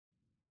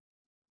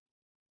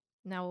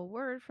Now a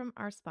word from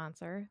our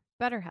sponsor,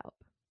 BetterHelp.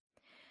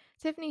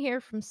 Tiffany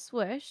here from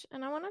Swish,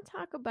 and I want to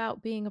talk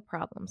about being a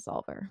problem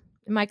solver.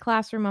 In my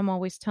classroom, I'm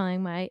always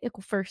telling my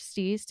equal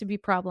firsties to be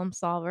problem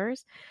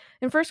solvers.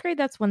 In first grade,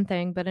 that's one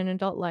thing, but in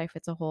adult life,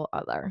 it's a whole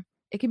other.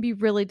 It can be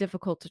really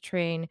difficult to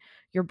train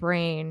your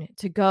brain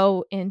to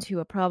go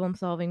into a problem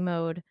solving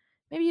mode.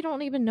 Maybe you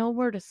don't even know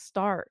where to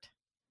start.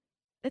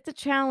 It's a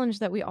challenge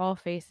that we all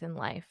face in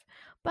life.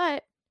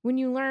 But when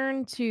you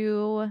learn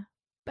to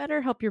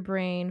better help your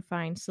brain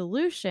find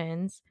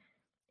solutions,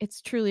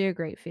 it's truly a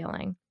great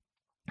feeling.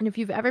 And if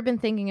you've ever been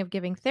thinking of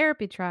giving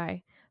therapy a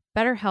try,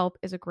 BetterHelp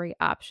is a great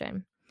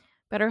option.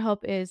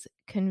 BetterHelp is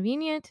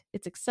convenient,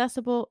 it's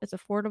accessible, it's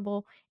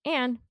affordable,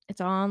 and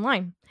it's all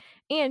online.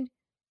 And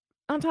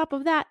on top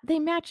of that, they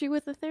match you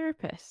with a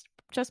therapist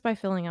just by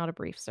filling out a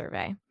brief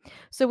survey.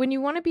 So when you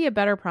want to be a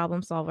better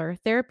problem solver,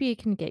 therapy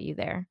can get you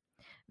there.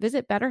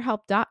 Visit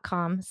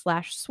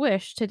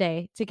betterhelp.com/swish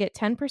today to get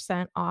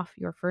 10% off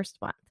your first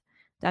month.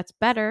 That's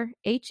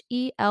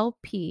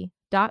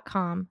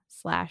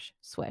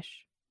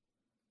betterhelp.com/swish.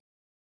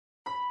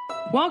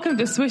 Welcome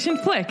to Swish and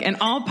Flick, an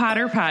all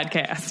Potter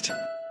podcast.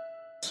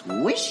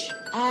 Swish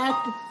and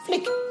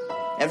flick.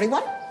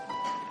 Everyone?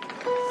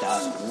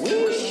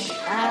 Swish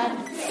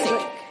and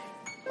flick.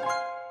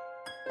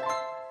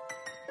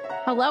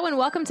 Hello and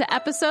welcome to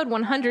episode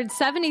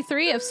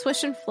 173 of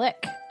Swish and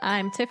Flick.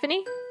 I'm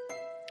Tiffany.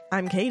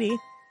 I'm Katie.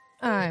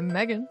 I'm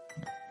Megan.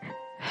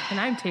 And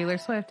I'm Taylor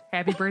Swift.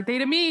 Happy birthday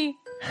to me.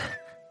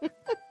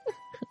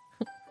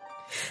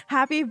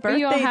 Happy birthday, Are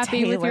you all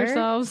happy Taylor. with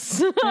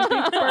yourselves?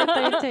 Happy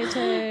birthday,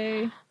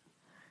 Tay-Tay.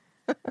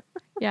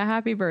 Yeah,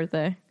 happy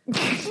birthday.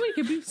 We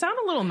could sound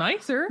a little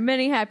nicer.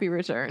 Many happy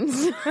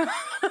returns.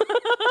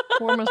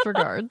 Warmest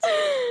regards.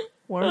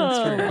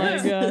 Warmest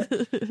regards. My God.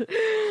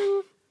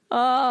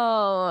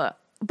 Oh,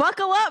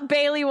 buckle up,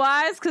 Bailey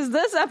Wise, because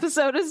this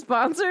episode is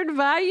sponsored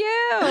by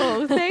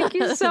you. Thank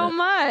you so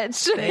much.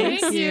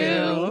 Thank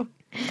you.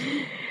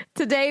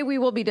 Today, we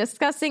will be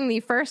discussing the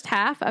first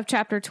half of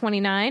Chapter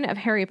 29 of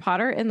Harry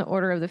Potter and the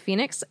Order of the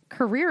Phoenix,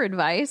 career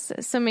advice.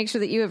 So make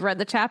sure that you have read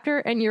the chapter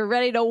and you're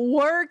ready to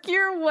work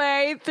your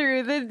way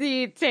through the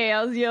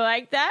details. You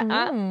like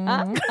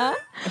that?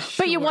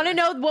 But you want to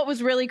know what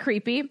was really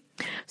creepy?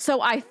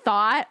 So I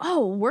thought,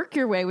 work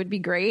your way would be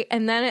great.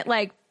 And then it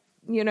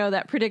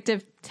that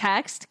predictive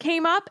text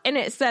came up and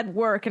it said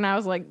work. And I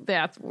was like,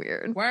 that's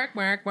weird. Work.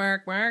 I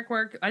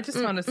just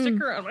found a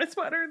sticker on my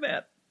sweater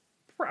that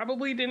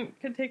probably didn't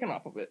get taken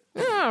off of it.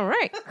 All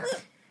right.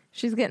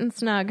 She's getting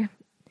snug.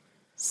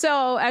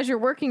 So as you're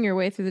working your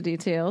way through the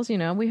details,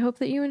 we hope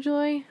that you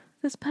enjoy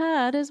this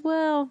pod as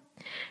well.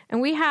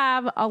 And we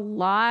have a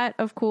lot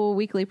of cool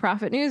weekly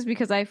profit news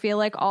because I feel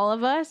like all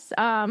of us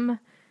did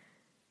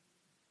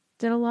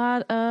a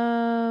lot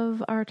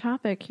of our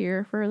topic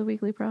here for the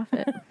weekly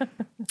profit.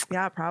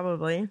 Yeah,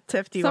 probably.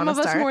 Tiff, do you Some want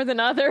of to us start? more than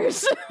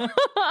others.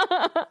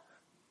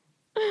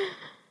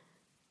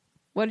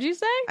 What did you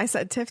say? I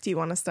said, Tiff, do you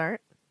want to start?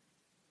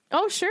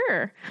 Oh,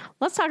 sure.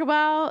 Let's talk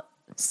about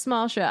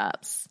small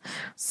shops.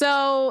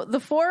 So the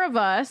four of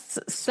us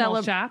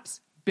Small shops,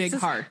 big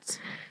hearts.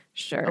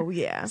 Sure. Oh,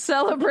 yeah.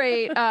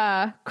 Celebrate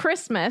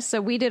Christmas.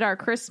 So we did our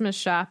Christmas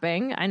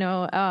shopping. I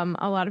know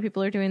a lot of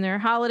people are doing their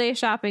holiday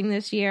shopping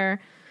this year.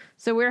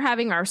 So we're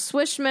having our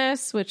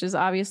Swishmas, which is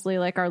obviously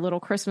like our little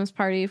Christmas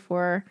party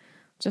for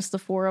just the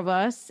four of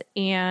us.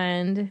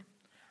 And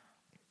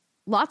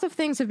lots of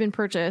things have been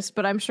purchased,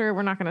 but I'm sure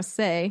we're not going to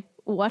say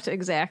what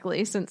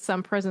exactly since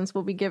some presents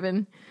will be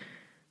given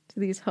to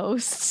these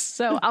hosts.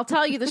 So I'll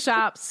tell you the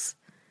shops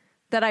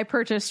that I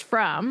purchased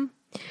from.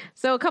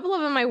 So a couple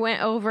of them I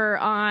went over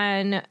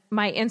on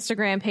my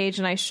Instagram page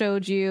and I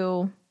showed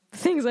you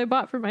things I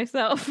bought for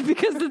myself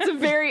because it's a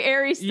very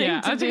Aries thing Yeah,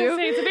 I to was do. going to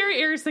say, it's a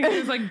very Aries thing to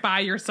just like buy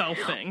yourself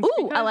things.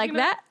 Ooh, Because, I like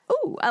that.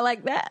 Ooh, I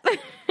like that.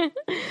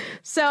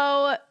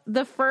 So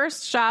the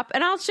first shop,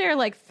 and I'll share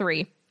like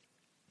three.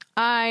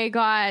 I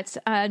got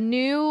a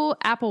new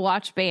Apple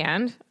Watch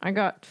band. I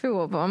got two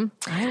of them.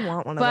 I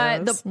want one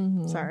But of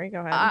those. Sorry,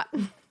 go ahead.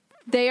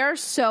 They are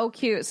so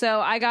cute.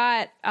 So I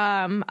got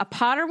a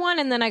Potter one,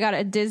 and then I got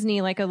a Disney,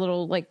 like a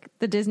little, like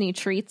the Disney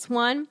Treats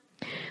one.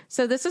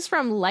 So this is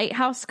from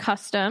Lighthouse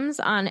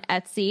Customs on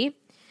Etsy.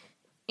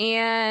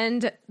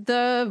 And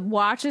the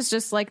watch is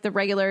just like the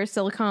regular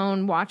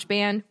silicone watch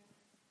band.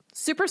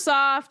 Super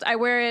soft. I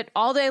wear it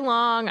all day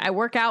long. I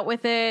work out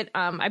with it.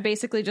 I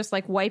basically just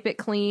like wipe it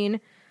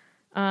clean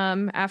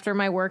after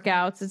my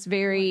workouts. It's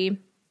very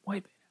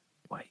Wipe.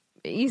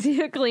 easy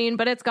to clean,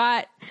 but it's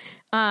got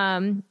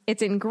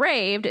it's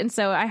engraved, and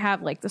so I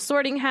have like the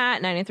Sorting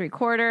Hat, 9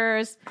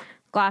 3/4,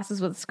 Glasses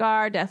with a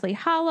Scar, Deathly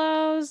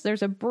Hallows.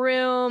 There's a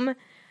broom,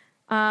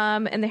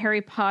 and the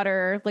Harry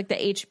Potter, like the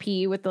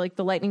HP with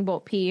the lightning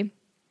bolt P.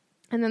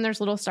 And then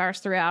there's little stars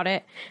throughout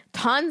it.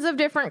 Tons of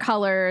different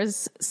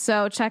colors.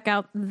 So check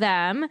out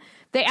them.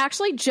 They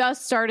actually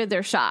just started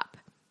their shop.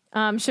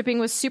 Shipping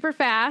was super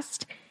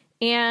fast.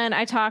 And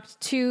I talked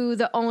to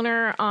the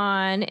owner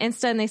on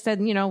Insta and they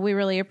said, we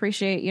really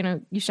appreciate,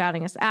 you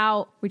shouting us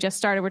out. We just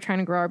started. We're trying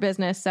to grow our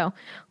business. So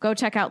go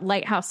check out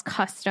Lighthouse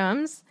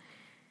Customs.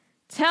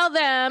 Tell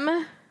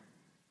them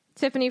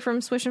Tiffany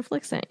from Swish and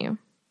Flick sent you.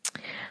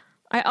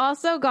 I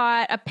also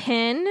got a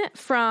pin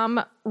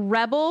from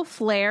Rebel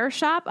Flare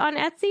Shop on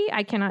Etsy.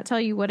 I cannot tell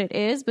you what it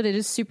is, but it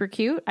is super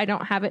cute. I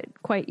don't have it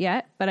quite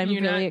yet, but I'm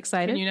really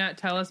excited. Can you not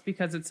tell us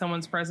because it's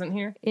someone's present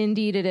here?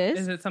 Indeed it is.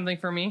 Is it something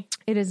for me?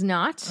 It is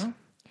not. Oh.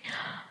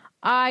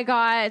 I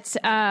got,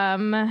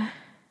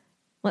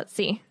 let's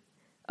see.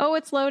 Oh,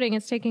 it's loading.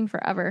 It's taking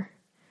forever.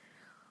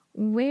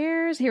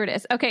 Here it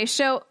is. Okay,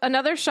 so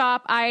another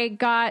shop, I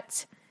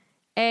got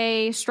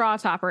a straw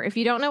topper. If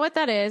you don't know what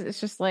that is, it's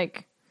just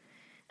like,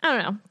 I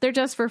don't know. They're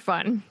just for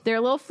fun. They're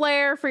a little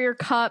flare for your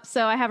cup.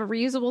 So I have a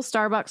reusable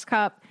Starbucks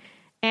cup,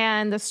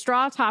 and the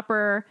straw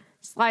topper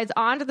slides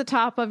onto the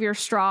top of your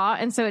straw.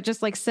 And so it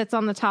just like sits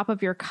on the top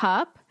of your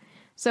cup.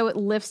 So it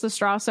lifts the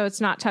straw so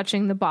it's not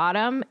touching the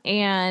bottom.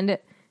 And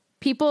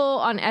people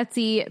on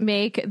Etsy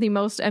make the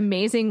most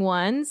amazing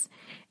ones.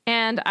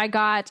 And I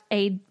got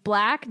a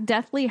black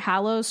Deathly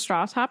Hallows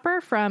straw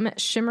topper from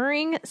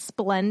Shimmering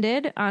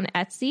Splendid on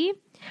Etsy.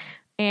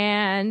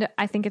 And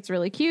I think it's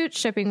really cute.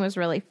 Shipping was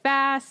really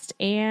fast.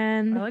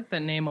 And I like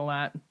that name a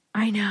lot.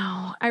 I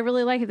know. I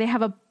really like it. They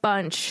have a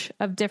bunch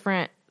of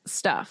different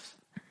stuff.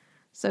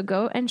 So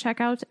go and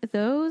check out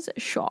those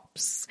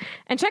shops.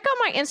 And check out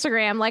my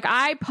Instagram. Like,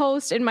 I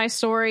post in my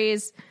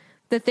stories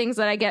the things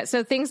that I get.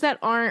 So things that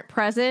aren't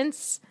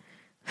presents,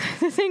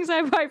 the things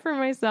I buy for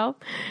myself,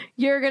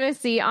 you're going to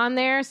see on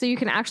there. So you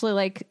can actually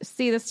like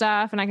see the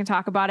stuff and I can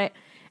talk about it.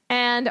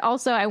 And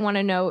also I want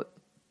to note,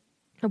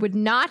 I would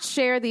not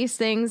share these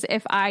things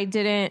if I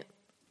didn't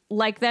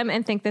like them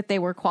and think that they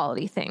were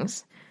quality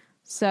things.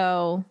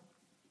 So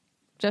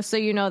just so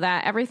you know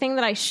that everything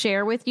that I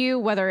share with you,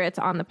 whether it's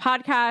on the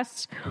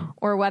podcast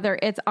or whether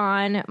it's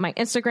on my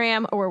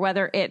Instagram or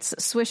whether it's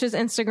Swish's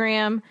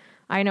Instagram,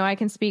 I know I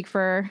can speak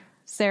for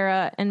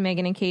Sarah and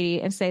Megan and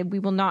Katie and say we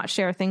will not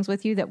share things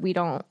with you that we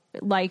don't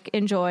like,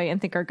 enjoy,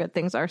 and think are good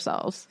things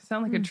ourselves.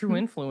 Sound like a true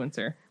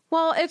influencer.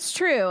 Well, it's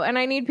true. And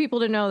I need people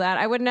to know that.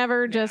 I would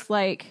never just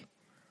like...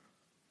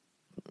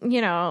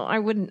 You know, I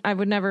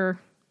would never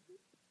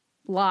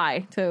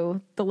lie to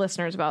the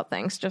listeners about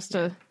things just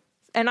to,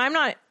 and I'm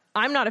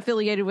not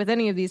affiliated with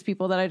any of these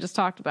people that I just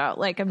talked about.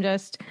 Like, I'm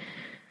just,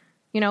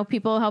 you know,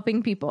 people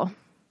helping people.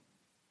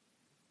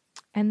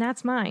 And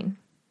that's mine.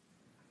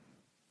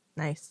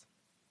 Nice.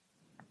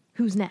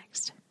 Who's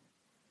next?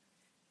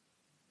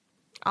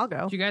 I'll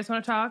go. Do you guys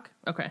want to talk?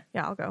 Okay.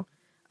 Yeah, I'll go.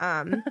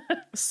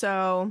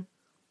 So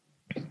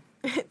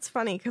it's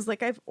funny because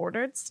like I've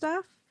ordered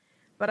stuff,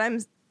 but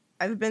I've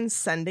been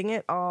sending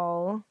it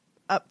all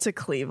up to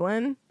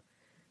Cleveland.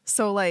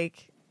 So,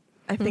 like,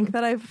 I think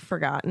that I've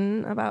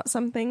forgotten about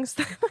some things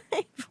that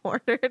I've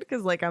ordered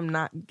because, like, I'm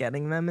not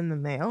getting them in the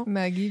mail.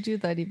 Meg, you do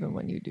that even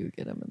when you do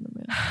get them in the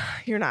mail.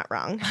 You're not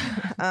wrong.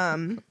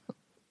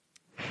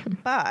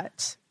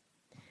 But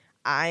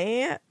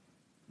I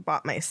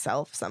bought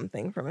myself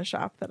something from a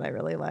shop that I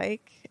really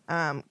like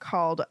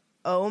called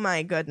Oh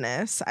My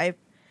Goodness.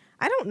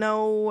 I don't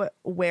know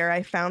where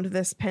I found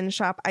this pin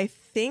shop. I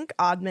think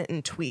Oddment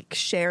and Tweak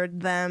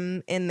shared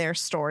them in their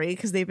story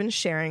because they've been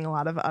sharing a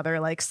lot of other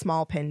like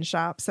small pin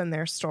shops in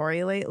their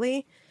story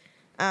lately.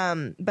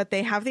 But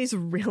they have these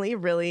really,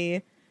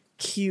 really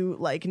cute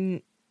like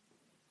 80s,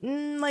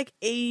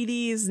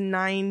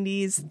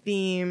 90s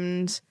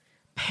themed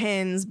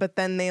pins, but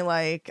then they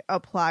like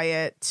apply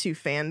it to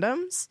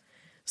fandoms.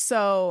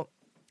 So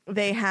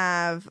they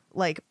have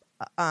like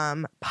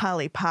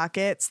Polly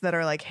Pockets that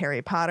are like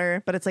Harry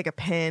Potter, but it's like a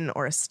pin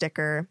or a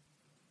sticker.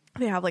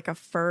 They have like a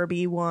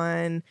Furby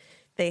one.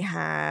 They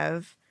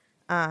have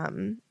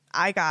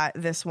I got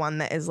this one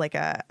that is like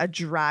a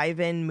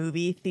drive-in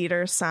movie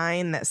theater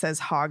sign that says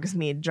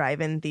Hogsmeade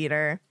Drive-In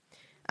Theater.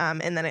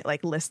 And then it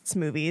like lists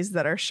movies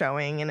that are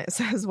showing, and it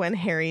says When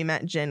Harry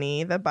Met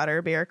Ginny, The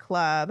Butterbeer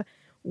Club,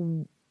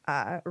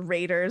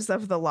 Raiders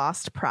of the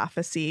Lost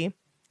Prophecy.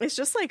 It's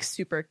just like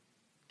super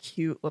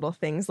cute little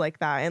things like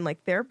that, and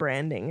like their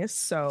branding is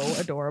so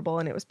adorable,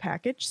 and it was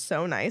packaged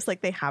so nice.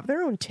 Like they have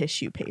their own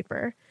tissue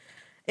paper.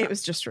 It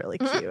was just really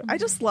cute. I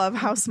just love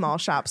how small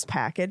shops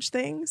package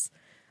things.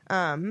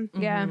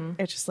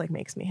 It just like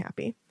makes me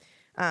happy.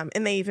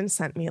 And they even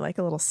sent me like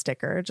a little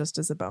sticker just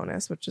as a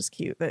bonus, which is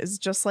cute. That is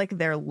just like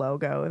their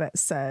logo that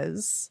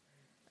says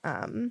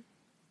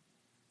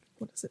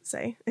what does it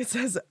say? It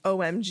says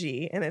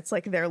OMG, and it's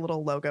like their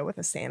little logo with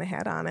a Santa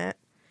hat on it.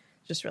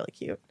 Just really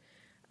cute.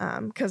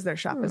 Because their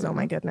shop is Oh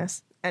My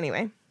Goodness.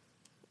 Anyway,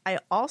 I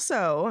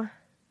also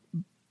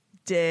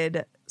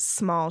did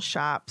small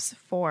shops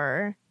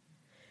for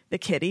the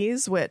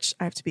kitties, which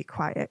I have to be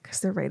quiet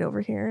because they're right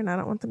over here and I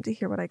don't want them to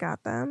hear what I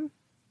got them.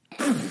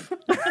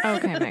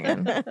 Okay,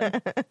 Megan.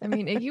 I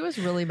mean, Iggy was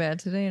really bad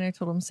today, and I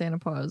told him Santa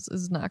Claus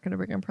is not going to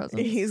bring him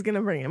presents. He's going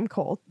to bring him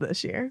cold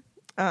this year.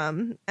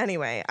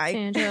 Anyway,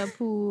 Santa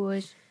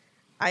push.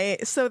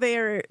 So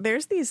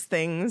there's these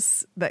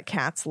things that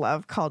cats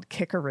love called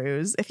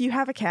kickaroos. If you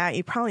have a cat,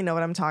 you probably know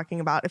what I'm talking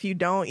about. If you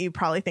don't, you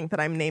probably think that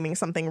I'm naming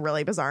something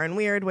really bizarre and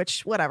weird,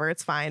 which whatever,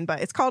 it's fine.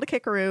 But it's called a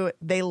kickaroo.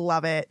 They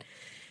love it.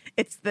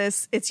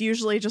 it's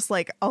usually just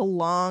like a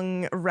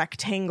long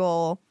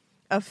rectangle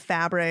of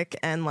fabric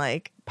and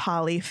like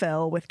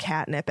polyfill with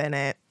catnip in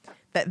it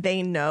that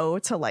they know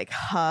to like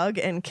hug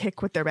and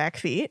kick with their back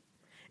feet.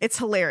 It's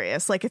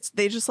hilarious. Like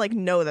they just like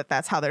know that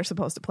that's how they're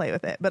supposed to play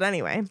with it. But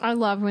anyway, I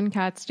love when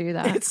cats do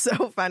that. it's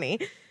so funny.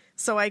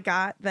 So I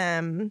got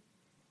them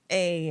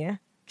a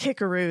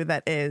kickaroo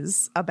that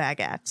is a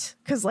baguette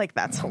because like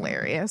that's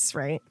hilarious,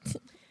 right?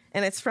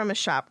 And it's from a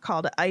shop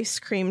called Ice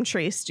Cream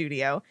Tray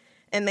Studio,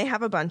 and they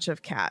have a bunch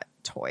of cat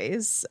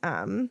toys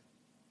and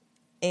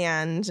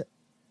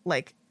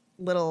like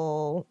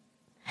little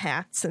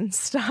hats and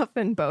stuff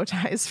and bow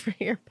ties for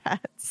your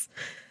pets.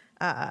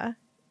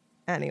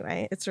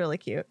 Anyway, it's really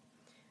cute.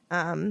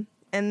 And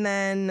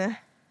then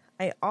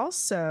I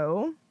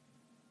also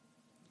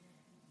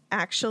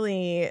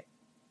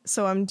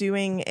so I'm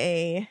doing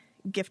a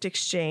gift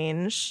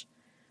exchange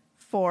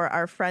for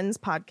our friends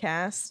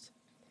podcast.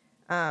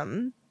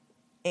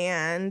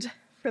 And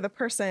for the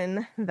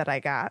person that I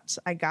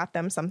got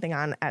them something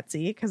on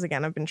Etsy because,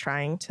 again, I've been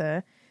trying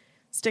to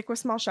stick with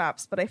small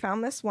shops, but I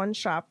found this one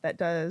shop that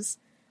does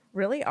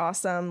really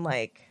awesome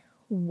like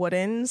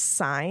wooden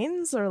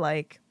signs or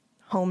like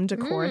home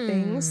decor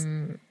things.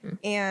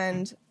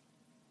 And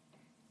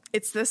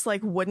it's this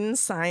like wooden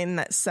sign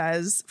that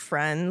says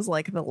Friends,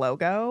 like the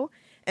logo,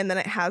 and then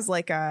it has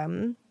like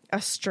a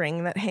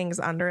string that hangs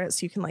under it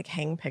so you can like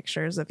hang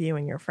pictures of you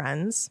and your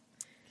friends.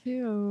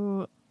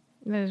 Cute.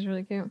 That is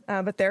really cute.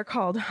 But they're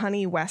called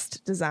Honey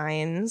West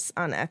Designs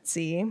on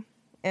Etsy,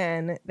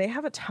 and they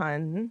have a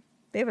ton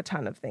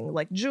of things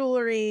like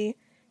jewelry,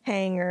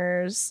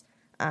 hangers,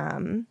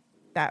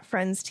 that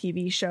Friends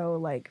TV show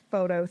like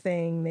photo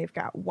thing. They've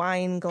got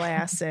wine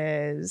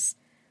glasses,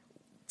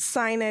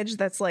 signage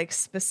that's like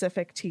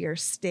specific to your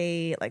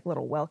state, like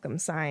little welcome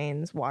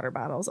signs, water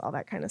bottles, all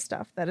that kind of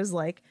stuff. That is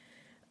like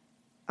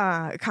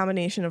a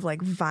combination of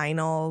like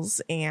vinyls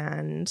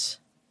and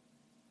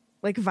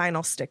like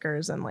vinyl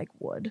stickers and like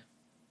wood.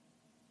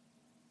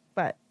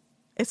 But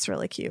it's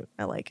really cute.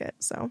 I like it.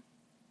 So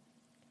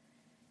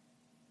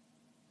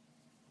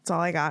that's all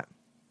I got.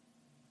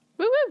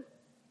 Woo woo.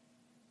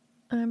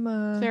 I'm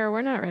Sarah,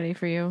 we're not ready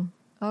for you.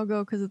 I'll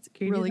go because it's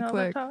Katie's really not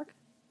quick. Talk?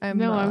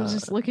 I'm I was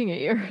just looking at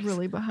yours.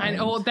 really behind.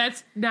 Oh,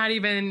 that's not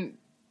even.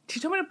 She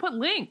told me to put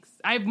links.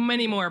 I have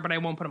many more, but I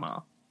won't put them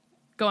all.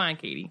 Go on,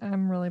 Katie.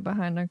 I'm really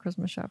behind on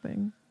Christmas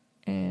shopping,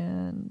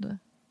 and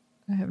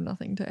I have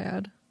nothing to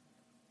add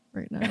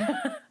right now.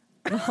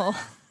 No.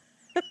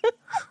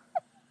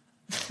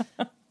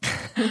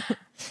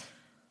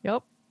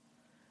 Yep.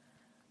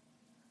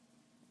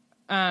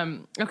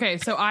 Okay,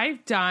 so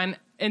I've done,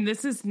 and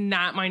this is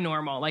not my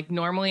normal. Like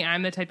normally,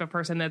 I'm the type of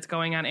person that's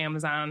going on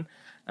Amazon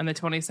on the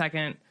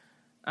 22nd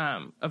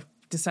of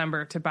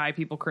December to buy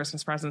people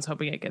Christmas presents,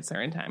 hoping it gets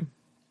there in time.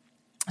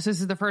 So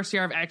this is the first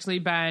year I've actually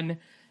been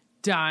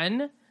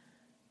done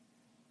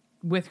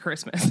with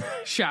Christmas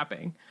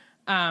shopping.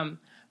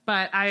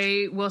 But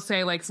I will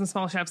say, like, some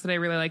small shops that I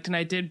really liked, and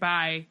I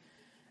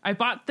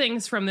bought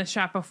things from this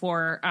shop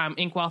before,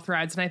 Inkwell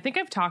Threads, and I think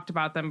I've talked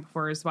about them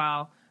before as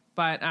well.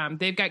 But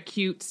they've got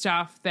cute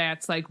stuff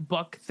that's like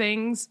book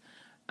things.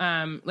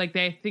 Like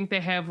I think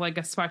they have like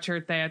a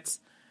sweatshirt that's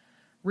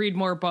read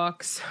more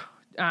books,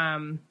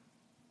 and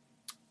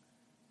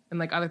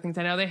like other things.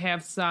 I know they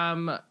have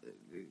some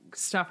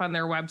stuff on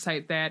their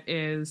website that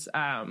is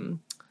like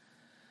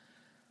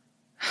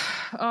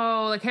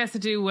has to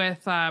do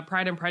with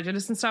Pride and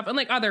Prejudice and stuff, and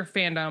like other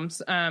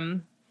fandoms.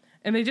 And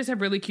they just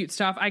have really cute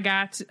stuff. I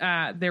got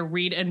their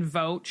Read and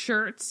Vote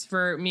shirts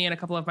for me and a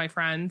couple of my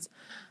friends.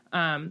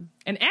 And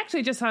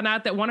actually just found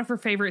out that one of her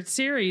favorite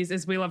series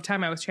is Wheel of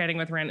Time. I was chatting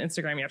with her on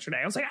Instagram yesterday.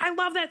 I was like, I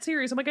love that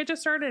series. I'm like, I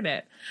just started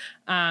it.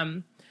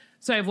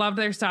 So I've loved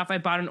their stuff. I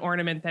bought an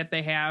ornament that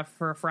they have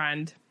for a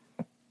friend,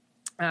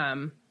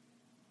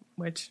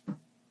 which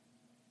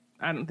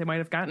they might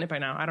have gotten it by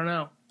now. I don't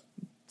know.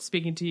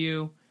 Speaking to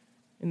you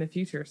in the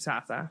future,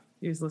 Sasa.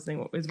 Who's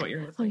listening is what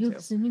you're listening to.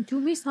 Listening to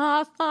me,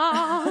 Sasa?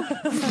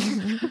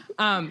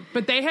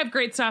 But they have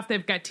great stuff.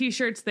 They've got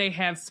t-shirts, they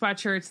have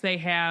sweatshirts, they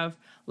have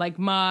like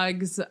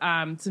mugs,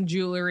 some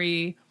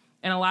jewelry,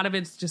 and a lot of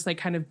it's just like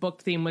kind of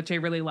book theme, which I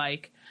really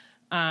like.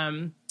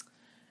 And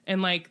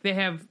like they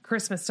have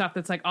Christmas stuff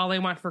that's like all I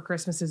want for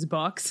Christmas is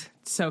books.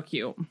 It's so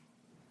cute.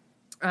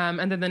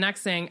 And then the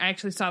next thing, I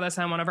actually saw this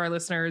on one of our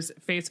listeners'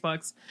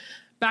 Facebooks.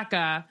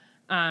 Becca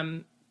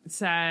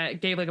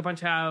gave like a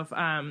bunch of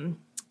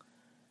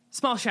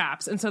small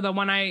shops. And so the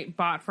one I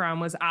bought from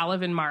was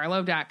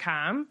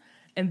oliveandmarlow.com.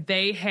 And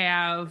they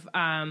have,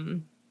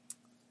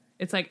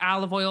 it's like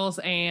olive oils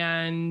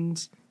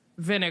and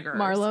vinegar.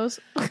 Marlowe's.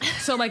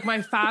 So like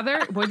my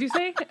father, what'd you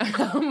say?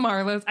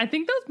 Marlowe's. I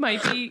think those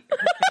might be,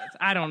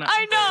 I don't know.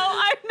 I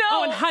know.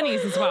 Oh, and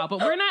Honey's as well. But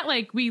we're not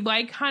like, we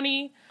like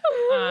Honey.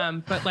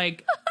 But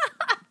like,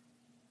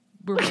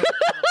 we're really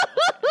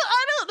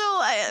I don't know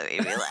why it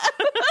made me laugh.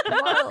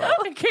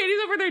 Katie's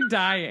over there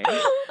dying.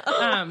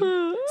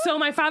 So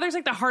my father's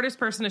like the hardest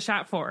person to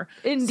shop for.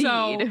 Indeed.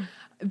 So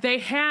they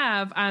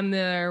have on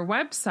their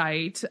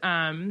website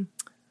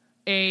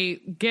a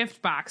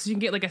gift box. You can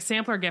get like a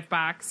sampler gift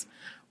box,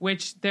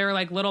 which they're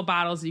like little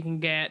bottles you can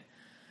get,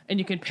 and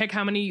you can pick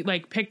how many,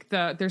 like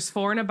there's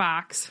 4 in a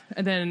box.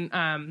 And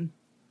then,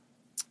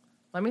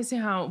 let me see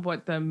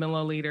what the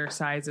milliliter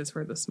size is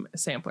for the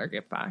sampler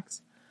gift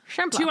box.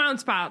 2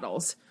 ounce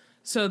bottles.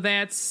 So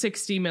that's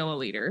 60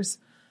 milliliters.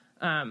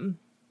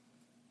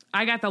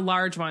 I got the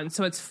large one.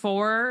 So it's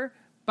 4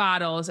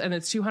 bottles and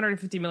it's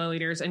 250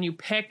 milliliters. And you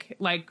pick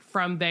like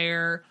from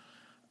there,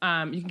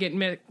 you can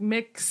get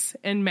mix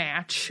and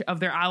match of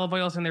their olive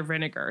oils and their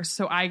vinegars.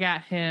 So I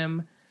got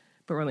him,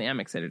 but really I'm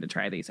excited to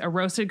try these. A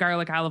roasted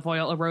garlic olive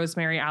oil, a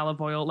rosemary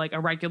olive oil, like a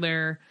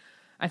regular,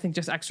 I think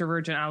just extra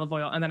virgin olive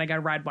oil. And then I got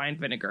a red wine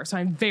vinegar. So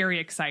I'm very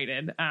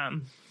excited.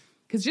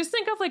 Because just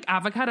think of like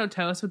avocado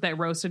toast with that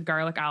roasted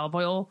garlic olive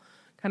oil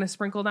kind of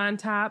sprinkled on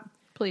top.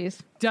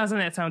 Please. Doesn't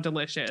that sound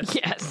delicious?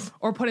 Yes.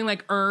 Or putting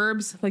like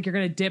herbs, like you're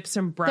going to dip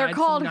some bread. They're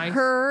called nice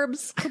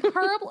herbs. I like to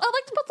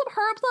put some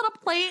herbs on a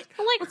plate.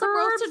 I like some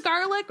roasted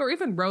garlic or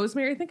even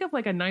rosemary. Think of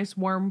like a nice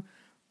warm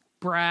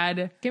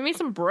bread. Give me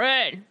some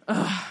bread.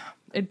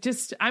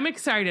 I'm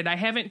excited. I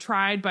haven't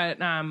tried, but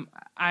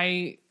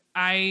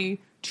I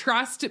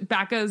trust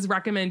Becca's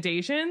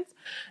recommendations,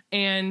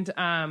 and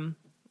I'm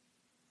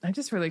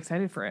just really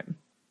excited for it.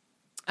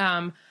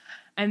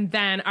 And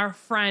then our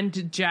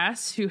friend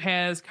Jess, who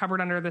has Cupboard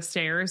Under the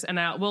Stairs, and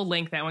we'll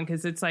link that one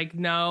because it's like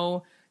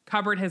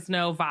cupboard has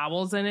no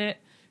vowels in it.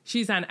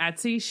 She's on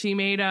Etsy. She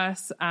made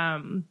us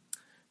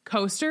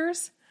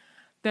coasters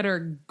that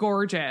are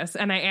gorgeous.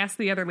 And I asked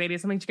the other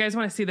ladies, I'm like, do you guys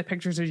want to see the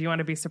pictures or do you want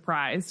to be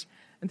surprised?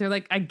 And they're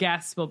like, I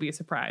guess we'll be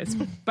surprised.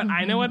 But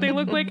I know what they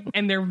look like,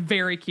 and they're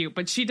very cute.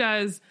 But she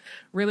does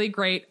really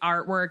great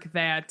artwork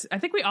that I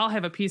think we all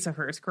have a piece of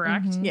hers,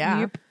 correct? Mm-hmm. Yeah.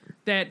 Yep.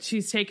 That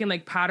she's taken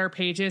like Potter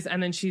pages,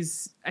 and then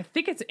I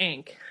think it's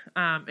ink.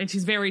 And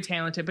she's very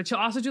talented. But she'll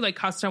also do like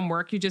custom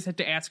work. You just have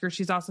to ask her.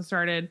 She's also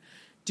started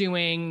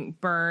doing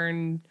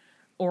burn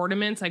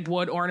ornaments, like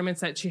wood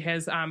ornaments that she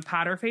has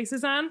Potter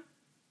faces on.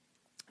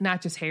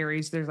 Not just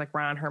Harry's. There's like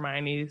Ron,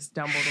 Hermione's,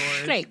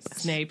 Dumbledore's,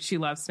 Snape. She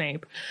loves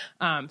Snape.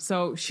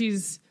 So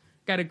she's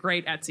got a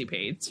great Etsy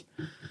page.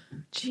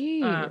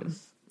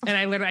 Jeez.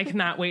 And I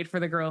cannot wait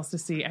for the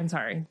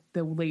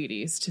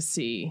ladies to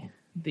see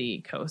the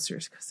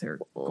coasters because they're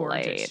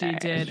gorgeous. She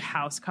did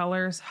house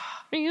colors.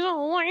 He's a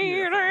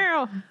lady.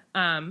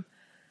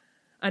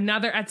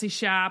 Another Etsy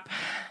shop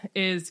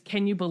is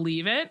Can You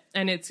Believe It?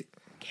 And it's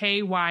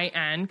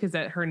Kyn because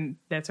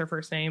that's her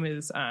first name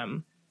is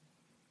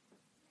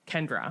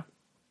Kendra.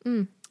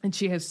 And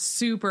she has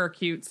super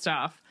cute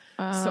stuff.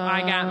 So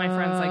I got my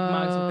friends like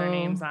mugs with their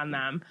names on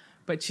them.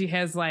 But she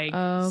has like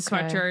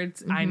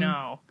sweatshirts. I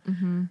know.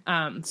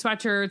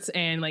 Sweatshirts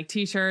and like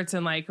t-shirts.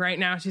 And like right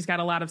now she's got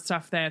a lot of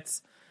stuff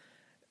that's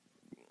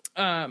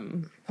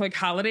like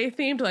holiday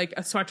themed, like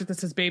a sweatshirt that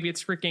says "Baby,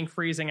 it's freaking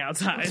freezing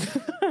outside,"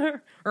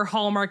 or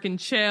Hallmark and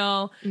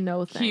Chill.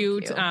 No, thank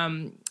cute.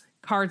 you.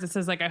 Cards that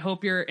says like, "I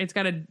hope it's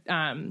got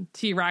a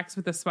T-Rex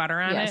with a sweater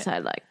on it." Yes, I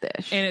like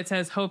this. And it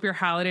says, "Hope your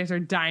holidays are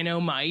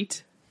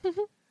dynamite."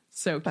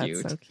 So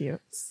cute. That's so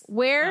cute.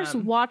 Where's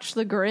Watch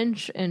the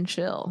Grinch and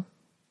Chill?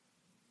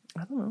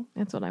 I don't know.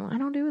 That's what I want. I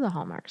don't do the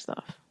Hallmark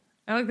stuff.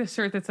 I like this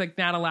shirt that's like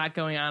not a lot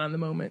going on the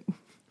moment.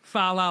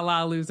 Fa la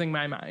la, losing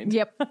my mind.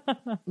 Yep.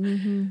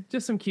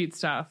 Just some cute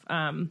stuff.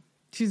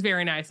 She's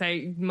very nice.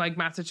 I like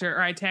messaged her,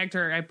 or I tagged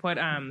her. I put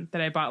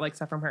that I bought like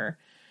stuff from her,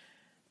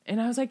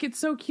 and I was like, "It's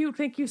so cute.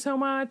 Thank you so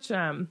much."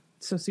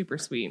 So super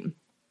sweet.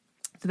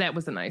 So that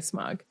was a nice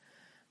mug.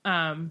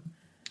 And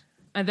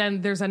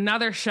then there's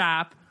another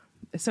shop.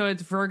 So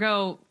it's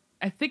Virgo.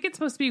 I think it's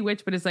supposed to be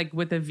Witch, but it's like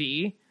with a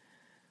V.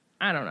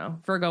 I don't know.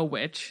 Virgo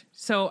Witch.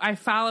 So I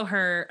follow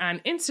her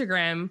on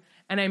Instagram,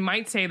 and I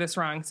might say this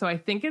wrong. So I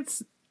think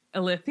it's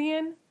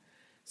Elythian.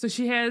 So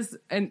she has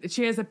an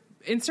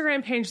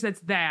Instagram page that's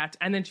that,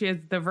 and then she has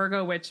the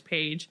Virgo Witch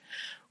page,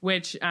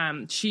 which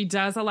she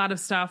does a lot of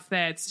stuff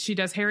she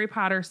does Harry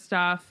Potter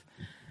stuff.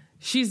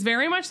 She's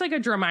very much like a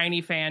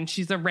Hermione fan.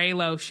 She's a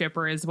Reylo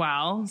shipper as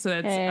well. So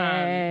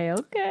that's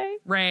okay.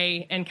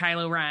 Rey and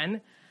Kylo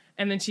Ren.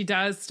 And then she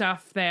does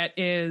stuff that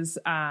is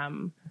A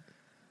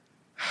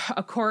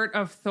Court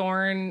of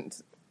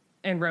Thorns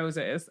and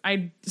Roses.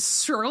 I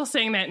struggle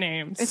saying that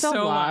name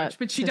so much.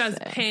 But she does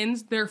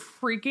pins. They're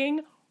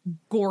freaking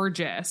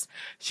gorgeous.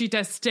 She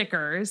does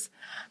stickers.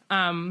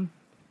 And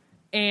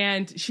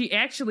she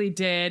actually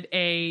did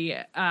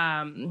a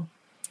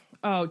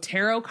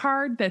tarot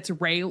card that's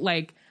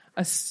like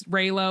a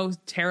Reylo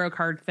tarot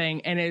card thing,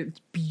 and it's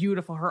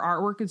beautiful. Her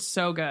artwork is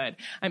so good.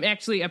 I'm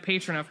actually a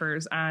patron of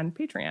hers on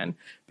Patreon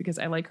because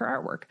I like her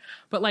artwork.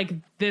 But like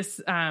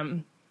this,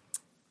 they're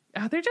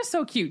just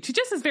so cute. She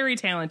just is very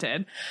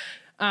talented.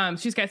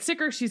 She's got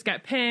stickers. She's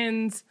got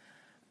pins.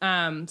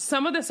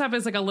 Some of the stuff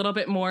is like a little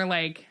bit more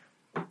like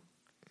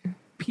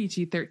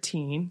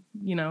PG-13.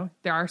 You know,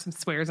 there are some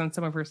swears on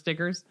some of her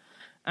stickers.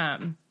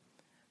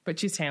 But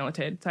she's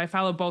talented. So I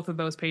follow both of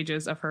those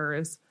pages of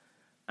hers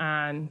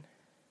on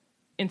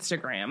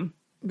Instagram.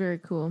 Very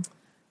cool.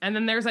 And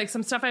then there's like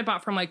some stuff I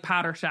bought from like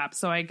Potter shops.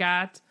 So I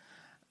got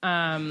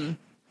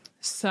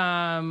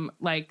some,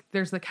 like,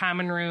 there's the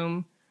Common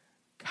Room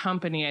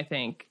company, I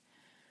think.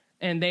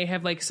 And they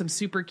have, like, some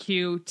super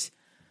cute,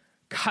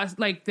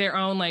 like, their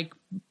own, like,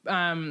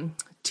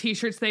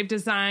 T-shirts they've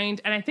designed.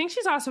 And I think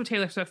she's also a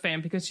Taylor Swift fan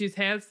because she's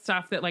had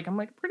stuff that, like, I'm,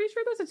 like, pretty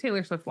sure there's a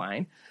Taylor Swift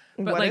line.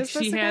 But, What like, is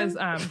this she again?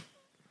 has...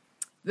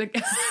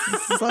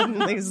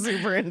 Suddenly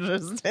super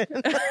interested.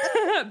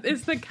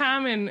 It's the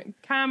Common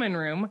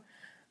Room.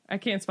 I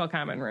can't spell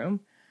Common Room.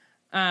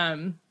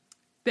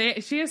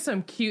 She has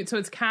some cute, so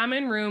it's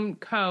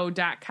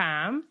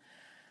commonroomco.com,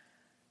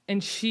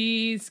 and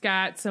she's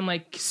got some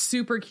like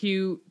super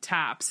cute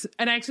tops.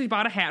 And I actually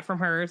bought a hat from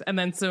hers, and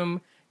then some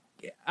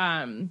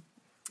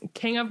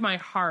King of My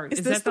Heart.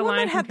 Is this that the one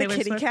line that had from the Taylor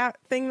kitty Swift? cat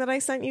thing that I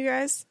sent you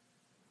guys?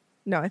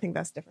 No, I think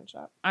that's a different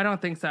shop. I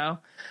don't think so.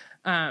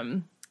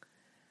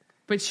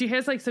 But she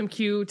has like some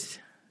cute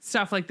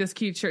stuff, like this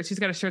cute shirt. She's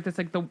got a shirt that's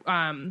like the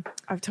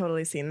I've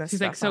totally seen this. she's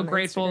stuff like so on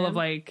grateful Instagram. of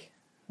like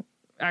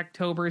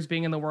October's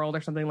being in the world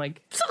or something,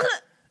 like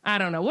I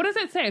don't know. What does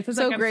it say? It says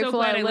So like, I'm so grateful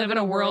glad I live in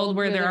a world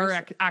where there are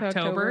there's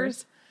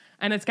Octobers.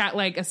 And it's got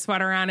like a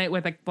sweater on it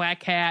with a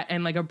black hat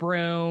and like a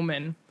broom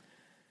and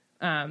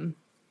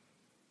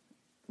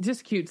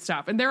just cute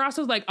stuff. And there are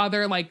also like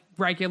other like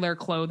regular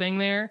clothing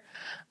there.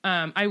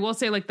 I will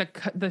say like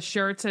the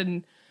shirts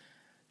and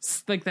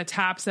like the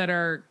tops that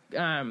are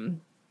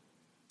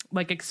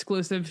like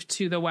exclusive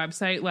to the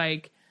website,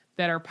 like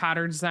that are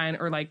Potter design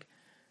or like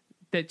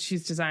that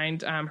she's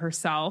designed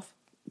herself,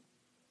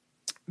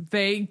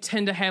 they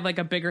tend to have like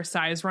a bigger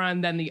size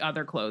run than the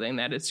other clothing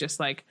that is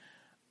just like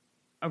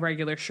a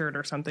regular shirt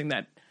or something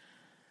that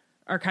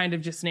are kind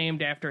of just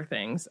named after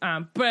things.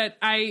 But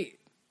I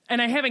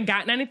haven't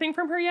gotten anything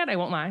from her yet, I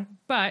won't lie,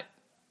 but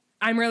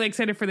I'm really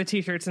excited for the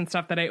t-shirts and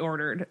stuff that I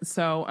ordered.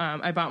 So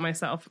I bought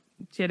myself,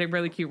 she had a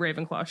really cute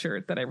Ravenclaw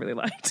shirt that I really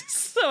liked.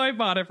 So I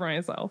bought it for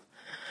myself.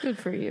 Good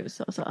for you,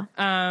 Sosa.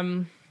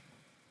 Trying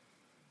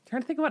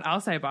to think of what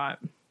else I bought.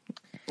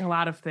 A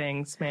lot of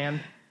things, man.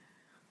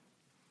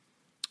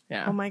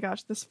 Yeah. Oh my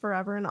gosh, this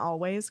Forever and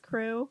Always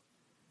crew.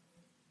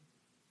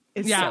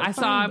 Is Yeah,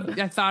 so I fun.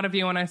 I thought of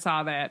you when I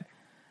saw that.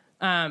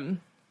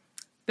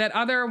 That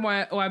other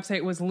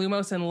website was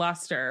Lumos and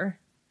Luster.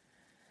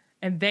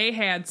 And they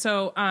had,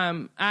 so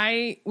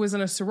I was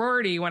in a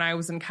sorority when I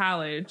was in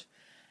college,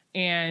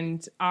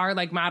 and our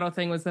like motto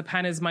thing was the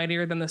pen is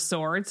mightier than the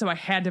sword. So I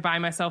had to buy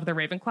myself the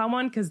Ravenclaw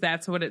one because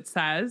that's what it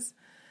says.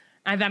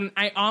 And then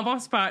I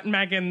almost bought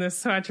Megan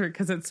this sweatshirt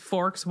because it's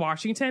Forks,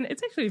 Washington.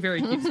 It's actually a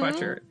very cute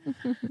sweatshirt.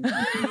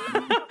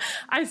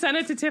 I sent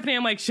it to Tiffany.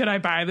 I'm like, should I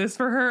buy this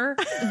for her?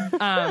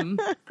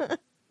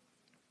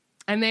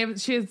 And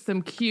she has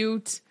some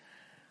cute,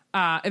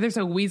 there's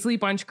a Weasley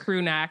Bunch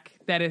crew neck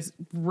that is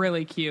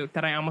really cute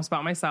that I almost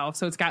bought myself.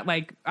 So it's got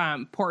like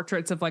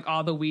portraits of like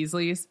all the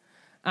Weasleys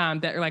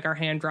that are like are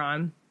hand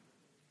drawn.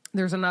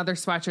 There's another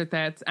sweatshirt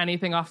that's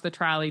anything off the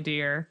Trolley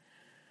Deer.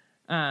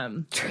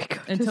 Draco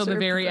Until the deserved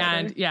very better.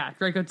 end. Yeah,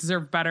 Draco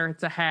deserved better.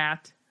 It's a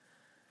hat.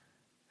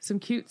 Some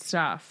cute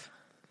stuff.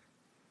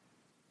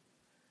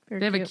 Very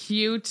They have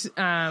cute. a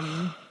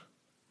cute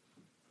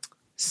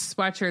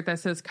sweatshirt that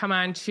says, come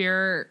on,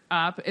 cheer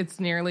up. It's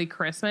nearly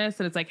Christmas.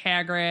 And it's like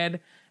Hagrid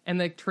and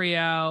the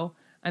trio.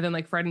 And then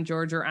like Fred and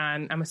George are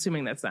on, I'm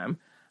assuming that's them,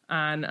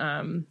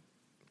 on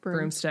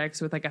broomsticks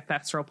with like a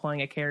Thestral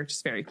pulling a carriage.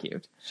 It's very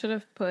cute. Should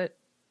have put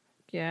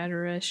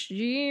Gadarish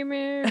G.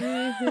 Mary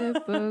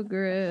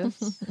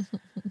Hippogriffs.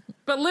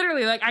 But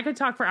literally, like, I could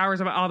talk for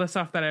hours about all the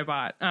stuff that I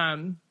bought.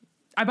 I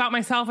bought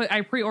myself, I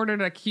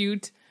pre-ordered a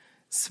cute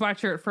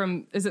sweatshirt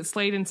from, is it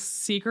Slade and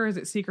Seeker? Is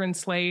it Seeker and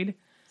Slade?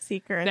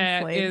 Seeker and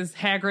That Slade. is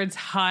Hagrid's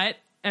hut,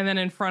 and then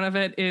in front of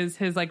it is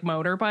his, like,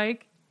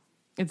 motorbike.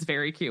 It's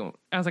very cute.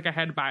 I was like, I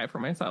had to buy it for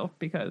myself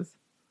because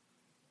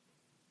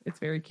it's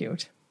very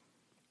cute.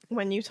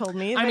 When you told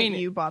me that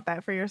you bought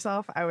that for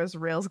yourself, I was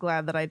real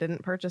glad that I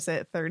didn't purchase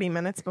it 30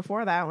 minutes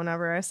before that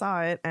whenever I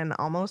saw it and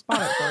almost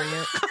bought it for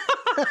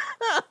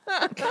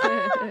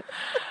you.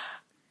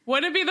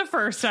 Wouldn't be the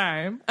first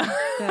time.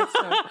 That's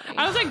so funny.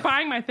 I was like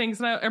buying my things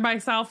or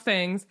myself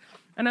things,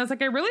 and I was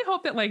like, I really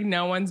hope that like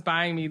no one's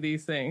buying me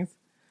these things.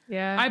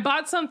 Yeah. I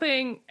bought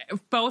something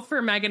both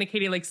for Megan and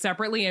Katie like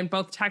separately, and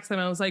both text them.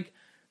 I was like,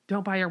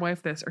 don't buy your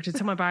wife this, or did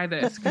someone buy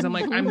this? Because I'm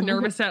like, I'm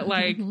nervous that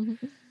like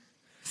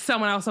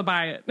someone else will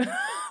buy it.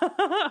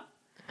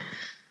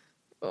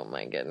 Oh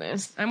my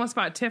goodness. I almost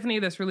bought Tiffany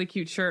this really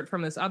cute shirt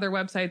from this other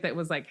website that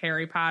was like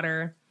Harry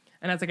Potter,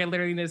 and I was like, I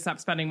literally need to stop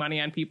spending money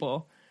on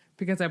people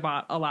because I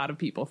bought a lot of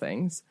people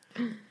things.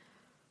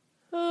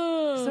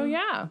 So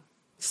yeah,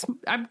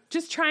 I'm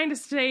just trying to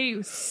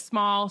stay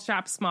small,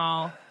 shop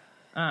small.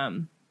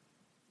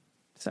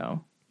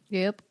 So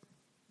Yep.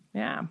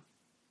 yeah.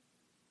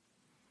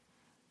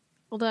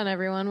 Well done,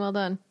 everyone. Well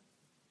done.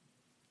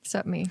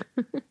 Except me.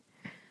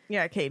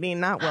 Yeah, Katie,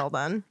 not well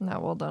done.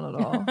 Not well done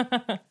at all.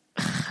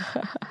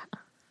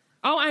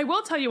 Oh, I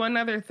will tell you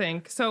another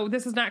thing. So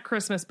this is not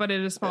Christmas, but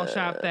it is a small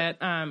shop that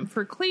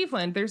for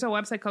Cleveland, there's a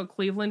website called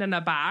Cleveland in a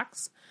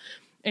Box.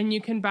 And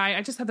you can buy,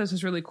 I just thought this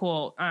was really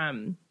cool.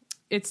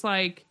 It's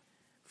like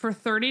for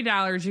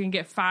 $30, you can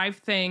get 5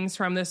 things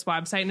from this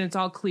website, and it's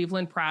all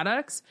Cleveland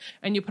products.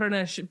 And you put it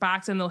in a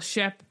box, and they'll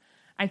ship,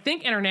 I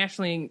think,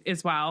 internationally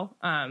as well.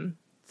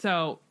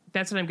 So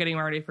that's what I'm getting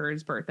already for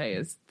his birthday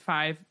is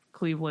 5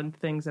 Cleveland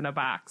things in a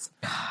box.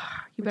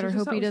 You better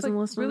hope he doesn't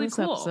listen really to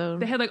this cool. episode.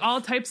 They had like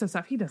all types of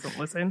stuff. He doesn't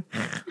listen.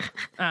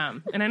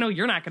 And I know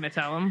you're not going to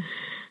tell him.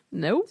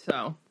 Nope.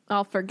 So,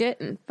 I'll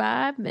forget in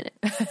 5 minutes.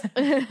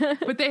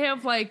 but they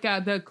have like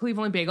the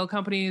Cleveland Bagel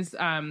Company's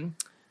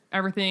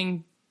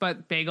everything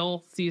but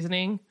bagel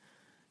seasoning,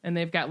 and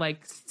they've got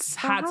like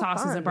hot how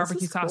sauces fun. and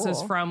barbecue This is sauces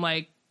cool. from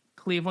like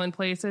Cleveland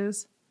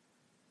places.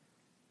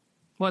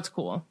 What's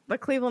cool, The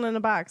Cleveland in a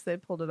box. They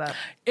pulled it up.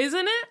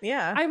 isn't it?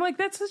 Yeah. I'm like,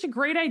 that's such a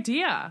great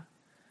idea.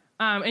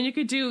 And you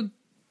could do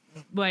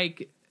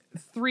like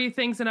 3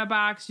 things in a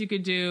box. You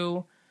could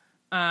do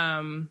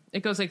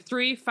it goes like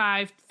 3,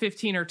 5,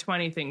 15, or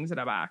 20 things in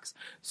a box.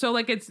 So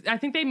like I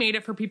think they made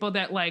it for people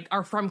that like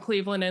are from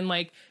Cleveland and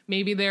like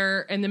maybe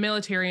they're in the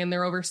military and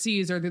they're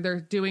overseas, or they're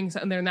doing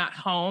something, they're not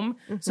home.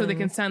 So they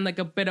can send like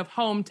a bit of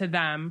home to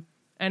them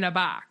in a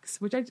box,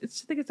 which I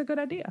just think it's a good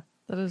idea.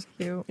 That is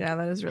cute. Yeah,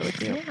 that is really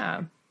cute.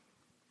 Yeah.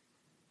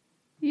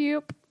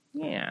 Yep.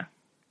 Yeah.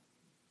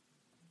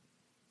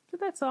 So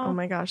that's all. Oh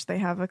my gosh, they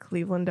have a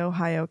Cleveland,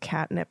 Ohio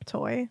catnip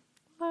toy.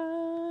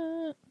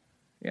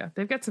 Yeah,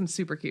 they've got some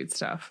super cute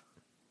stuff.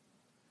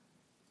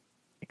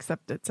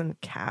 Except it's in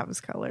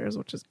Cavs colors,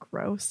 which is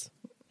gross.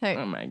 Hey,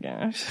 Oh my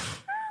gosh.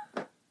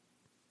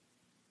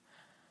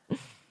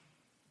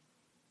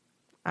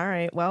 All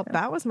right, well,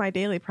 that was my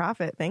daily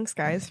profit. Thanks,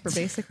 guys, for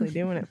basically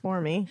doing it for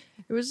me.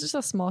 it was just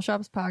a Small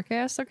Shops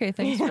podcast. Okay,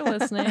 thanks for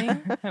listening.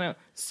 I know.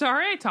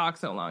 Sorry I talked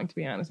so long, to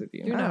be honest with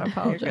you. Do not you're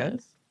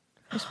apologize.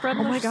 We're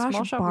spreading Oh my the gosh,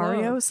 Small Shop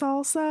Barrio love.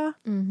 salsa.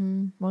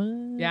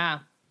 What? Yeah.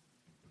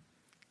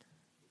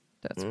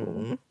 That's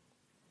cool.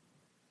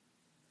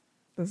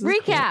 This is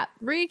Recap.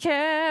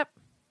 Recap.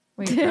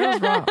 Wait,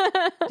 that was wrong.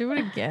 Do it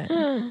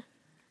again.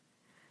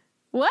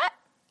 What?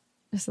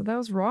 I said that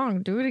was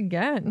wrong. Do it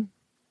again.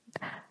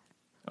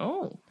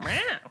 Oh, wow.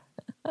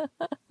 cool.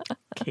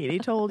 Katie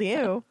told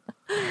you.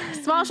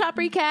 Small shop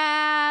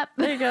recap.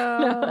 There you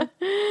go.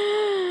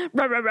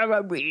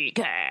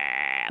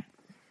 Recap.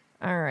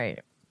 All right.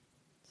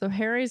 So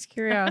Harry's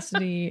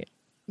curiosity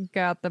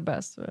got the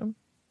best of him.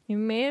 He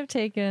may have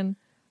taken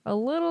a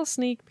little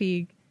sneak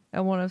peek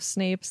at one of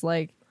Snape's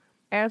like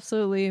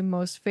absolutely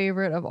most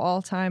favorite of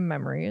all time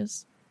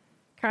memories.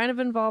 Kind of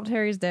involved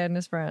Harry's dad and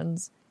his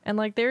friends, and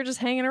like they were just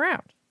hanging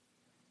around.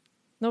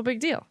 No big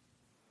deal.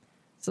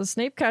 So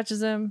Snape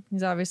catches him.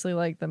 He's obviously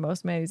like the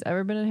most mad he's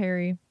ever been at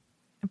Harry.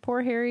 And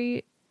poor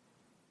Harry,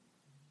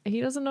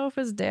 he doesn't know if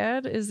his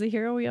dad is the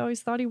hero he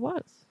always thought he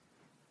was.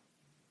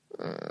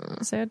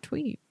 Sad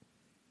tweet.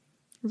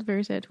 It's a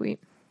very sad tweet.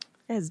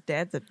 His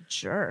dad's a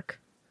jerk.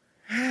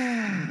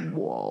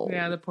 Whoa.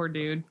 Yeah, the poor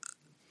dude.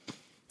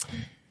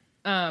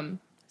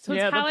 So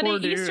Yeah, it's the holiday poor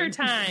dude. Easter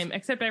time,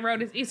 except I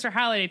wrote it's Easter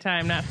holiday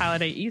time, not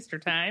holiday Easter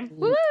time.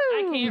 Woo!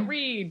 I can't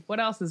read. What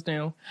else is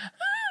new?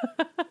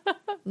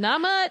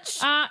 Not much.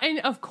 And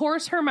of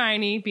course,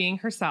 Hermione, being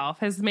herself,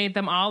 has made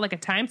them all like a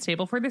times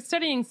table for their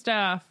studying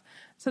stuff,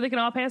 so they can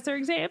all pass their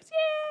exams.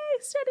 Yay,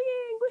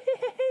 studying!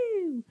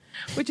 Woo-hoo-hoo.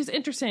 Which is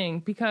interesting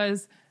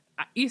because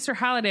Easter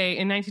holiday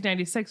in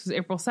 1996 was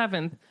April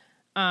 7th,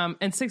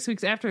 and 6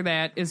 weeks after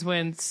that is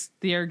when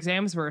their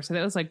exams were. So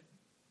that was like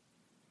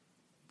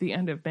the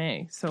end of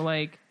May. So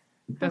like,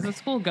 doesn't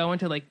school go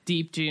into like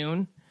deep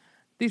June?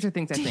 These are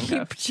things I think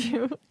of.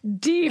 June.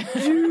 Deep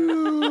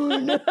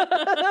June. Do you know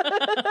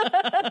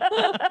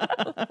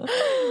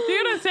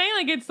what I'm saying?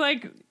 Like, it's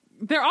like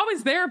they're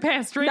always there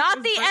past straight.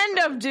 Not the end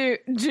of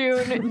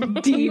June.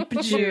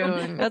 Deep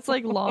June. That's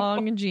like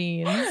long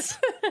jeans.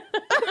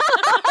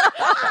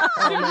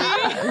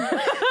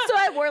 So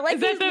I wore like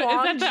Is that these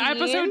long the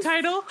episode jeans.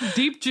 title?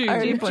 Deep June.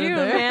 already Deep put it June,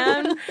 there.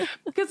 man.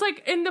 Because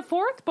like in the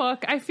 4th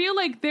book, I feel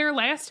like their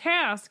last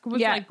task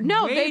was Yeah, like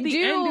no, way they the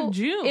do. end of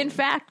June. In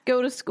fact,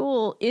 go to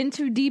school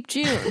into deep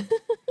June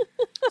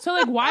So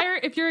like, why are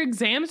if your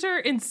exams are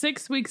in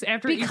 6 weeks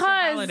after Easter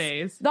because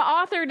holidays? the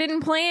author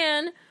didn't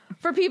plan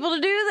for people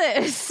to do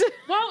this.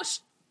 Well,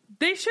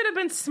 they should have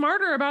been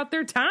smarter about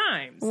their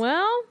times.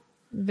 Well,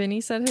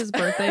 Vinny said his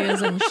birthday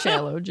is in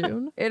shallow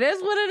June. it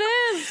is what it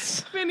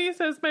is. Vinny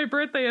says my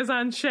birthday is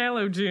on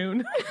shallow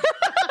June.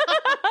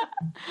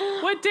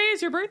 What day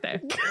is your birthday?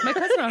 My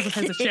cousin also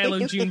has a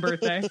shallow June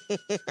birthday.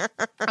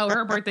 Oh,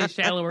 her birthday's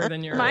shallower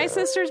than yours. My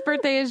sister's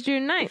birthday is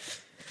June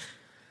 9th.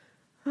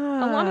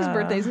 Alana's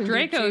birthday's in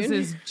Draco's June.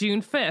 is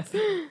June 5th.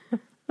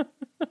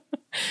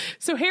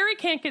 So Harry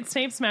can't get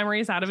Snape's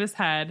memories out of his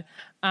head,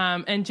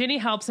 and Ginny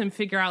helps him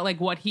figure out like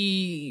what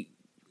he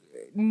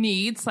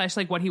needs /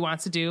 like what he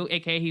wants to do,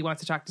 aka he wants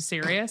to talk to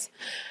Sirius.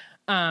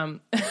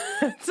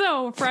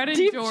 So Fred and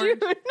Deep George,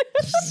 June.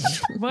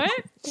 what?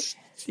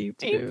 Deep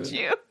Deep June.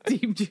 June.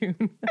 Deep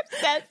June.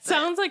 That's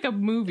Sounds like a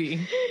movie.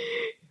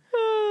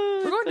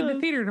 We're going to the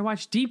theater to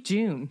watch Deep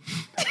June.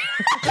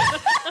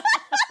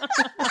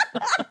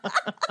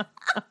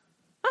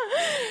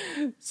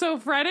 So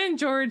Fred and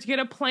George get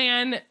a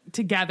plan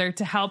together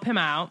to help him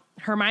out.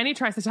 Hermione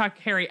tries to talk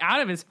Harry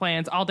out of his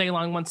plans all day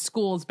long once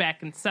school's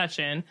back in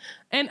session.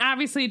 And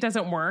obviously it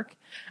doesn't work.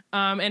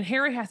 And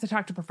Harry has to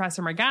talk to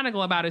Professor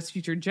McGonagall about his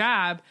future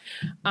job.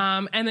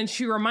 And then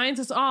she reminds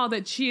us all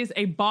that she is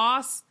a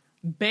boss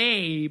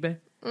babe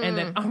and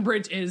that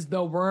Umbridge is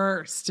the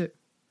worst.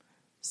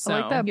 So,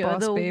 I like that You're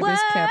boss the babe is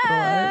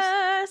capitalized.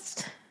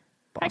 worst.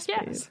 Boss heck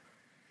babe. yes.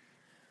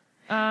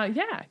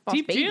 Yeah, Boss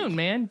deep baby. June,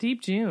 man.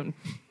 Deep June.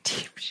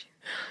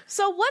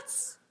 So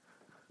what's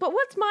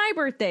my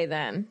birthday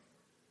then?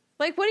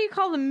 Like, what do you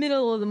call the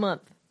middle of the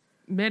month?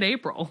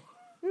 Mid-April.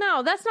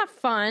 No, that's not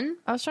fun.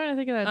 I was trying to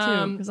think of that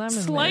too because I'm in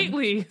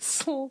mid.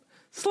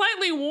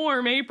 Slightly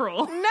warm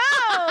April.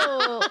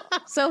 No.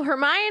 So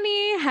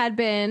Hermione had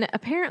been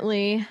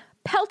apparently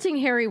pelting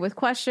Harry with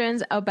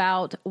questions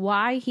about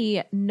why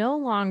he no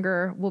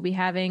longer will be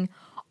having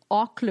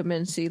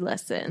occlumency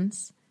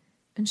lessons.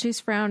 And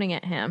she's frowning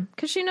at him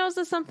because she knows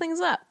that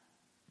something's up.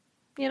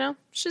 You know,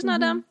 she's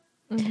not dumb.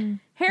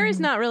 Harry's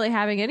not really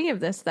having any of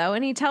this, though.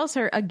 And he tells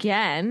her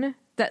again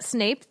that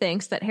Snape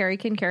thinks that Harry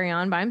can carry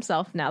on by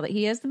himself now that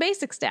he has the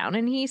basics down.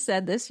 And he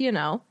said this, you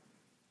know,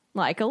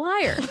 like a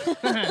liar.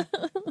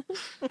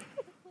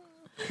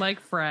 Like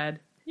Fred.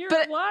 You're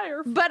But- a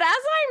liar. But as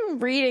I'm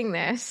reading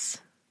this,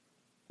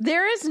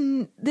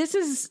 this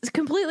is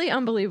completely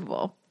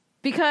unbelievable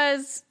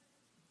because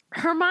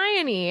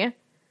Hermione,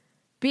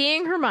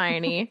 being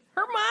Hermione,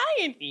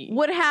 Hermione.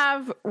 would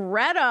have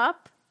read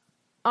up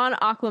on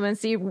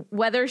occlumency,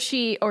 whether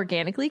she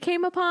organically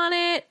came upon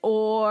it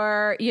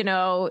or, you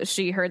know,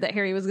 she heard that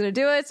Harry was going to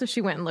do it, so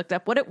she went and looked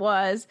up what it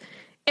was.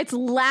 It's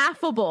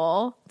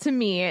laughable to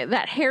me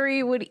that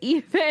Harry would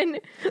even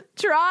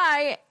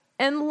try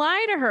and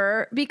lie to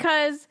her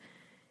because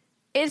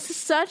it's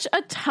such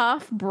a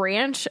tough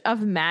branch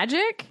of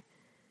magic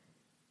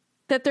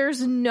that there's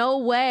just no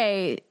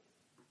way.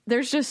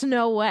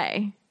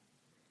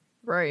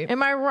 Right.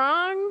 Am I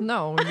wrong?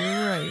 No, you're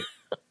right.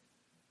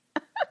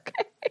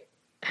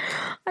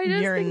 I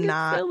just You're think it's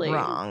not silly.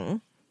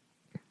 wrong.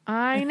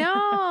 I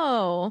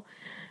know.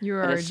 You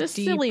But are it's just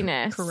deep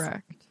silliness.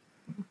 correct.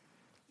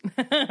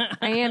 I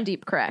am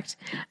deep correct.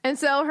 And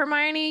so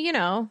Hermione, you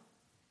know,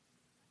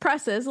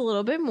 presses a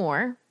little bit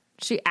more.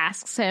 She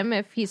asks him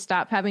if he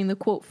stopped having the,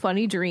 quote,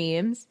 funny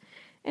dreams.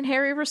 And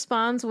Harry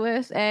responds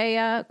with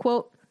a,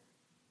 quote,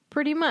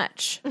 pretty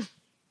much.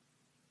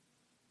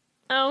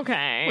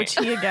 Okay. Which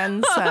he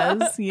again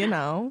says, you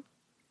know,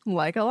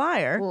 like a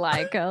liar.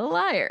 like a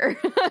liar.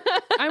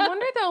 I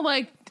wonder though,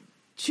 like,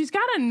 she's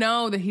got to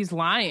know that he's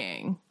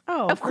lying.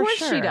 Oh, Of for course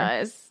she sure.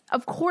 does.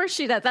 Of course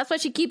she does. That's why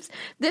she keeps.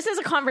 This is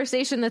a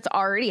conversation that's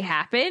already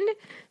happened.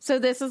 So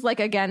this is like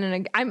again and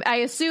again. I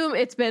assume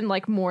it's been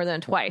like more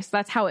than twice.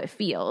 That's how it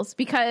feels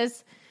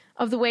because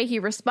of the way he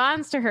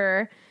responds to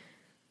her.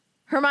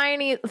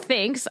 Hermione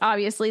thinks,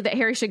 obviously, that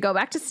Harry should go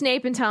back to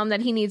Snape and tell him that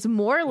he needs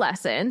more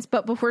lessons.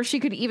 But before she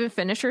could even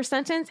finish her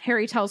sentence,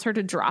 Harry tells her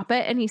to drop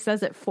it, and he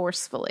says it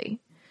forcefully.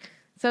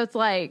 So it's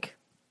like,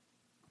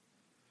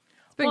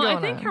 It's been Well, I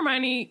going think on.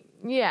 Hermione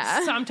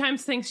yeah.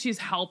 sometimes thinks she's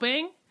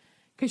helping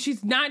because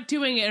she's not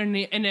doing it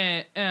in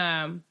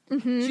a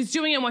she's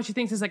doing it in what she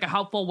thinks is like a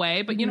helpful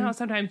way. But you know how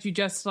sometimes you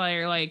just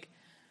like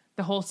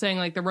the whole saying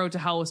like the road to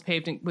hell was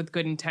paved with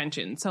good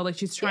intentions. So like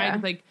she's trying Yeah.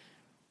 to like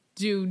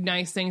do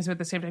nice things, but at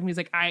the same time he's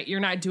like, you're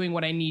not doing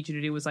what I need you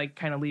to do. Was like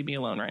kind of leave me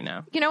alone right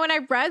now. You know, when I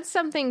read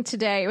something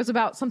today, it was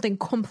about something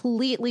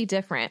completely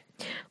different.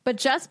 But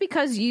just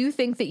because you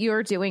think that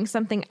you're doing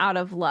something out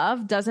of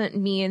love doesn't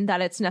mean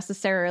that it's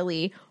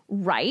necessarily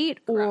right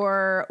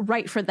or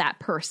right for that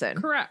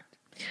person. Correct.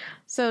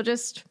 So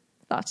just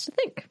thoughts to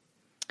think.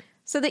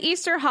 So the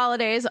Easter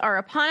holidays are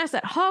upon us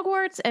at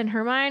Hogwarts, and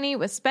Hermione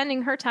was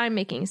spending her time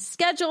making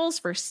schedules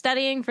for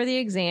studying for the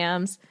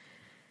exams.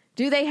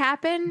 Do they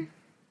happen?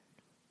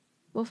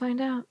 We'll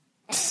find out.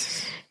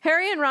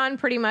 Harry and Ron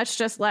pretty much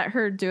just let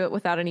her do it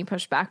without any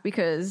pushback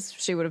because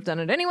she would have done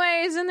it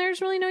anyways, and there's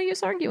really no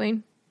use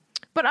arguing.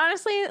 But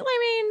honestly, I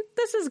mean,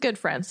 this is good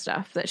friend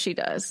stuff that she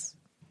does.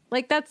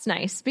 Like, that's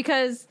nice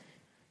because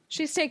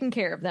she's taking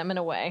care of them in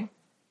a way.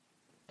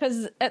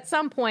 Because at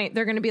some point,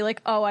 they're going to be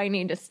like, oh, I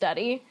need to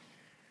study.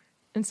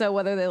 And so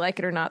whether they like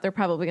it or not, they're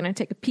probably going to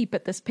take a peep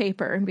at this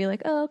paper and be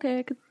like, oh, okay,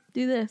 I could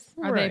do this.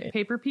 Are they Right.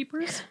 paper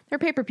peepers? They're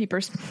paper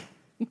peepers.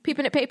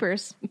 Peeping at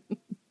papers.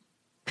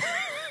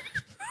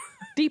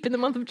 Deep in the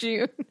month of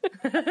June.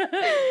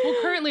 Well,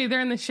 currently they're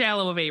in the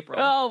shallow of April.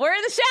 Oh, we're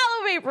in the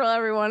shallow of April,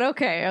 everyone.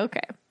 Okay.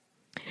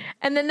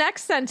 And the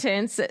next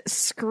sentence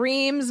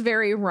screams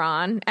very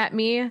Ron at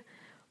me.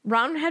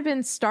 Ron had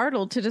been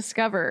startled to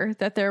discover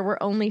that there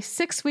were only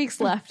 6 weeks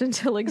left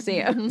until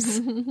exams.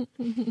 Ron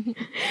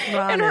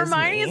And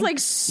Hermione is me. like,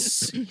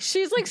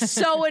 she's like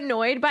so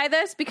annoyed by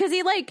this because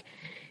he like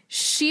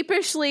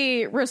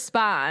sheepishly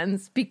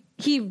responds.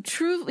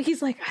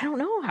 He's like, I don't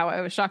know how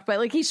I was shocked, but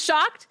like he's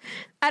shocked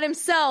at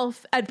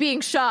himself at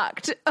being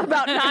shocked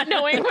about not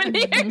knowing when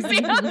the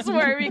exams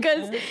were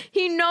because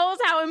he knows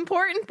how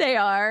important they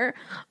are.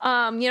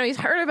 You know, he's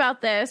heard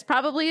about this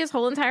probably his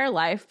whole entire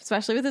life,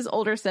 especially with his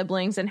older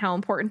siblings and how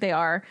important they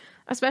are,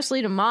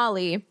 especially to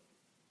Molly.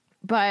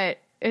 But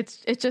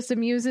it just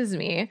amuses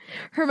me.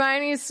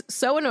 Hermione's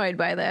so annoyed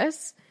by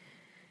this.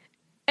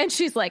 And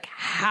she's like,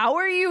 how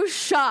are you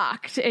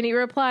shocked? And he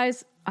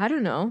replies, I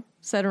don't know,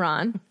 said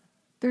Ron.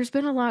 There's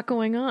been a lot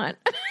going on.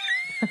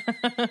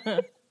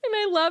 And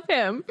I love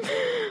him.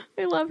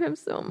 I love him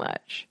so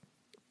much.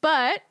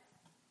 But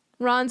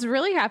Ron's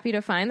really happy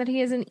to find that he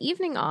has an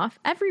evening off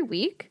every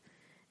week.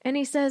 And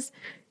he says,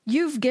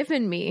 you've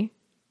given me.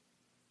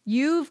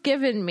 You've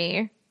given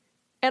me.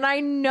 And I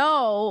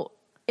know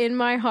in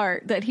my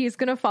heart that he's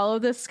going to follow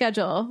this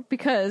schedule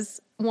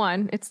because,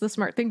 one, it's the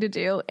smart thing to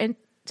do. And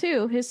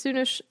two, his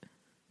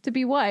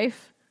soonish-to-be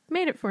wife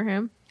made it for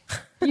him.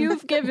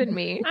 You've given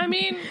me. I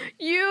mean,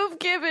 you've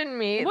given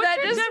me. What's That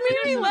your just made me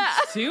definition of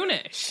laugh.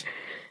 soonish?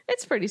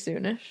 It's pretty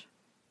soonish.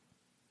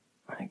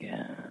 I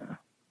guess.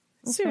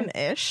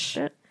 Soon-ish.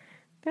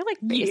 They're like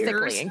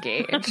basically Years.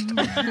 engaged. He's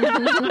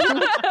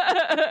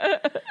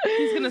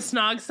gonna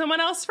snog someone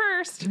else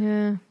first.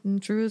 Yeah,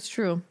 true is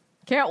true.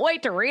 Can't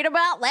wait to read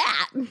about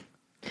that.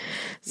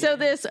 So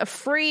this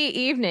free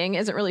evening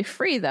isn't really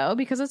free, though,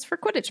 because it's for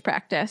Quidditch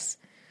practice.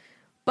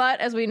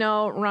 But as we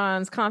know,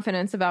 Ron's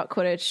confidence about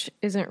Quidditch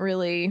isn't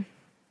really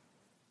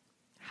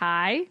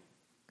high.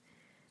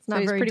 It's So not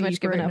he's very pretty deep much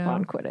given right up now.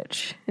 on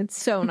Quidditch. It's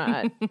so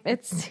not.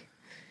 It's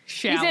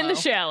Shallow. he's in the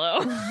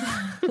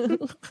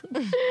shallow.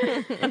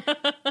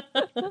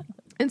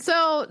 And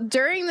so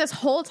during this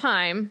whole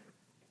time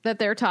that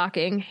they're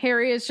talking,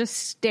 Harry is just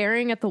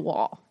staring at the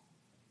wall.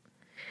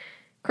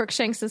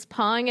 Crookshanks is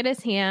pawing at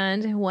his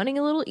hand, wanting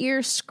a little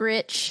ear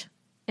scritch,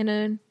 and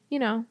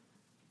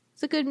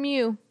it's a good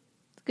mew.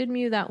 It's a good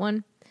mew, that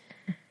one.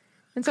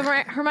 And so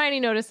Hermione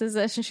notices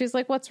this, and she's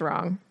like, "What's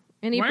wrong?"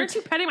 And Why aren't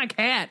you petting my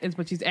cat? Is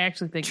what she's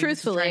actually thinking.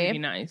 She's trying truthfully, to be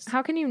nice.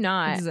 how can you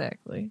not?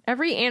 Exactly.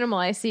 Every animal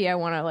I see, I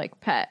want to like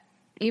pet,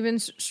 even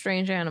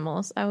strange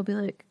animals. I will be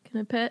like, "Can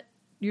I pet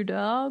your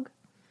dog?"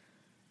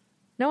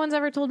 No one's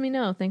ever told me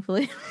no,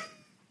 thankfully,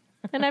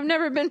 and I've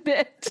never been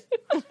bit.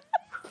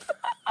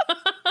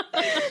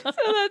 So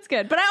that's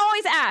good. But I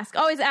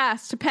always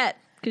ask to pet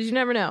because you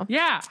never know.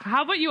 Yeah.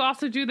 How about you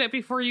also do that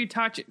before you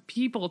touch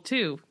people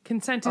too?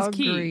 Consent is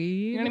key.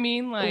 Agreed. You know what I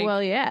mean? Like,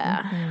 Well,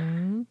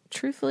 yeah.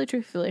 Truthfully.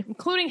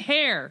 including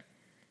hair.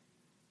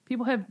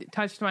 People have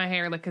touched my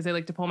hair like because they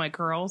like to pull my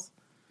curls.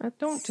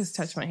 Don't just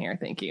touch my hair,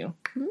 thank you.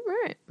 All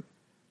right.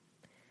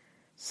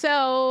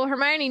 So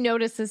Hermione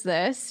notices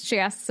this. She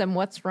asks him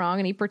what's wrong,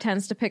 and he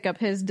pretends to pick up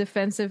his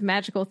defensive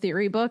magical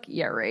theory book.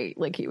 Yeah, right.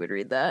 Like he would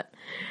read that.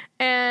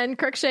 And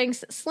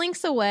Crookshanks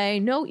slinks away,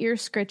 no ear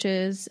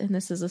scritches, and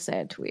this is a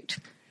sad tweet.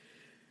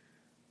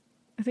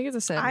 I think it's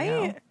a sad I-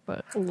 meow,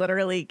 but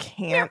Literally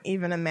can't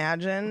even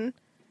imagine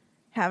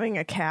having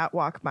a cat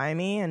walk by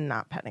me and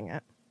not petting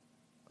it.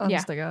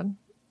 honest to God,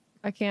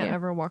 I can't Yeah.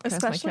 ever walk past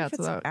Especially my if cats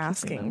it's without kissing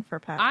asking them. for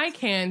pets. I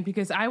can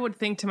because I would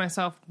think to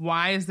myself,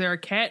 why is there a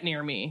cat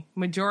near me?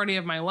 Majority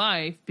of my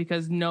life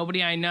because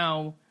nobody I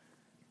know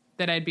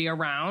that I'd be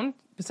around.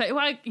 Besides,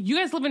 like you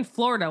guys live in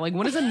Florida. Like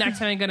when is the next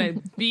time I'm gonna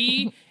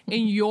be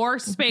in your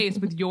space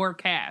with your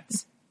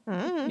cats? You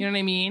know what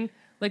I mean?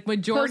 Like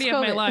majority of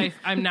my Post-COVID. life,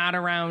 I'm not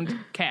around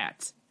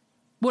cats.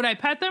 Would I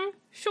pet them?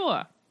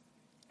 Sure.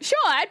 Sure,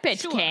 I'd pet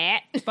Sure. your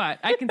cat. But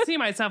I can see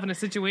myself in a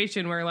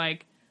situation where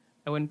like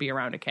I wouldn't be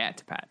around a cat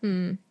to pet.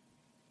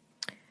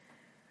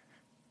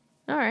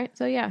 All right,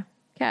 so yeah,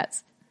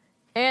 cats.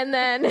 And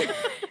then...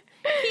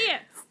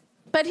 Yes.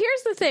 But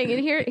here's the thing, and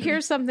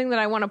here's something that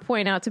I want to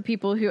point out to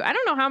people who I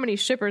don't know how many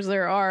shippers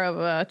there are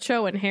of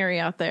Cho and Harry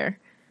out there.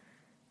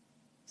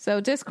 So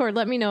Discord,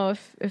 let me know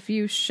if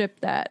you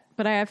ship that.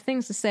 But I have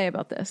things to say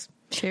about this.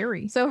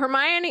 Cherry. So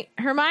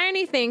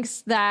Hermione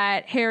thinks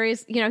that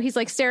Harry's, he's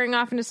like staring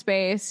off into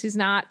space. He's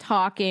not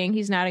talking.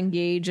 He's not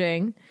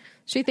engaging.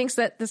 She thinks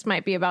that this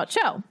might be about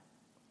Cho.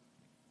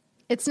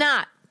 It's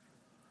not.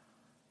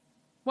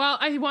 Well,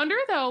 I wonder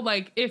though,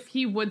 like if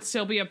he would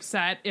still be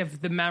upset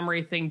if the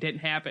memory thing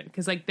didn't happen,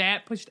 because like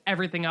that pushed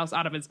everything else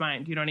out of his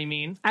mind. You know what I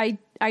mean?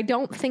 I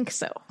don't think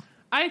so.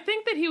 I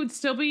think that he would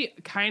still be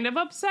kind of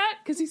upset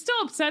because he's still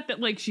upset that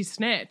like she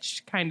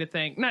snitched, kind of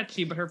thing. Not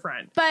she, but her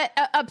friend. But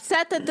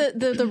upset that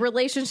the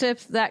relationship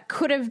that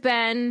could have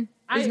been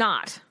is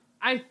not.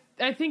 I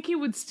think he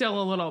would still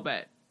a little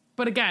bit,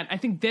 but again, I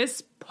think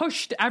this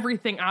pushed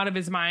everything out of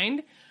his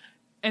mind,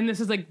 and this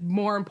is like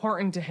more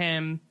important to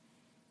him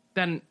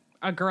than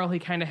a girl he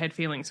kind of had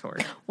feelings for.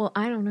 Well,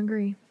 I don't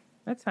agree.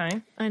 That's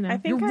fine. I know. I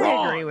think You're I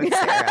wrong. agree with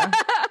Sarah.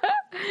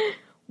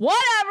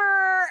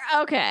 Whatever.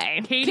 Okay.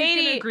 Katie's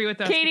gonna agree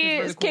with us because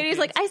we're the cool Katie's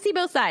like, kids. I see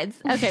both sides.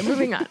 Okay,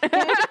 moving on.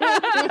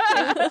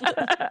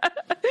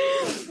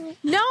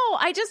 No,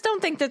 I just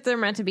don't think that they're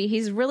meant to be.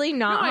 He's really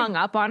not No, I hung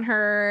up on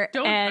her.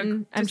 Don't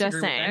And I'm just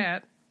disagree with saying.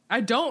 that.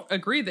 I don't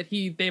agree that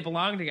they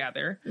belong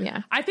together.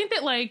 Yeah. I think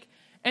that like,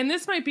 and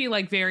this might be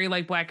like very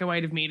like black and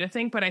white of me to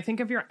think, but I think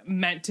if you're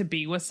meant to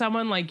be with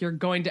someone, like you're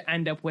going to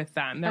end up with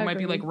them. There might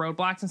be like Agreed.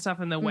 roadblocks and stuff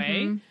in the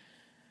way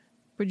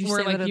Would you where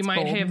say like that you it's might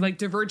golden? have like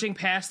diverging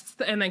paths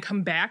and then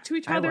come back to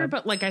each I other. would.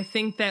 But like I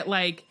think that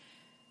like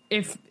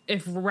if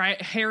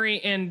Harry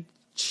and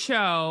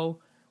Cho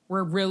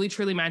were really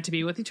truly meant to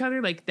be with each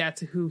other, like that's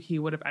who he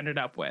would have ended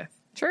up with.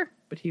 Sure.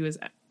 but he was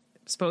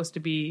supposed to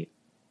be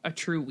a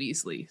true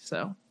Weasley.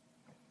 So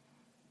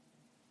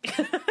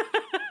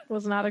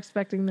Was not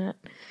expecting that.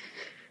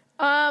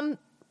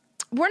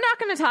 We're not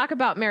going to talk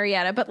about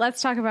Marietta, but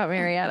let's talk about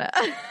Marietta.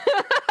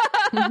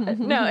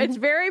 No, it's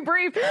very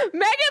brief.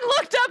 Megan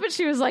looked up and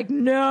she was like,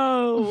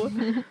 "No."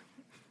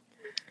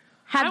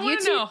 I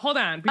want to know. Hold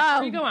on,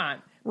 before you go on.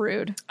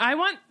 Rude. I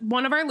want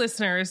one of our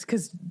listeners,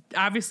 because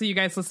obviously you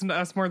guys listen to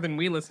us more than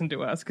we listen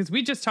to us, because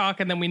we just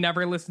talk and then we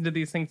never listen to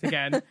these things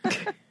again.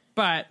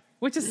 But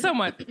which is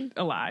somewhat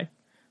a lie,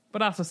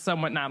 but also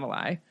somewhat not a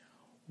lie.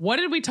 What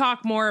did we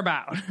talk more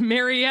about?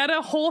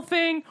 Marietta whole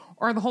thing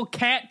or the whole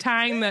cat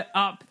tying the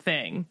up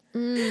thing?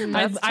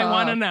 I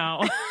want to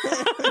know.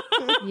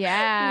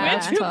 Yeah.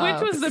 Which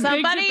was the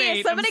big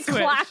debate? Somebody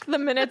clock the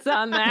minutes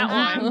on that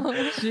one.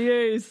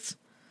 Jeez.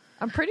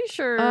 I'm pretty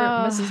sure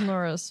Mrs.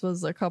 Norris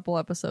was a couple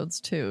episodes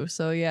too.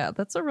 So yeah,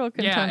 that's a real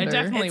contender. Yeah, it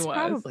definitely It's was.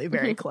 probably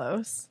very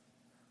close.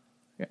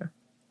 Yeah.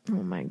 Oh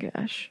my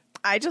gosh.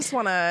 I just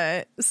want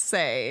to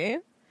say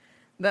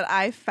that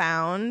I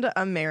found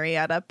a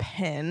Marietta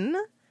pin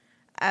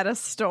at a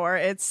store.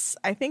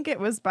 I think it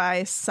was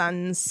by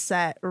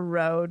Sunset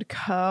Road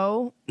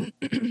Co.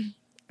 And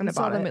I I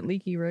saw bought them it. at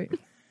Leaky, right?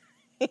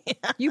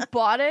 You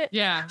bought it?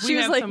 Yeah, we She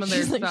was have like, some of their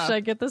she's like, stuff. should I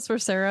get this for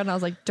Sarah? And I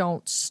was like,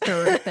 don't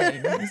stir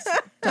things.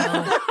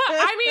 Don't.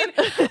 I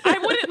mean, I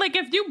wouldn't, like,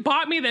 if you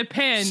bought me the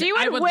pin, She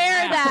I would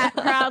wear laugh.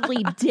 that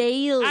proudly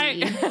daily.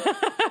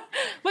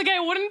 I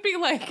wouldn't be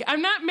like,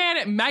 I'm not mad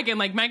at Megan.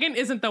 Like, Megan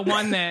isn't the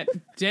one that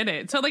did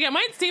it. So, like, it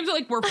might seem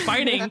like we're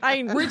fighting.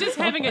 We're just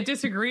having a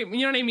disagreement.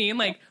 You know what I mean?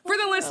 Like, for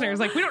the listeners,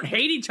 like, we don't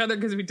hate each other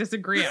because we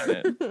disagree on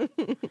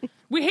it.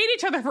 We hate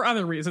each other for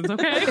other reasons,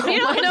 okay? You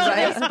don't know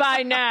this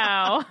by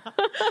now.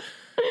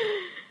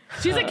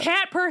 She's a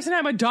cat person.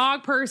 I'm a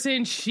dog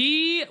person.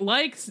 She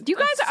likes. You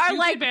guys are stupid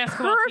like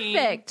basketball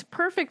team.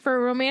 perfect for a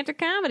romantic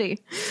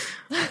comedy.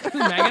 Megan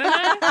and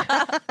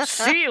I?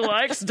 She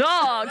likes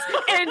dogs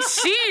and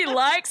she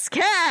likes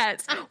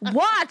cats.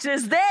 Watch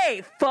as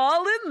they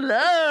fall in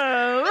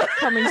love.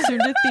 Coming soon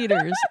to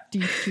theaters.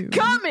 Deep June.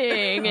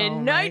 Coming in Oh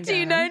my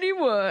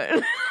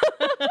 1991.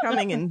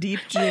 Coming in deep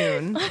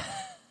June.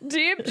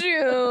 Deep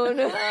June.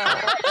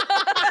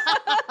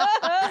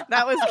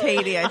 That was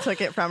Katie. I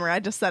took it from her. I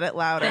just said it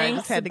louder. I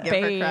just had to give her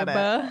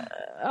credit.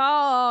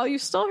 Oh, you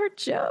stole her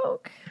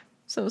joke.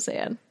 So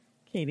sad.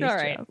 Katie's All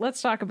right, joke.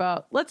 let's talk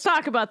about this. Let's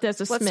talk about just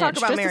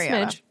Marietta.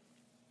 a smidge.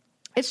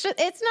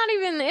 It's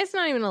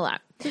not even a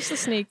lot. Just a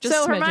sneak. Just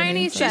So smidgen.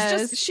 Hermione So-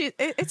 says-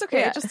 It's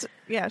okay.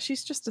 Yeah.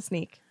 She's just a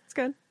sneak. It's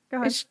good. Go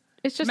ahead.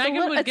 It's just Megan a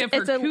little, would give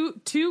her it's a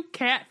two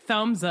cat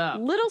thumbs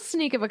up. little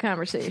sneak of a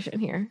conversation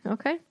here.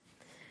 Okay.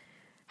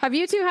 Have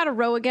you two had a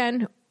row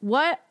again?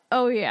 What?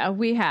 Oh yeah,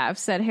 we have,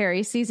 said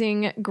Harry,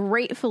 seizing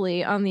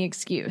gratefully on the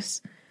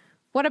excuse.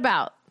 What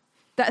about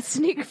that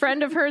sneak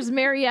friend of hers,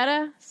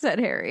 Marietta? Said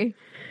Harry.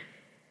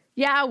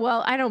 Yeah,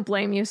 well, I don't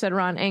blame you, said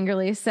Ron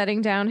angrily,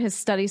 setting down his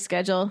study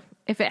schedule.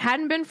 If it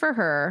hadn't been for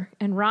her,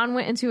 and Ron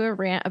went into a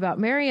rant about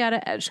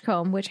Marietta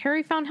Edgecombe, which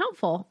Harry found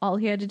helpful. All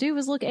he had to do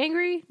was look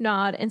angry,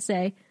 nod, and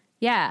say,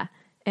 yeah,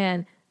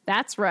 and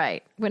that's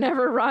right,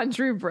 whenever Ron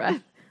drew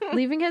breath,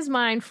 leaving his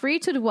mind free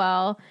to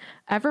dwell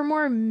ever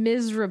more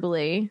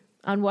miserably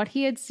on what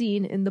he had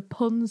seen in the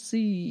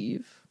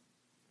Pensieve.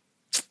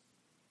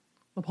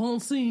 The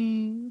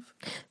Pensieve.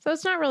 So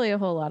it's not really a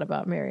whole lot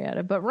about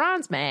Marietta, but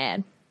Ron's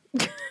mad.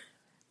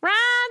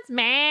 Ron's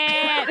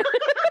mad.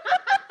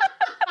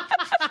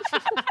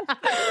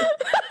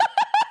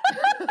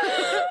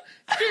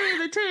 Give me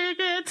the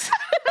tickets.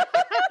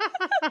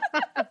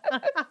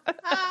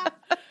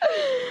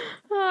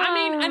 I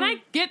mean, and I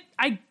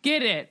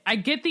get it. I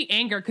get the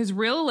anger because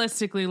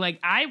realistically, like,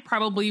 I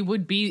probably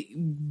would be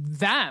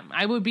them.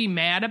 I would be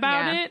mad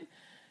about Yeah. it.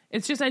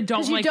 It's just I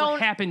don't like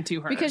what happened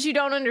to her. Because you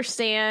don't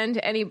understand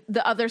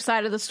the other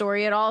side of the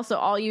story at all. So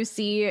all you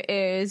see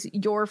is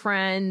your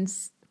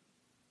friends,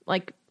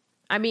 like,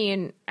 I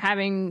mean,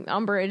 having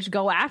Umbridge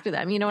go after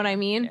them. You know what I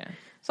mean? Yeah.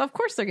 So of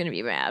course they're going to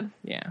be mad.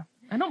 Yeah.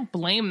 I don't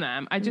blame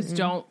them. I just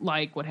don't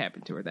like what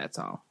happened to her. That's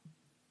all.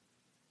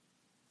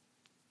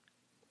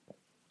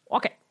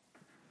 Okay.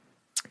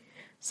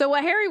 So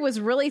what Harry was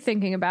really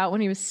thinking about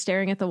when he was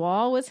staring at the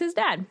wall was his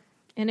dad.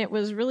 And it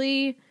was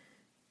really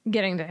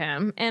getting to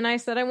him. And I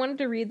said I wanted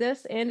to read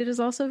this, and it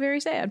is also very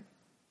sad.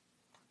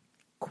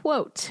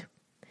 Quote,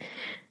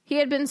 he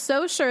had been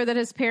so sure that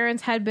his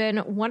parents had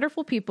been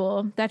wonderful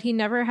people that he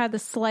never had the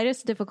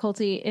slightest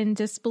difficulty in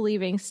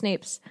disbelieving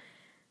Snape's...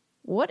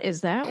 What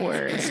is that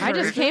word? I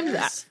just came to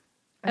that.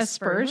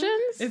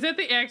 Aspersions? Is that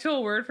the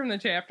actual word from the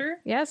chapter?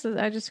 Yes,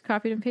 I just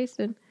copied and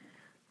pasted.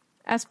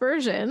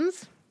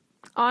 Aspersions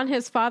on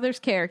his father's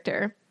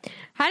character.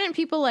 Hadn't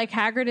people like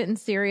Hagrid and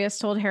Sirius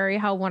told Harry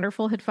how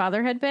wonderful his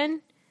father had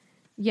been?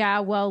 Yeah,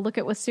 well, look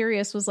at what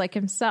Sirius was like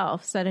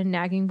himself, said a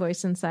nagging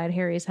voice inside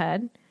Harry's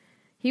head.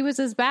 He was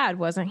as bad,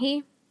 wasn't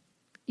he?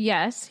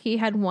 Yes, he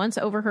had once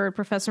overheard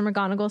Professor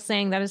McGonagall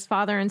saying that his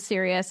father and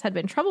Sirius had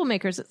been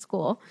troublemakers at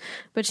school,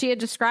 but she had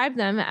described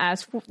them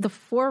as the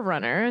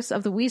forerunners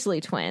of the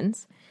Weasley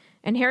twins.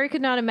 And Harry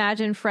could not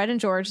imagine Fred and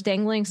George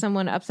dangling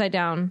someone upside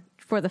down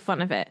for the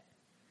fun of it.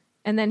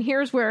 And then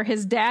here's where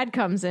his dad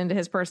comes into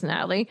his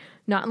personality,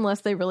 not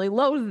unless they really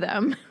loathe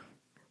them.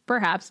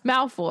 Perhaps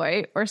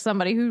Malfoy or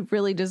somebody who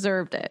really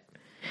deserved it.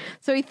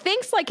 So he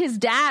thinks like his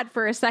dad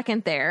for a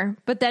second there,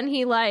 but then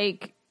he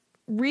like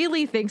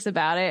really thinks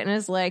about it and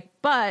is like,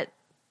 but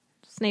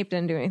Snape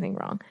didn't do anything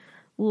wrong.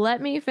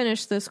 Let me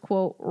finish this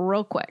quote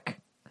real quick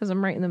because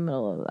I'm right in the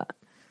middle of that.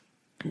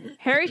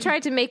 Harry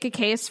tried to make a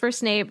case for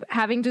Snape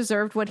having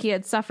deserved what he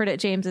had suffered at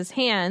James's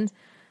hand,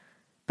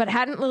 but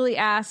hadn't Lily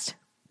asked,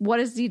 what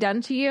has he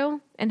done to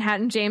you? And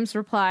hadn't James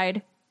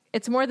replied,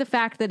 it's more the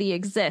fact that he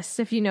exists,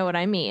 if you know what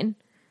I mean.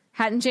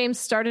 Hadn't James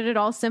started it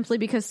all simply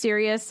because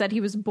Sirius said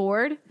he was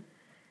bored?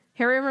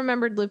 Harry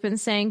remembered Lupin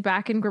saying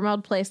back in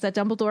Grimmauld Place that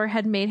Dumbledore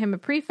had made him a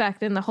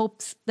prefect in the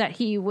hopes that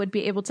he would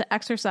be able to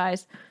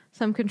exercise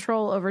some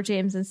control over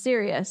James and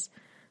Sirius.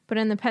 But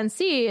in the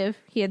Pensieve,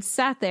 he had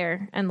sat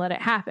there and let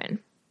it happen.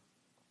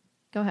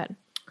 Go ahead.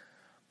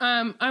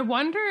 I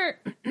wonder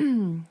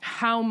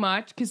how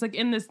much, because like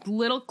in this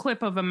little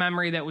clip of a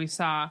memory that we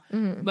saw,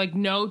 like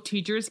no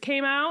teachers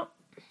came out.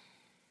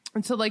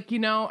 And so like, you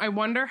know, I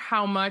wonder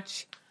how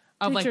much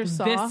of like Teachers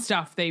saw. this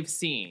stuff they've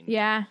seen.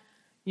 Yeah.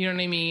 You know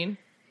what I mean?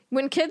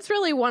 When kids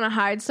really want to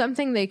hide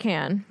something, they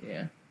can,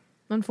 Yeah.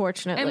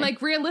 unfortunately. And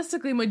like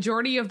realistically,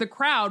 majority of the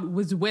crowd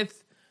was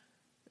with,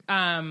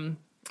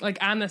 like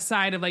on the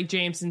side of like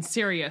James and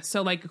Sirius.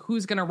 So like,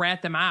 who's going to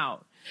rat them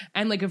out?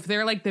 And like, if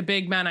they're like the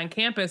big men on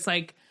campus,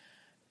 like,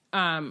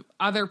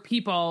 other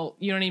people,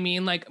 you know what I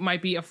mean? Like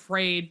might be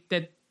afraid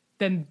that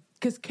then,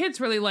 because kids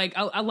really like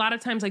a lot of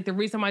times, like the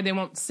reason why they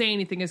won't say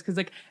anything is because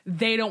like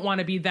they don't want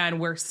to be then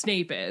where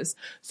Snape is.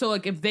 So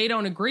like if they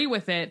don't agree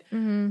with it,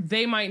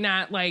 they might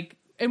not like,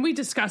 and we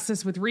discussed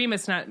this with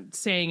Remus not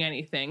saying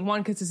anything.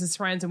 One, because it's his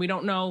friends and we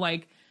don't know,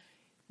 like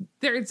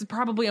there's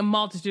probably a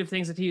multitude of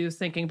things that he was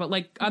thinking, but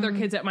like other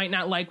kids that might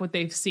not like what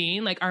they've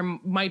seen, like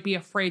might be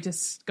afraid to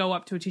go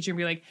up to a teacher and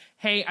be like,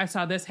 hey, I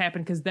saw this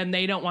happen, because then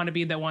they don't want to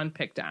be the one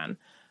picked on.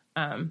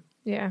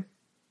 yeah.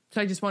 So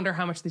I just wonder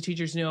how much the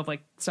teachers knew of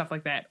like stuff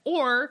like that.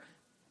 Or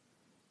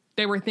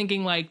they were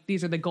thinking like,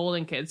 these are the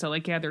golden kids. So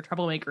like, yeah, they're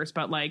troublemakers,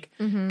 but like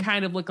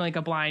kind of looking like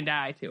a blind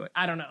eye to it.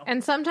 I don't know.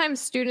 And sometimes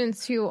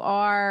students who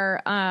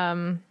are,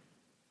 I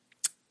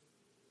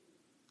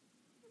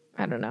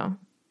don't know.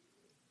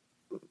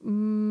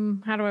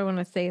 How do I want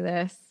to say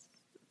this?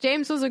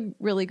 James was a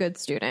really good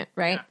student,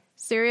 right? Yeah.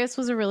 Sirius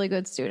was a really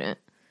good student.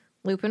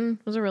 Lupin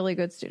was a really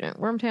good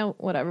student. Wormtail,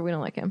 whatever, we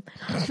don't like him.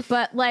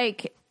 But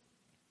like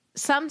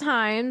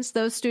sometimes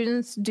those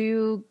students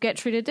do get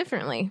treated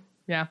differently.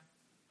 Yeah.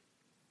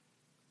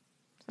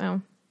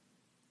 So,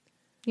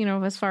 you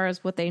know, as far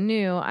as what they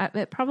knew,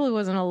 it probably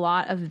wasn't a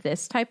lot of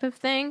this type of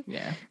thing.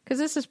 Yeah. Because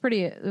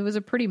it was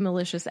a pretty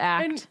malicious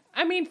act. And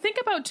I mean, think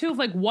about too, of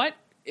like what,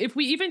 if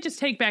we even just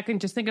take back and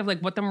just think of like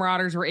what the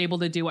Marauders were able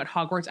to do at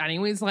Hogwarts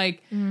anyways,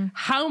 like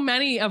how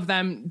many of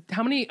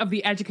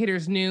the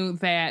educators knew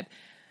that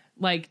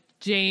like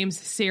James,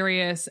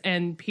 Sirius,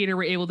 and Peter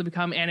were able to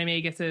become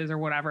animaguses or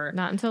whatever.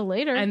 Not until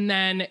later. And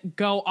then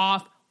go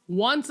off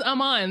once a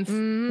month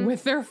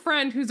with their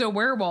friend who's a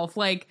werewolf.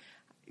 Like,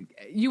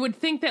 you would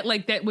think that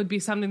like that would be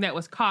something that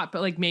was caught,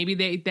 but like maybe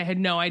they had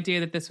no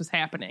idea that this was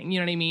happening. You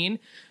know what I mean?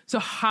 So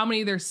how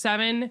many, there's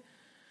 7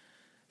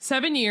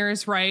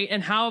 years, right?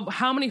 And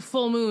how many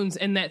full moons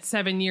in that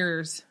 7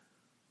 years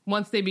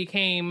once they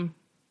became...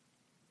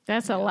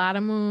 That's a lot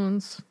of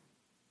moons.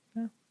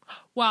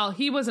 Well,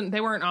 they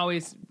weren't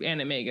always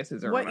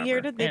animaguses or What whatever.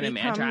 year did they Animagi.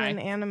 become an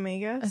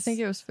animagus? I think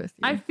it was 5th year.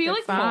 I feel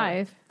like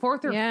 5.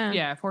 fourth or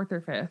Yeah. fourth or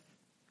fifth.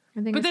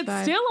 I think But it's that's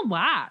 5. still a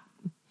lot.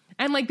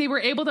 And like they were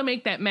able to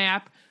make that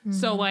map.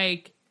 So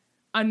like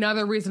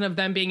another reason of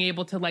them being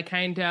able to like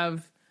kind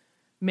of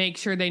make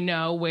sure they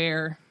know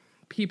where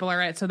people are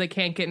at so they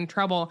can't get in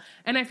trouble.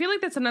 And I feel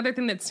like that's another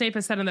thing that Snape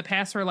has said in the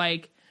past, where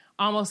like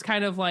almost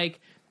kind of like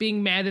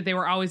being mad that they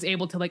were always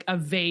able to like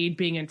evade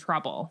being in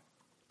trouble.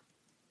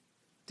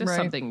 Just Right.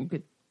 something you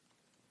could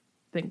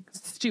think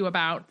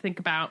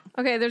about.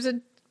 Okay, there's a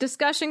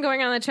discussion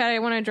going on in the chat. I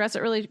want to address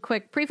it really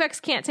quick. Prefects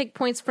can't take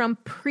points from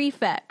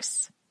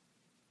prefects,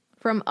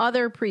 from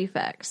other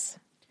prefects.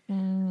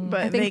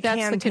 but think they that's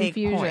can the take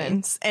confusion.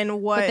 points. And But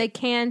what they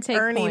can take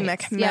Ernie points.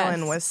 Macmillan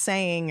Yes. was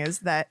saying is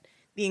that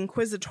the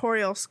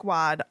Inquisitorial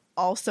Squad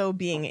also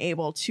being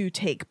able to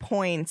take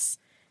points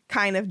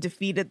kind of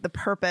defeated the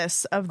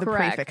purpose of the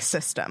Correct. prefix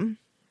system.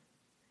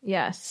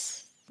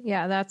 Yes.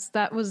 Yeah,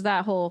 that was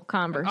that whole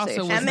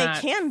conversation. was And they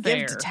not can fair.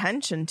 give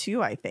detention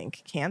too, I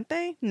think. Can't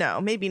they? No,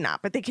 maybe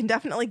not. But they can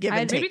definitely give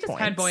and Maybe take just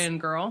points. head boy and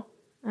girl.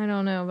 I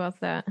don't know about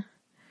that.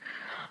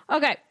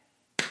 Okay.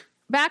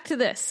 Back to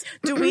this.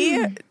 Do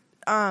we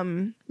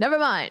Never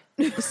mind.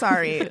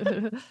 sorry.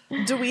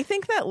 Do we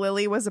think that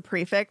Lily was a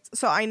prefect?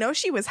 So I know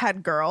she was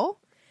head girl,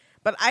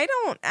 but I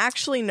don't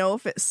actually know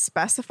if it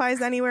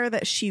specifies anywhere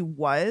that she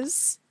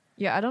was.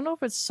 Yeah, I don't know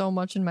if it's so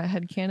much in my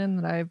head canon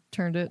that I've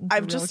turned it into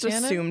I've real just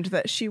canon, assumed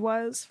that she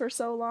was for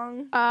so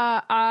long.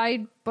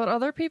 I but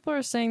other people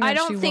are saying that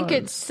don't she think was.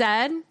 it's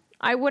said.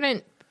 I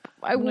wouldn't.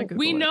 I'm gonna Google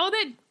We it. know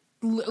that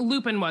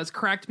Lupin was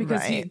correct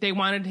because Right. they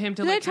wanted him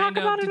to Did like they talk kind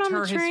about of it on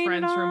deter the his train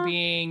friends at all? from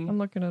being. I'm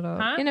looking it up.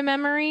 Huh? In a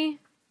memory?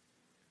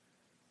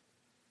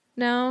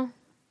 No.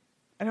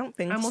 I don't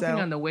think I'm so. looking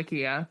on the wiki.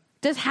 Yeah.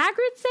 Does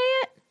Hagrid say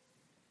it?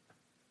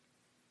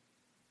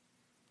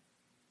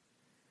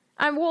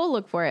 We'll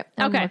look for it.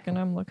 I'm Okay.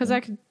 looking. Because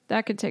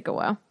that could take a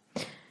while.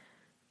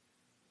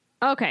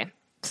 Okay.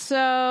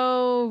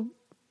 So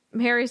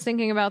Harry's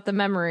thinking about the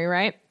memory,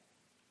 right?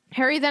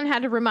 Harry then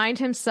had to remind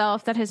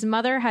himself that his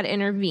mother had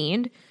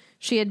intervened.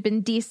 She had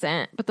been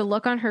decent, but the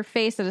look on her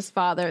face at his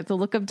father, the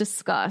look of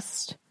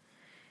disgust.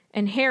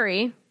 And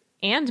Harry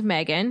and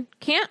Meghan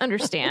can't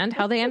understand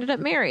how they ended up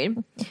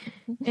married.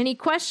 And he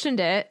questioned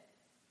it.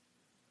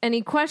 And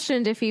he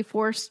questioned if he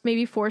forced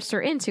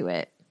her into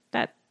it.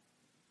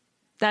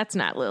 That's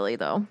not Lily,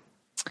 though.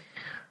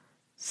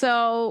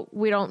 So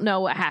we don't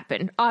know what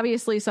happened.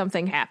 Obviously,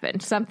 something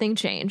happened. Something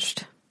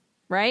changed.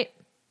 Right?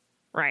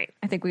 Right.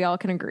 I think we all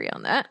can agree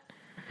on that.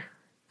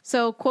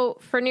 So,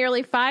 quote, for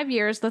nearly 5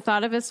 years, the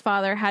thought of his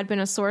father had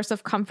been a source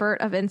of comfort,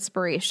 of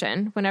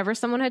inspiration. Whenever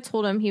someone had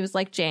told him he was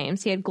like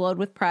James, he had glowed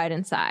with pride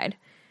inside.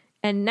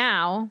 And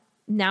now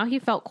he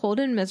felt cold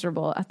and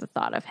miserable at the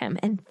thought of him.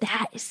 And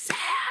that is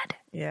sad.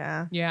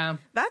 Yeah. Yeah.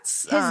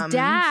 That's His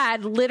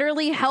dad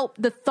literally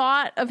the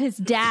thought of his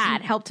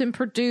dad helped him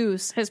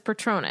produce his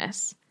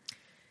Patronus.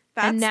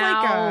 That's and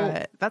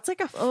now-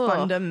 like a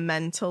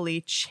fundamentally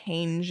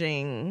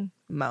changing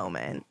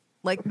moment.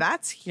 Like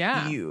that's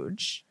Yeah.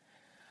 huge.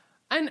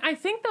 And I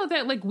think though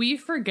that like we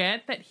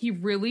forget that he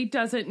really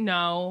doesn't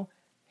know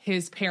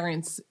his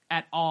parents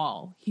at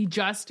all. He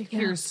just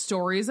hears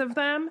stories of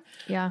them.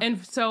 Yeah.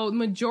 And so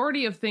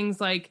majority of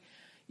things like,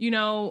 you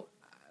know,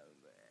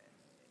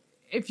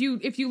 if you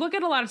look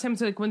at a lot of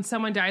times like when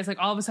someone dies, like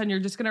all of a sudden you're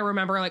just gonna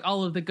remember like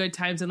all of the good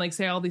times and like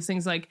say all these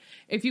things. Like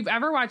if you've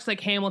ever watched like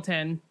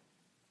Hamilton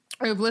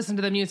or have listened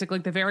to the music,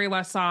 like the very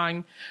last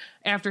song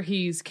after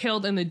he's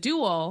killed in the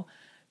duel,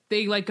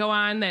 they like go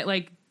on that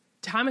like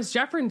Thomas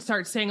Jefferson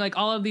starts saying like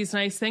all of these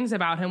nice things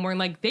about him where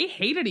like they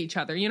hated each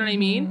other. You know what I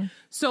mean?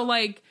 So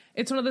like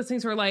it's one of those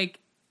things where like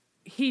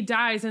he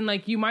dies and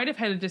like you might have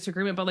had a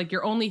disagreement, but like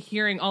you're only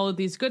hearing all of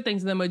these good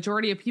things, and the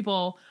majority of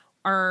people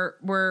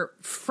were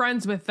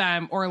friends with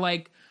them or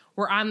like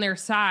were on their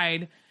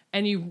side,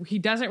 and he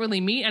doesn't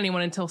really meet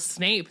anyone until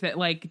Snape that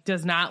like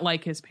does not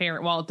like his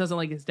parent. Well, it doesn't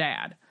like his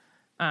dad.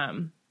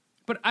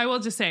 But I will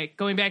just say,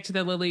 going back to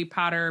the Lily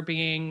Potter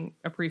being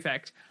a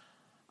prefect,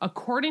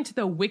 according to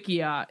the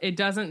Wikia, it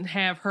doesn't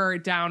have her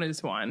down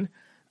as one.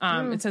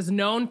 It says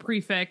known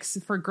prefects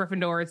for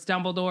Gryffindor. It's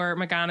Dumbledore,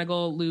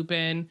 McGonagall,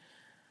 Lupin,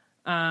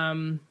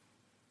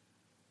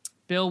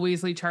 Bill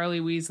Weasley,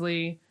 Charlie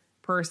Weasley,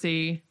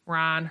 Percy,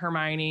 Ron,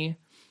 Hermione.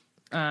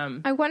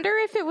 I wonder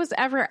if it was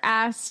ever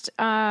asked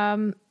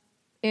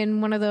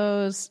in one of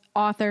those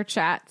author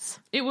chats.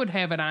 It would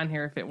have it on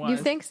here if it was. You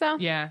think so?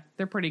 Yeah,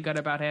 they're pretty good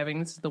about having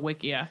this is the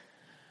Wikia.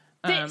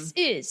 This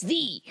is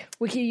the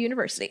Wiki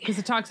University. Because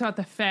it talks about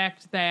the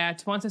fact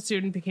that once a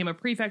student became a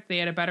prefect, they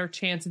had a better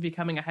chance of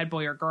becoming a head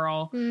boy or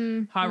girl.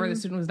 However, the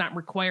student was not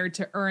required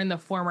to earn the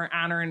former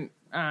honor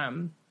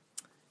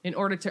in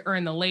order to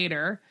earn the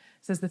later.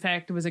 It says the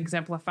fact was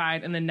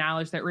exemplified in the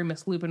knowledge that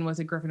Remus Lupin was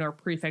a Gryffindor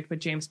prefect, but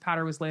James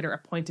Potter was later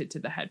appointed to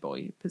the head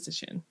boy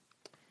position.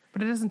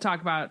 But it doesn't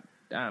talk about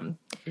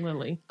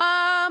Lily.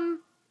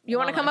 You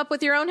want to come up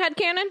with your own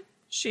headcanon?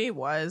 She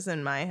was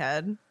in my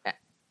head.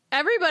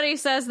 Everybody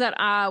says that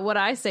what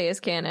I say is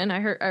canon.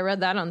 I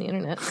read that on the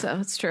internet, so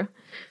it's true.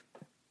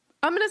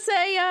 I'm gonna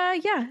say,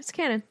 yeah, it's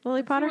canon.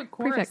 Lily Potter, what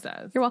Cora prefect.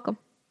 says. You're welcome.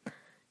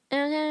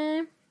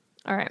 Okay.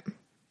 All right.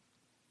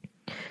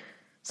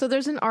 So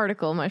there's an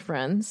article, my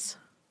friends,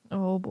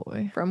 Oh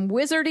boy. from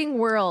Wizarding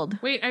World.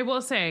 Wait, I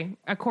will say,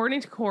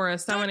 according to Cora,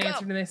 someone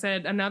answered and they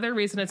said another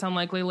reason it's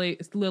unlikely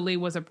Lily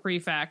was a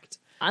prefect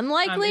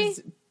Unlikely.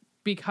 is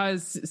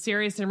because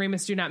Sirius and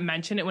Remus do not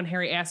mention it when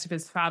Harry asked if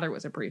his father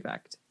was a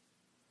prefect.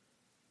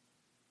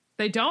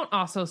 They don't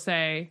also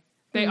say,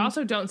 they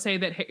also don't say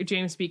that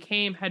James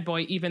became head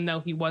boy even though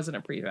he wasn't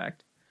a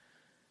prefect.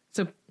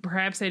 So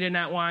perhaps they did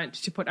not want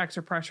to put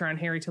extra pressure on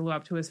Harry to live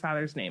up to his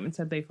father's name.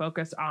 Instead, they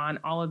focused on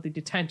all of the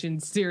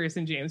detentions Sirius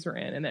and James were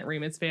in, and that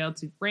Remus failed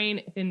to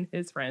rein in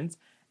his friends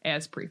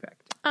as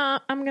prefect.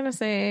 I'm gonna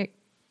say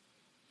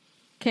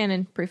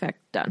canon prefect.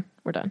 Done.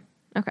 We're done.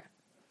 Okay.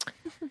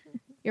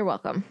 You're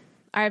welcome.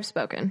 I have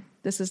spoken.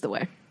 This is the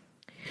way.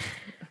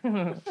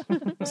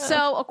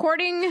 So,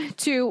 according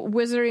to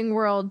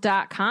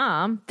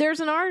wizardingworld.com,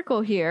 there's an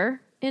article here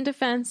in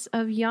defense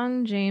of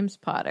young James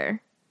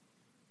Potter.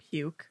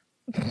 Puke.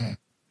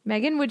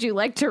 Megan, would you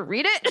like to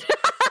read it?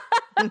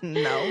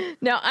 No.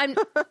 No, I'm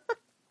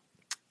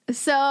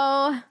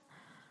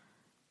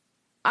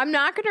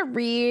not going to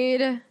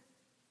read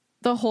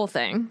the whole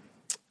thing,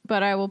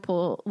 but I will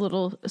pull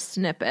little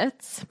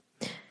snippets.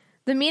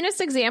 The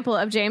meanest example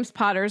of James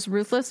Potter's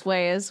ruthless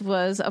ways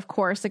was, of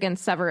course,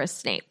 against Severus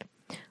Snape.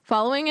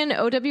 Following an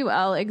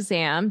OWL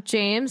exam,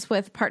 James,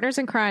 with partners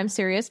in crime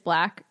Sirius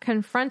Black,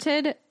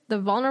 confronted the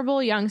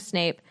vulnerable young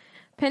Snape,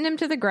 pinned him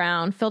to the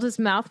ground, filled his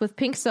mouth with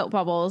pink soap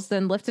bubbles,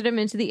 then lifted him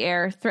into the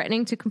air,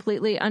 threatening to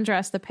completely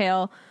undress the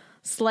pale,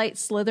 slight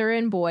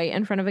Slytherin boy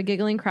in front of a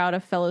giggling crowd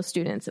of fellow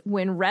students.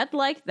 When read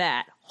like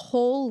that,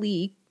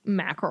 holy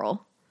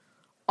mackerel.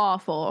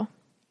 Awful.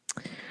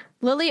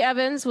 Lily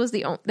Evans was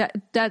the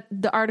that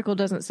the article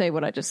doesn't say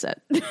what I just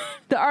said.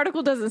 The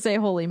article doesn't say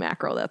holy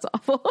mackerel. That's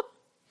awful.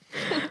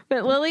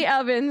 But Lily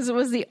Evans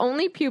was the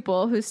only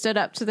pupil who stood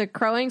up to the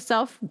crowing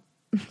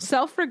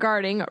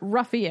self-regarding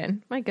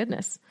ruffian. My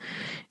goodness.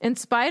 In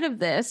spite of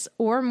this,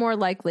 or more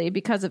likely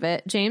because of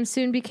it, James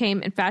soon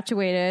became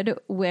infatuated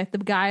with the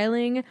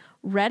beguiling,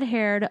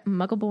 red-haired,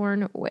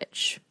 muggle-born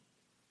witch,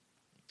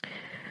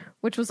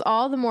 which was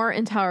all the more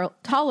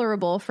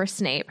intolerable for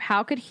Snape.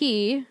 How could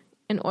he,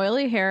 an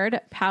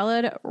oily-haired,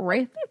 pallid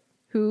wraith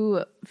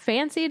who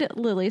fancied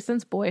Lily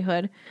since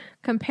boyhood,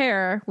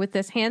 compare with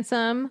this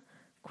handsome,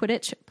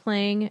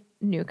 Quidditch-playing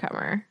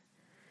newcomer?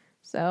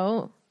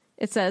 So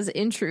it says,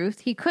 in truth,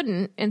 he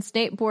couldn't, and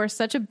Snape bore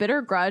such a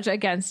bitter grudge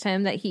against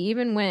him that he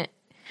even went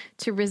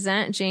to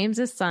resent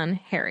James's son,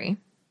 Harry.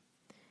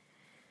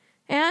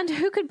 And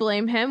who could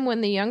blame him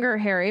when the younger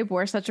Harry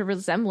bore such a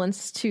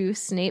resemblance to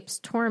Snape's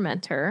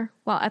tormentor,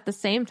 while at the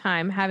same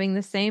time having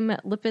the same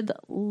limpid,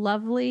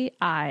 lovely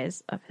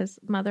eyes of his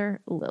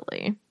mother,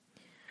 Lily?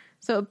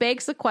 So it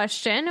begs the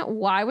question,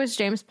 why was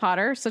James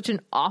Potter such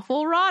an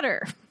awful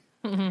rotter?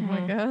 Oh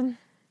my God.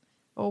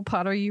 Oh,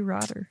 Potter, you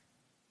rotter.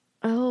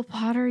 Oh,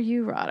 Potter,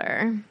 you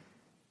rotter.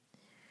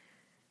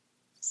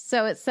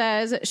 So it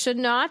says, should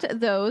not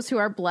those who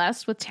are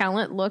blessed with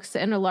talent, looks,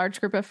 and a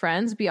large group of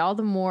friends be all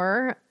the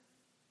more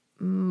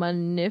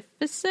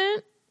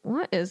magnificent?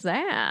 What is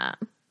that?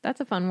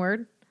 That's a fun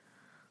word.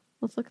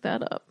 Let's look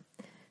that up.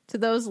 To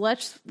those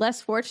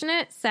less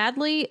fortunate,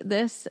 sadly,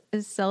 this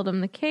is seldom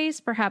the case.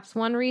 Perhaps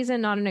one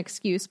reason, not an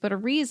excuse, but a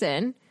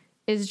reason,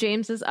 is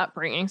James's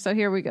upbringing. So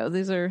here we go.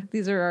 These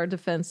are our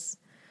defense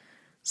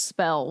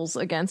spells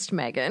against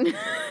Megan.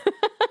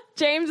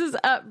 James's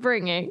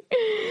upbringing.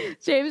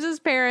 James's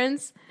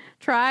parents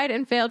tried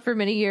and failed for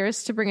many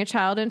years to bring a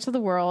child into the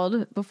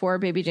world before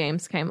baby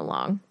James came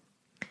along.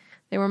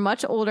 They were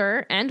much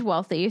older and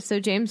wealthy,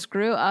 so James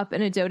grew up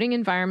in a doting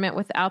environment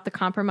without the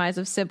compromise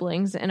of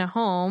siblings, in a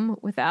home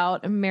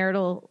without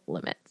marital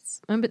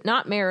limits. But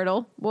not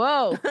marital.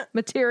 Whoa.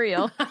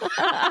 Material.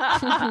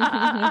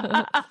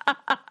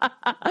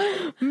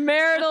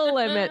 Marital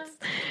limits.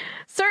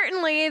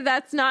 Certainly,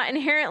 that's not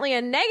inherently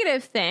a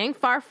negative thing.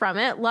 Far from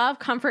it. Love,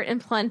 comfort, and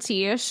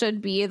plenty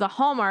should be the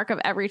hallmark of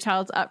every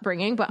child's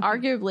upbringing, but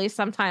arguably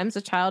sometimes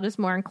a child is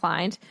more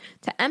inclined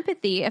to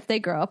empathy if they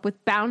grow up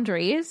with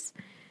boundaries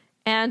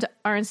and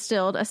are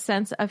instilled a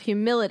sense of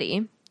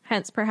humility.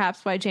 Hence,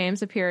 perhaps why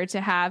James appeared to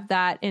have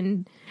that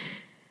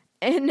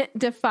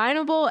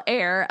indefinable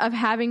air of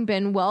having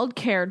been well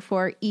cared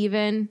for,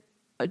 even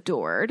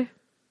adored,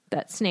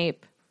 that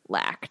Snape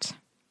lacked.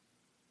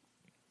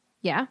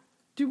 Yeah?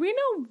 Do we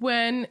know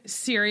when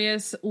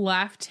Sirius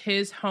left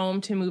his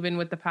home to move in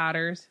with the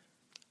Potters?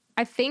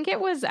 I think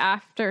it was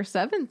after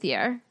 7th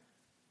year.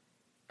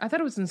 I thought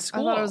it was in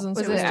school. I thought it was in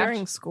school. It was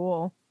during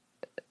school.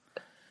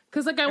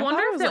 Because, like, I wonder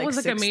thought it if was, that like, was,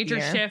 like, a sixth major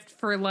year. shift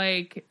for,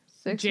 like,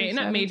 Sixth or not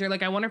seventh? major.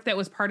 Like, I wonder if that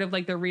was part of,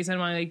 like, the reason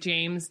why, like,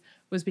 James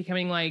was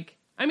becoming, like...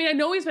 I mean, I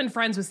know he's been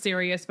friends with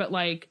Sirius, but,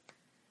 like,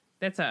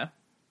 that's a...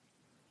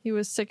 He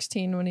was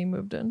 16 when he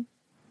moved in.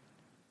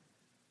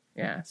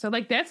 Yeah. So,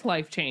 like, that's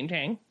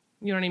life-changing.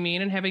 You know what I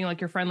mean? And having, like,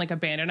 your friend, like,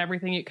 abandon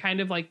everything, it kind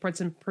of, like, puts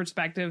in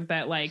perspective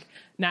that, like,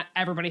 not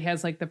everybody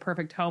has, like, the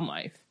perfect home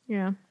life.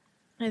 Yeah.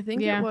 I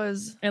think Yeah. it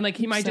was... And, like,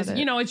 he might said just, it.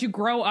 you know, as you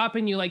grow up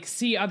and you, like,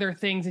 see other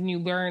things and you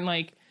learn,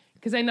 like...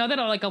 Because I know that,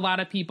 like, a lot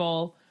of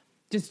people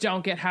just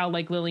don't get how,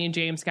 like, Lily and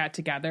James got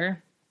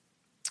together.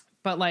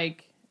 But,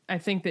 like, I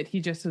think that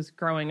he just was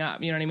growing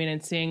up, you know what I mean?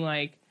 And seeing,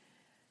 like,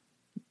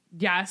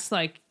 yes,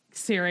 like,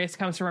 Sirius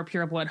comes from a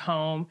pure blood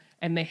home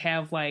and they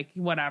have, like,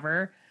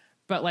 whatever.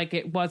 But, like,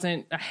 it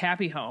wasn't a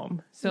happy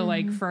home. So,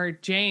 like, for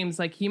James,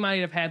 like, he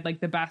might have had, like,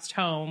 the best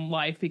home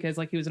life because,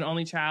 like, he was an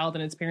only child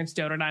and his parents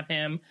doted on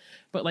him.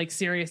 But, like,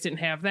 Sirius didn't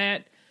have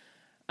that.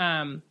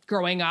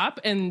 Growing up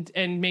and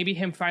maybe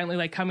him finally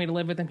like coming to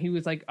live with him, he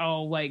was like,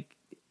 oh, like,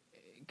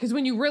 because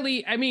when you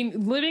really, I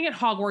mean, living at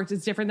Hogwarts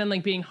is different than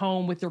like being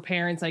home with your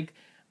parents, like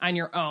on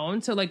your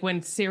own. So like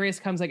when Sirius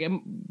comes, like it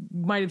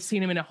might have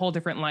seen him in a whole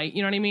different light.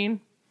 You know what I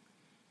mean?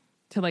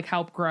 To like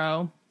help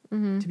grow,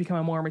 to become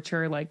a more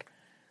mature, like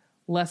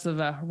less of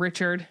a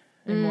Richard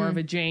and more of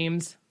a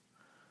James.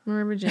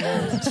 Remember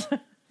James?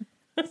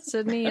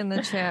 Sydney in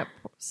the chat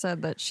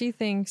said that she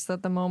thinks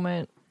that the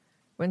moment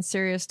when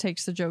Sirius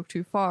takes the joke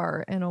too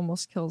far and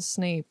almost kills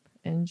Snape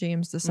and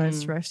James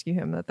decides to rescue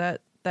him, that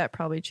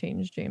probably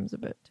changed James a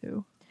bit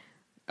too.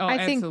 Oh,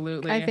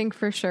 absolutely. I think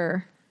for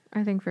sure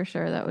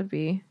that would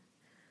be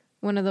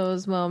one of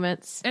those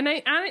moments. And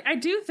I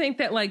do think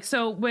that, like,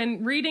 so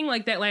when reading,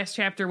 like, that last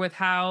chapter with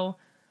that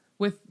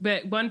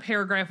one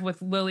paragraph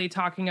with Lily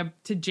talking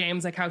to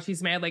James, like, how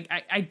she's mad, like,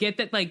 I get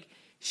that, like,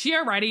 she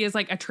already is,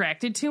 like,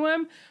 attracted to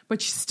him, but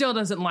she still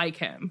doesn't like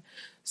him.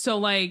 So,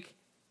 like,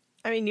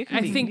 I mean, you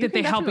can. I think that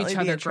they help each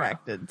definitely be other grow.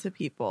 attracted to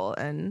people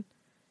and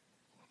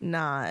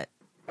not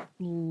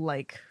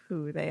like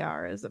who they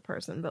are as a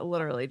person, but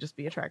literally just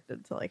be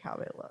attracted to like how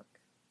they look,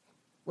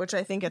 which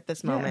I think at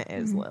this moment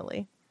is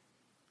Lily.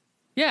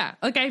 Yeah,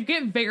 like I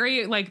get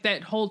very like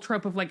that whole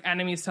trope of like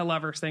enemies to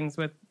lovers things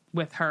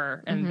with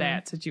her and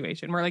that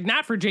situation. Where like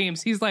not for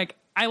James, he's like,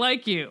 I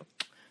like you,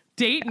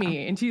 date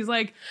me, and she's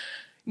like,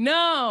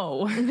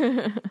 no.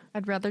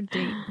 I'd rather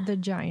date the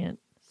giant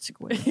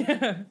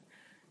squid.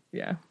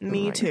 Yeah,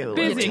 Me too.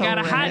 busy. Got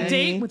a hot Literally.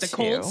 date with a Me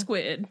cold too.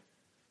 squid.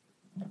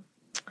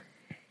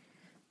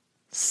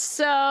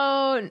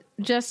 So,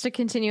 just to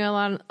continue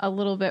along a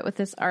little bit with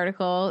this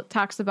article, it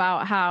talks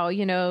about how,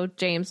 you know,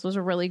 James was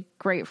a really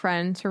great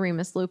friend to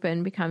Remus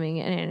Lupin, becoming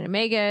an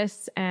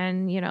animagus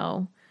and, you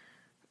know,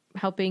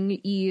 helping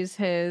ease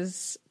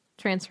his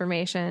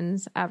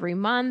transformations every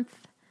month.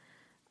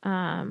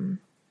 I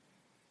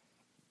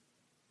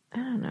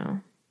don't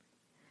know.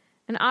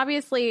 And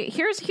obviously,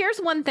 here's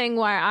one thing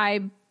why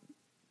I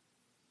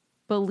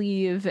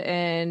believe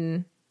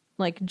in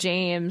like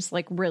James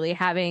like really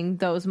having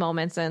those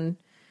moments and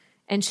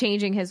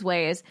changing his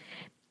ways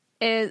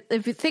is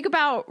if you think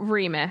about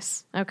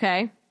Remus,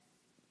 okay?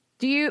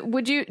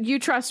 Would you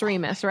trust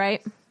Remus,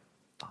 right?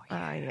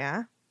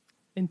 Yeah.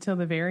 Until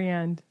the very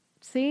end.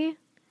 See?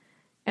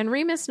 And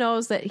Remus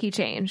knows that he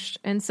changed.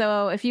 And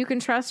so if you can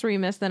trust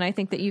Remus, then I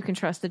think that you can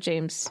trust that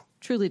James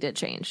truly did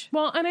change.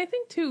 Well, and I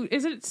think too,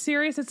 is it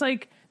serious? It's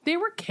like they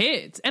were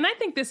kids. And I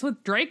think this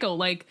with Draco,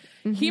 like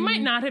he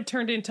might not have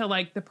turned into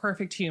like the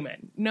perfect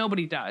human.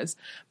 Nobody does.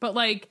 But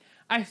like,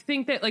 I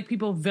think that like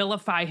people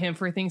vilify him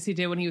for things he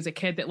did when he was a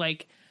kid that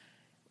like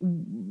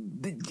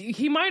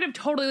he might have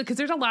totally, because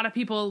there's a lot of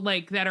people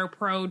like that are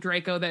pro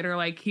Draco that are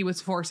like he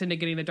was forced into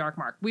getting the dark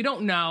mark. We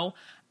don't know.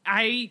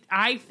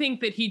 I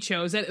think that he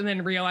chose it and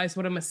then realized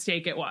what a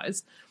mistake it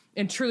was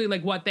and truly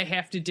like what they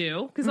have to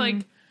do. Because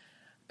like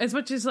as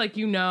much as like,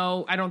 you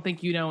know, I don't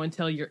think you know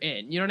until you're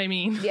in, you know what I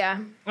mean?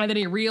 Yeah. And then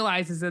he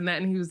realizes in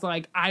that and he was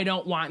like, I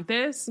don't want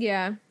this.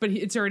 Yeah. But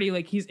it's already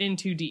like he's in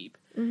too deep.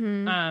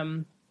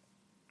 And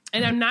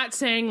I'm not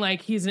saying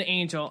like he's an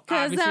angel.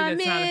 Because Obviously, I'm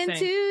that's not a in thing.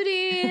 too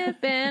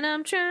deep and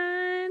I'm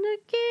trying to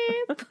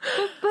keep.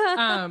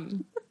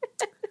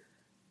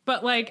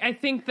 But like I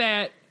think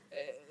that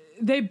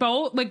they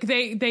both like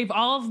they've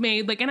all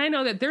made like, and I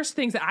know that there's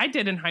things that I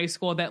did in high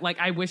school that like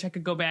I wish I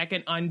could go back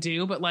and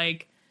undo, but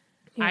like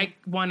I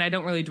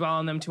don't really dwell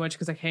on them too much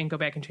because I can't go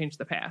back and change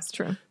the past.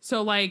 True.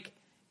 So like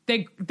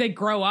they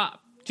grow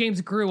up.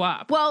 James grew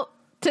up. Well,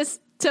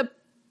 to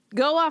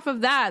go off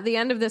of that, the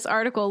end of this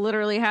article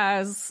literally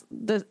has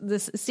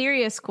this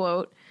serious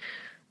quote.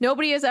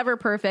 Nobody is ever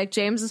perfect.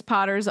 James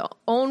Potter's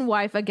own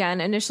wife again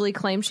initially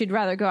claimed she'd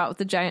rather go out with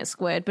the giant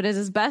squid, but as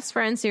his best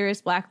friend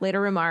Sirius Black later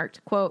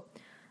remarked, quote,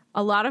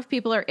 a lot of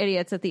people are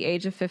idiots at the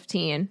age of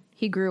 15.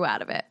 He grew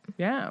out of it.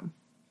 Yeah.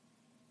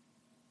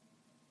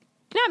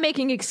 You're not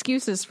making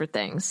excuses for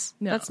things.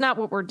 No. That's not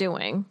what we're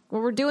doing.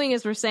 What we're doing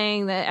is we're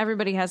saying that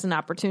everybody has an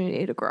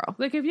opportunity to grow.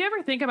 Like, if you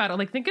ever think about it,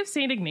 like, think of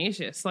St.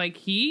 Ignatius. Like,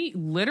 he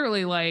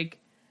literally, like,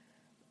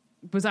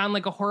 was on,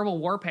 like, a horrible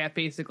warpath,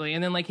 basically.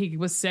 And then, like, he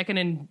was sick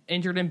and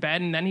injured in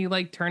bed. And then he,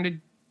 like, turned it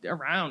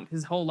around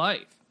his whole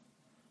life.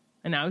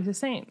 And now he's a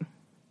saint.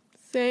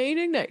 St.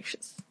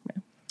 Ignatius. Yeah.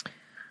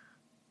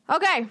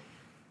 Okay.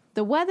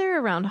 The weather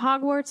around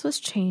Hogwarts was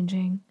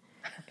changing.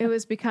 It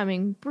was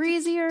becoming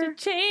breezier,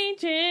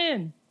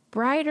 Changing,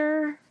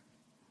 brighter,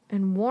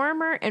 and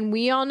warmer. And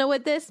we all know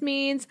what this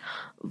means.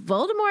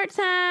 Voldemort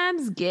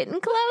time's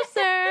getting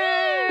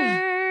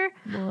closer.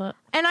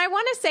 And I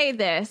want to say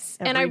this,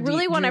 and I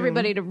really want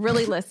everybody to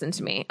really listen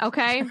to me,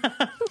 okay?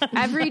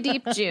 Every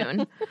deep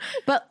June.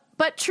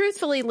 But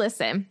truthfully,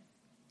 listen.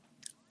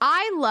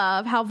 I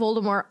love how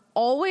Voldemort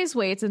always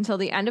waits until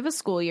the end of a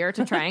school year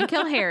to try and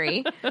kill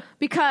Harry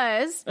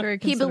because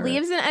he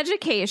believes in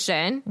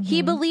education. Mm-hmm.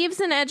 He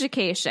believes in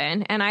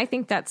education, and I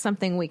think that's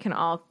something we can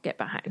all get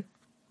behind.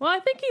 Well, I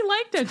think he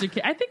liked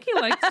education. I think he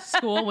liked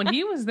school when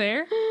he was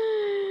there.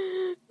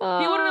 He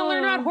wouldn't have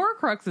learned about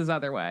Horcruxes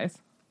otherwise.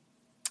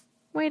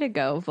 Way to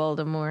go,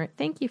 Voldemort.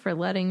 Thank you for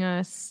letting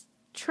us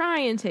try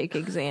and take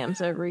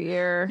exams every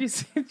year.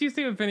 Did you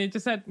see what Vinny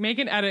just said? Make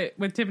an edit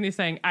with Tiffany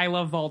saying, I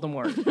love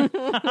Voldemort.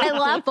 I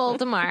love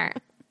Voldemort.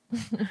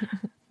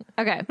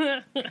 Okay.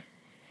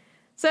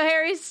 So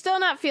Harry's still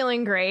not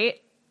feeling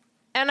great.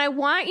 And I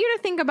want you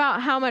to think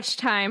about how much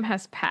time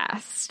has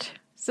passed.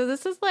 So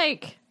this is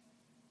like,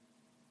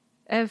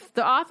 if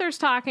the author's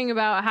talking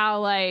about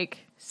how like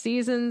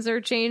seasons are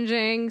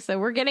changing. So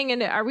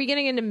are we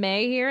getting into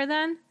May here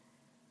then?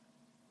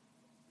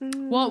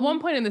 Well, at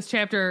one point in this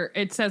chapter,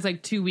 it says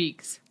like 2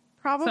 weeks.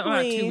 Probably Something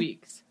about 2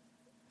 weeks.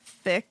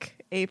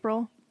 Thick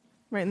April.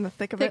 Right in the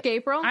thick of Thick it.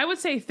 April? I would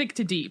say thick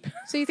to deep.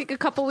 So you think a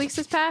couple weeks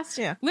has passed?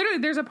 Yeah. Literally,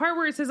 there's a part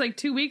where it says like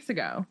 2 weeks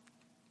ago.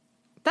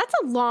 That's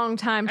a long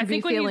time to I be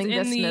think when feeling he's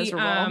in this the,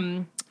 miserable.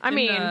 I in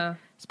mean, the-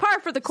 it's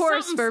par for the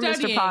course something for Mr.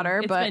 studying,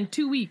 Potter, but it's been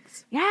 2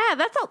 weeks. yeah,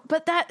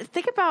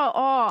 think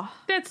about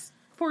That's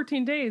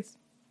 14 days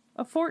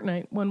a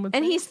fortnight, one would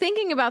And say. he's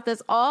thinking about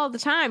this all the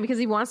time because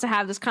he wants to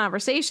have this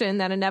conversation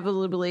that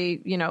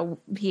inevitably,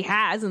 he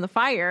has in the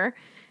fire.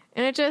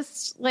 And it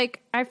just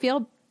like I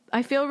feel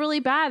really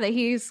bad that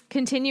he's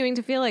continuing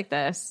to feel like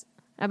this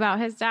about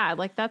his dad.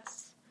 Like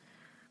that's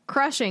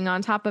crushing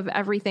on top of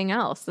everything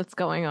else that's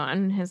going on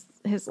in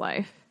his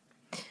life.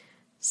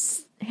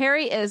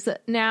 Harry is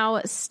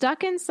now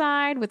stuck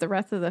inside with the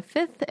rest of the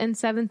 5th and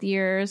 7th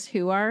years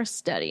who are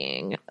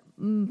studying.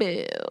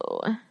 Boo.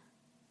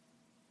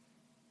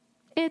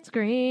 It's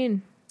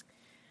green.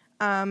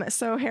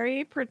 So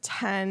Harry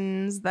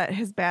pretends that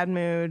his bad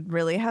mood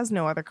really has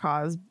no other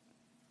cause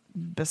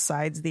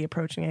besides the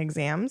approaching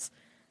exams.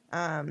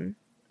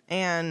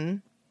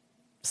 And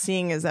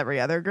seeing as every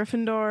other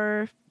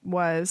Gryffindor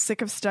was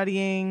sick of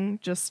studying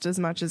just as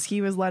much as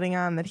he was letting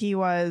on that he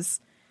was,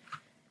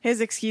 his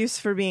excuse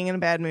for being in a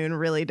bad mood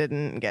really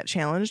didn't get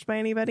challenged by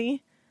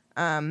anybody.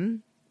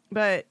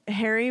 But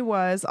Harry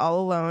was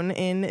all alone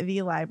in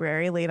the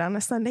library late on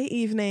a Sunday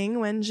evening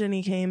when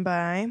Ginny came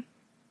by.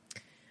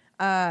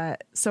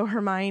 So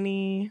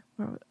Hermione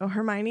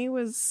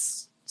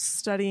was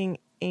studying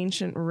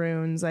ancient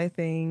runes, I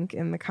think,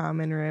 in the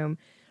common room.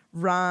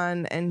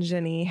 Ron and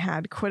Ginny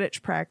had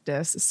Quidditch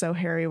practice, so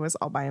Harry was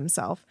all by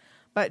himself.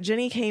 But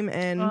Ginny came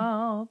in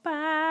all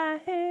by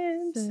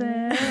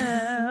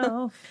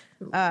himself.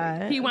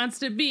 He wants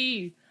to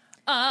be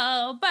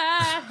all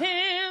by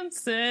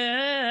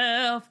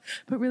himself,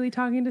 but really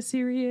talking to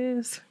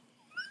Sirius.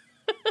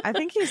 I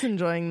think he's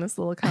enjoying this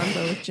little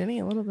convo with Ginny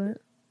a little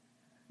bit.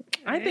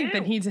 I think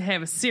that he needs to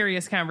have a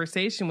serious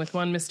conversation with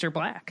one Mr.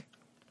 Black.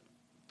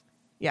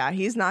 Yeah,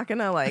 he's not going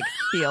to like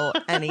feel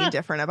any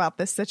different about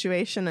this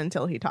situation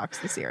until he talks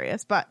to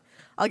Sirius, but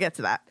I'll get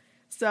to that.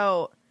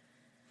 So,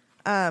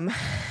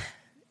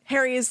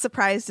 Harry is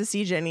surprised to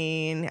see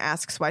Ginny and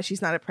asks why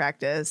she's not at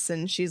practice.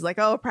 And she's like,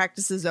 oh,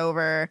 practice is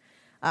over.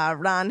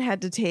 Ron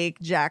had to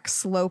take Jack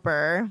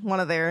Sloper, one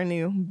of their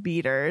new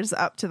beaters,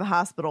 up to the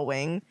hospital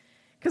wing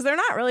because they're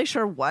not really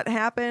sure what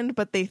happened,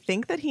 but they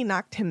think that he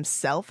knocked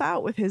himself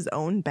out with his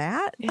own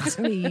bat. It's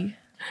me.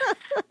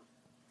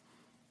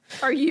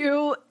 Are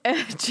you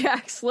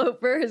Jack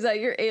Sloper? Is that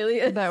your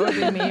alias? That would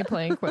be me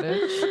playing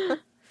Quidditch.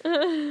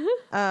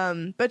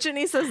 But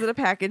Ginny says that a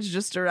package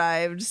just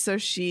arrived, so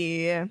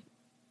she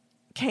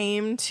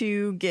came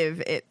to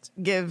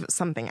give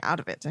something out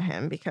of it to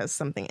him because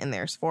something in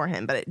there's for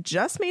him. But it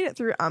just made it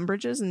through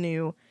Umbridge's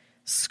new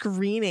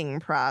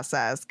screening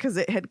process because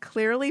it had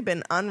clearly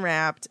been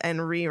unwrapped and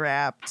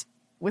rewrapped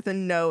with a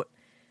note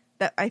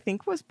that I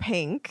think was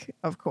pink,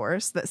 of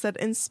course, that said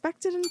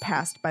inspected and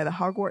passed by the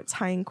Hogwarts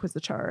High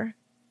Inquisitor.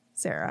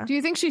 Sarah. Do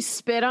you think she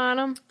spit on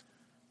him?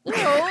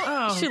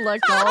 Oh. She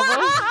liked all of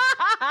them.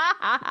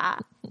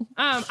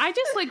 I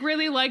just like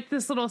really like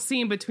this little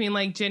scene between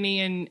like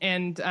Ginny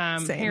and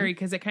Harry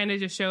because it kind of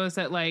just shows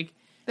that like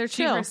They're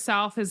she chill.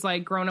 herself has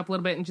like grown up a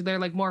little bit and they're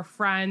like more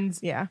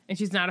friends. Yeah. And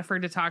she's not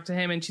afraid to talk to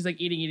him and she's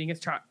like eating his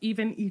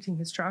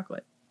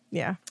chocolate.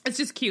 Yeah, It's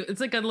just cute.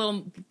 It's like a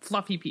little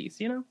fluffy piece,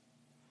 you know?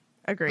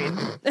 agreed.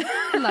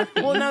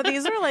 Well, no,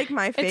 these are like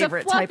my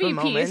favorite it's a type fluffy of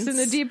moments. piece in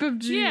the deep of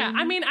June. Yeah,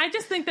 I mean, I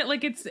just think that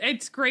like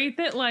it's great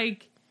that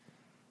like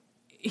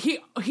he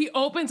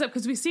opens up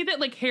because we see that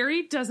like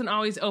Harry doesn't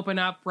always open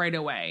up right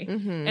away,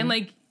 and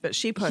like But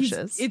she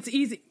pushes. it's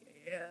easy,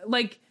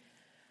 like,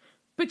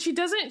 but she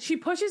doesn't. She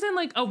pushes in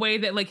like a way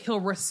that like he'll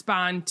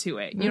respond to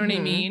it. You know what I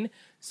mean?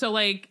 So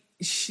like.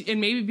 And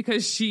maybe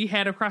because she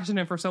had a crush on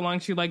him for so long,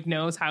 she like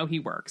knows how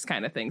he works,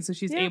 kind of thing. So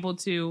she's able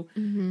to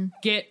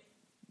get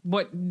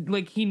what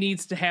like he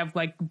needs to have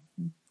like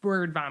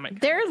word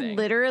vomit. They're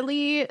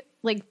literally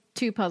like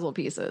two puzzle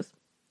pieces.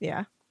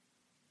 Yeah.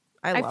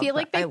 I feel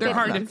like I they're They're love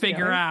hard them to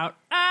figure together.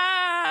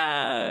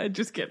 out.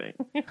 Just kidding.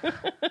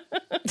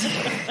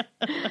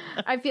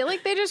 I feel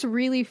like they just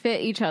really fit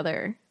each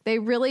other. They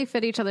really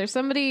fit each other.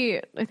 Somebody,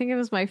 I think it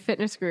was my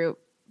fitness group.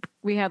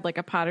 We had like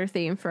a Potter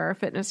theme for our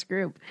fitness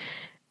group.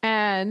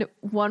 And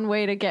one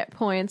way to get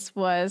points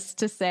was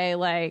to say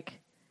like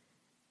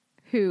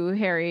who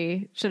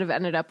Harry should have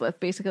ended up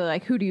with. Basically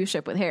like, who do you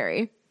ship with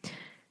Harry?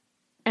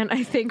 And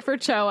I think for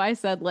Cho, I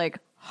said like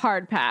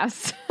hard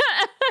pass.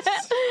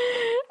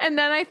 And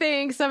then I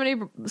think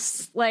somebody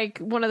like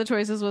one of the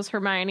choices was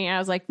Hermione. I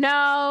was like,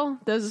 no,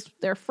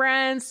 they're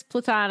friends,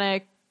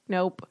 platonic.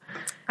 Nope.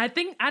 I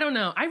don't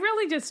know. I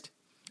really just,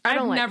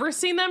 I've never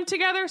seen them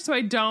together, so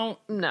I don't.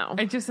 No.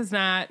 It just is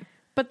not.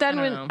 But then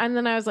I don't know. and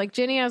then I was like,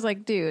 Ginny, I was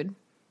like, dude,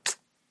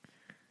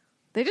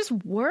 they just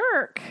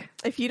work.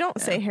 If you don't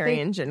say Harry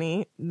and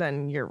Ginny,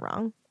 then you're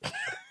wrong.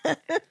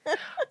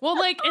 Well,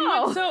 like,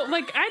 and so,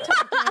 like, I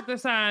talked about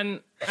this on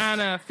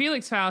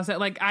Felix Files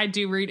that, like, I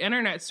do read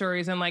internet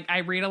stories and, like, I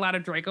read a lot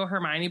of Draco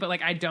Hermione, but,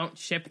 like, I don't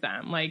ship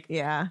them. Like,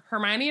 Yeah.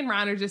 Hermione and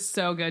Ron are just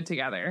so good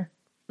together.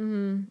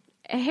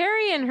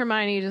 Harry and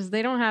Hermione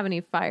they don't have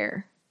any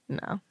fire.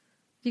 No.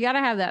 You got to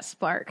have that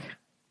spark.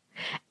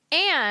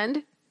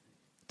 And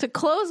to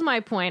close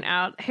my point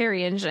out,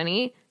 Harry and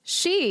Ginny,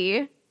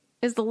 she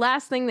is the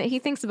last thing that he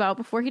thinks about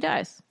before he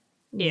dies.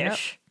 Yep.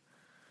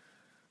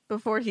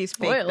 Before he's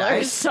fake Spoilers.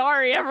 dies.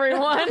 Sorry,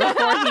 everyone.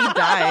 Before he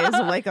dies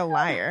like a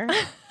liar.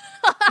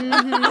 He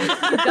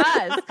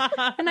does.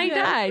 And I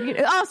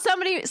died. Oh,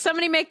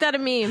 somebody make that a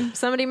meme.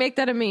 Somebody make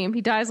that a meme.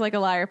 He dies like a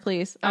liar,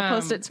 please. I'll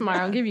post it tomorrow.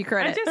 I'll give you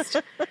credit.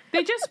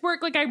 They just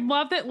work. Like, I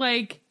love that,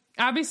 like,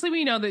 obviously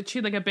we know that she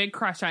had like a big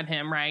crush on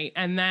him, right?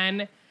 And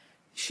then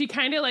she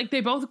kind of like,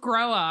 they both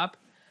grow up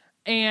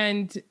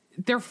and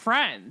they're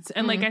friends.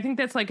 And like, I think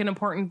that's like an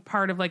important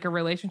part of like a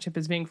relationship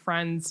is being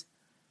friends.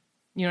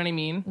 You know what I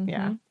mean?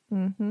 Yeah.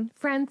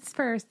 Friends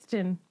first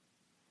and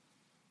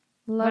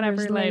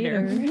Lovers whatever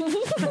later.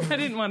 I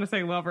didn't want to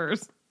say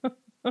lovers.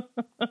 Carry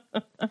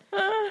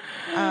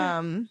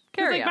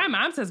Like, on. my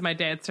mom says my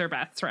dad's her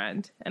best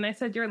friend. And I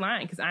said, you're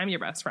lying because I'm your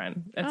best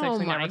friend. That's Oh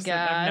actually my never said,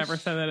 I've gosh. never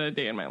said that a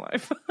day in my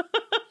life.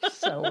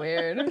 So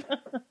weird.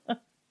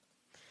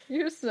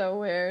 You're so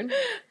weird.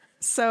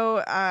 So,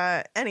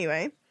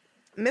 anyway,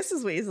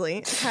 Mrs.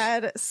 Weasley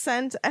had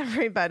sent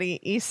everybody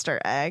Easter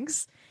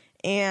eggs,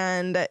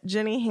 and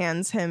Ginny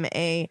hands him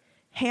a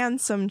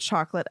handsome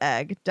chocolate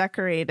egg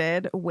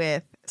decorated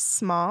with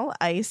small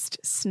iced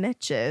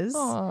snitches,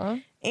 Aw.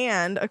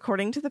 and,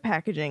 according to the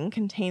packaging,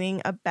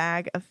 containing a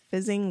bag of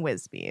fizzing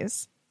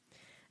Whizbees.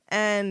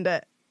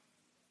 And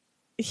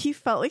he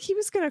felt like he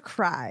was going to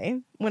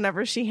cry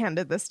whenever she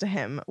handed this to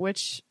him,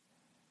 which,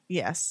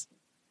 yes.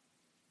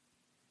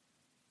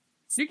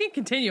 You can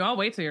continue. I'll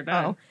wait till you're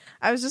done. Oh,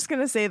 I was just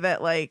going to say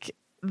that, like,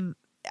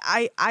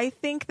 I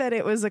think that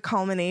it was a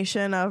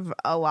culmination of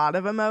a lot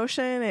of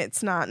emotion.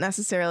 It's not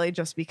necessarily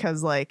just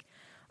because, like,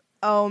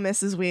 oh,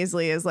 Mrs.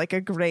 Weasley is like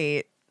a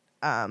great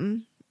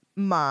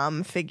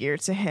mom figure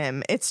to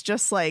him. It's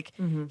just like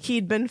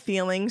he'd been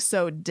feeling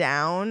so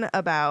down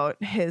about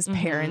his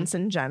parents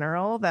in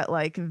general that,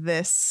 like,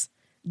 this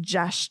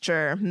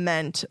gesture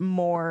meant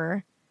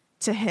more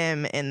to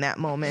him in that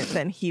moment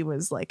than he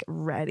was, like,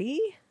 ready.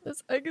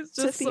 This egg is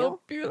To just feel?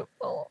 so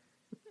beautiful.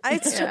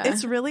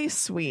 It's really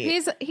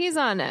sweet. He's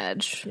on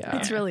edge. Yeah.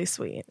 It's really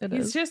sweet. It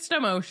He's is. just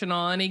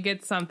emotional and he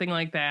gets something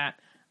like that.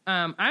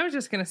 I was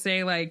just going to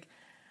say, like,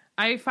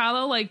 I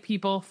follow like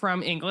people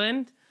from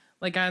England,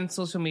 like on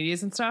social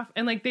medias and stuff.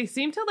 And like, they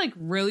seem to like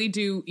really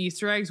do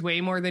Easter eggs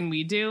way more than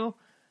we do.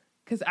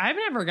 Cause I've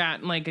never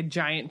gotten like a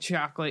giant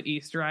chocolate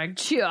Easter egg.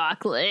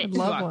 Chocolate.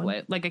 Love one.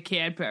 Chocolate, like a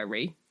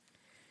Cadbury.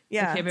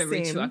 Yeah, A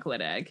Cadbury same.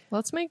 chocolate egg.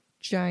 Let's make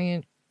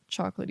giant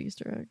chocolate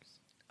Easter eggs.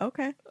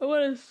 Okay, I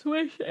want a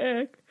Swiss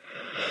egg.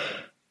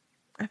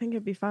 I think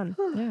it'd be fun.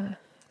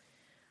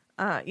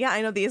 Yeah. Yeah,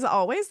 I know these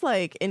always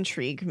like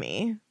intrigue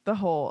me. The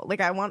whole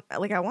I want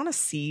to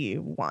see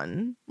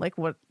one. Like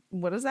what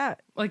is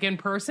that? Like in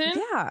person?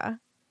 Yeah,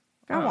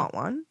 I Oh. want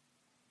one.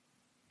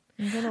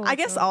 I'm gonna I look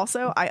guess up.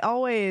 also I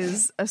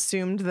always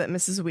assumed that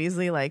Mrs.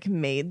 Weasley like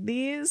made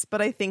these,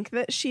 but I think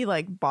that she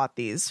like bought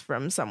these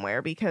from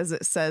somewhere because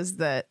it says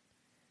that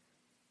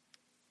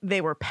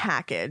they were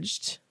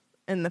packaged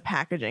and the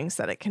packaging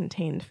said it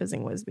contained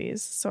fizzing Whizbees.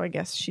 So I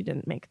guess she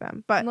didn't make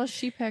them, but Unless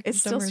she packaged it's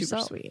still them super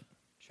herself. sweet.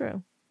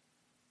 True.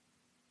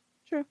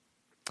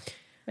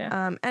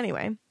 Yeah.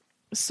 Anyway,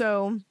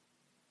 so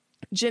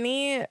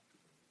Ginny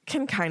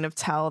can kind of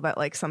tell that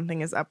like something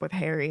is up with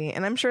Harry,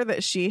 and I'm sure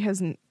that she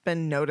has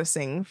been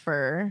noticing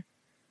for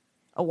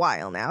a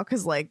while now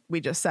because like we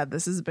just said,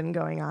 this has been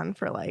going on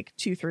for like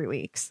 2-3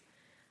 weeks.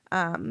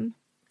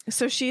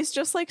 So she's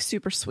just like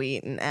super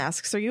sweet and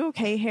asks, "Are you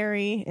okay,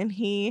 Harry?" And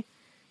he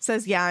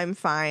says, "Yeah, I'm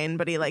fine,"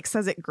 but he like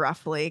says it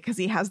gruffly because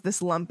he has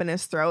this lump in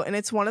his throat, and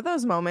it's one of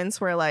those moments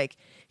where like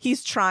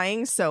he's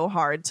trying so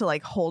hard to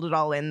like hold it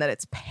all in that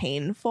it's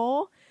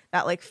painful,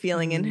 that like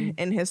feeling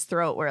in his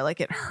throat where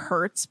like it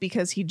hurts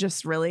because he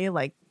just really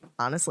like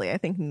honestly I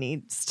think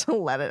needs to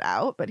let it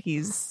out, but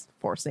he's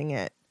forcing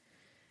it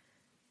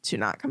to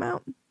not come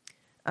out.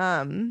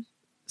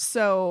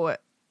 So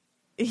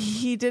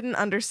he didn't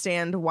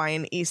understand why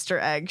an Easter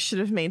egg should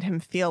have made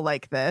him feel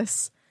like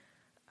this.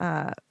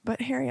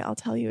 But Harry, I'll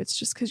tell you, it's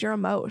just because you're a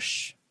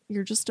mosh.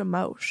 You're just a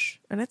mosh,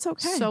 and it's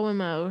okay. So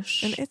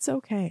emotional. And it's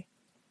okay.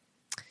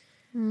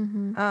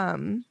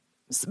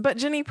 But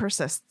Ginny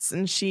persists,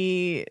 and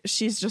she's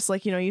just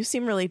like, you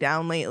seem really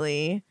down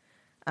lately.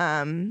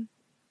 And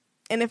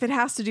if it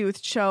has to do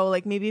with Cho,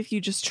 like maybe if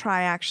you just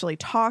try actually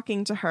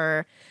talking to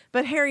her.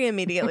 But Harry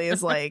immediately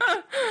is like,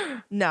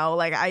 no,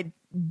 like I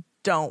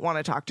don't want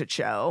to talk to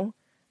Cho.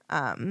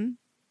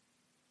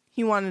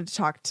 He wanted to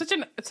talk to Such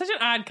an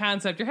odd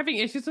concept. You're having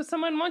issues with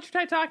someone. Why don't you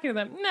try talking to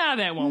them? Nah,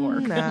 that won't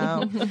work.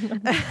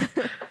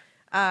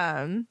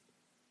 No.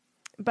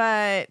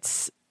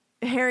 But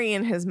Harry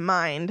in his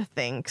mind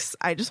thinks,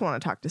 I just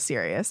want to talk to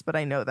Sirius, but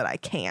I know that I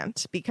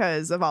can't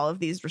because of all of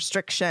these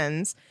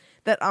restrictions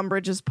that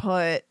Umbridge has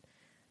put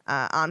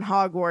on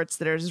Hogwarts.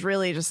 There's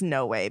really just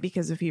no way,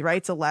 because if he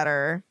writes a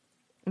letter,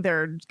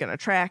 they're going to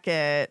track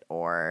it,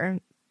 or,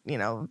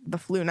 the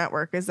Flu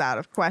Network is out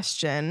of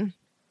question.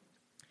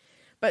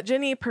 But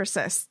Ginny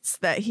persists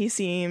that he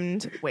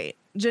seemed... Wait,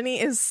 Ginny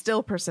is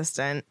still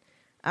persistent.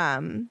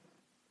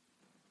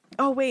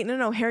 Oh, wait,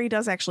 no. Harry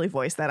does actually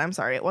voice that. I'm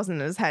sorry. It wasn't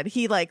in his head.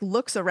 He,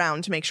 looks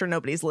around to make sure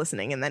nobody's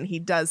listening, and then he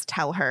does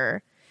tell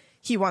her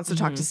he wants to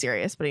talk to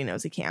Sirius, but he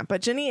knows he can't.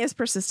 But Ginny is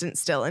persistent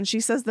still, and she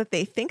says that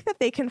they think that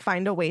they can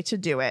find a way to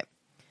do it.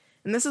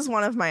 And this is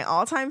one of my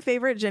all-time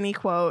favorite Ginny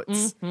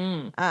quotes.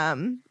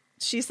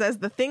 She says,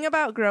 the thing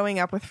about growing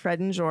up with Fred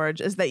and George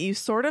is that you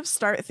sort of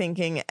start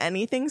thinking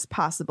anything's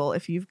possible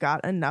if you've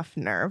got enough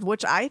nerve,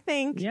 which I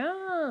think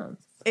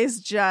is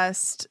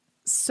just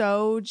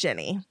so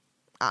Ginny,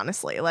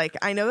 honestly. Like,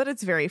 I know that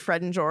it's very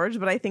Fred and George,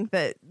 but I think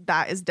that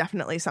that is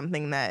definitely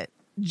something that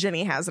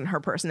Ginny has in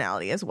her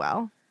personality as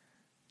well.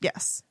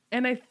 Yes.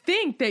 And I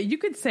think that you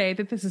could say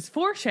that this is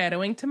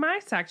foreshadowing to my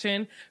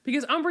section,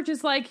 because Umbridge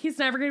is like, he's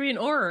never going to be an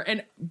Auror.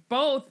 And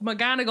both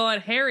McGonagall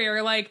and Harry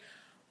are like,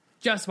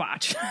 just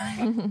watch.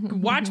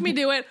 Watch me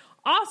do it.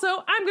 Also,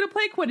 I'm going to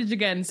play Quidditch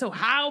again. So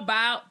how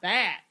about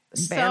that?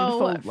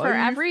 So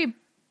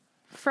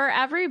for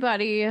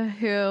everybody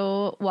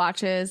who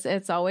watches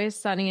It's Always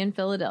Sunny in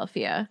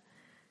Philadelphia,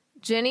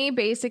 Ginny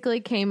basically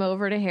came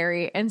over to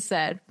Harry and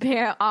said,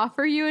 may I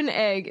offer you an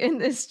egg in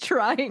this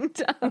trying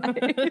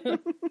time?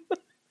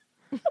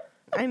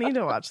 I need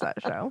to watch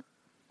that show.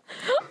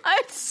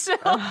 It's so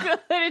good.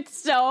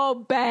 It's so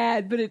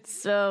bad, but it's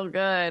so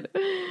good.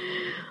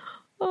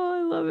 Oh,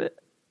 I love it.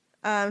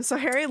 So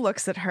Harry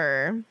looks at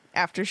her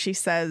after she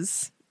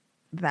says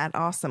that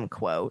awesome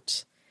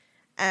quote,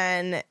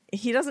 and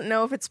he doesn't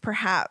know if it's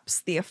perhaps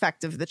the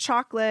effect of the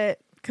chocolate,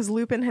 because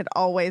Lupin had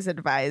always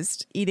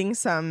advised eating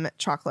some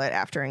chocolate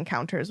after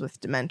encounters with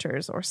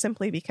Dementors, or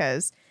simply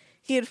because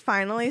he had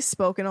finally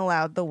spoken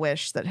aloud the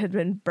wish that had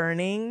been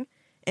burning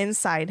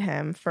inside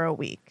him for a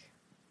week.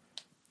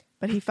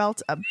 But he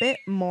felt a bit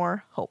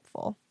more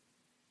hopeful.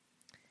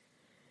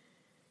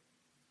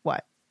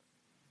 What?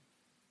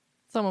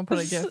 Someone put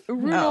a gift.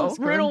 Rudolph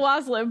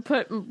Waslin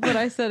put what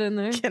I said in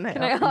there. Can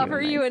I offer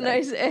you a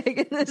nice egg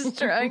in this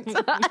trying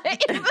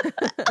time?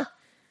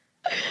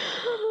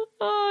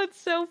 Oh, it's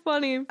so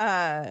funny.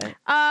 I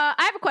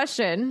have a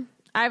question.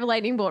 I have a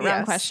lightning bolt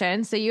round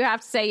question. So you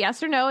have to say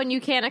yes or no, and you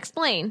can't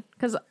explain,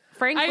 because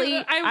frankly,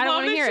 I don't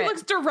want to hear she it.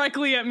 looks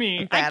directly at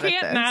me. I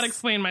can't not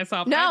explain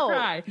myself. No,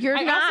 I try. you're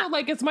I not. also,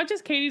 like, as much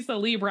as Katie's the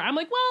Libra, I'm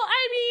like, well,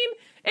 I mean,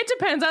 it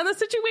depends on the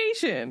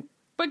situation.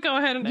 But go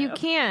ahead and You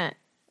ask. can't.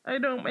 I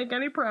don't make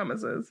any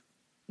promises.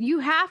 You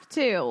have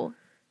to.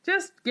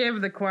 Just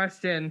give the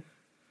question.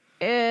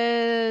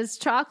 Is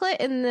chocolate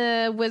in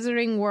the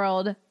wizarding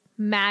world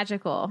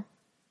magical?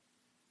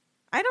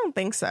 I don't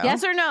think so.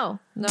 Yes or no?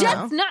 No.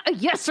 That's not a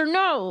yes or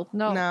no.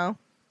 No.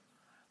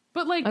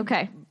 But, like,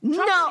 Okay.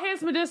 chocolate No.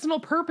 has medicinal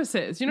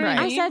purposes. You know what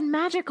I I mean? said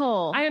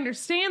magical. I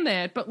understand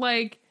that, but,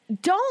 like,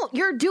 Don't.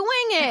 You're doing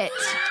it.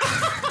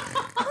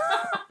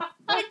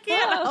 I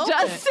can't help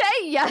Just it.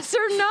 say yes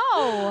or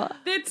no.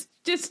 It's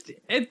just,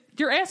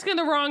 you're asking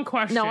the wrong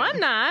question. No, I'm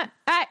not.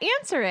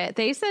 Answer it.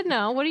 They said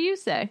no. What do you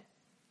say?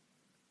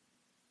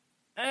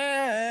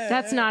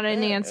 That's not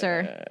an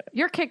answer.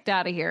 You're kicked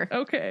out of here.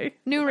 Okay.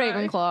 New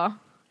Ravenclaw.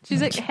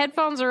 She's like,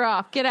 headphones are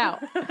off. Get out.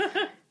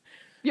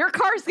 Your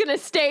car's gonna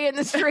stay in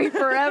the street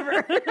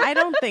forever. I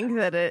don't think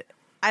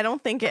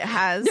it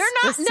has They're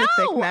not. specific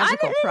No.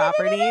 magical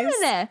properties.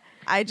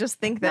 I just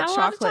think that Not allowed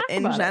to chocolate talk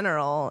in about it.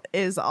 general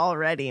is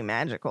already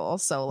magical.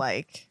 So,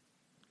 like,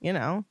 you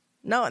know,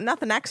 no,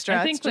 nothing extra.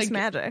 I think, It's just like-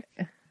 magic.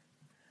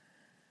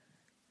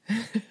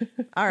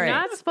 All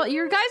right.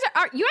 You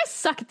guys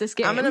suck at this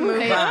game. I'm gonna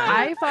move on.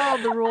 I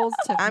followed the rules.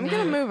 I'm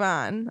gonna move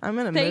on. I'm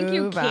gonna Thank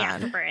you, move on.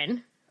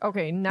 Catherine.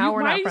 Okay, now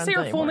we're Why not do you friends say her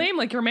anymore. full name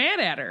like you're mad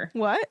at her?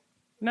 What?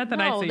 Not that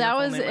I No, say that your full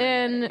was name, I'm mad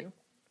at in- you.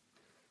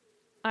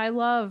 I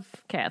love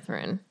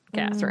Catherine.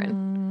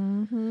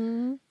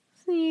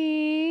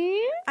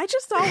 See? I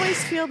just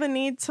always feel the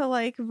need to,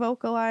 like,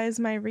 vocalize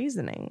my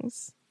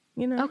reasonings.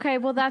 You know. Okay,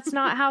 well, that's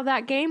not how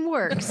that game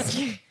works.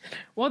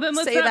 Well, then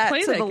let's Say not that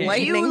play to that the game.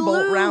 lightning You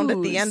bolt round at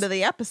the lose. end of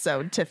the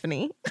episode,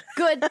 Tiffany.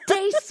 Good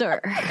day, sir.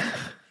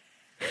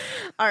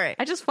 All right.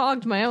 I just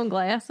fogged my own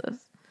glasses.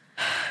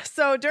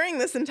 So during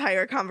this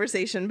entire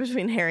conversation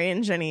between Harry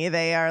and Ginny,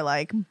 they are,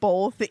 like,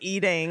 both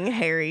eating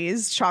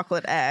Harry's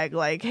chocolate egg.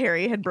 Like,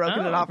 Harry had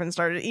broken it Oh. off and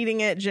started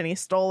eating it. Ginny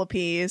stole a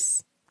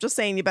piece. Just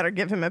saying, you better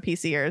give him a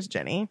piece of yours,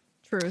 Ginny.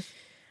 Truth.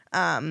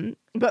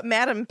 But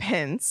Madam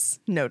Pince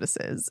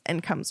notices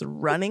and comes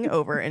running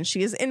over, and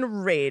she is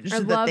enraged I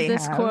that love they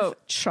this have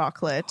quote.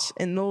 chocolate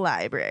in the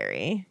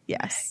library.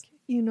 Yes.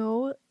 You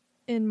know,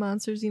 in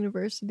Monsters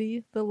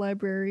University, the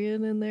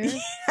librarian in there,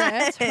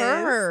 that's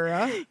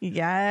her.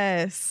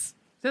 Yes.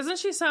 Doesn't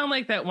she sound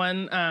like that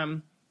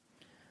one,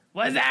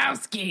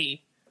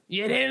 Wazowski,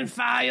 you didn't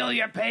file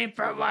your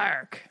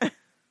paperwork.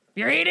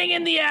 You're eating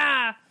in the,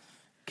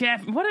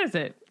 what is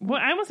it?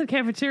 What? I almost said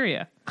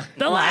cafeteria.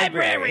 The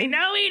library.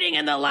 No eating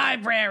in the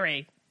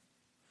library.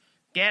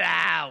 Get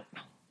out.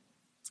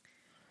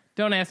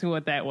 Don't ask me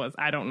what that was.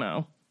 I don't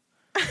know.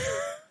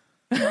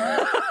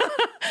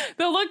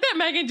 The look that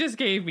Megan just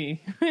gave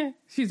me.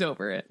 She's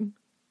over it.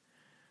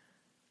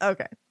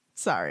 Okay.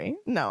 Sorry.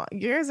 No,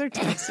 you guys are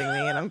texting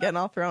me and I'm getting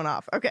all thrown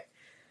off. Okay.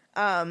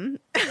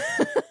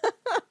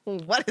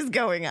 What is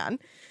going on?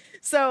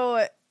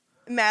 So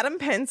Madam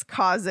Pince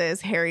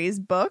causes Harry's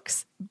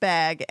books,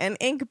 bag, and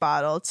ink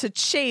bottle to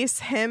chase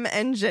him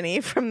and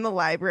Ginny from the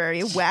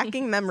library,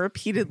 whacking them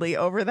repeatedly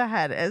over the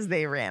head as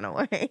they ran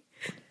away.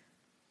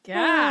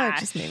 It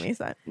just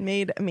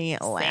made me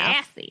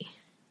laugh. Sassy.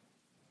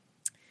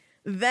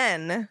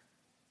 Then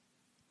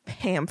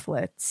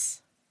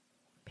pamphlets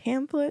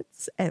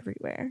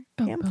everywhere.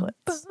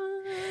 Pamphlets.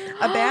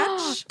 A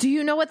batch. Do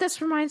you know what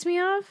this reminds me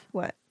of?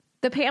 What?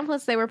 The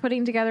pamphlets they were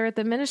putting together at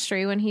the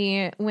ministry when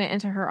he went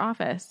into her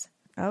office.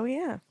 Oh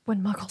yeah.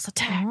 When Muggles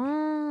attack.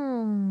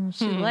 Oh,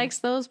 she likes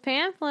those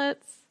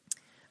pamphlets.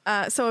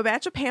 So a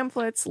batch of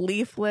pamphlets,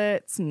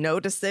 leaflets,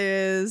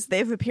 notices,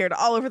 they've appeared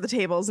all over the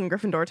tables in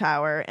Gryffindor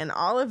Tower, and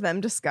all of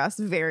them discuss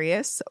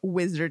various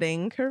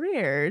wizarding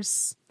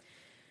careers.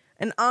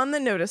 And on the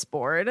notice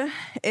board,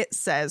 it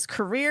says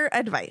career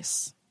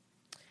advice.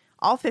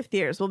 All fifth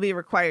years will be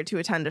required to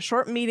attend a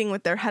short meeting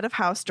with their head of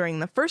house during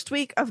the first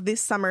week of the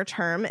summer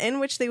term, in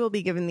which they will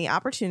be given the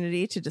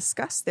opportunity to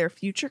discuss their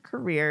future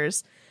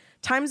careers.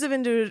 Times of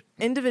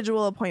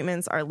individual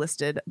appointments are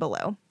listed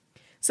below.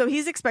 So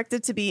he's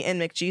expected to be in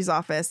McGee's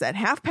office at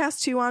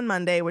 2:30 on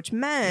Monday, which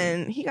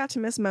meant he got to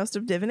miss most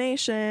of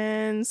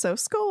divination. So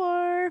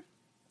score.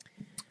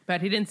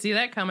 Bet he didn't see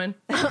that coming.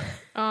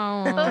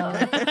 Oh,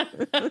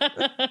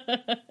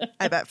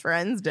 I bet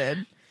friends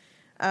did.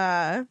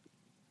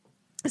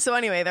 So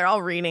anyway, they're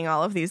all reading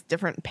all of these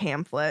different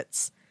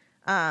pamphlets.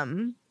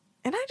 And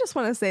I just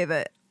want to say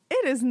that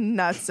it is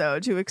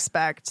nutso to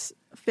expect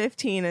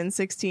 15 and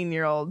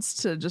 16-year-olds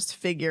to just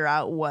figure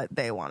out what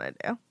they want to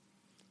do.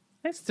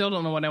 I still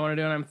don't know what I want to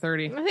do when I'm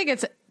 30. I think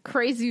it's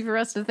crazy for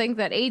us to think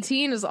that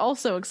 18 is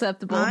also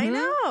acceptable. I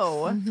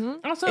know.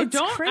 Also, It's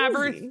don't crazy.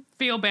 ever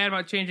feel bad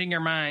about changing your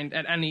mind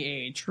at any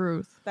age.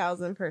 Truth.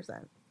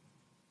 1,000%.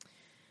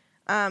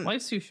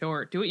 Life's too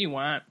short. Do what you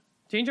want.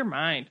 Change your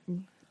mind.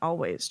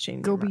 Always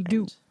change Go your be mind.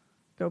 do.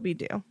 Go be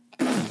do.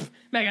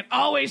 Megan,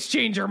 always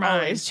change your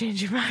mind. Always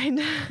change your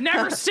mind.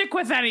 Never stick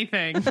with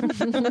anything.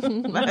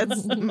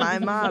 That's my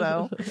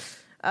motto.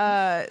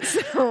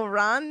 So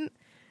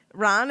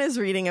Ron is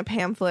reading a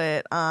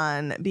pamphlet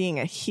on being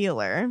a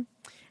healer,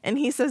 and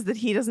he says that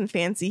he doesn't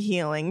fancy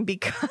healing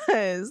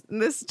because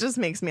this just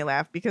makes me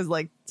laugh because,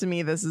 like, to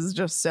me, this is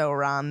just so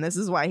Ron. This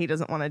is why he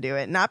doesn't want to do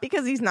it. Not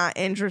because he's not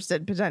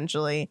interested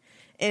potentially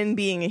in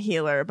being a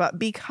healer, but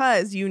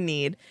because you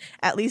need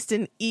at least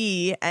an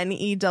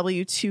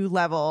NEW2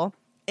 level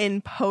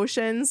in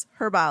potions,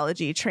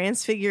 herbology,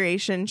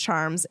 transfiguration,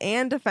 charms,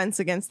 and defense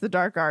against the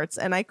dark arts.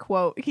 And I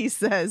quote, he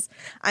says,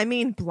 I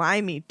mean,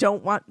 blimey,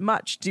 don't want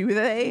much, do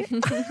they?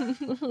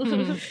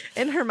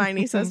 And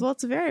Hermione says, well,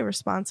 it's a very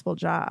responsible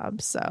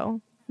job,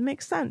 so it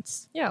makes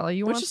sense. Yeah, like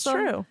you Which want is some,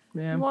 true.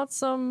 Yeah. You want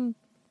some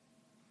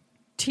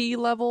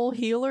T-level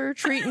healer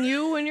treating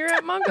you when you're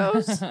at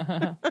Mungo's?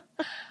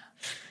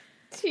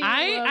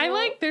 I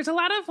like, there's a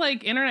lot of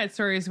like internet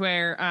stories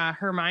where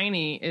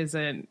Hermione is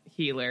a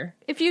healer.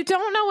 If you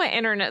don't know what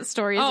internet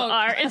stories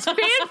are, it's fan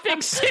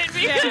fiction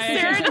because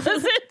yeah. Sarah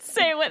doesn't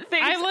say what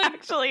things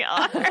actually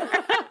are.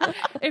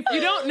 If you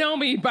don't know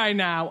me by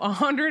now,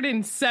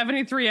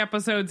 173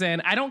 episodes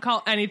in, I don't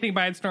call anything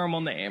by its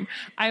normal name.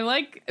 I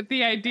like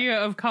the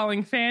idea of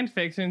calling fan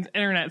fictions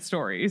internet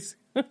stories.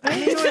 I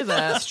enjoy that.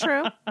 That's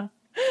true.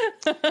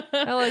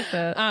 I like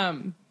that.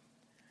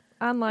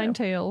 Online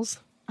tales.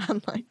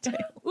 Online tales.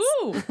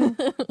 Ooh,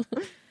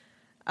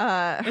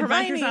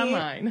 Adventures Hermione,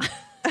 Online.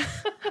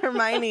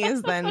 Hermione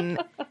is then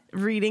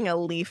reading a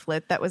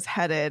leaflet that was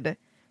headed,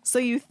 so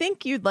you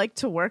think you'd like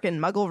to work in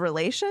Muggle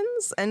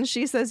relations? And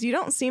she says you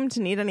don't seem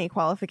to need any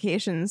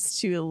qualifications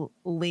to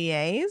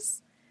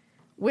liaise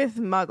with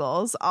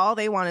Muggles. All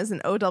they want is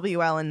an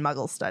OWL in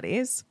Muggle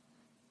studies.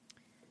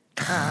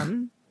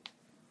 And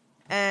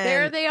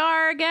There they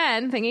are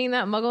again, thinking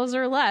that Muggles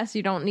are less.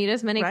 You don't need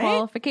as many Right?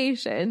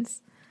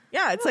 qualifications.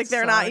 yeah, it's like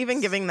they're not sucks.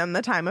 even giving them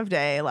the time of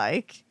day.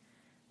 Like,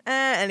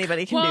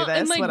 anybody can do this.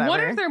 and like, whatever.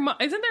 what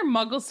if isn't their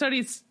Muggle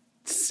studies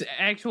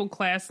actual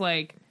class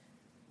like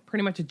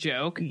pretty much a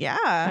joke? Yeah.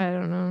 I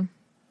don't know.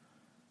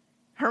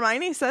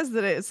 Hermione says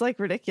that it's like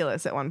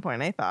ridiculous at one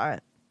point, I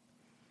thought.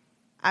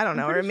 I don't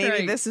know. Or pretty maybe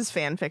sure this is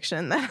fan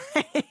fiction that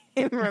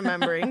I'm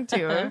remembering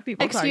too. Of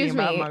people Excuse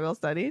talking about me. Muggle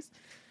studies.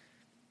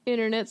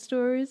 Internet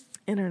stories.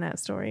 Internet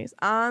stories.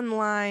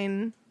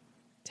 Online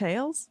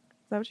tales? Is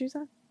that what you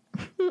said?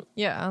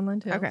 Yeah, online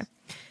tales. Okay.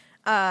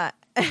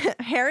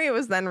 Harry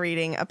was then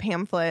reading a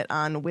pamphlet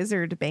on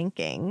wizard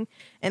banking,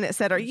 and it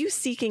said, are you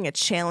seeking a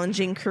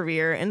challenging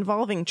career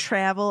involving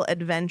travel,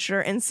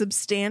 adventure, and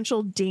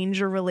substantial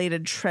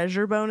danger-related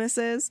treasure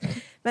bonuses?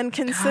 Then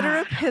consider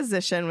a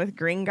position with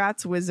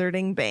Gringotts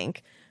Wizarding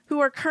Bank, who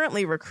are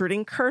currently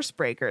recruiting curse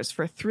breakers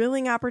for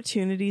thrilling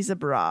opportunities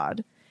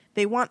abroad.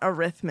 They want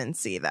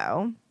arithmancy,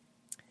 though.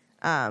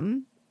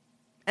 And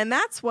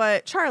that's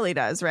what Charlie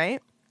does,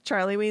 right?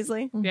 Charlie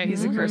Weasley? Yeah,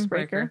 He's a curse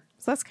breaker.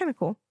 So that's kind of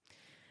cool.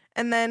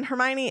 And then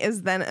Hermione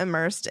is then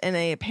immersed in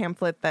a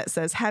pamphlet that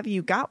says, have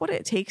you got what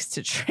it takes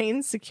to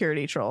train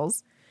security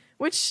trolls?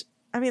 Which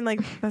I mean,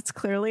 like, that's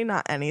clearly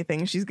not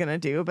anything she's going to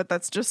do, but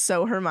that's just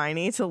so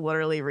Hermione to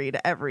literally read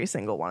every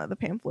single one of the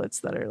pamphlets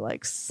that are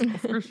like,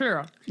 For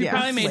sure. She Yeah,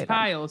 probably made laid on.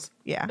 piles.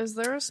 yeah. Is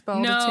there a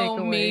spell to take No,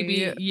 away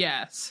maybe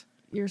yes.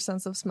 your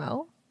sense of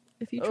smell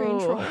if you train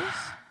Oh. trolls?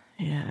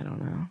 Yeah, I don't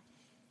know.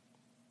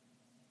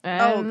 Um,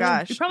 Oh,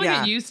 gosh. You probably yeah.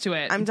 get used to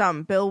it. I'm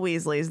dumb. Bill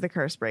Weasley's the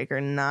curse breaker,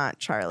 not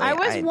Charlie. I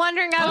was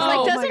wondering. I was Oh like,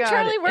 my doesn't God.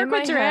 Charlie work In my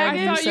with head, I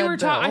dragons? you thought you were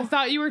said I Bill.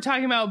 thought you were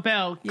talking about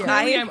Bill. Yeah.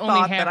 Clearly, I I'm only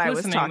thought half that I was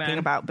listening talking then.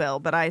 about Bill,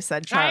 but I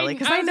said Charlie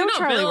because I was know like, no,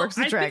 Charlie Bill, works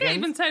with I think I dragons.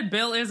 even said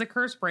Bill is a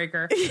curse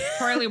breaker.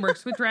 Charlie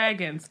works with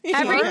dragons.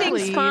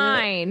 Everything's Charlie-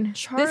 fine.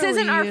 This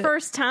isn't our Charlie-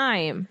 first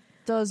time.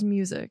 Does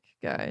music,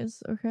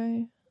 guys,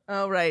 okay?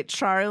 Oh, right.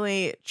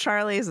 Charlie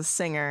is a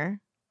singer.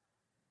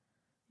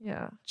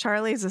 Yeah.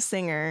 Charlie's a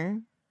singer.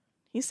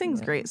 He sings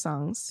Yeah, great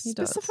songs. he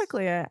does.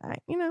 Specifically, I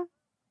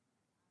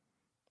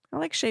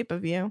like Shape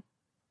of You.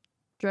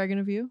 Dragon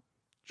of You?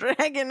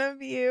 Dragon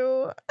of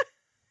You.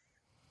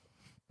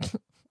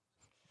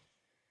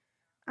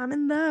 I'm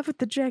in love with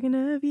the Dragon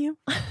of You.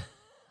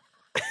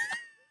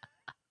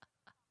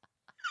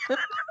 Go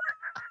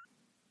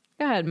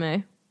ahead,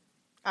 May.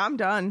 I'm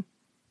done.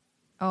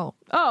 Oh,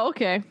 Oh,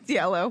 okay. It's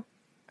yellow.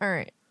 all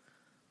right.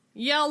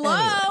 Yellow.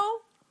 Anyway.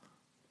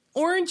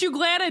 Aren't you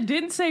glad I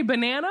didn't say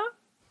banana?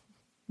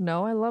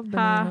 No, I love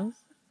bananas.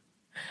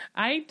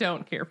 I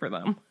don't care for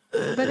them.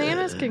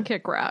 Bananas can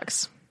kick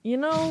rocks. You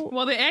know,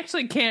 Well, they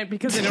actually can't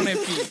because they don't have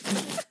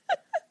feet.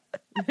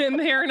 And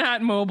they're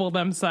not mobile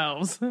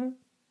themselves.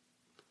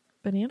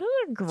 bananas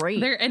are great.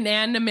 They're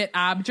inanimate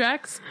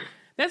objects.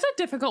 That's a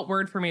difficult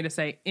word for me to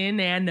say.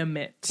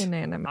 Inanimate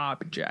Inanimate.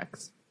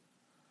 objects.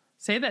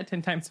 Say that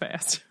 10 times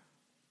fast.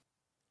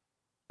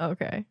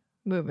 Okay,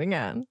 moving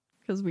on,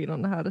 because we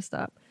don't know how to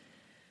stop.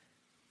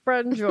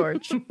 Fred and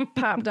George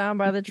pop down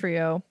by the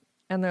trio,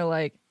 and they're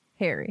like,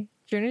 Harry,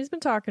 Ginny's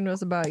been talking to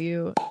us about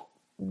you.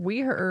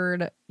 We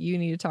heard you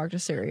need to talk to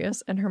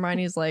Sirius. And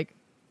Hermione's like,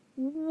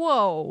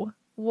 whoa,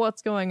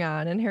 what's going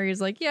on? And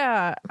Harry's like,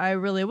 yeah, I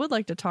really would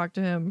like to talk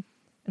to him.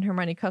 And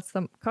Hermione cuts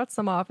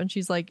them off, and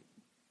she's like,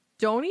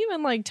 don't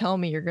even like tell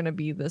me you're gonna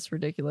be this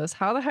ridiculous.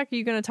 How the heck are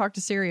you gonna talk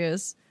to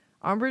Sirius?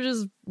 Umbridge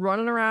is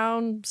running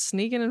around,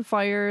 sneaking in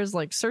fires,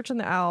 like searching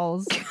the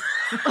owls.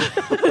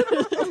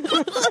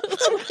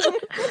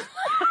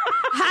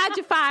 Hide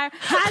your fire.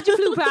 Hide your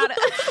blue powder.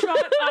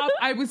 Shut up.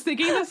 I was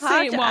thinking the Hide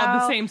same, your well,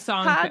 the owl, same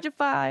song. Hide your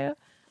fire.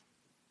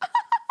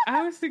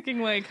 I was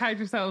thinking like hide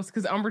yourselves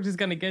because Umbridge is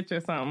gonna get you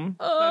something.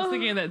 So I was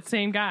thinking of that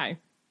same guy.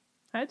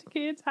 Hide your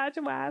kids, hide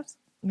your wives.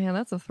 Man,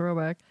 that's a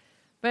throwback.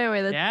 But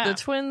anyway, Yeah. the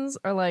twins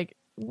are like,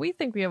 we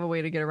think we have a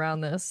way to get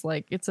around this.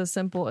 Like, it's as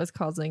simple as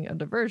causing a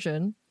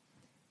diversion.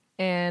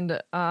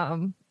 And I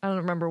don't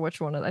remember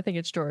which one. I think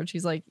it's George.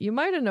 He's like, you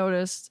might have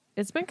noticed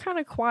it's been kind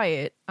of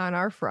quiet on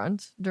our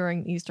front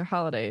during Easter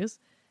holidays.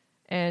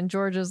 And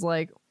George is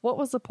like, what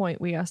was the point,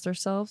 we asked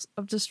ourselves,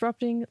 of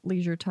disrupting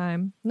leisure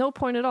time? No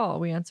point at all,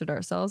 we answered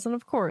ourselves. And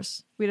of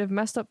course, we'd have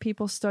messed up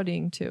people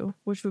studying too,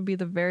 which would be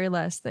the very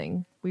last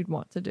thing we'd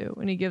want to do.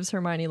 And he gives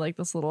Hermione like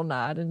this little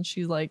nod, and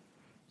she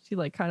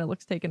kind of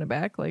looks taken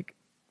aback, like,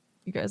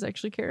 you guys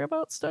actually care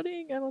about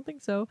studying? I don't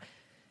think so.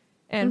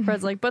 And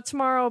Fred's like, but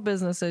tomorrow,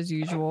 business as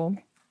usual.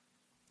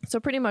 So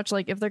pretty much,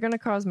 like, if they're going to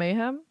cause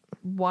mayhem,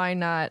 why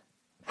not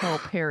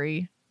help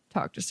Harry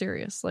talk to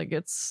Sirius? Like,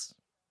 it's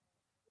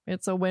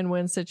a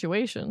win-win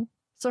situation.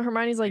 So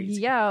Hermione's like,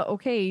 yeah,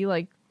 okay,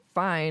 like,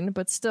 fine.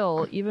 But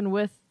still, even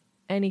with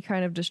any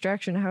kind of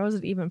distraction, how is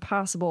it even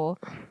possible?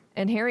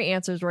 And Harry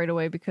answers right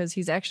away because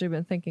he's actually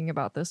been thinking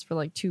about this for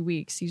like 2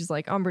 weeks. He's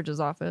like,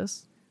 Umbridge's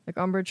office. Like,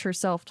 Umbridge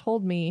herself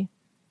told me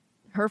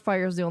her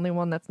fire is the only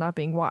one that's not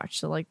being watched.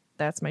 So, like,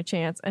 that's my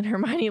chance. And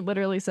Hermione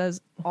literally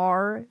says,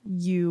 are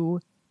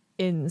you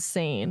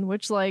insane?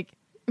 Which, like,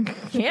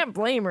 can't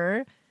blame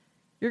her.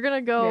 You're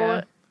going to go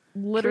Yeah.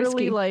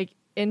 literally, Risky. like,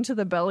 into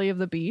the belly of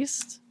the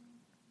beast.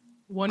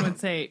 One would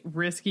say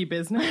risky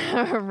business.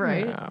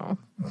 Right. No.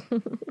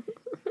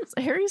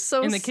 Harry's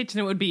so... In the kitchen,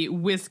 it would be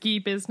whiskey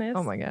business.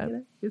 Oh, my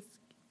God.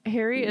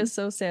 Harry is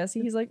so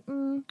sassy. He's like,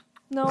 no,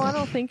 I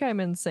don't think I'm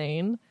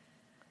insane.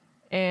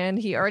 And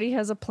he already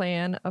has a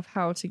plan of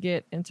how to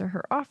get into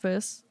her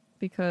office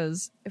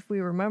because if we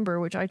remember,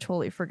 which I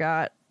totally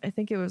forgot, I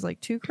think it was like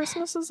 2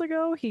 Christmases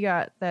ago, he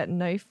got that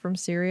knife from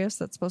Sirius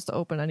that's supposed to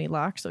open any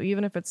lock. So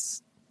even if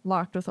it's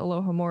locked with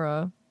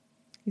Alohomora,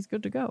 he's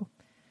good to go.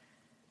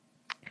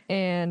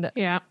 And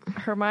Yeah.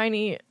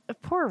 Hermione,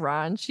 poor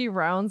Ron, she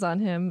rounds on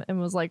him and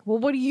was like, well,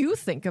 what do you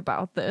think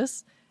about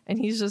this? And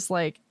he's just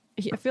like,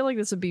 I feel like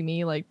this would be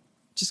me, like,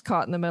 just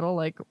caught in the middle,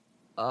 like,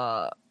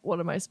 what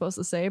am I supposed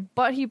to say?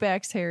 But he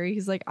backs Harry.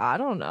 He's like, I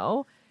don't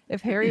know.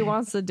 If Harry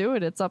wants to do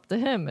it, it's up to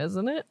him,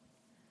 isn't it?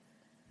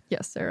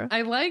 Yes, Sarah.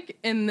 I like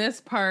in this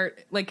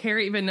part, like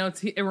Harry even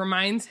notes, it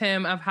reminds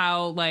him of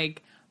how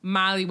like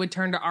Molly would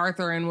turn to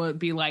Arthur and would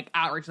be like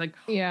outraged, like,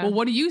 Yeah. well,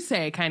 what do you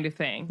say kind of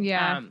thing.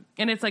 Yeah.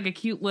 And it's like a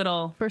cute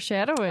little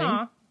Foreshadowing.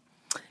 aw,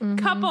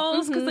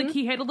 couples because like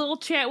he had a little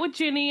chat with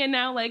Ginny and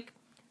now like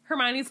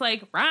Hermione's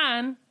like,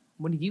 Ron,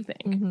 what do you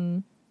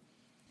think?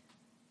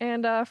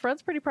 And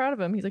Fred's pretty proud of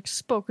him. He's like,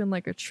 spoken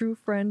like a true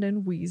friend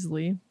and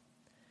Weasley.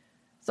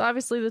 So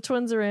obviously the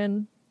twins are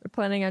in. They're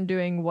planning on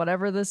doing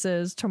whatever this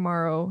is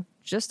tomorrow,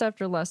 just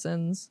after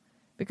lessons,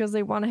 because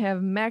they want to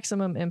have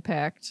maximum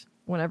impact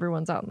when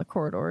everyone's out in the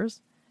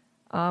corridors.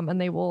 And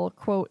they will,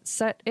 quote,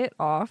 set it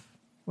off,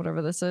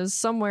 whatever this is,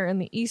 somewhere in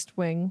the East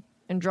Wing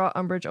and draw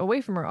Umbridge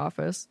away from her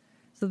office.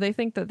 So they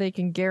think that they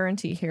can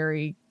guarantee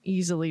Harry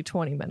easily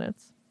 20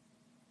 minutes,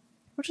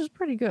 which is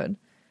pretty good.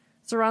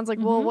 So Ron's like,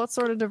 well, what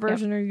sort of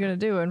diversion are you going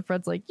to do? And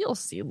Fred's like, you'll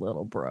see,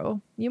 little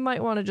bro. You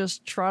might want to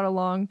just trot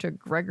along to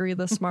Gregory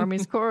the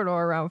Smarmy's corridor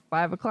around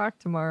 5 o'clock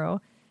tomorrow.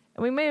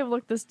 And we may have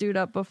looked this dude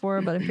up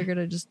before, but I figured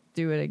I'd just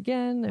do it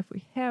again if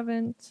we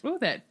haven't. Oh,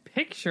 that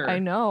picture. I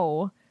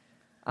know.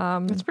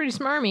 It's pretty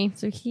smarmy.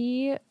 So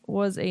he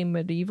was a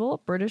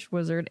medieval British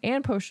wizard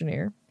and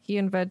potioneer. He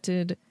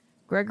invented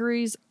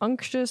Gregory's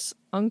Unctuous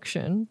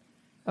Unction,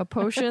 a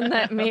potion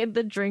that made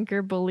the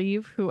drinker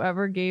believe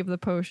whoever gave the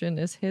potion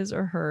is his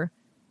or her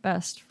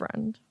best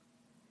friend.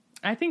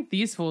 I think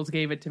these fools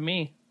gave it to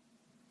me.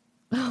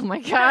 Oh my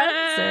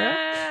God,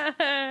 Sarah.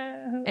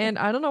 And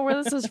I don't know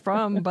where this is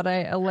from, but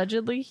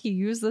allegedly he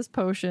used this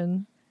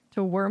potion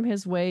to worm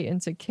his way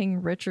into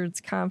King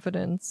Richard's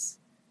confidence,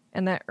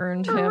 and that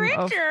earned him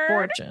a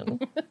fortune.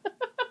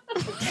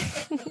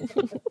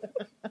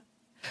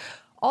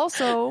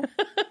 Also,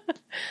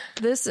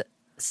 this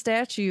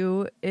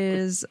statue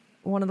is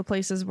one of the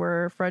places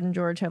where Fred and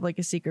George have like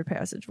a secret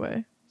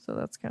passageway. So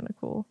that's kind of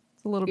cool.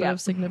 It's a little bit of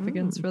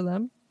significance for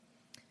them.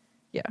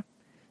 Yeah.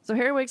 So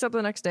Harry wakes up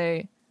the next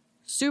day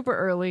super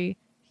early.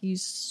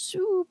 He's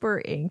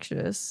super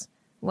anxious,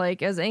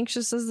 like as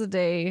anxious as the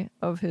day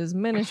of his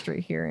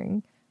ministry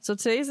hearing. So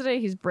today's the day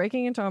he's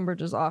breaking into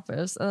Umbridge's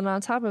office. And then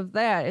on top of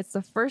that, it's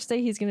the first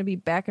day he's going to be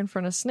back in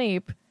front of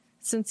Snape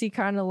since he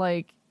kind of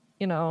like,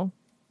 you know,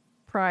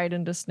 pried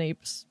into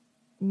Snape's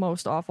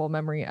most awful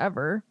memory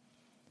ever.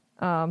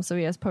 So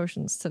he has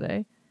potions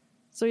today.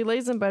 So he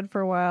lays in bed for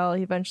a while.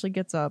 He eventually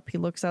gets up. He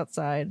looks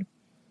outside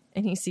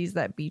and he sees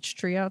that beech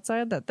tree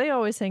outside that they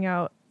always hang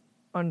out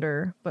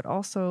under, but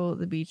also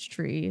the beech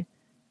tree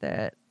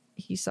that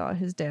he saw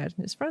his dad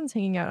and his friends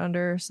hanging out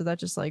under. So that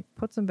just like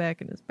puts him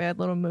back in his bad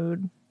little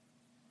mood.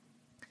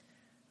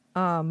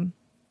 I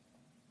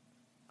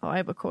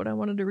have a quote I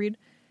wanted to read.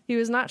 He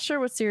was not sure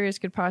what Sirius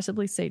could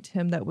possibly say to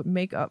him that would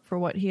make up for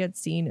what he had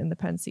seen in the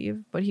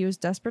Pensieve, but he was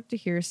desperate to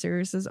hear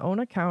Sirius's own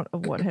account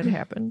of what had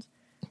happened,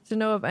 to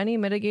know of any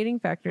mitigating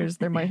factors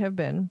there might have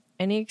been,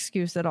 any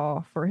excuse at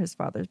all for his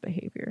father's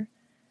behavior.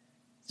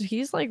 So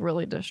he's like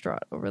really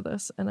distraught over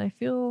this, and I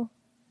feel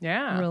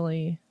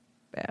really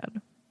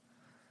bad.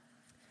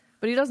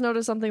 But he does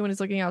notice something when he's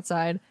looking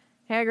outside.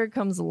 Hagrid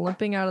comes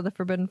limping out of the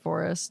Forbidden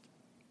Forest.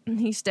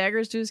 He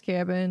staggers to his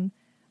cabin,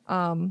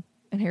 and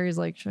Harry's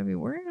like, should I be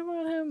worried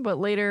about him? But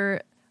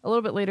later, a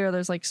little bit later,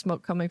 there's like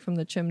smoke coming from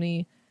the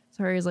chimney.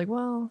 So Harry's like,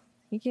 well,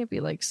 he can't be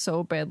like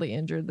so badly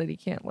injured that he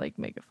can't like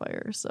make a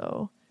fire.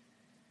 So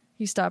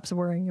he stops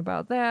worrying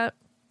about that.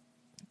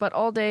 But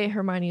all day,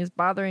 Hermione is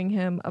bothering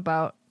him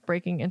about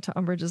breaking into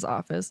Umbridge's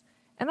office.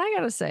 And I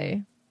gotta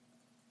say,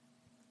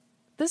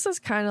 this is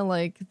kind of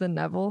like the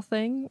Neville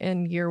thing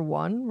in year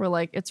one, where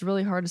like it's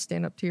really hard to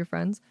stand up to your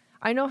friends.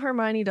 I know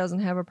Hermione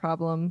doesn't have a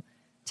problem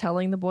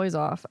telling the boys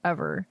off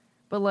ever,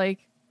 but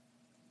like,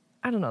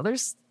 I don't know,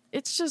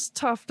 it's just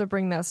tough to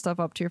bring that stuff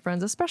up to your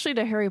friends, especially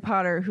to Harry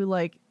Potter, who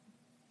like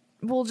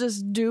will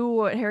just do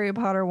what Harry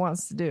Potter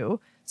wants to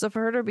do. So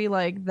for her to be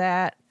like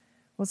that,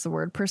 what's the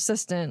word,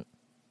 persistent,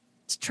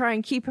 to try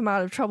and keep him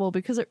out of trouble,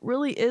 because it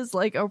really is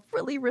like a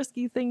really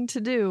risky thing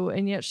to do,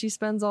 and yet she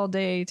spends all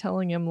day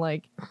telling him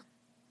like,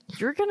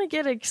 you're gonna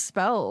get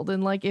expelled,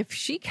 and like if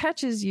she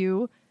catches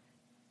you,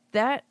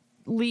 that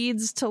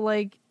leads to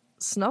like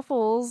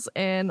Snuffles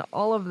and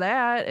all of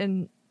that,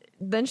 and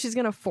then she's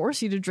gonna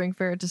force you to drink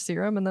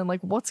Veritaserum, and then like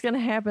what's gonna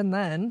happen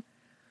then?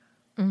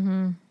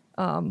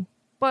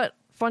 But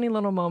funny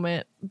little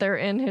moment, they're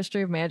in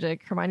History of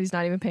Magic. Hermione's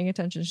not even paying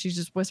attention, she's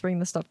just whispering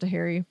the stuff to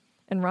Harry,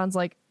 and Ron's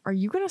like, are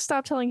you gonna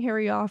stop telling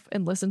Harry off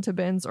and listen to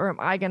Binns, or am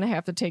I gonna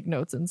have to take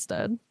notes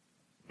instead?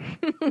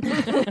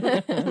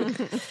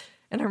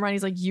 And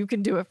Hermione's like, you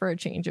can do it for a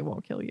change, it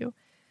won't kill you.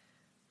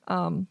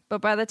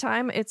 But by the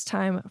time it's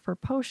time for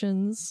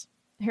potions,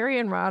 Harry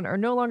and Ron are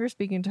no longer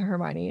speaking to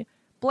Hermione.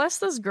 Bless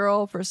this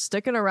girl for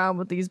sticking around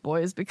with these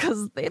boys,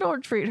 because they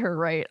don't treat her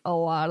right a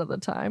lot of the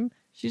time.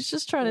 She's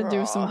just trying to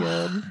do some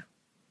good.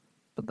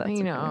 But that's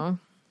you know.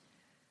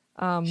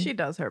 She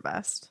does her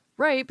best.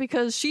 Right,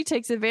 because she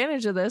takes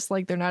advantage of this.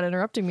 Like, they're not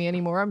interrupting me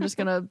anymore. I'm just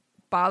going to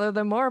bother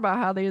them more about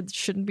how they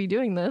shouldn't be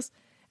doing this.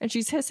 And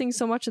she's hissing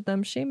so much at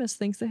them, Seamus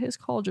thinks that his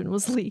cauldron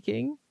was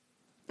leaking.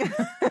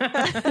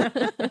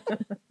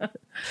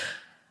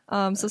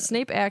 So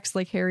Snape acts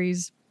like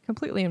Harry's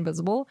completely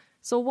invisible.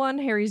 So one,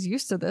 Harry's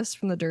used to this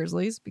from the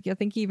Dursleys. I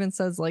think he even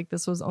says like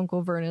this was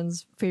Uncle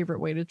Vernon's favorite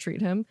way to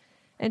treat him.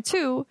 And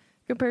two,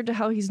 compared to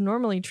how he's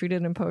normally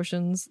treated in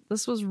potions,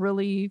 this was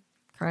really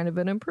kind of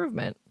an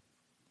improvement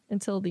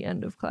until the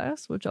end of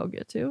class, which I'll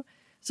get to.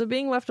 So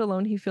being left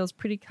alone, he feels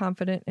pretty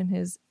confident in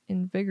his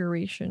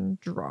invigoration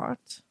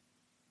draught.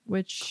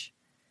 which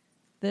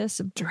I'm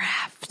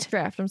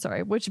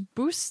sorry, which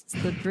boosts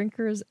the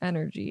drinker's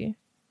energy.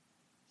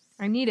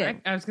 I need it.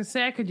 I was gonna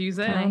say I could use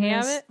it. Can I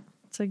have it?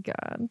 To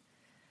God.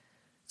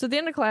 So at the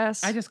end of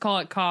class, I just call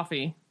it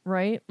coffee.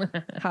 right?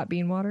 Hot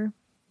bean water.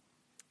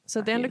 So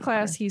at the end of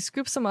class, he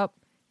scoops him up.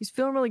 He's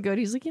feeling really good.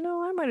 He's like,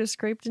 I might have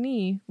scraped a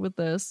knee with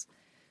this.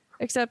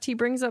 Except he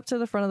brings it up to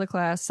the front of the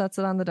class, sets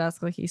it on the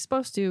desk like he's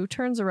supposed to,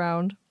 turns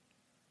around,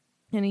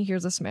 and he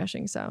hears a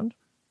smashing sound.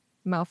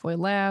 Malfoy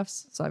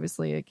laughs, so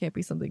obviously it can't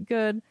be something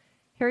good.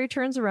 Harry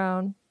turns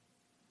around,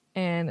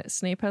 and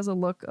Snape has a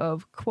look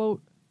of,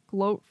 quote,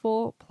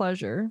 gloatful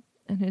pleasure,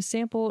 and his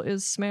sample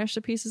is smashed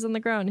to pieces on the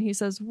ground. And he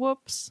says,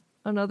 whoops,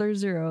 another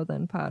 0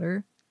 then,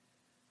 Potter.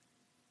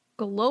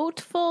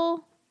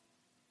 Gloatful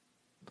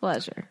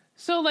pleasure.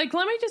 So, let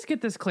me just get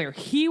this clear.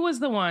 He was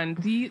the one,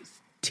 the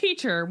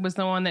teacher was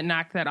the one that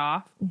knocked that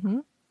off. Mm-hmm.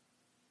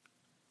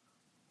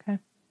 Okay.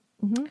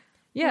 Mm-hmm.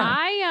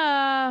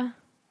 Yeah.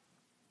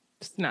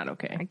 It's not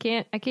okay.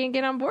 I can't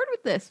get on board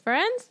with this,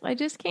 friends. I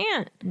just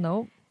can't.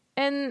 Nope.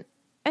 And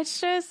it's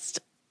just,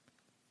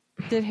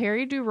 Did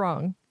Harry do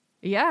wrong?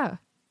 Yeah,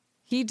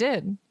 he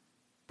did.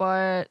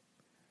 But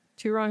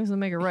 2 wrongs don't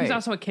make it right. He's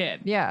also a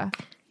kid. Yeah.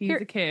 He's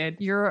a kid.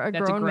 You're a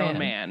That's grown, a grown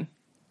man.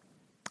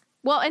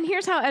 well, and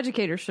here's how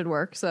educators should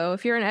work. So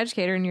if you're an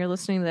educator and you're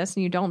listening to this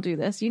and you don't do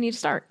this, you need to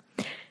start.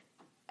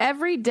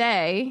 Every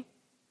day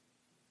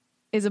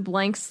is a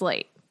blank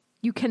slate.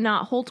 You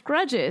cannot hold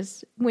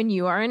grudges when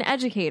you are an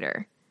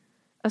educator,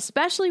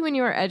 especially when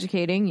you are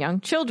educating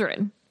young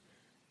children.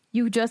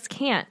 You just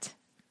can't.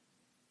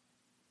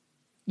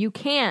 You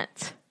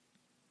can't.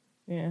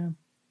 Yeah.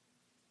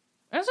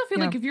 I also feel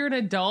like if you're an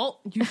adult,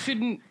 you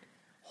shouldn't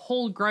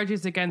hold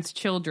grudges against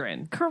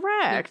children.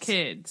 Correct.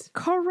 They're kids.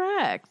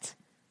 Correct.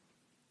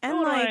 And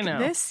What do I like know?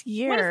 this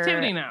year, What does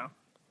Tiffany know?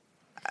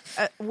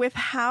 With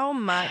how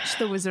much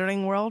the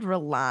Wizarding World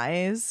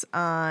relies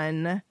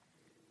on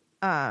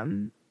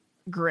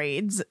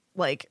grades,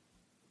 like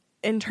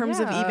in terms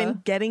of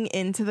even getting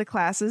into the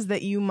classes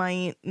that you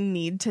might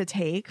need to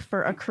take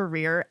for a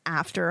career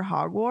after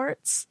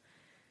Hogwarts,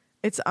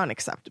 it's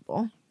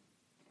unacceptable.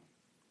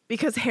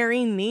 Because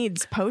Harry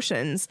needs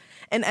potions,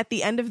 and at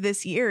the end of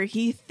this year,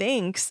 he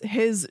thinks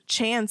his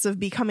chance of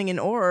becoming an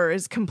Auror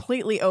is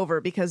completely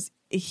over because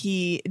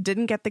he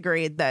didn't get the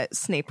grade that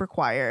Snape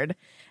required.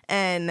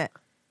 And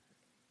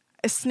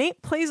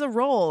Snape plays a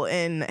role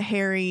in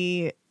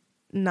Harry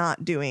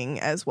not doing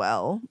as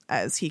well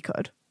as he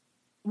could.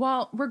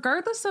 Well,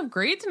 regardless of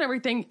grades and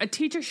everything, a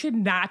teacher should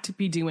not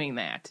be doing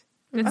that.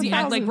 That's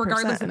 1,000%.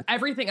 Regardless of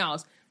everything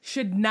else,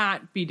 should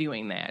not be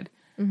doing that.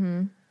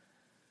 Mm-hmm.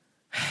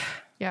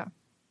 Yeah.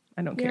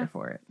 I don't care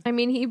for it. I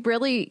mean,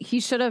 he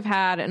should have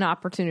had an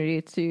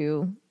opportunity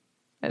to,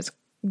 as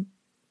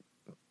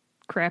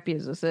crappy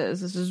as this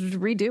is just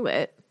redo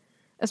it,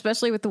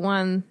 especially with the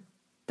one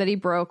that he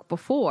broke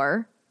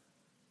before,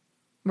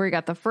 where he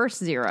got the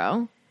first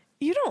 0.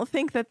 You don't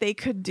think that they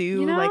could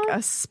do like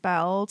a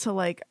spell to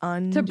like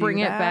undo To bring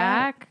it that?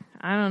 back?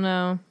 I don't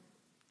know.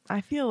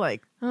 I feel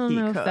like I don't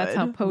know if that's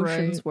how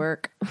potions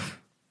work.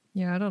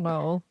 Yeah, I don't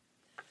know.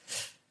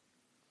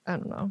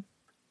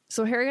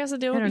 So Harry has to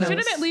deal with He this.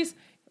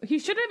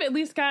 should have at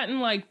least gotten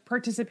like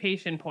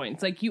participation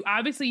points. Like he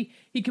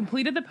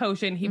completed the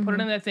potion, he put it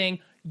in the thing.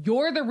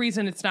 You're the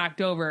reason it's knocked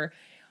over.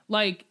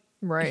 Like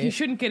Right. he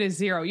shouldn't get a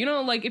 0.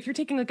 Like if you're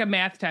taking like a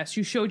math test,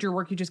 you showed your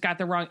work, you just got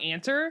the wrong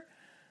answer.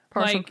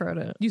 Partial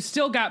credit. You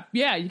still got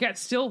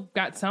still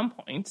got some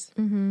points.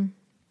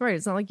 Right.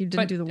 It's not like you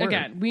didn't do the work.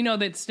 Again, we know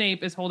that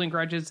Snape is holding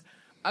grudges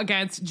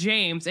against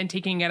James and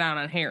taking it out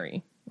on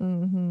Harry.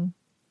 Mm-hmm.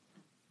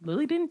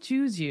 Lily didn't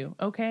choose you,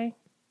 okay?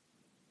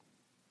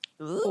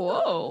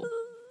 Whoa.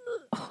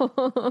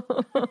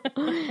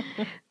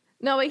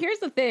 No, but here's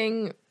the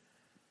thing.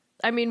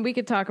 I mean, we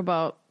could talk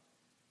about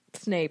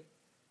Snape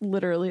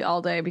literally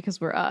all day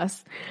because we're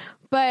us.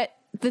 But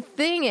the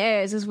thing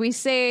is we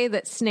say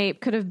that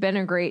Snape could have been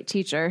a great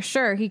teacher.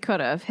 Sure, he could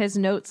have. His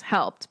notes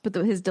helped. But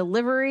his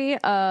delivery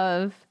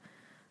of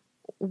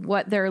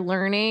what they're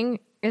learning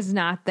is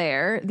not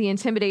there. The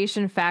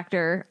intimidation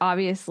factor,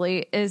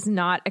 obviously, is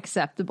not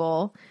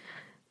acceptable.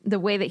 The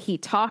way that he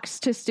talks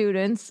to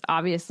students,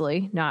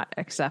 obviously not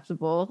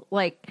acceptable.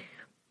 Like,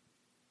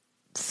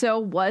 so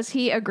was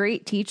he a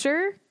great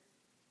teacher?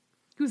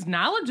 He was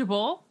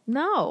knowledgeable.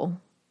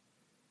 No.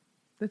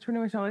 That's pretty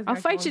much all he's I'll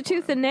got fight going you for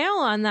tooth him. and nail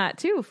on that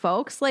too,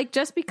 folks. Like,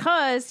 just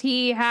because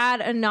he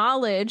had a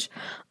knowledge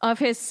of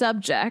his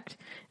subject,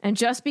 and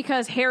just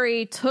because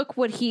Harry took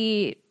what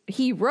he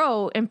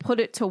wrote and put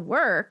it to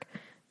work,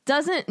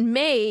 doesn't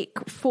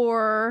make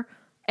for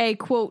a,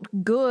 quote,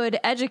 good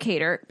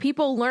educator.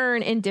 People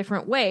learn in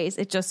different ways.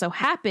 It just so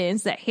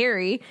happens that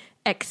Harry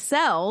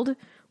excelled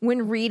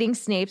when reading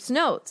Snape's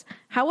notes.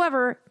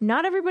 However,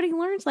 not everybody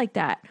learns like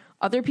that.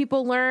 Other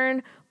people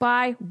learn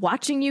by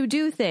watching you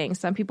do things.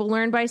 Some people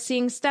learn by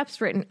seeing steps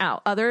written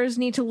out. Others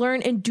need to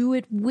learn and do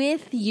it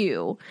with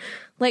you.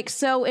 Like,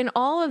 so in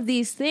all of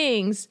these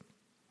things,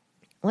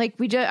 like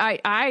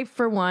I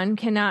for one,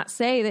 cannot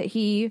say that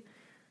he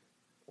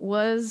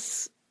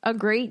was a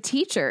great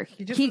teacher.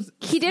 He just was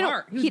didn't.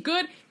 smart. He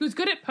was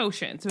good at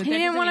potions. So He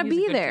didn't want to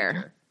be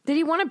there. Did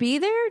he want to be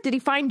there? Did he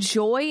find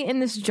joy in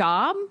this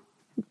job?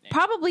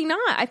 Probably not.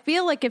 I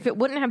feel like if it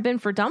wouldn't have been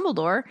for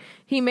Dumbledore,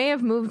 he may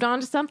have moved on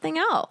to something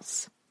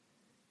else.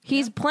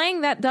 He's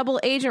playing that double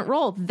agent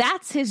role.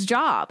 That's his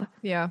job.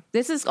 Yeah.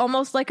 This is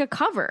almost like a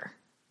cover.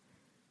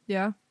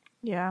 Yeah.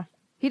 Yeah.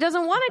 He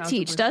doesn't want to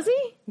teach, does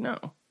he? No.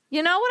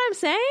 You know what I'm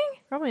saying?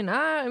 Probably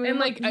not. I mean, And,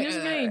 like, he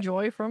doesn't get any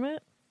joy from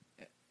it.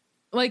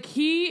 Like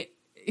he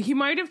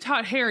might have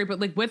taught Harry, but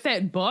like with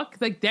that book,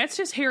 like that's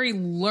just Harry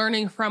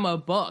learning from a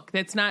book.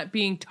 That's not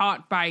being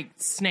taught by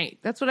Snape.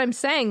 That's what I'm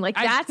saying. Like,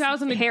 I that's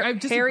disagree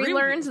Harry with you.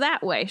 learns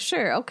that way.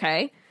 Sure,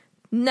 okay.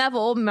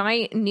 Neville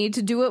might need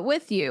to do it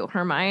with you.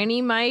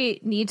 Hermione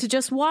might need to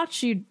just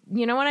watch you.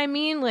 You know what I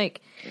mean?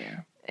 Like,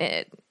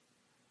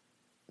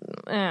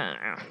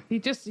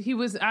 He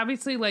was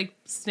obviously like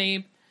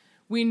Snape.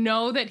 We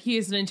know that he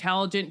is an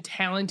intelligent,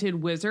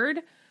 talented wizard,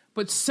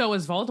 but so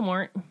is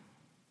Voldemort.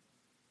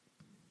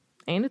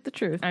 ain't it the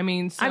truth? I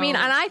mean, and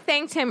I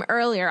thanked him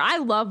earlier. I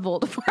love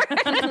Voldemort.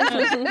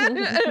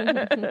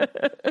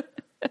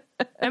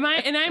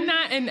 I'm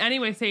not in any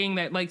way saying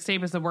that like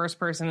Snape is the worst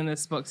person in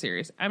this book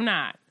series. I'm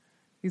not.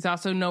 He's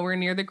also nowhere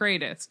near the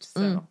greatest.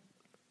 So,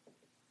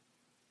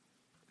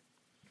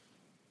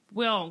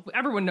 well,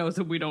 everyone knows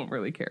that we don't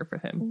really care for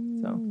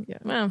him. So, Yeah.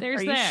 Well,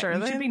 there's Are you that. sure He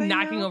that should be they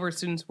knocking know? over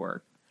students'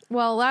 work.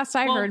 well, last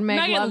I heard, Meg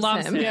Megan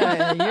loves him.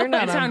 Yeah, you're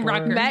not It's on on board.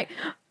 record. Meg,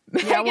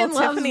 Yeah, well, Megan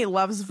loves. Tiffany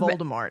loves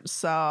Voldemort,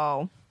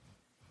 so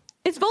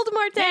It's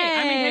Voldemort Day. Hey,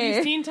 I mean, have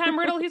you seen Tom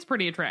Riddle? He's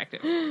pretty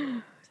attractive.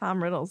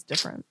 Tom Riddle's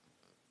different.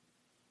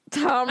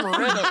 Tom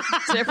Riddle?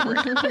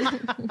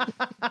 Different.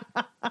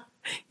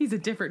 He's a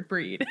different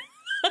breed.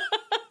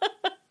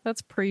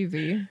 That's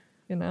preview,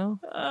 you know?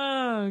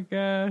 Oh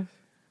gosh.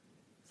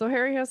 So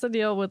Harry has to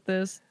deal with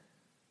this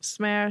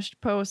smashed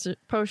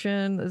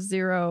potion, the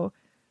 0.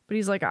 But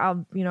he's like,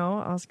 I'll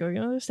just go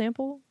get another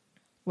sample,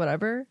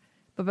 whatever.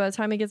 But by the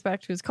time he gets back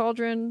to his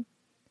cauldron,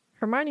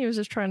 Hermione was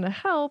just trying to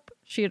help.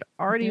 She had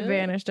already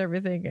vanished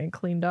everything and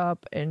cleaned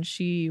up. And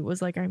she was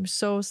like, I'm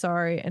so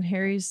sorry. And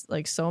Harry's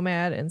like so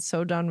mad and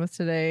so done with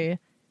today.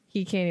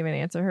 He can't even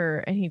answer her.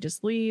 And he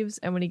just leaves.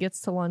 And when he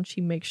gets to lunch, he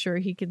makes sure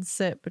he can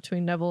sit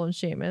between Neville and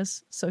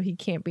Seamus so he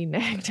can't be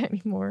nagged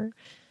anymore.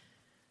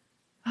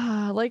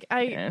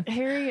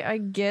 Harry, I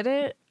get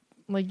it.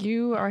 Like,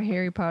 you are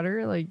Harry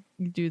Potter. Like,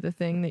 you do the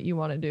thing that you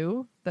want to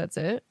do. That's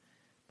it.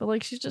 But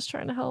like, she's just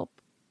trying to help.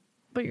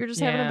 But you're just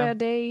having a bad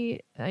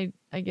day.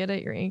 I get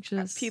it. You're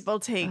anxious. People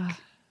take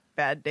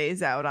bad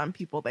days out on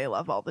people they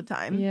love all the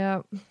time.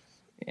 Yeah.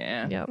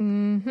 Yeah. Yep.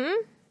 Mm-hmm.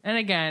 And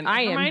again,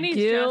 I am Hermione's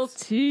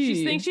guilty.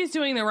 She thinks she's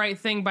doing the right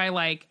thing by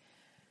like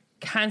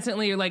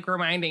constantly like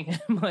reminding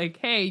him like,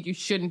 hey, you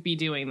shouldn't be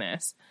doing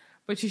this.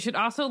 But you should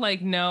also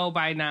like know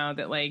by now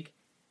that like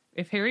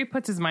if Harry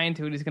puts his mind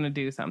to it, he's going to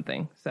do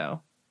something. So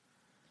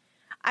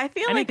I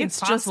feel like anything's it's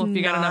just possible if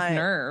you got enough not-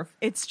 nerve.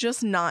 It's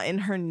just not in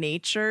her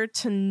nature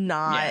to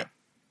not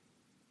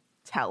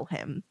tell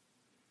him.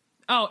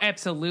 Oh,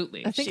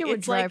 absolutely. I think She- it would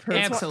it's drive her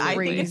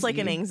Absolutely. It's like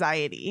an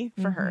anxiety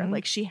for her. Mhm.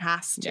 Like she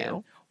has to. Yeah.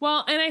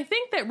 Well, and I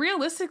think that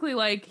realistically,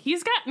 like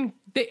he's gotten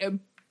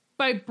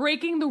by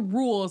breaking the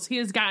rules, he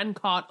has gotten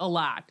caught a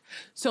lot.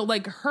 So,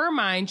 like her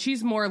mind,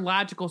 she's more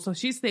logical. So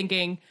she's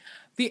thinking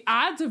the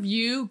odds of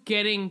you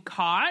getting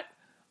caught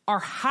are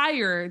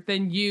higher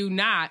than you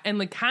not,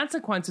 and the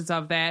consequences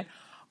of that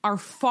are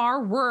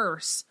far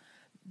worse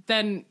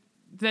than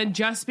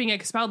just being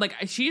expelled. Like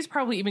she's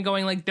probably even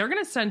going like they're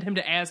going to send him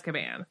to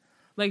Azkaban.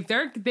 Like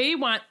they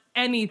want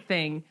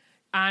anything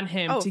on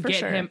him to for get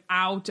sure. him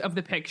out of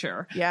the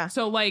picture. Yeah.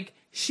 So like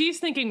she's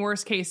thinking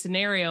worst case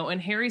scenario and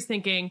Harry's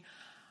thinking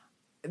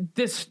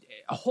this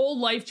whole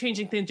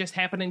life-changing thing just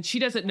happened and she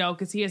doesn't know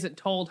because he hasn't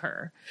told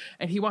her.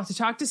 And he wants to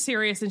talk to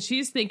Sirius and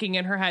she's thinking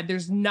in her head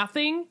there's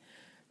nothing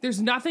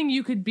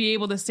you could be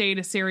able to say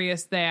to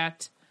Sirius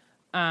that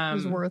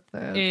It's worth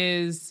that.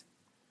 is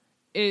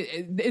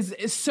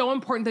so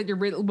important that you're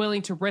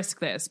willing to risk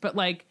this. But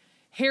like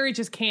Harry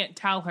just can't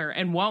tell her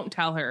and won't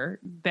tell her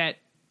that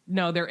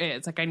no, there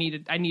is like I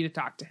need to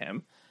talk to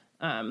him.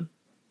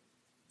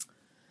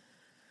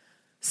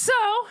 So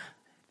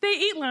they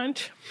eat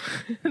lunch,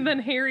 and then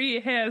Harry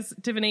has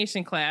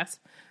divination class.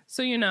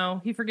 So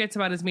he forgets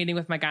about his meeting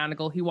with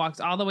McGonagall. He walks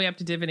all the way up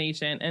to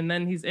divination, and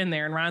then he's in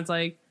there, and Ron's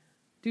like,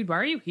 "Dude, why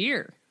are you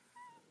here?"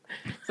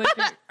 It's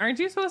like, aren't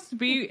you supposed to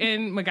be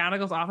in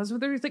McGonagall's office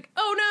with her? He's like,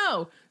 oh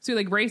no. So he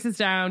like races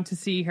down to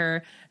see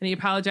her and he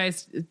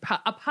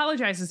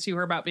apologizes to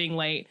her about being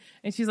late.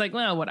 And she's like,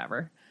 well,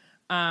 whatever.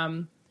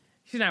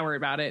 She's not worried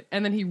about it.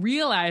 And then he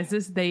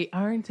realizes they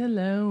aren't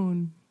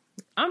alone.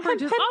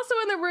 Umbridge is also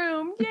in the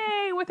room.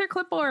 Yay, with her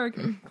clipboard.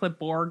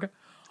 Clipboard.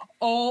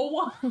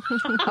 Oh. A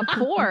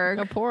porg.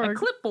 A porg. A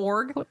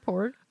clipboard.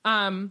 Clipboard.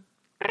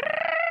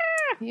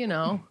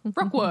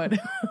 Brookwood.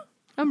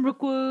 I'm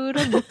Rookwood.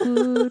 I'm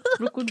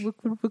Rookwood.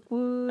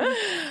 Rookwood.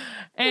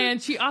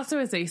 And she also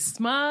has a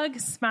smug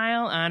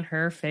smile on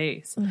her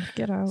face.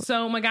 Get out.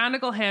 So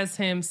McGonagall has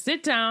him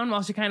sit down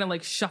while she kind of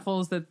like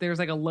shuffles that there's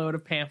like a load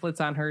of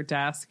pamphlets on her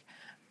desk.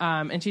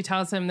 And she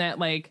tells him that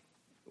like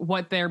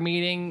what the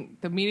meeting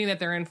that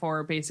they're in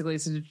for basically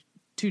is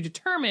to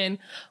determine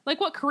like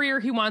what career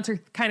he wants or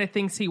kind of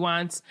thinks he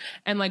wants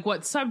and like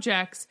what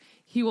subjects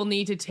he will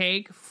need to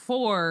take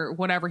for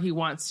whatever he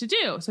wants to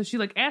do. So she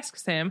like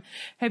asks him,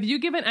 have you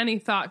given any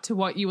thought to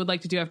what you would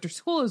like to do after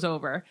school is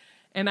over?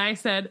 And I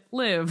said,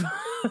 live.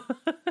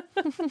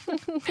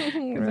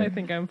 Because I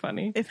think I'm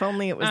funny. If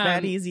only it was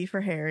that easy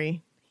for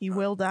Harry. He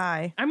will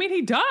die. I mean,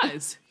 he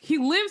does. He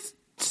lives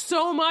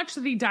so much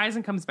that he dies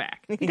and comes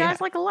back. He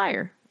dies like a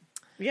liar.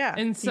 Yeah.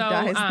 And so, he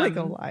dies like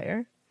a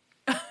liar.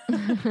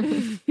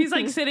 He's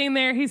like sitting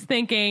there, he's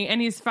thinking, and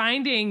he's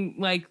finding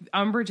like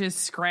Umbridge's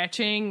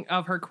scratching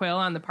of her quill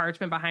on the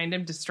parchment behind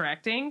him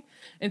distracting.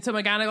 And so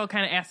McGonagall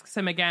kind of asks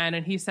him again,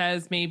 and he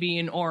says maybe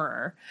an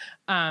Auror.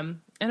 And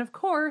of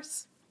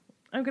course,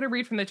 I'm going to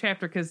read from the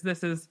chapter because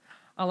this is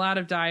a lot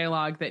of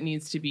dialogue that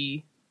needs to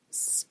be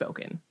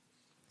spoken.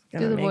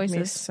 Gonna Do the make me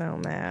voices. so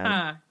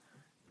mad.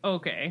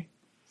 Okay.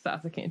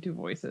 Sasa can't do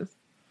voices.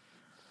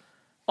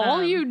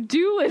 All you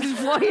do is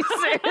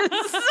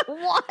voices.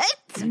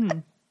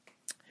 What?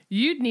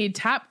 You'd need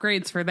top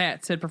grades for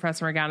that, said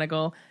Professor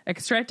McGonagall,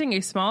 extracting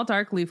a small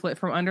dark leaflet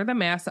from under the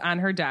mask on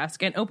her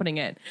desk and opening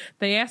it.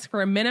 They ask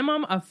for a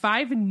minimum of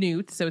 5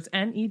 newts, so it's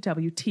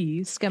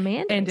N-E-W-T's,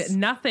 Scamanders. and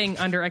nothing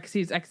under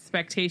exceeds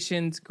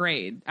expectations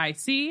grade. I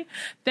see.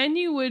 Then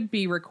you would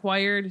be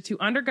required to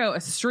undergo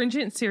a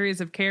stringent series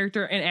of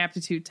character and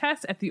aptitude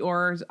tests at the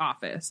Auror's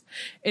office.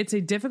 It's a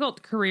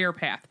difficult career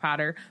path,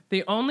 Potter.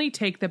 They only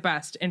take the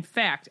best. In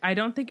fact, I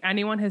don't think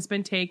anyone has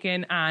been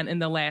taken on in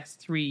the last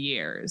 3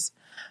 years.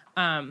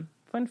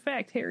 Fun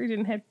fact, Harry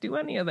didn't have to do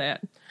any of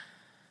that.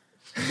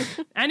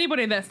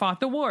 Anybody that fought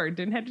the war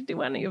didn't have to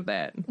do any of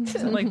that.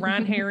 So like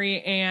Ron,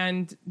 Harry,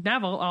 and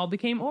Neville all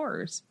became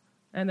Aurors.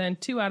 And then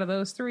 2 out of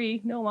those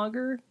 3 no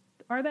longer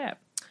are that.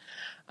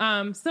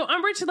 So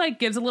Umbridge like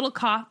gives a little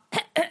cough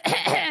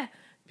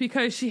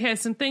because she has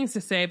some things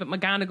to say, but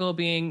McGonagall,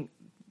 being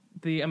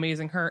the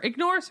amazing her,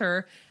 ignores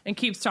her and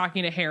keeps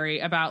talking to Harry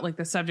about like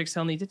the subjects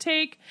he'll need to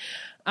take.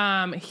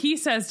 He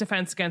says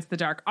defense against the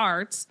dark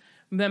arts.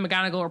 Then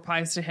McGonagall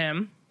replies to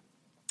him,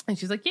 and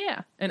she's like,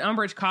 yeah. And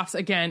Umbridge coughs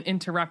again,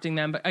 interrupting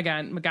them. But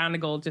again,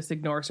 McGonagall just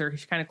ignores her.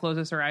 She kind of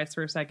closes her eyes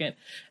for a second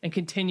and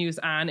continues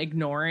on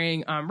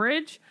ignoring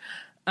Umbridge.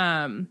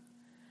 And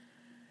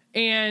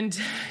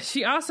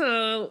she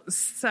also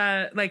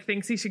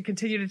thinks he should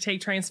continue to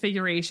take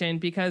Transfiguration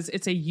because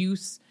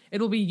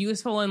it'll be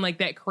useful in like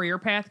that career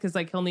path because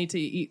like he'll need to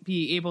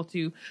be able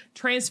to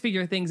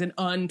transfigure things and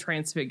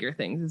untransfigure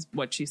things is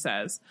what she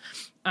says.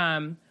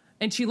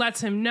 And she lets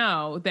him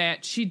know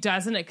that she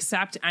doesn't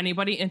accept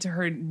anybody into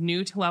her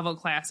new to level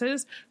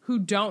classes who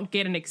don't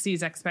get and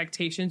exceeds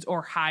expectations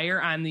or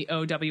higher on the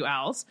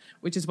OWLs,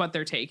 which is what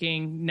they're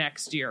taking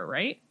next year,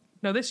 right?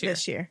 No, this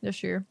year.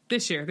 This year.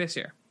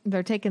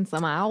 They're taking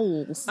some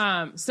owls.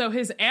 So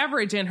his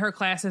average in her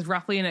class is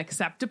roughly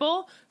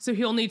unacceptable. So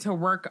he'll need to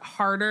work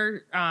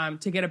harder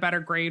to get a better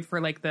grade for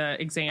like the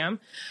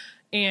exam.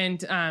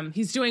 And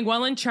he's doing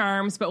well in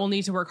charms, but will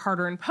need to work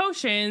harder in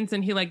potions.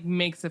 And he like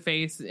makes a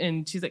face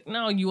and she's like,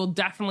 no, you will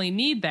definitely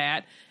need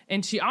that.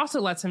 And she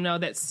also lets him know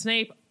that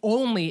Snape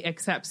only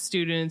accepts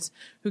students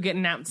who get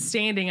an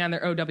outstanding on their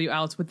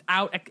OWLs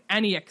without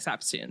any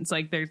exceptions.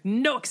 Like there's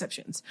no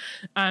exceptions.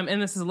 And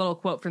this is a little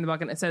quote from the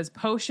book and it says,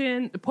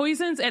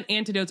 poisons and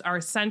antidotes are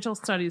essential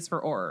studies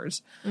for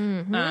Aurors.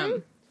 Mm-hmm.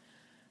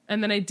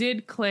 And then I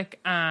did click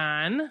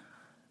on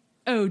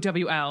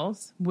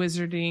OWLs,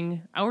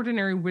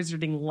 ordinary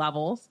wizarding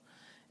levels.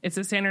 It's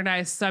a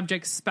standardized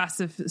subject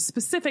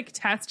specific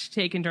test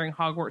taken during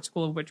Hogwarts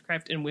School of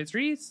Witchcraft and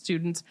Wizardry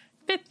students'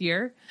 5th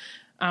year.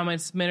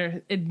 It's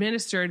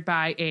administered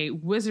by a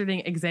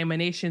Wizarding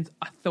Examinations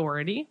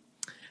Authority.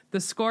 The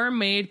score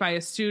made by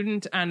a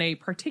student on a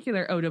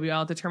particular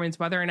OWL determines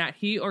whether or not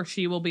he or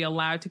she will be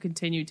allowed to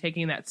continue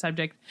taking that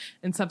subject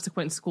in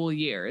subsequent school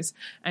years,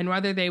 and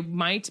whether they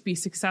might be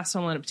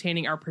successful in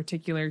obtaining our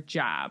particular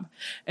job.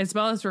 As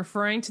well as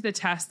referring to the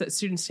test that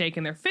students take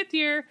in their 5th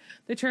year,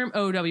 the term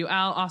OWL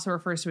also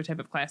refers to a type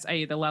of class,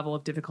 i.e. the level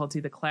of difficulty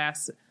the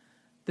class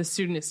the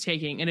student is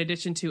taking. In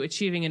addition to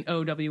achieving an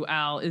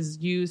OWL is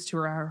used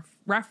to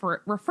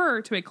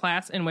refer to a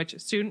class in which a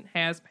student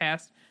has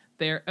passed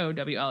their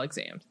OWL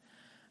exams.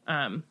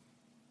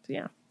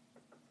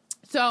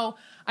 So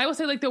I will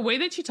say like the way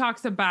that she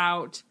talks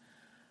about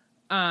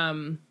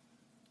when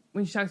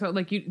she talks about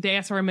like they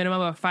ask for a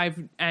minimum of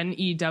 5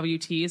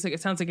 NEWTs, like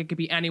it sounds like it could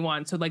be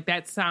anyone. So like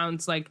that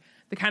sounds like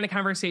the kind of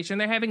conversation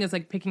they're having is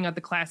like picking out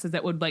the classes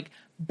that would like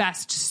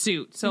best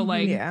suit. So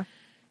like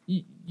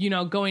you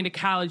know, going to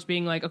college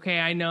being like, okay,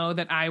 I know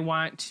that I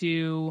want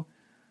to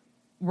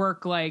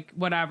work like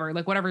whatever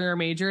your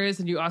major is,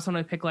 and you also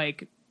want to pick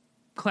like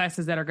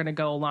classes that are going to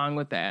go along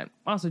with that.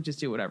 Also just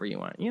do whatever you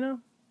want, you know,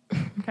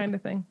 kind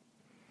of thing.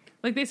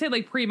 like they say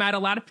like pre-med. A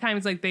lot of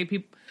times like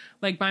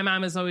like my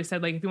mom has always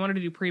said like if you wanted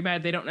to do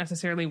pre-med, they don't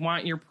necessarily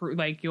want your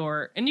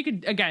and you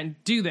could again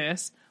do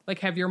this like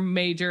have your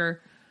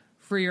major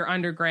for your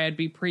undergrad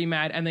be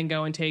pre-med and then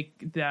go and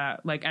take the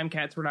like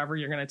MCATs whatever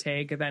you're going to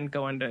take and then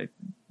go into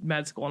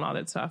med school and all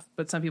that stuff.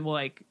 But some people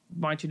like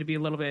want you to be a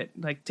little bit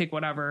like take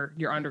whatever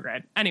your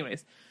undergrad.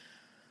 Anyways,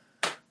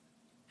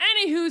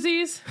 any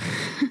whoosies.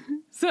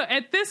 So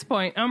at this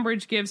point,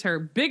 Umbridge gives her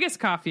biggest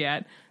cough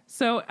yet.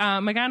 So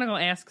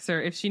McGonagall asks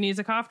her if she needs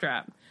a cough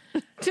drop.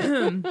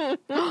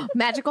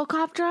 Magical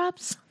cough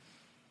drops?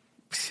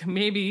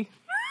 Maybe.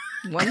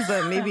 Ones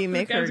that maybe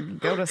make her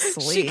go to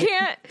sleep.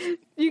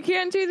 You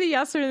can't do the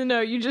yes or the no.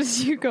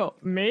 You go,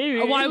 maybe.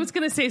 Well, I was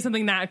going to say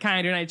something not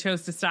kind, and I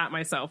chose to stop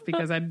myself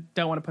because I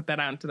don't want to put that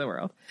out into the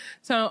world.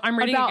 So I'm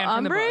reading About again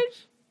from the book.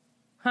 Umbridge?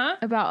 Huh?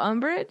 About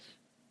Umbridge?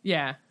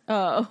 Yeah.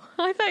 Oh,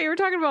 I thought you were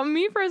talking about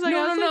me for a second.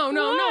 No,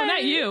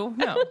 not you.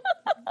 No.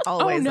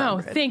 Always Oh, no,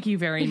 Umbridge. thank you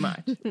very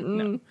much.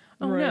 No.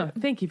 Oh, no,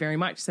 thank you very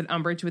much, said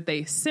Umbridge with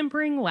a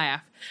simpering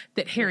laugh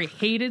that Harry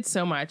hated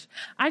so much.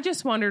 I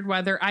just wondered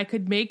whether I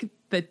could make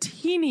the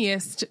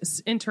teeniest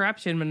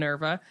interruption,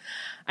 Minerva.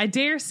 I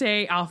dare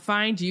say I'll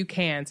find you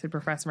can, said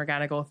Professor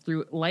McGonagall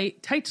through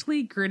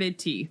tightly gritted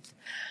teeth.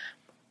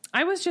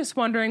 I was just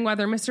wondering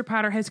whether Mr.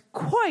 Potter has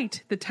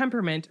quite the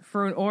temperament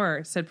for an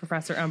Auror, said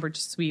Professor Umbridge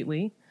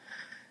sweetly.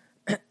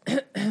 I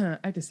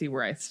have to see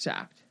where I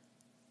stopped.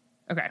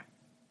 Okay.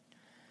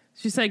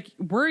 She's like,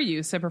 were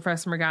you? Said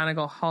Professor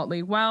McGonagall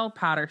haughtily. Well,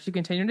 Potter, she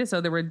continued as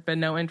though there had been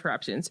no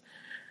interruptions.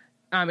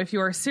 If you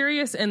are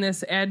serious in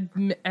this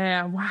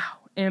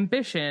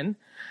ambition,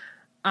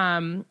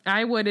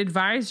 I would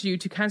advise you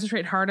to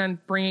concentrate hard on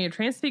bringing your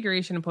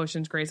Transfiguration and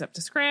Potions grades up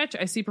to scratch.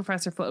 I see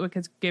Professor Flitwick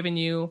has given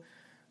you,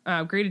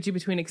 graded you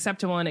between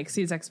acceptable and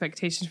exceeds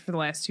expectations for the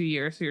last 2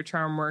 years, so your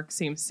charm work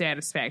seems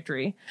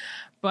satisfactory.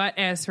 But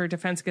as for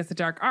Defense Against the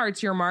Dark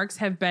Arts, your marks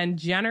have been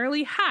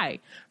generally high.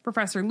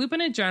 Professor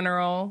Lupin in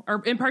general,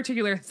 or in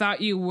particular,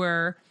 thought you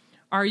were.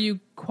 Are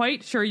you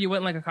quite sure you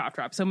wouldn't like a cough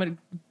drop? So I'm going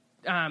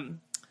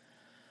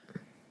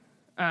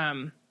to,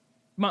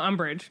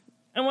 Umbridge.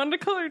 I wanted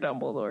to call her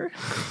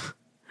Dumbledore.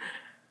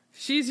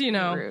 She's,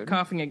 Rude.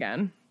 coughing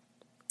again.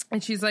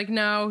 And she's like,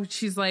 no,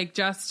 she's like,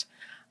 just,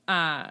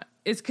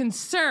 is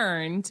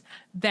concerned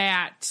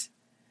that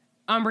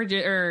Umbridge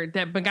or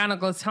that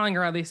McGonagall is telling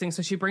her all these things.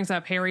 So she brings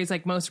up Harry's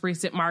like most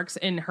recent marks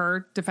in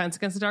her Defense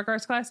Against the Dark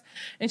Arts class.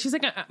 And she's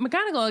like,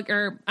 McGonagall,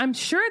 or I'm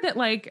sure that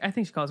like, I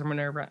think she calls her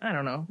Minerva. I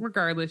don't know.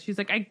 Regardless, she's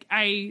like,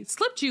 I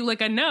slipped you like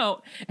a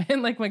note.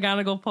 And like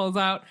McGonagall pulls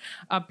out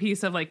a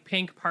piece of like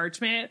pink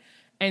parchment.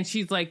 And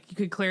she's like, you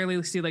could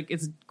clearly see like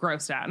it's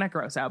grossed out, not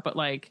grossed out, but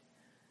like,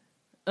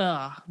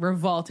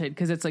 revolted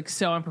because it's like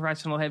so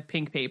unprofessional to have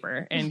pink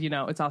paper. And,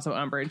 it's also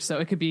Umbridge. So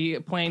it could be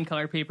plain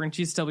colored paper and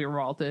she'd still be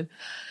revolted.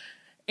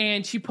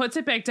 And she puts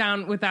it back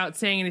down without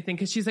saying anything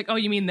because she's like, oh,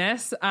 you mean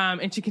this?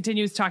 And she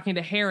continues talking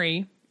to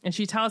Harry. And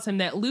she tells him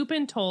that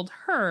Lupin told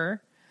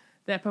her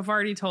that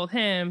Pavarti told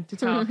him to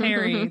tell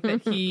Harry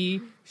that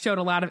he showed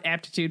a lot of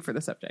aptitude for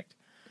the subject.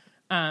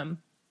 But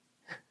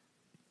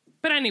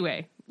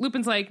anyway,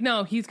 Lupin's like,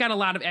 no, he's got a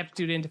lot of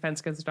aptitude in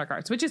Defense Against the Dark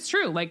Arts, which is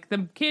true. Like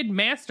the kid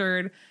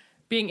mastered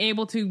being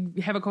able to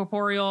have a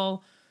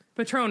corporeal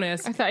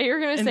Patronus. I thought you were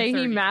going to say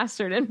he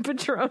mastered in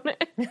Patronus.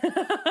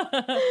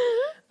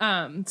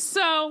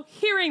 So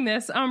hearing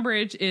this,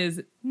 Umbridge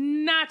is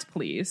not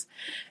pleased.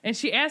 And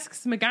she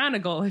asks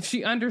McGonagall if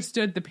she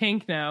understood the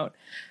pink note.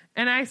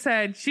 And I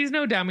said, she's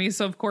no dummy.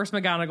 So of course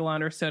McGonagall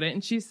understood it.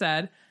 And she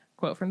said,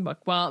 quote from the book,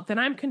 well, then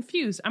I'm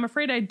confused. I'm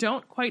afraid I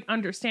don't quite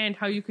understand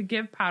how you could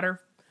give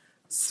Potter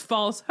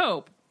false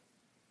hope.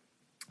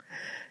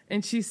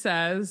 And she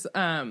says,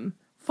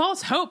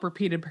 false hope,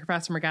 repeated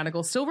Professor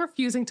McGonagall, still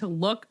refusing to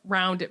look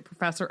round at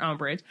Professor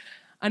Umbridge.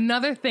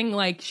 Another thing,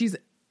 like, she's,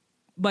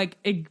 like,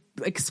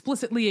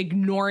 explicitly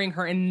ignoring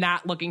her and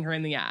not looking her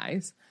in the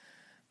eyes.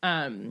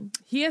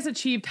 He has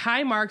achieved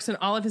high marks in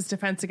all of his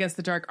Defense Against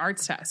the Dark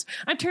Arts tests.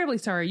 I'm terribly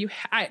sorry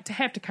to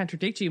have to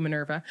contradict you,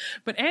 Minerva,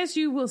 but as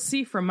you will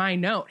see from my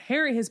note,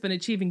 Harry has been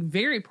achieving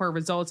very poor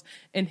results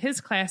in his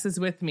classes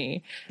with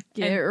me.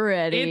 Get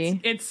ready.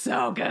 It's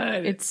so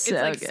good. It's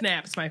like good.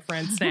 snaps, my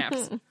friend,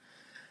 snaps.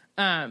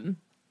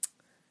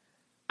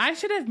 I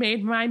should have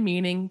made my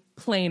meaning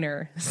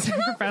plainer, said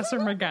Professor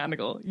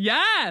McGonagall.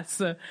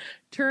 Yes!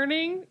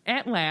 Turning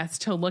at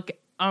last to look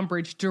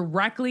Umbridge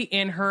directly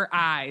in her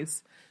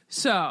eyes.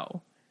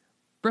 So,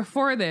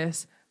 before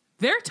this,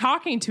 they're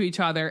talking to each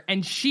other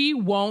and she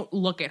won't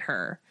look at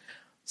her.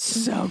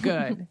 So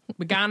good.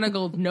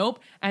 McGonagall,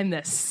 nope. And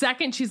the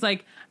second she's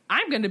like,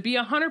 I'm going to be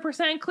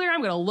 100% clear. I'm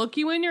going to look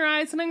you in your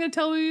eyes and I'm going to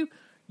tell you,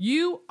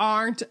 you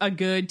aren't a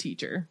good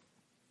teacher.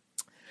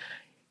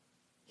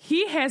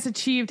 He has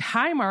achieved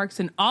high marks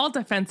in all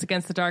Defense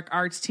Against the Dark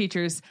Arts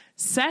teachers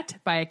set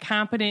by a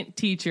competent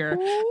teacher.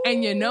 Ooh.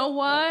 And you know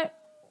what?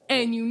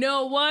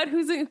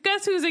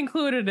 Guess who's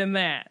included in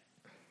that?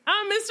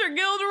 I'm Mr.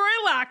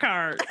 Gilderoy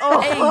Lockhart.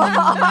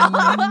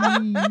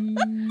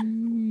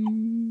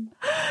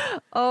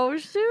 Oh,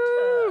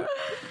 shoot.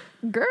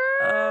 Girl.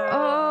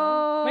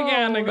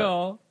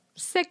 McGonagall.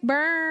 Sick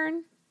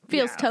burn.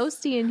 Feels Yes.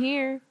 toasty in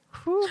here.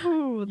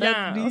 Whew,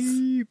 that's Yes.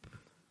 deep.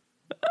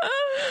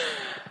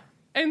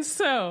 And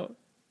so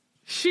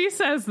she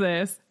says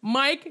this,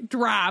 mic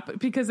drop,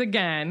 because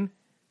again,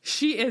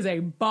 she is a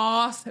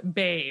boss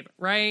babe,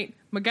 right?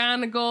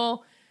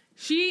 McGonagall,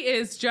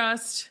 she's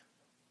just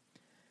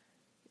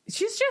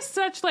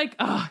such like,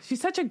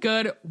 she's such a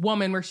good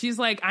woman where she's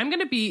like, I'm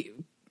going to be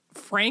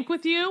frank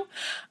with you.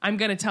 I'm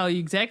going to tell you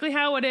exactly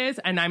how it is.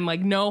 And I'm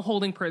like, no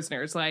holding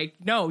prisoners. Like,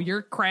 no, you're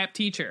a crap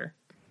teacher.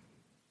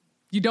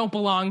 You don't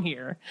belong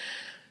here.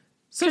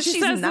 So she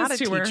she's says not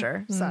this a to her.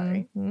 teacher.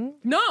 Sorry.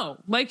 No,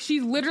 like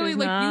she's literally She's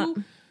like not.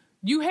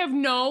 you have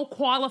no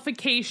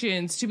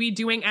qualifications to be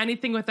doing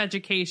anything with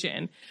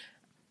education.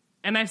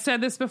 And I've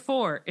said this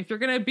before. If you're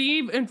going to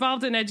be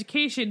involved in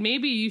education,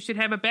 maybe you should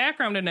have a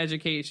background in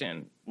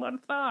education. What a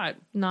thought.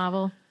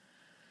 Novel.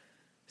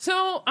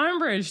 So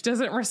Umbridge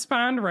doesn't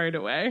respond right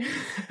away.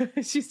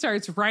 She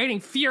starts writing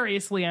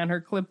furiously on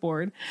her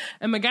clipboard.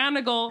 And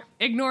McGonagall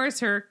ignores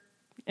her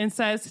and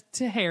says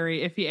to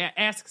Harry, if he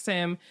asks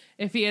him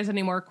if he has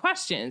any more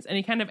questions. And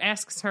he kind of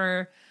asks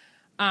her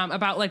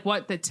about like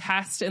what the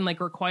test and like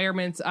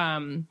requirements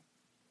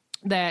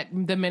that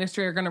the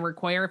ministry are going to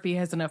require if he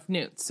has enough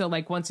newts. So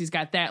like once he's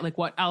got that, like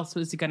what else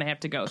was he going to have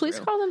to go Please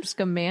through? call them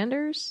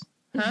Scamanders.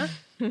 Huh?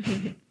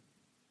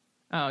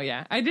 Oh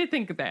yeah, I did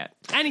think of that.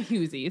 And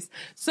Hugesies.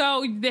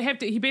 So they have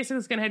to. He basically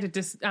is going to have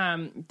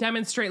to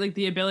demonstrate like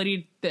the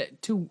ability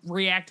to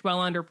react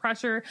well under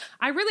pressure.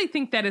 I really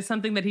think that is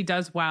something that he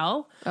does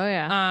well. Oh,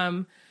 yeah.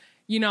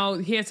 You know,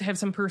 he has to have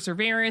some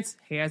perseverance.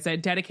 He has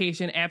that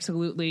dedication,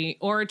 absolutely.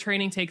 Aura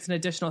training takes an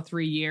additional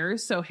 3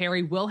 years, so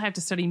Harry will have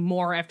to study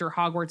more after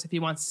Hogwarts if he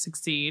wants to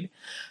succeed.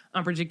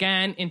 Umbridge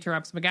again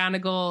interrupts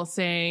McGonagall,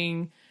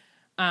 saying,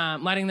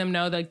 letting them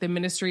know that like, the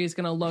ministry is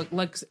going to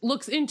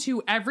looks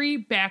into every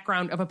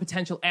background of a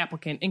potential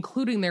applicant,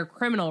 including their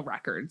criminal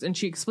records. And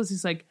she explicitly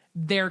is like,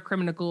 their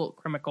criminal.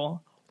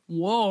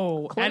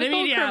 Whoa.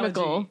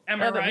 Etymology.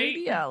 Am I right?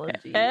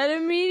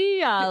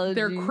 Etymology.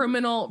 Their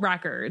criminal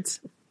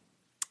records.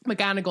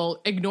 McGonagall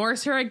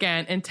ignores her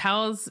again and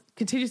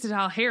continues to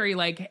tell Harry,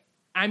 like,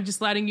 I'm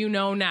just letting you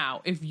know now,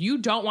 if you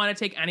don't want to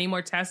take any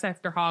more tests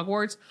after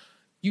Hogwarts,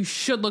 you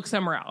should look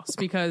somewhere else,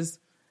 because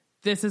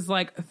this is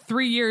like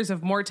 3 years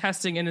of more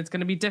testing and it's going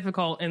to be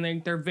difficult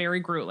and they're very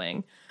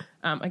grueling.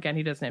 Again,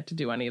 he doesn't have to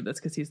do any of this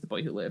because he's the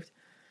boy who lived.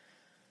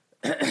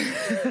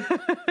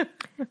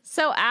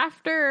 So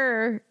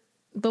after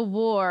the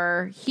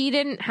war, he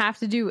didn't have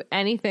to do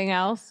anything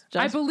else.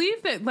 I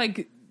believe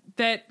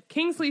that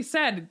Kingsley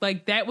said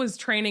like that was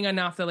training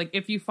enough that like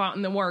if you fought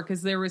in the war,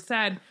 because there was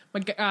said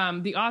like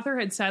the author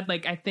had said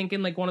like I think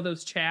in like one of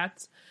those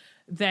chats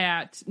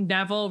that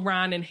Neville,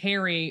 Ron, and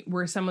Harry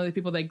were some of the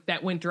people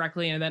that went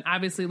directly in. And then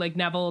obviously like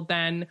Neville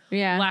then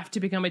left to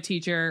become a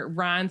teacher.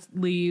 Ron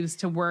leaves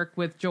to work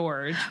with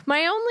George.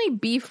 My only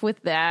beef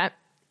with that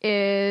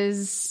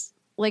is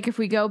like if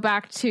we go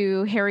back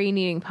to Harry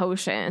needing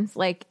potions,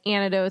 like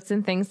antidotes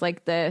and things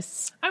like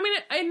this. I mean,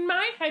 in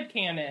my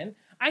headcanon,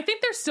 I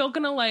think they're still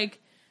gonna like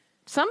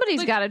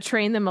somebody's got to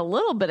train them a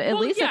little bit, at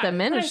least at the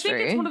ministry. I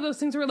think it's one of those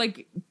things where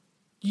like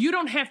you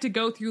don't have to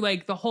go through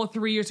like the whole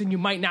 3 years and you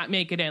might not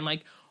make it in.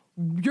 Like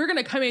you're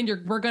gonna come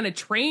in, we're gonna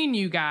train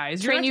you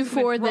guys, train you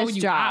for this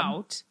job.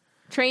 Out.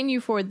 Train you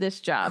for this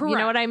job. Correct. You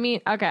know what I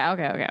mean? Okay.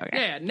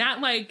 Yeah,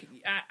 not like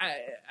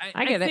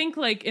I get it. think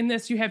like in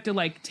this you have to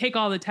like take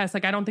all the tests.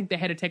 Like I don't think they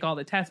had to take all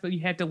the tests, but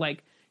you had to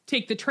like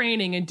take the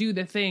training and do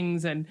the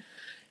things. And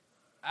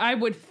I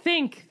would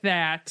think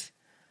that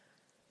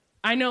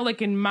I know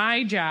like in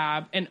my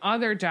job and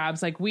other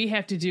jobs, like we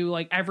have to do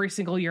like every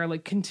single year,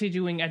 like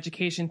continuing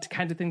education to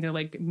kind of thing to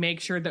like make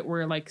sure that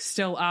we're like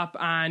still up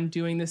on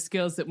doing the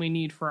skills that we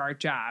need for our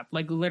job.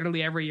 Like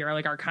literally every year,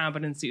 like our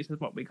competencies is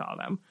what we call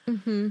them.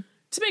 Mm-hmm.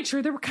 To make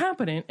sure that we're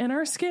competent in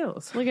our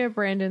skills. Look at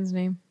Brandon's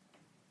name.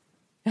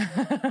 Where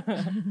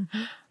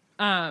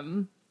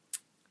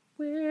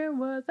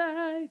was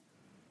I?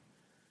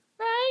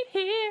 Right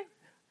here.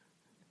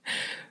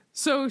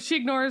 So she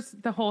ignores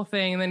the whole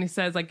thing, and then he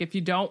says, like, if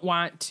you don't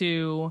want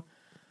to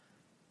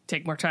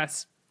take more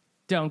tests,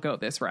 don't go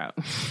this route.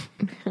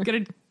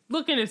 Gonna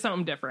look into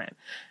something different.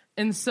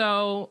 And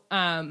so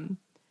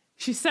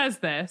she says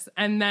this,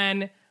 and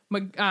then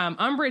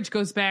Umbridge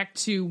goes back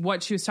to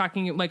what she was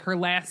talking, like her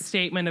last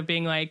statement of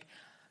being like,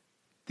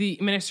 the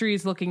ministry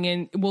is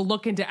will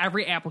look into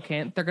every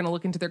applicant. They're going to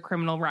look into their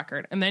criminal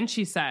record. And then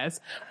she says,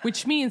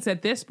 which means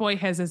that this boy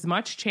has as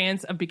much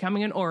chance of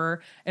becoming an Auror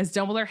as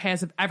Dumbledore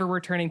has of ever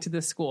returning to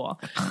this school.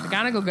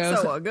 McGonagall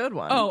goes, So a good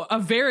one. Oh, a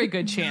very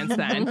good chance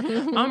then.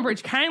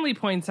 Umbridge kindly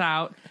points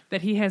out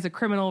that he has a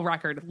criminal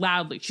record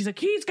loudly. She's like,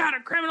 he's got a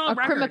criminal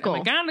record. And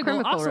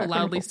McGonagall also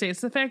loudly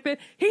states the fact that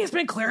he's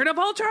been cleared of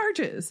all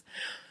charges.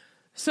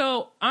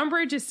 So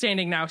Umbridge is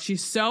standing now.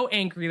 She's so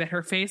angry that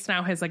her face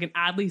now has like an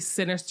oddly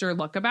sinister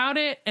look about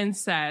it and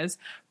says,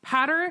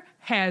 Potter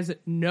has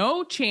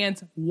no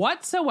chance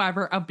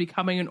whatsoever of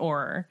becoming an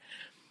Auror.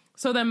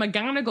 So then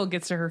McGonagall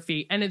gets to her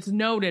feet, and it's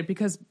noted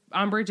because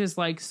Umbridge is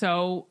like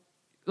so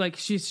like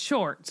she's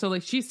short, so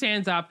like she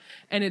stands up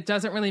and it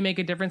doesn't really make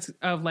a difference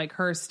of like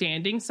her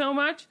standing so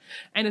much,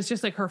 and it's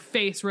just like her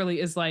face really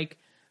is like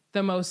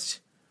the most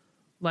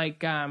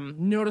like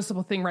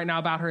noticeable thing right now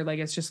about her. Like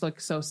it's just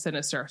like so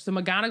sinister. So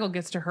McGonagall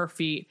gets to her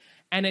feet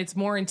and it's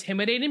more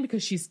intimidating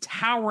because she's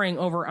towering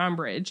over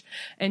Umbridge,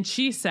 and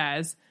she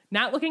says,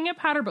 not looking at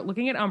Potter, but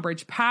looking at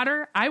Umbridge,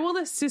 Potter, I will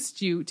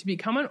assist you to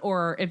become an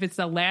Auror if it's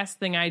the last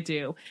thing I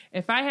do.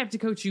 If I have to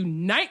coach you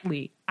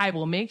nightly, I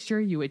will make sure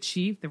you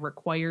achieve the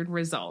required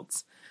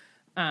results.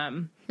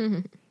 And I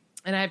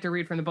have to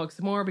read from the book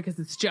some more because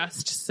it's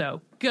just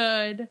so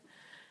good.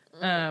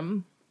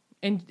 And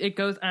it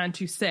goes on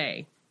to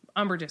say,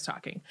 Umbridge is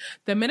talking.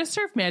 The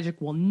Minister of Magic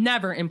will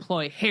never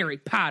employ Harry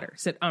Potter,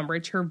 said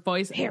Umbridge, her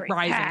voice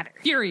rising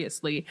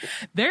furiously.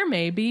 There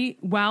may be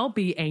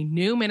a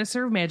new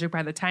Minister of Magic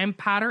by the time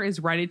Potter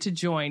is ready to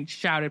join,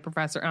 shouted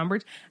Professor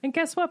Umbridge. And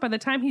guess what? By the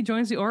time he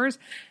joins the Aurors,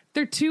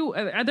 they're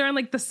on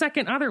like the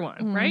second other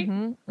one, right?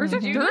 Or is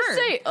it third? You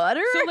say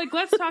utter? So like,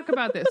 let's talk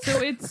about this.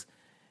 So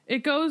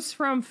it goes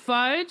from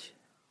Fudge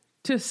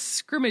to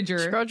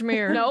Scrimmager.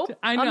 Scrudgemere. Nope.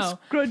 I know.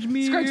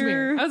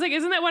 Scrudgemere. I was like,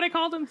 isn't that what I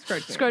called him?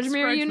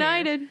 Scrudgemere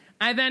United.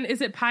 And then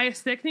is it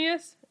Pius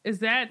Thickneus? Is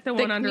that the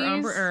one under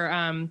Umbridge?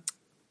 Or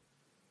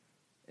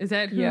is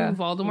that who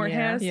Voldemort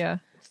has? Yeah.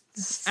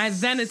 And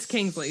then it's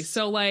Kingsley.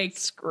 So like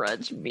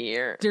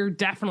Scrudgemere. there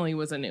definitely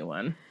was a new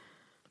one.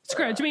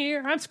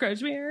 Scrudgemere. I'm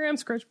Scrudgemere. I'm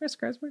Scrudgemere.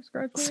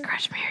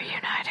 Scrudgemere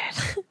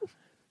United.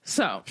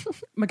 So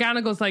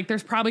McGonagall's like,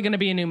 there's probably going to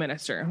be a new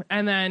minister.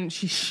 And then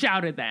she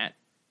shouted that.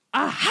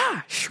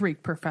 Aha!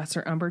 Shrieked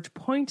Professor Umbridge,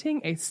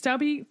 pointing a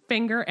stubby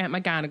finger at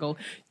McGonagall.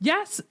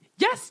 Yes,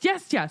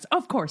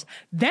 of course.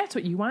 That's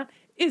what you want,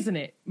 isn't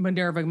it,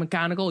 Minerva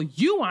McGonagall?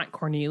 You want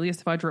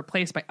Cornelius Fudge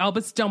replaced by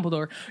Albus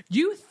Dumbledore.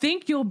 You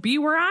think you'll be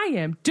where I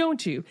am,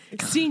 don't you?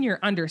 Senior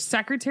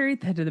Undersecretary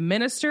to the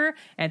Minister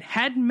and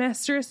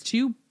Headmistress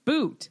to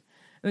boot.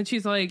 And then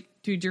she's like,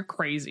 dude, you're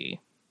crazy.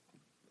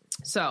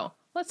 So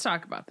let's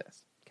talk about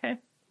this, okay?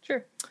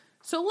 Sure.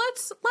 So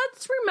let's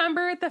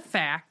remember the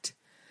fact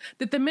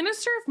that the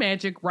Minister of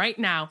Magic right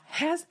now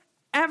has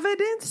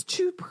evidence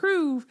to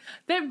prove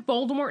that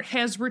Voldemort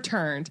has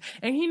returned.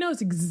 And he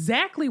knows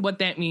exactly what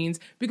that means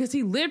because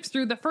he lived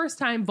through the first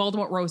time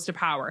Voldemort rose to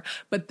power.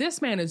 But this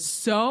man is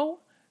so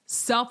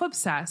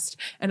self-obsessed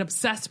and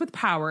obsessed with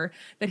power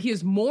that he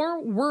is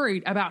more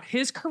worried about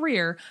his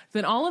career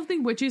than all of the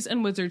witches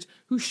and wizards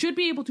who should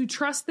be able to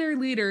trust their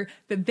leader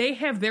that they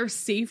have their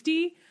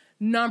safety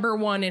number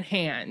one in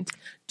hand,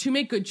 to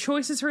make good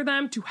choices for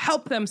them, to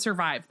help them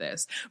survive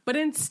this. But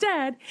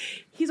instead,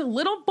 he's a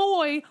little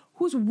boy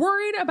who's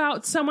worried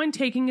about someone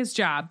taking his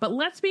job. But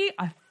let's be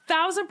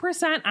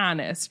 1,000%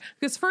 honest,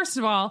 because first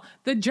of all,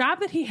 the job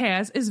that he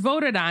has is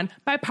voted on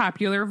by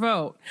popular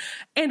vote.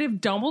 And if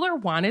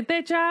Dumbledore wanted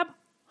that job,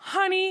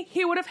 honey,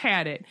 he would have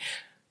had it.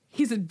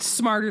 He's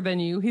smarter than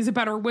you. He's a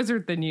better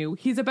wizard than you.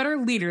 He's a better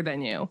leader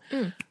than you.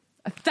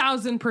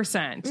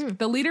 1,000%.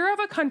 The leader of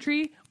a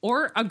country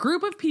or a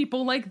group of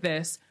people like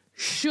this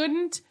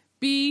shouldn't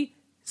be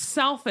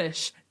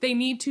selfish. They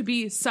need to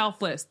be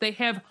selfless. They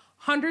have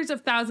hundreds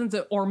of thousands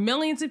or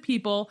millions of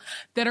people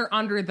that are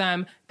under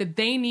them that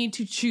they need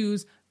to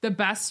choose the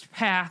best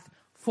path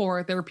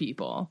for their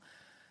people.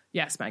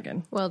 Yes,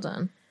 Megan. Well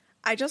done.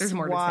 I just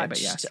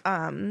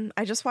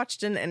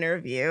watched an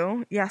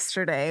interview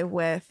yesterday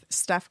with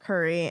Steph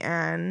Curry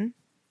and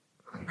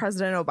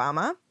President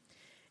Obama.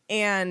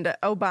 And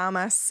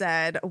Obama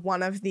said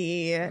one of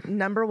the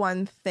number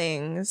one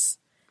things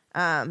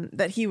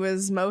that he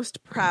was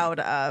most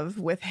proud of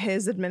with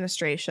his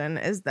administration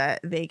is that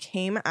they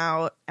came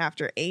out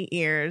after 8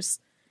 years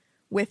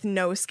with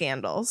no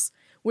scandals,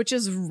 which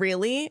is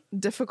really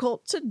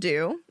difficult to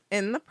do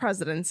in the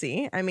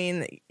presidency. I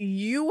mean,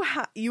 you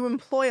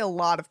employ a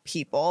lot of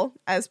people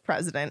as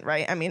president,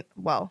 right? I mean,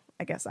 well,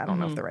 I guess I don't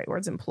know if the right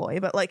word's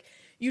employ, but like,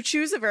 you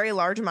choose a very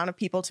large amount of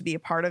people to be a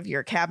part of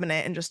your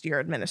cabinet and just your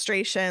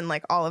administration,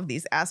 like all of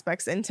these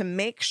aspects, and to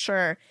make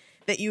sure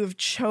that you've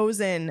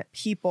chosen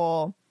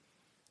people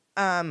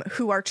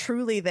who are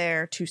truly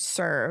there to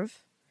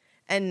serve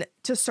and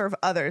to serve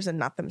others and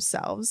not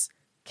themselves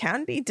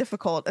can be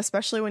difficult,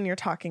 especially when you're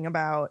talking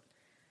about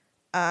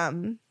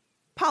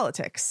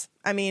politics.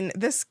 I mean,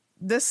 this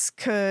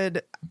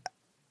could,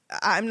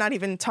 I'm not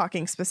even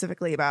talking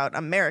specifically about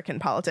American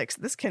politics.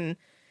 This can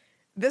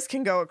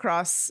go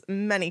across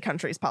many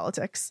countries'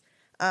 politics.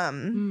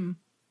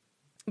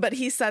 But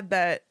he said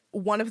that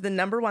one of the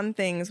number one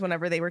things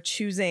whenever they were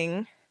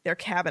choosing their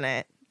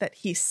cabinet that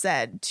he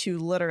said to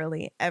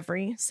literally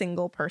every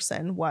single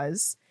person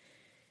was,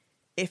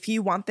 if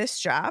you want this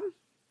job,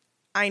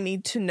 I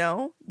need to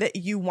know that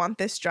you want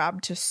this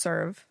job to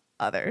serve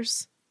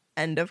others.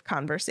 End of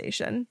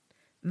conversation.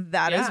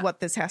 That is what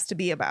this has to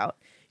be about.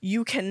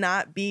 You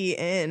cannot be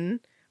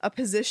in a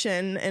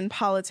position in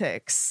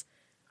politics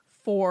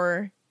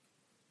for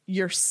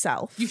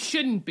yourself. You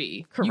shouldn't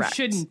be. Correct.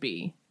 You shouldn't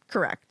be.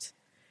 Correct.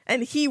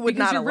 And he would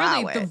because not you're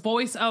allow really it. the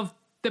voice of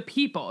the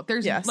people.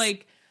 There's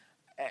like,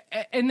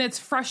 and that's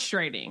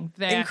frustrating.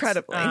 That,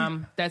 Incredibly.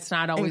 That's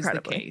not always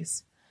the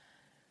case.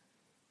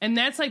 And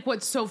that's like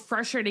what's so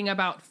frustrating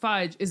about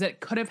Fudge is that it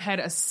could have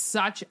had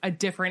such a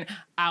different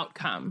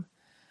outcome.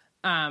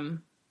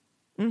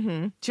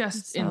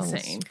 Just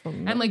insane.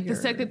 And like the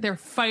fact that they're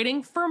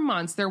fighting for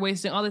months, they're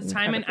wasting all this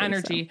time and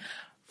energy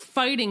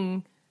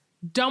fighting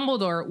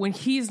Dumbledore when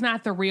he's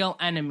not the real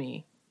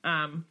enemy.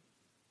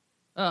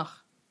 So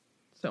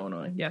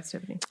annoying. Yes,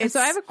 Tiffany. So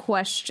I have a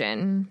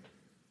question.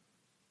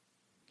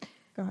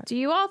 Go ahead. Do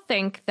you all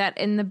think that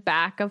in the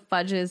back of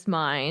Fudge's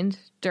mind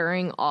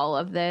during all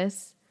of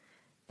this,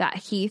 that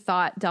he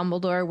thought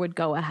Dumbledore would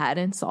go ahead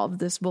and solve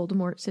this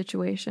Voldemort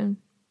situation?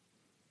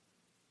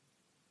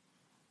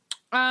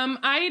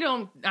 I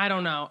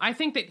don't know. I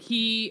think that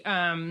he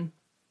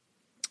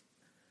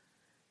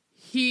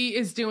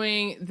is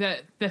doing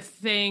the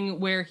thing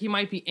where he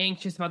might be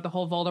anxious about the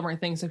whole Voldemort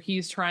thing, so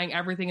he's trying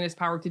everything in his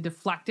power to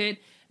deflect it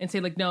and say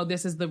like, no,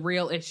 this is the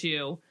real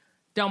issue.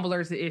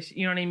 Dumbledore's the issue.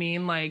 You know what I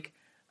mean? Like,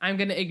 I'm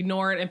going to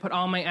ignore it and put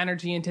all my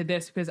energy into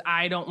this because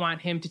I don't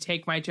want him to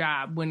take my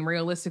job. When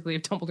realistically,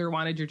 if Dumbledore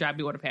wanted your job,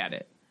 he would have had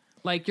it.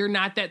 Like, you're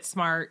not that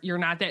smart. You're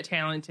not that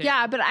talented.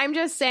 Yeah, but I'm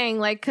just saying,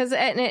 like, because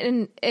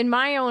in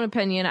my own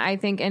opinion, I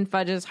think in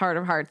Fudge's heart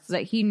of hearts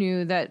that he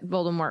knew that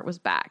Voldemort was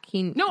back.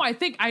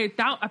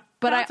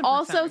 But I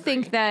also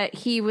think that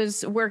he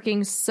was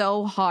working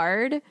so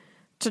hard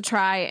to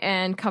try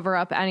and cover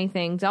up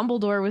anything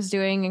Dumbledore was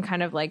doing, and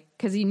kind of like,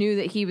 because he knew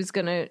that he was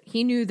gonna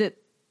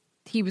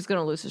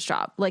lose his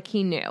job. Like,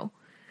 he knew,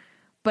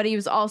 but he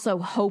was also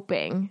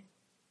hoping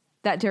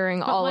that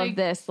during all of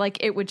this,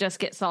 like, it would just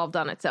get solved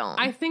on its own.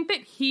 I think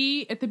that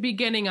he, at the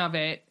beginning of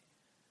it,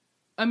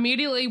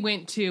 immediately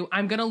went to,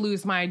 I'm going to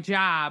lose my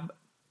job,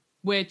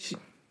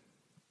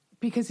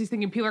 because he's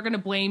thinking people are going to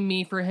blame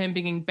me for him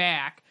being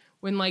back,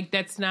 when, like,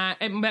 that's not,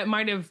 that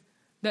might have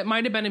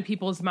been in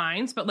people's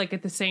minds, but, like,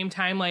 at the same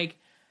time, like,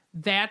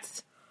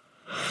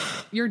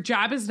 your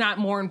job is not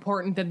more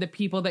important than the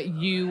people that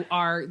you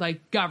are,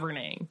 like,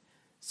 governing.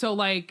 So,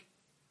 like,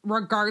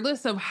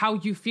 regardless of how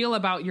you feel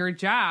about your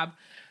job,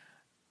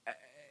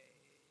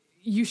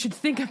 you should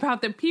think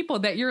about the people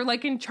that you're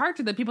like in charge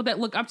of, the people that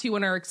look up to you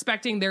and are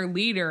expecting their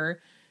leader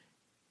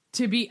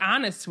to be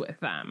honest with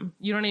them.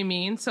 You know what I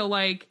mean? So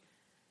like,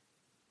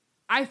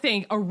 I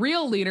think a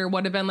real leader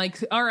would have been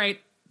like, all right,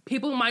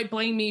 people might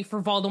blame me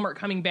for Voldemort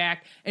coming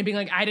back and being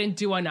like, I didn't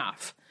do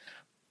enough.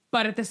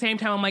 But at the same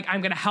time, I'm like, I'm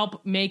going to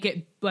help make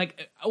it,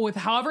 like, with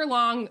however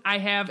long I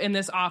have in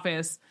this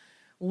office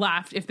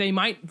left, if they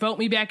might vote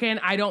me back in,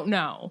 I don't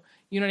know.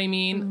 You know what I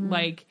mean? Mm-hmm.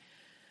 Like,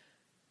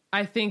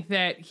 I think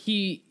that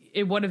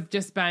it would have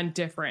just been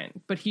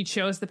different, but he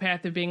chose the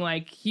path of being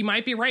like, he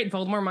might be right,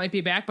 Voldemort might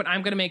be back, but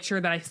I'm going to make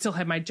sure that I still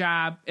have my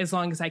job as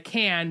long as I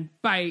can.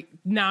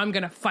 Now I'm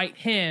going to fight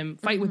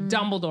with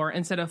Dumbledore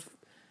instead of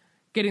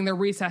getting the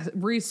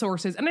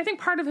resources. And I think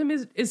part of him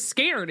is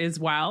scared as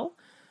well,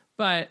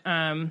 but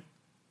I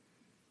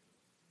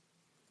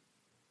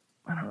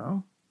don't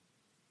know.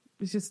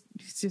 He's just,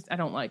 I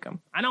don't like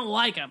him.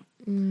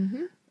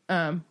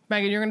 Mm-hmm.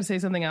 Megan, you're going to say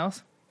something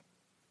else?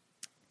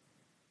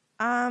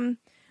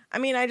 I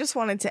mean, I just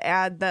wanted to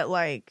add that,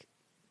 like,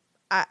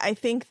 I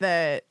think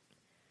that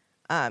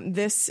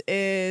this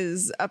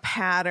is a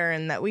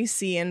pattern that we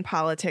see in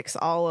politics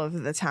all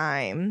of the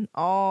time.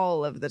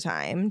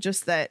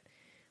 Just that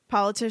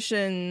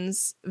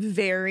politicians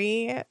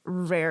very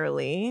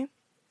rarely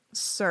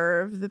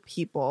serve the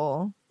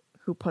people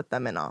who put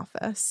them in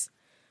office.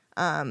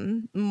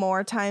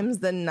 More times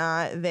than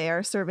not, they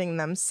are serving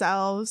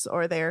themselves,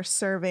 or they are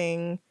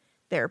serving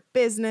their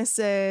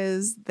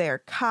businesses, their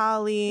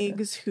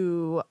colleagues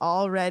who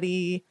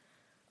already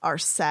are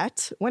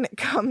set when it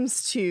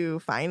comes to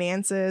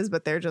finances,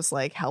 but they're just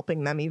like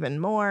helping them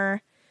even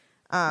more.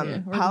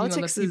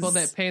 Politics the people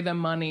that pay them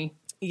money.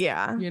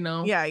 Yeah.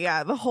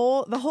 Yeah. The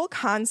whole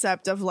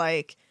concept of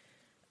like,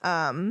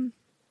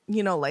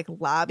 like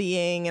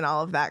lobbying and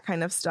all of that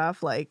kind of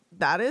stuff, like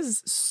that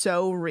is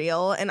so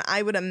real. And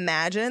I would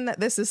imagine that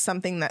this is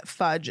something that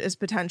Fudge is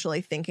potentially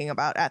thinking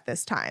about at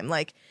this time.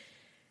 Like,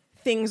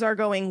 things are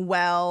going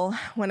well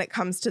when it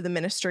comes to the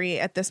ministry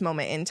at this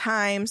moment in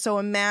time. So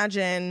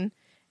imagine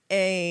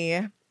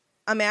a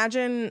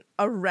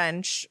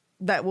wrench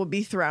that will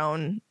be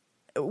thrown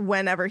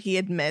whenever he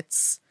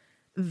admits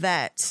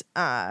that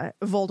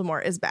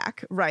Voldemort is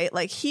back, right?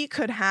 Like, he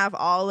could have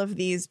all of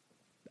these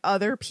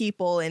other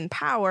people in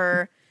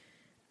power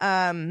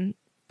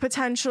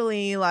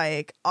potentially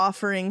like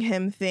offering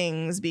him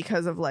things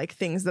because of like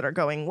things that are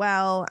going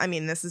well. I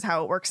mean, this is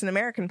how it works in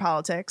American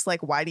politics.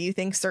 Like, why do you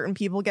think certain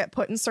people get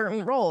put in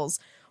certain roles?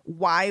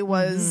 Why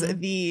was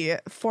the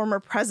former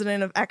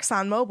president of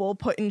ExxonMobil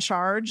put in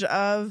charge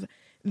of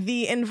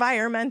the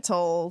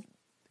environmental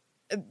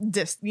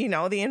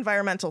the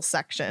environmental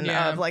section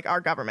of like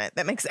our government?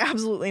 That makes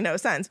absolutely no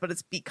sense, but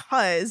it's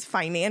because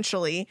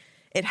financially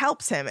it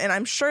helps him. And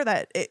I'm sure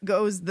that it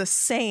goes the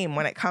same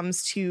when it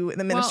comes to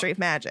the Ministry of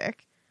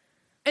Magic.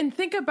 And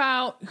think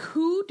about,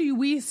 who do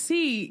we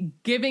see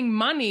giving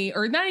money,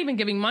 or not even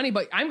giving money,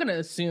 but I'm going to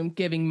assume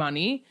giving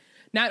money,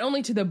 not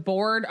only to the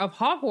board of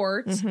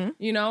Hogwarts,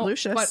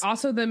 Lucius, but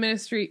also the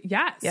ministry.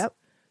 Yes. Yep.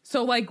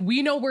 So, like,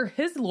 we know where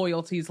his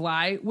loyalties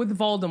lie with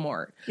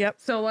Voldemort. Yep.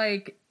 So,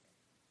 like,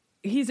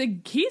 he's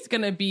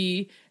going to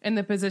be in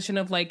the position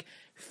of, like,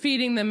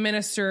 feeding the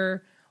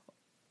minister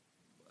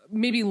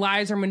maybe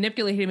lies or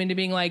manipulate him into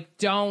being like,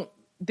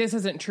 this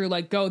isn't true,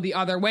 like, go the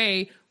other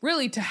way,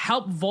 really to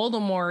help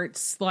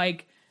Voldemort's,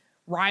 like,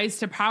 rise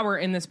to power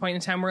in this point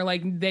in time where,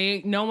 like,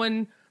 no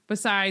one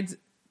besides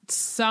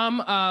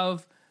some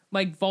of,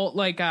 like,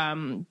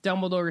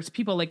 Dumbledore's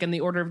people, like, in the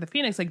Order of the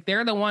Phoenix, like,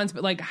 they're the ones,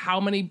 but, like, how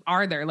many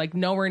are there? Like,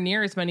 nowhere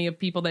near as many of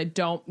people that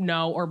don't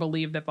know or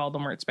believe that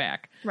Voldemort's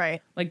back.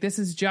 Right. Like, this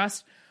is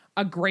just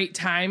a great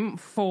time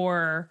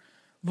for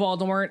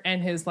Voldemort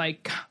and his,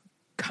 like,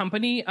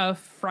 company of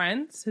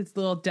friends, his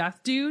little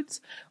death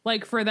dudes,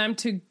 like, for them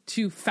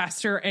to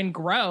fester and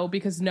grow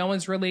because no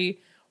one's really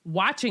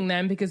watching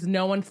them because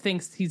no one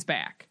thinks he's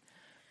back.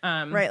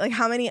 Right. Like,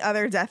 how many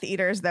other Death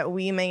Eaters that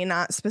we may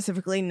not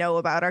specifically know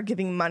about are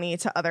giving money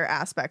to other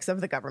aspects of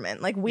the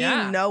government? Like, we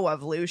know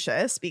of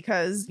Lucius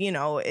because, you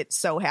know, it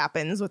so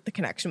happens with the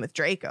connection with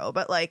Draco.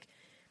 But, like,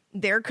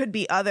 there could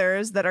be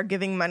others that are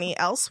giving money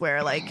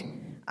elsewhere. Like,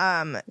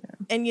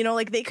 and, you know,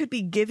 like, they could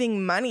be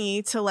giving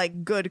money to,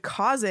 like, good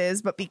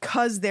causes. But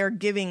because they're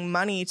giving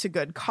money to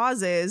good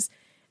causes,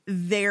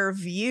 their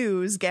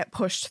views get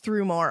pushed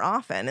through more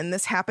often. And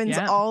this happens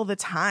all the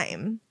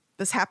time.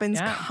 This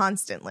happens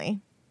constantly.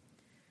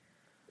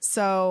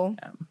 So,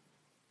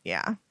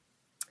 yeah,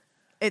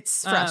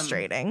 it's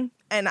frustrating.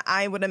 And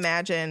I would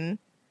imagine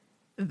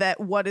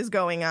that what is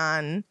going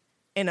on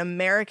in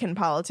American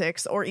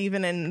politics, or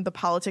even in the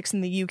politics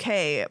in the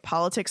UK,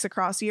 politics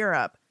across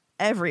Europe,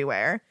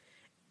 everywhere,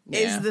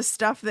 is the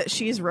stuff that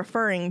she's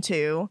referring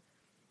to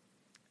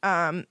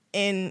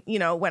in, you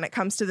know, when it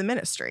comes to the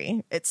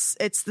ministry.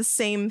 It's the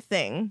same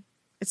thing.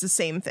 It's the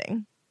same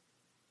thing.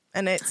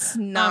 And it's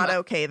not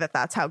okay that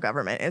that's how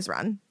government is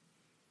run.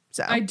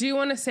 So I do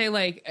want to say,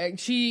 like,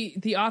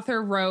 the author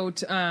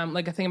wrote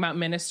like a thing about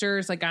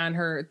ministers, like, on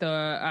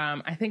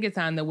I think it's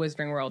on the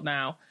Wizarding World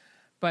now,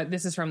 but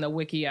this is from the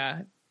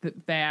Wikia,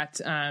 that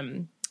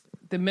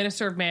the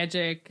Minister of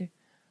Magic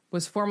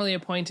was formally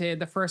appointed,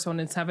 the first one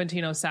in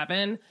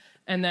 1707,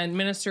 and then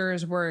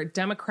ministers were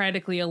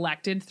democratically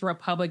elected through a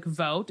public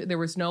vote. There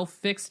was no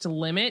fixed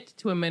limit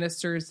to a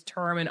minister's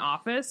term in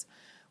office,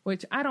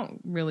 which I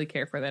don't really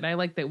care for that. I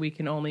like that we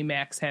can only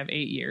max have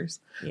 8 years.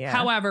 Yeah.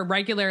 However,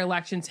 regular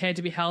elections had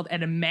to be held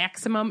at a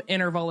maximum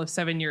interval of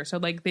 7 years. So,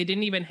 like, they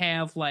didn't even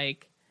have,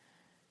 like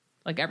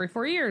every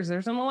 4 years,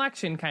 there's an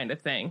election kind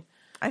of thing.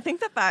 I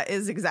think that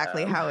is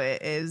exactly how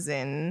it is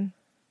in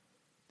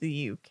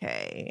the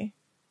UK.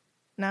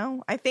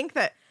 No? I think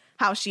that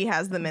how she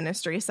has the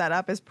ministry set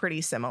up is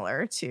pretty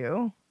similar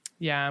to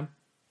the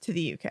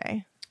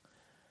UK.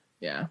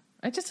 Yeah.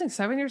 I just think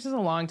 7 years is a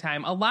long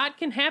time. A lot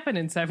can happen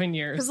in 7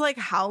 years. Because, like,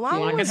 how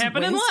long was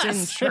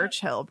Winston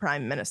Churchill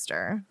prime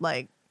minister?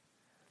 Like,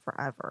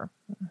 forever.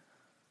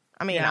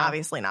 I mean,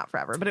 obviously not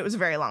forever, but it was a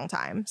very long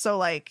time. So,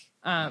 like,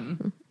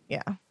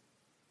 yeah.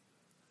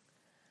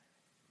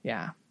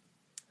 Yeah.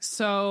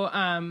 So,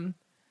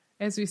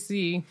 as we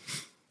see,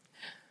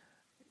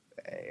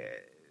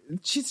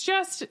 she's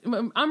just,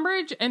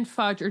 Umbridge and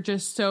Fudge are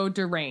just so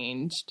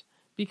deranged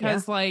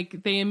because,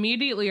 like, they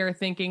immediately are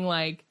thinking,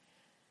 like,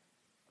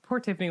 poor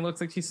Tiffany looks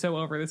like she's so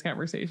over this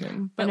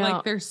conversation, but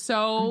like they're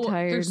so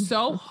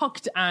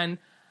hooked on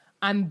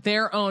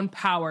their own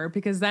power,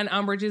 because then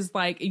Umbridge is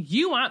like,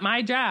 you want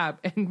my job,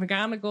 and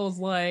McGonagall's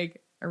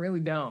like, I really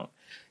don't,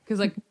 because,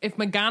 like, if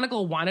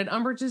McGonagall wanted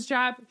Umbridge's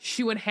job,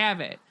 she would have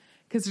it,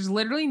 because there's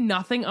literally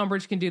nothing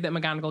Umbridge can do that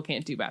McGonagall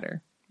can't do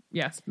better.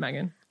 Yes,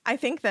 Megan. I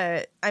think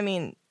that, I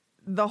mean,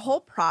 the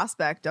whole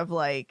prospect of,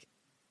 like,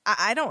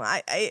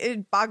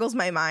 it boggles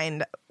my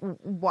mind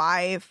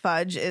why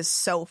Fudge is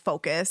so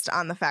focused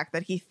on the fact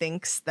that he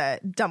thinks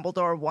that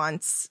Dumbledore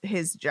wants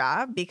his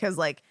job, because,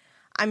 like,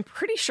 I'm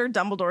pretty sure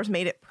Dumbledore's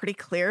made it pretty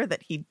clear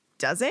that he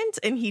doesn't,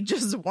 and he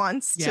just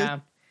wants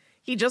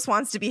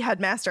to be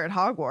headmaster at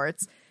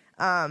Hogwarts.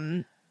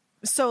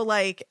 So,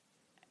 like,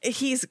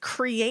 he's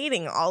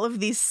creating all of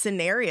these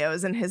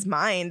scenarios in his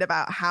mind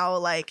about how,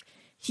 like,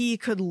 he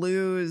could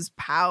lose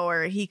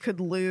power, he could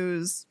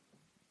lose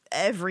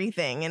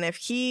everything, and if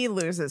he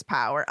loses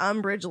power,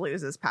 Umbridge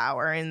loses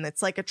power, and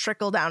it's like a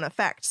trickle down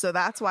effect. So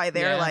that's why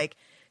they're like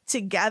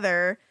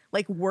together,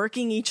 like,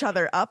 working each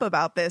other up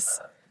about this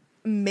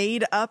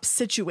made up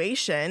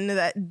situation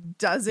that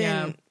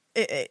doesn't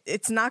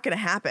it's not gonna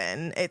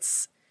happen.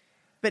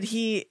 But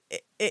he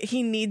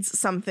needs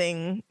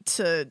something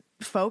to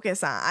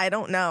focus on. I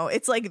don't know.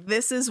 It's like,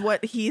 this is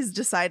what he's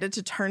decided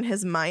to turn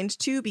his mind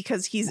to,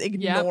 because he's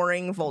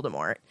ignoring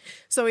Voldemort.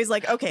 So he's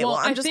like, okay, well,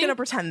 I'm just going to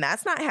pretend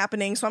that's not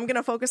happening. So I'm going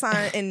to focus on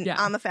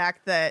on the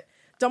fact that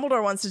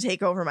Dumbledore wants to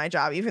take over my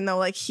job, even though,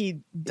 like,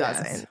 he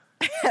doesn't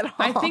at all.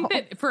 I think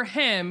that for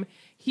him,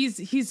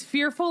 he's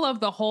fearful of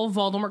the whole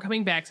Voldemort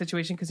coming back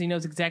situation, because he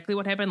knows exactly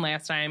what happened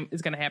last time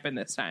is going to happen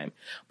this time.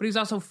 But he's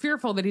also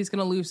fearful that he's going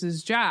to lose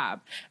his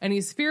job. And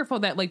he's fearful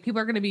that, like, people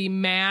are going to be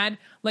mad.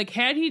 Like,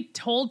 had he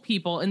told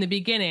people in the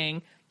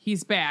beginning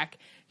he's back,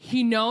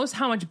 he knows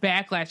how much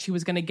backlash he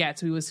was going to get.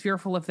 So he was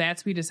fearful of that.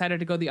 So he decided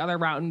to go the other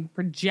route and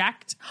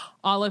project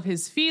all of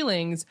his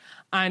feelings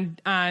on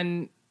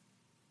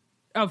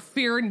of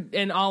fear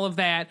and all of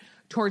that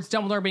towards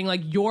Dumbledore, being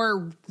like,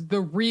 you're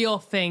the real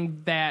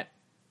thing that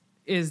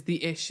is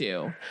the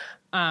issue.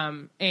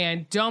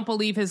 And don't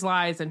believe his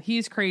lies, and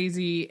he's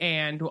crazy,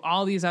 and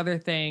all these other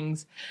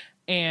things.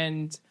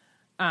 And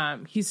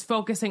he's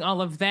focusing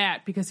all of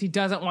that because he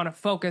doesn't want to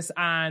focus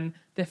on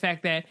the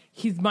fact that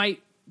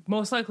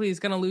most likely he's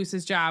going to lose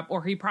his job,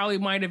 or he probably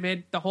might have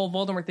hit the whole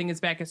Voldemort thing is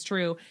back as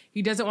true.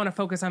 He doesn't want to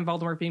focus on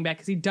Voldemort being back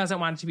because he doesn't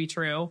want it to be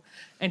true.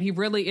 And he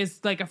really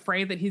is like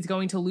afraid that he's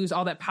going to lose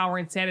all that power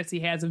and status he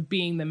has of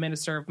being the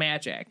Minister of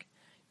Magic.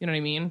 You know what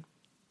I mean?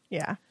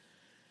 Yeah.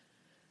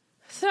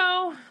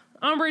 So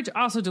Umbridge,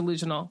 also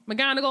delusional.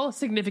 McGonagall,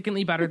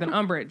 significantly better than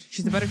Umbridge.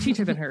 She's a better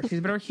teacher than her. She's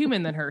a better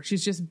human than her.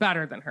 She's just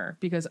better than her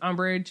because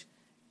Umbridge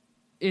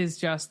is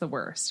just the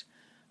worst.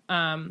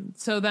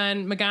 So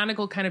then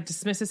McGonagall kind of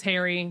dismisses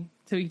Harry.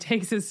 So he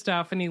takes his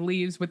stuff and he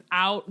leaves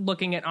without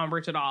looking at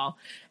Umbridge at all.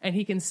 And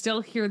he can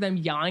still hear them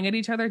yelling at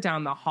each other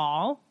down the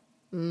hall.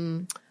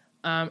 And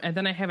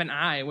then I have an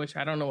eye, which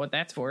I don't know what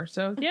that's for.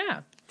 So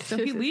yeah, so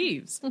he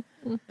leaves.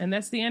 And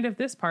that's the end of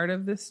this part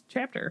of this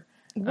chapter.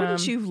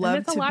 Wouldn't you love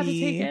that's a to lot be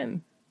to take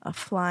in. a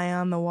fly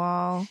on the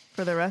wall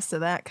for the rest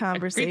of that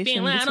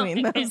conversation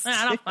between those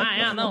two?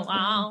 Fly on the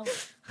wall.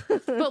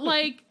 But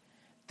like,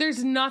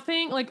 there's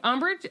nothing like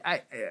Umbridge.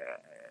 I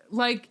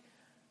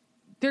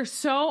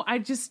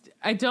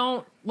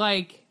don't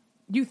like.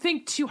 You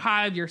think too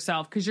high of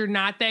yourself because you're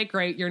not that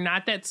great. You're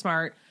not that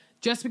smart.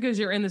 Just because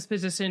you're in this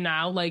position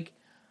now, like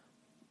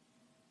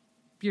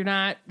you're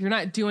not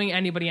doing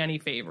anybody any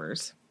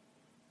favors.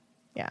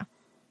 Yeah.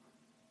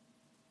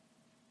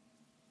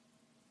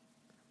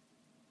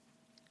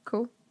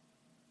 Cool.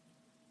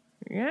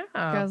 Yeah,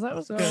 Guys, that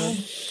was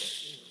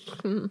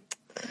good.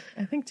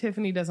 I think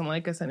Tiffany doesn't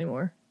like us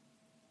anymore.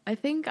 I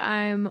think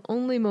I'm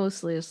only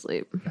mostly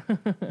asleep. All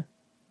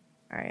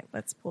right,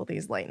 let's pull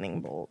these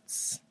lightning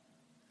bolts.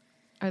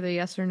 Are they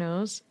yes or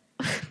no's?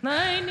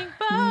 Lightning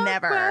bolt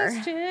Never.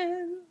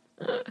 question.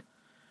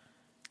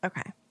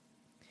 Okay.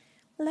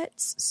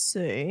 Let's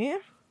see.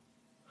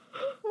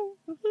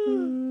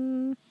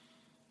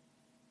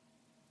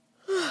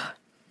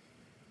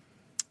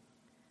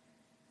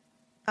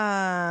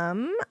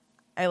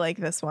 I like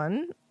this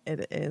one.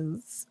 It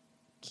is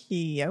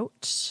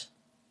cute.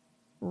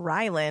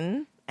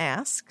 Rylan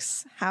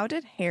asks, how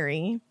did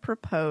Harry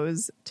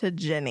propose to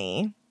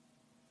Ginny?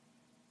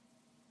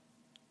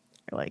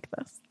 I like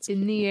this.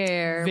 In the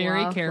air,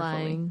 Very while carefully.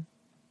 flying.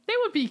 They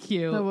would be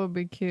cute. That would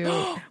be cute.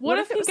 What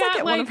if it he was got like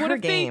at one of what her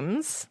if they-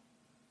 games?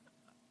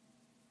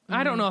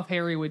 I don't know if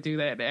Harry would do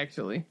that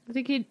actually. I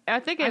think it I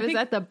was think-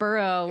 at the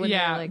Burrow. When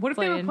Yeah. they were, like, What if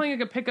they were playing. playing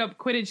like a pickup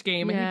Quidditch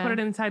game and he Yeah. put it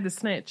inside the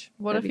snitch?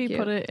 What That'd if be he cute.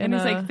 put it in And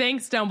he's a, like,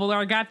 "Thanks, Dumbledore.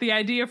 I got the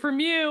idea from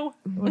you."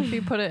 what if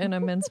he put it in a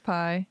mince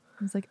pie?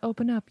 He's like,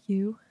 open up,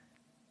 you.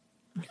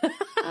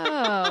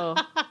 Oh,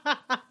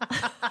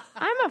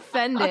 I'm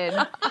offended.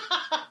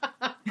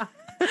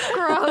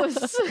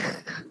 Gross.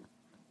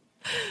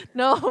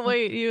 No,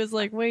 wait. He was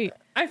like, wait.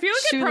 I feel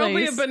like it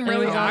probably Shoelace have been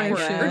really and awkward.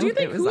 shoe. Or do you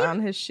think it was on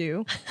his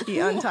shoe? He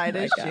untied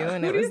his shoe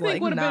and Who it do you was think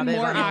like would have been knotted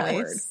more on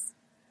awkward? place.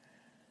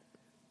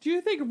 Do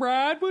you think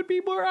Rod would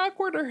be more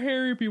awkward or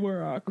Harry be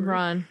more awkward?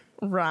 Ron.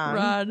 Ron.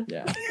 Rod.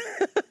 Yeah.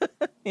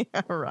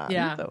 Yeah, Ron.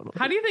 Yeah. Totally.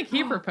 How do you think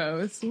he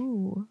proposed?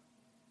 Ooh.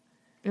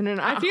 In an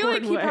I feel like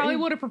awkward he way. probably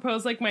would have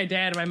proposed like my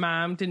dad. My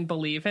mom didn't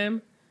believe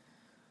him.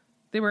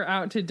 They were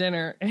out to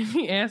dinner and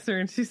he asked her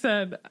and she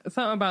said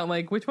something about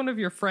like, which one of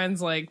your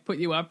friends like put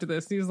you up to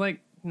this? And he was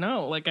like,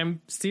 no, like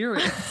I'm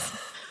serious.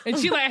 And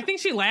she like, I think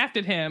she laughed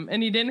at him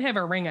and he didn't have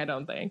a ring, I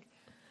don't think.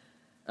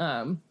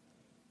 And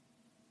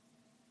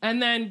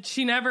then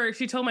she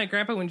told my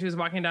grandpa when she was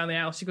walking down the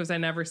aisle, she goes, I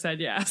never said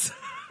yes.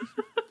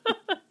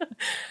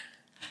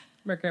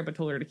 My grandpa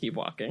told her to keep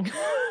walking.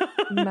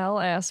 Mel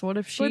asked, what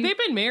if she... But they've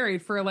been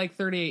married for like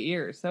 38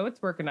 years, so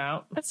it's working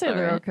out. I'd say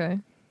they're Alright. okay.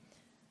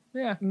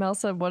 Yeah. Mel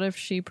said, what if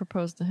she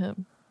proposed to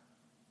him?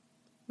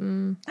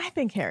 I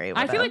think Harry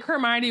would I feel like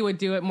Hermione would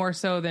do it more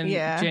so than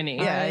Ginny.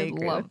 Yeah, I I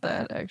agree love with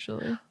that,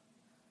 actually.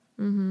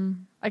 Mm-hmm.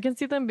 I can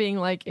see them being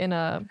like in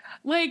a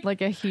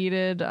Like a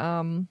heated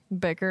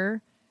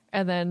bicker,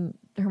 and then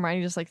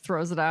Hermione just like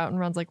throws it out and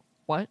Ron's like,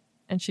 what?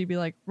 And she'd be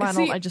like,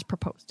 Ronald, See- I just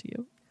proposed to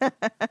you.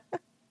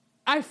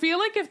 I feel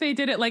like if they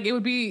did it, like it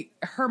would be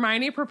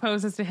Hermione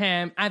proposes to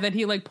him and then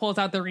he like pulls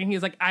out the ring.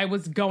 He's like, I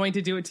was going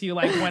to do it to you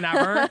like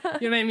whenever.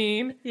 You know what I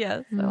mean?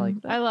 Yes, I like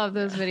that. I love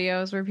those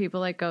videos where people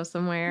like go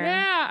somewhere.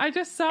 Yeah, I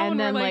just saw one And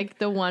then where, like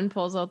the one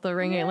pulls out the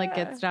ring and like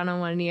Yeah. gets down on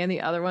one knee and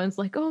the other one's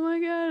like, oh my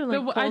god, and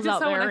like I pulls just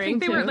out saw their one. I ring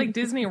think they were too. at like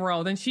Disney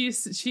World and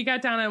she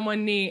got down on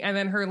one knee and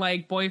then her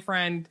like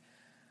boyfriend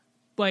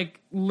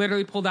like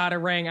literally pulled out a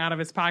ring out of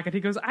his pocket.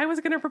 He goes, I was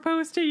going to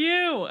propose to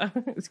you.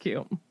 It was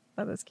cute.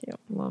 that is cute.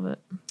 Love it.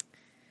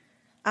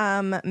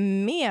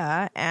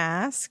 Mia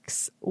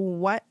asks,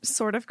 what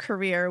sort of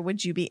career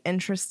would you be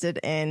interested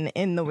in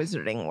the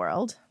wizarding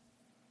world?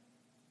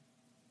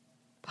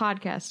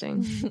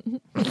 Podcasting.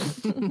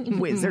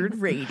 Wizard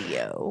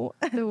Radio.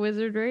 The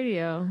Wizard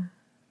Radio.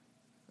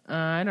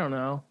 I don't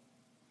know.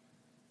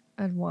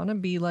 I'd want to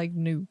be like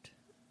Newt.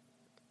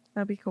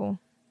 That'd be cool.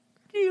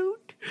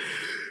 Cute.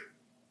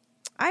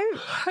 I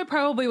I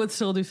probably would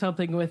still do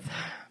something with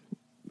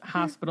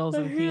hospitals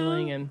and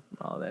healing and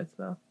all that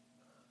stuff.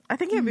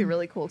 think it'd be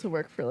really cool to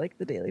work for like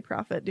the Daily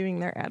Prophet doing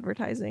their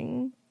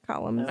advertising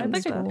columns and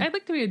stuff. I'd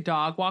like to be a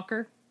dog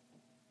walker.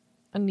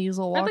 A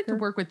Kneasel walker. I'd like to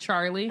work with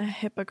Charlie. A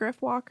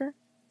hippogriff walker.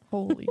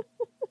 Holy,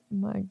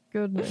 my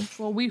goodness!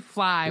 Well, we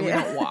fly, we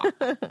don't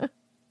walk.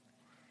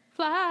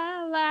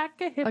 Fly like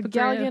a A hippogriff.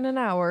 galleon an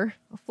hour.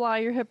 Fly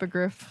your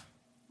hippogriff.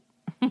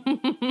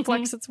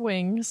 Flex its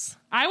wings.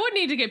 I would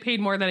need to get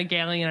paid more than a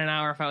galleon an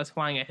hour if I was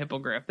flying a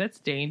hippogriff. That's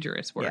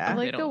dangerous work. Yeah. if I they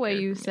like the don't way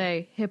care you for me.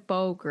 say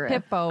hippogriff.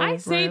 Hippo. I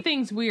say grip.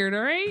 things weird,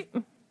 all right?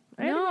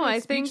 I had No, a I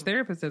speech think-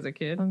 therapist as a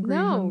kid. Hungry,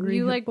 No, hungry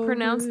you like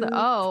pronounce the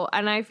hippogriff. O,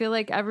 and I feel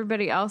like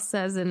everybody else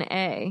says an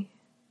A.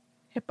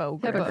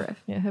 Hippogriff.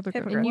 Hippogriff. Yeah,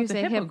 hippogriff. And you What's a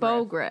say hippogriff?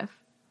 hippogriff.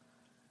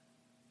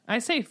 I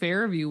say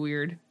Fairview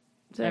weird.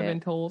 Say I've it. been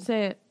told.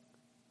 Say it.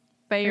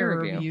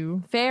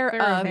 Fairview. Fair,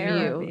 of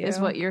Fairview. you is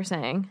what you're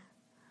saying.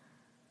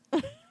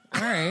 All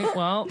right,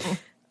 well,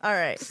 All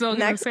right. still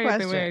gonna Next say it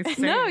the way I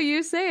question. say No, it.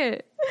 you say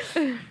it.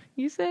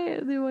 You say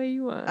it the way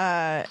you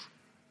want.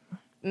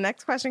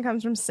 Next question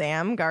comes from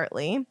Sam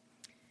Gartley.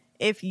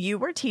 If you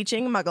were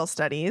teaching Muggle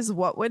studies,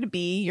 what would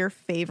be your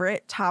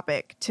favorite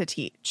topic to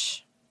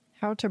teach?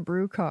 How to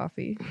brew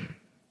coffee.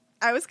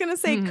 I was going to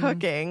say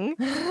cooking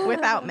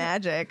without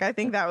magic. I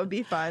think that would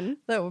be fun.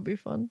 That would be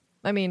fun.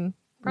 I mean,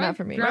 Probably not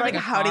for me. Or driving like a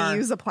how car. to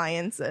use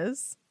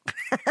appliances.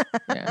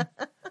 Yeah.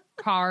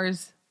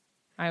 Cars,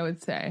 I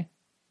would say.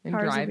 And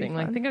Cars would be driving.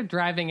 Like fun. think of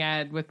driving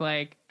ed with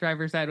like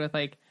driver's ed with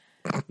like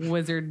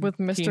wizard With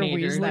Mr.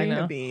 teenagers, Weasley. you know? That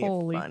could be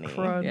Holy funny.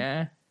 crud.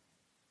 Yeah.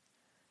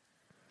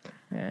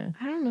 Yeah.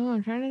 I don't know.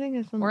 I'm trying to think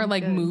of something. Or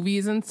like good.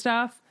 movies and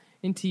stuff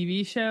and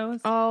TV shows.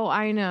 Oh,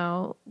 I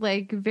know.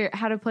 Like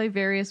how to play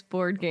various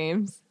board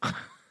games.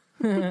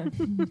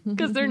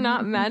 Because they're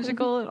not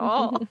magical at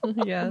all.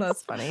 Yes.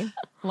 That's funny.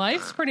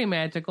 Life's pretty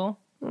magical.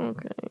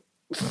 Okay.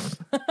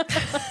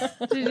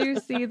 Did you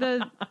see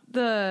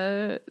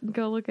the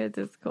go look at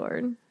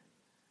Discord?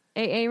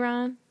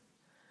 Aaron?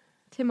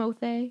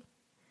 Timothy?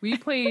 We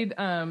played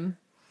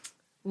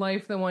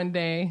Life the one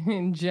day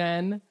and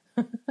Jen.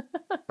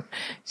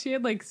 She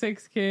had like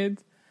 6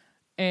 kids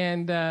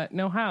and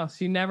no house.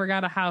 She never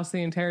got a house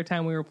the entire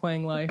time we were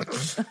playing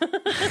Life.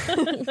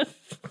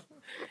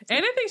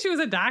 And I think she was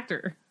a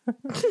doctor.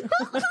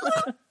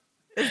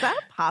 Is that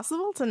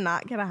possible to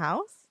not get a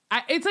house?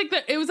 It's like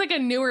it was like a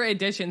newer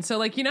edition. So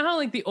like, you know how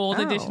like the old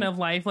Oh. edition of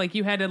Life, like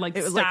you had to like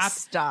It was stop, like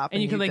stop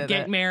and you could like did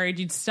get it. married.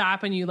 You'd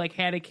stop and you like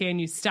had a kid and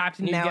you stopped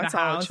and you Now get it's a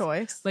all a house.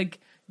 choice. Like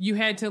you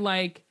had to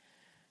like,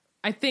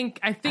 I think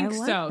like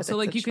so. that So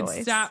like it's a you could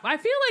choice. stop. I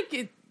feel like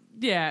it.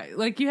 Yeah,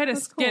 like you had to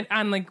get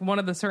on like one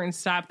of the certain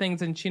stop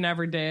things, and she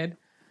never did.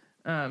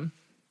 So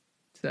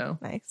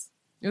Nice.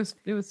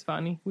 it was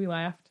funny. We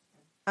laughed.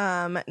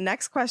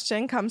 Next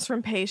question comes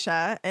from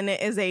Paisha, and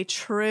it is a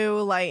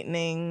true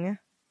lightning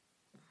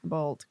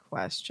bolt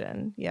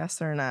question.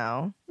 Yes or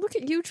no? Look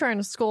at you trying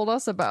to scold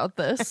us about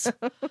this.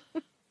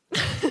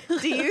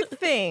 Do you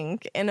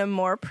think in a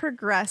more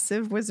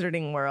progressive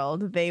wizarding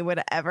world they would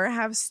ever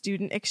have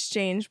student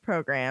exchange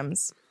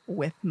programs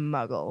with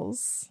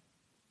muggles?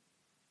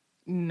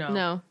 No,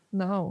 No.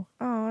 No.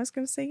 Oh, I was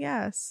going to say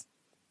yes.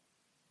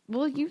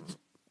 Well,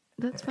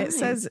 that's fine. It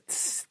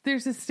says,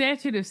 There's a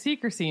statute of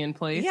secrecy in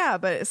place. yeah,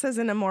 but it says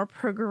in a more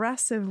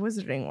progressive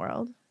wizarding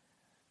world.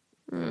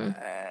 No.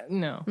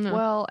 No.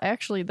 Well,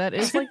 actually, that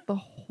is like the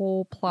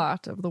whole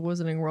plot of the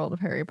Wizarding World of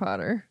Harry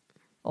Potter.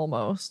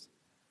 Almost.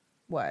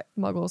 What?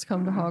 Muggles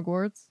come to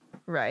Hogwarts.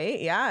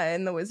 Right? Yeah,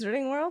 in the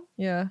wizarding world.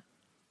 Yeah.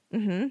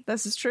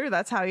 This is true.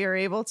 That's how you're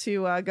able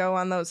to go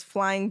on those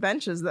flying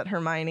benches that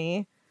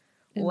Hermione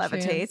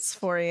levitates Enchants.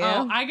 for you.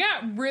 Oh, I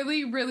got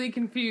really, really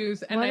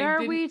confused, and what I are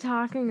didn't we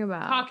talking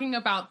about? talking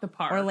about the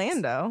park.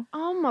 Orlando.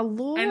 Oh my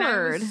And I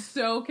lord. was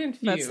so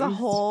confused. That's the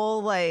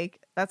whole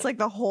that's like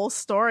the whole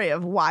story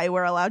of why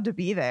we're allowed to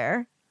be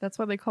there. That's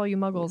why they call you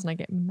Muggles, and I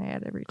get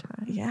mad every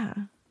time. Yeah.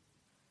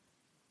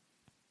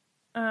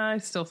 I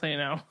still say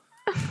no.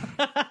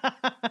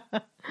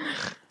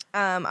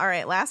 All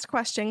right, last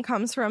question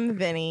comes from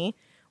Vinny.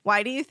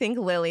 Why do you think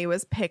Lily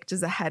was picked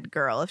as a head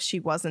girl if she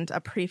wasn't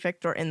a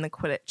prefect or in the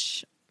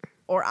Quidditch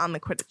or on the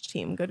Quidditch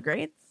team? Good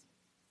grades?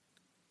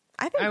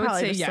 I think I would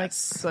probably say just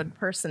yes. like good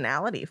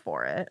personality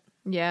for it.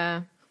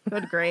 Yeah.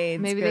 Good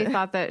grades. Maybe good. they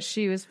thought that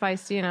she was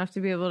feisty enough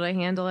to be able to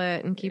handle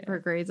it and keep her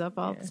grades up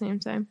all at the same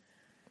time.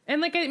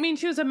 And like, I mean,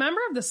 she was a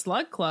member of the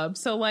Slug Club,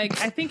 so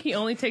like, I think he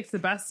only takes the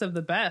best of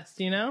the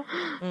best, you know?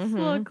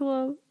 Slug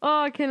Club.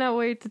 Oh, I cannot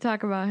wait to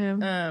talk about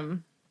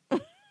him.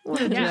 What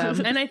a Yeah.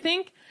 gem. And I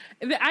think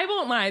I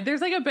won't lie.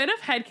 There's like a bit of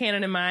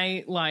headcanon in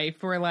my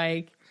life where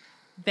like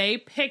they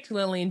picked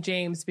Lily and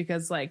James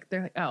because like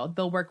they're like, oh,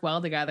 they'll work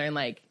well together and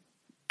like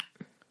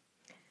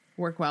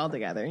work well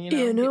together. You know,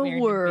 In get a married,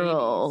 have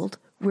world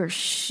where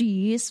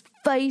she's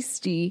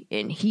feisty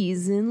and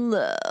he's in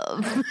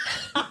love.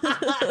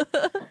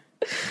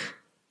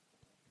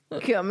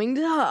 Coming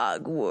to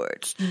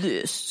Hogwarts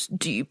this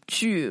deep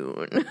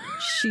June.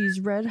 She's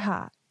red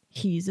hot.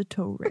 He's a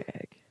toe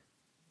rag.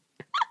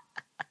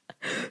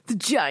 The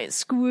giant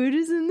squid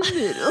is in the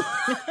middle. In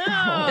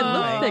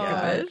the thick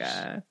of it.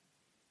 God.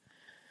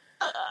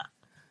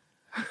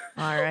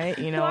 All right,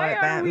 you know Why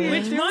what, are we- Batman?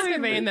 Which month are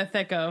they in the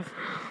thick of?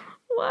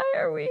 Why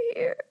are we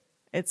here?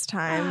 It's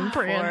time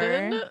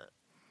Brandon.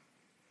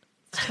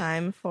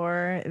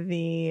 for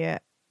the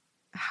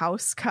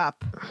House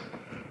Cup.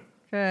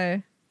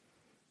 Okay.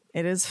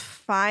 It is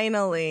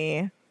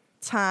finally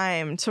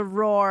time to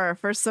roar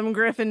for some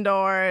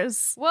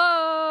Gryffindors.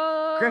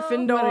 Whoa.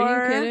 Gryffindor What,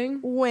 are you kidding?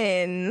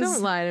 wins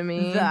Don't lie to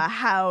me. the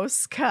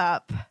House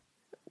Cup.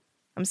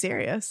 I'm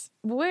serious.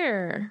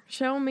 Where?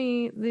 Show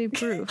me the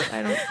proof.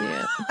 I don't see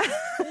it.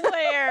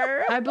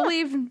 Where? I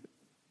believe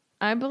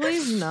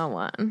no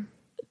one.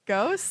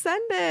 Go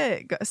send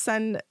it. Go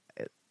send.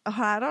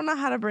 I don't know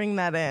how to bring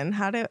that in.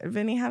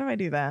 Vinny? How do I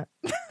do that?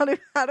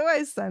 How do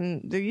I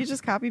send? Do you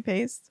just copy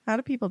paste? How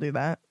do people do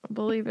that?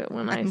 Believe it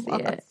when I see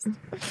it.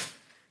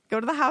 Go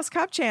to the House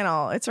Cup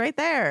channel. It's right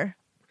there.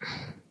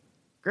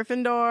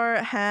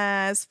 Gryffindor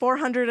has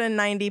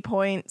 490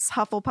 points.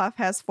 Hufflepuff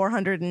has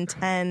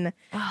 410.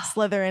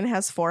 Slytherin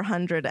has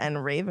 400, and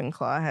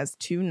Ravenclaw has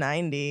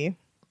 290.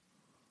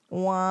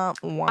 Womp,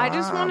 womp. I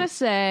just want to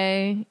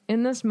say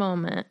in this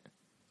moment,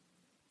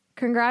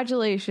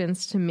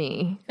 congratulations to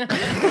me.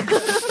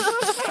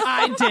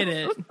 I did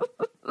it.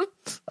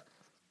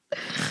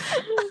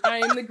 I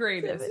am the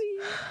greatest.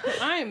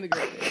 I am the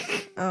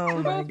greatest. Oh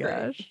my both great.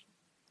 gosh.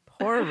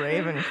 Poor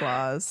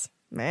Ravenclaws.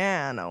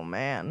 Man, oh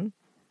man.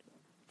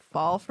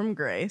 Fall from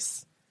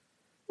grace.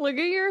 Look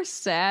at your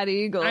sad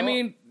eagle. I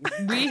mean,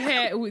 we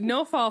had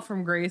no fall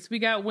from grace. We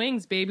got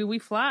wings, baby. We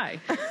fly.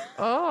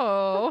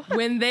 oh,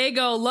 When they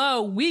go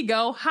low, we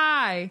go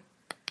high.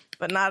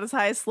 But not as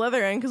high as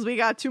Slytherin because we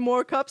got 2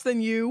 more cups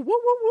than you. Woo,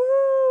 woo,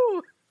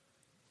 woo.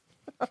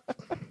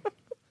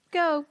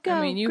 go, go.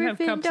 I mean, you have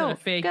cups in a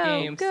fake go,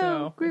 game, go,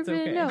 so it's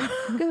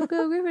Gryffindor. Go,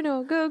 go,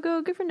 Gryffindor. Go,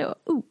 go, Gryffindor.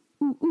 Ooh,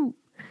 ooh, ooh.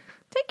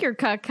 Take your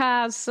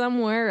cacas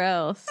somewhere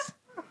else.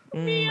 Oh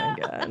my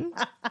god.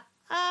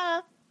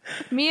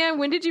 Mia,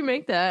 when did you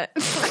make that?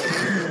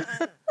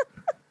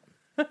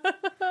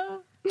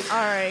 All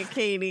right,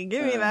 Katie,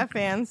 give me that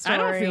fan story. I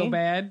don't feel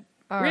bad.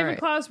 All right.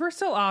 Ravenclaws, we're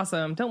still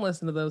awesome. Don't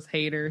listen to those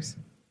haters.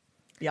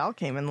 Y'all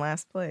came in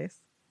last place.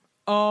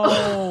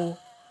 Oh.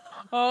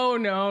 Oh,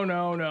 no,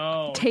 no,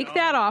 no. Take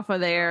that off of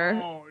there.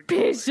 Oh,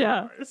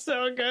 Pisha. it's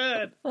so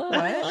good.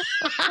 What?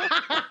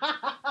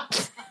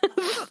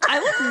 I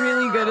look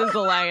really good as a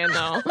lion,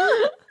 though.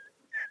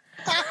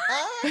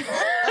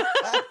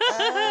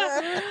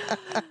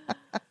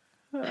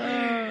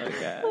 Oh,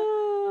 God.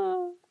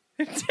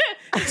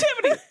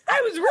 Tiffany,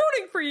 I was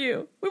rooting for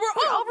you. We were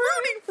all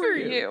rooting for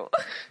you.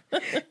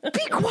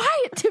 Be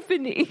quiet,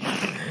 Tiffany.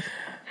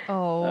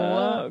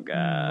 Oh,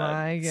 God.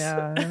 my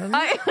God.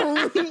 I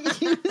only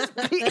use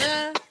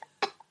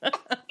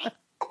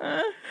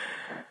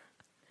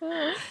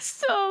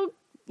so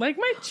Like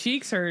my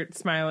cheeks hurt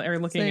smiling or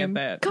looking Same.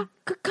 at that. ka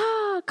ka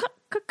ka ka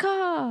ka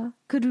ka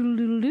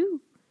kadoodle-doo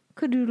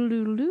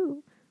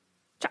kadoodle-doo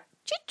cha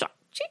chi cha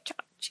chi cha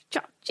chi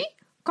cha chi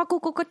ka ka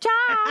ka ka cha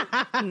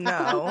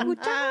No.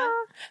 cha.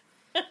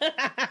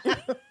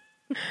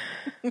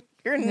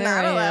 You're There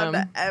not I allowed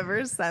am. to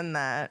ever send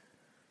that.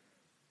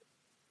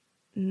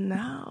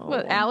 No.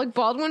 What, Alec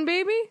Baldwin,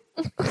 baby?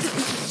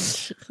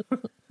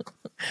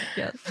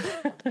 Yes.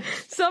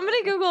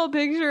 Somebody Google a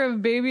picture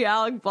of baby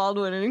Alec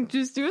Baldwin and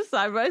just do a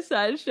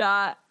side-by-side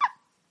shot.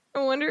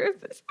 I wonder if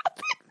this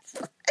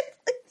happens.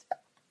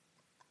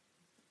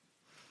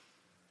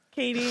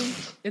 Katie,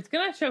 It's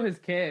going to show his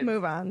kids.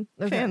 move on.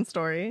 Okay. Fan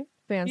story.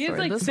 Fan He has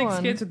story. like This 6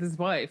 one, kids with his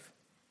wife.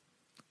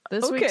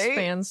 This week's Okay.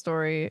 fan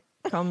story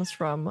comes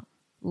from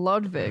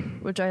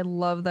Ludwig, which I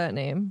love that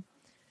name.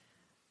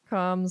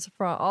 Comes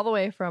from all the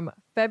way from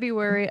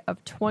February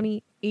of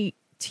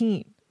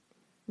 2018.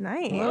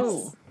 Nice.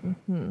 Whoa.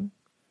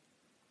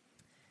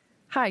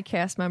 Hi,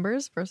 cast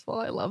members. First of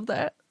all, I love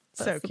that.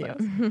 So That's the cute.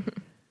 best.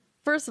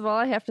 First of all,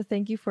 I have to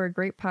thank you for a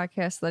great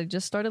podcast that I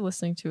just started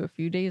listening to a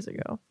few days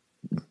ago.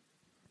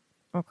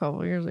 A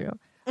couple years ago.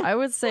 I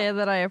would say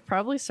that I have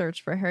probably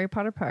searched for Harry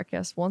Potter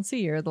podcasts once a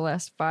year the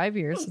last 5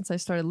 years since I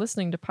started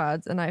listening to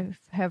pods, and I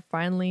have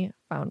finally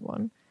found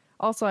one.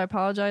 Also, I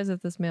apologize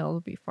if this mail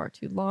will be far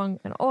too long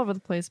and all over the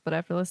place, but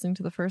after listening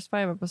to the first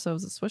 5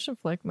 episodes of Swish and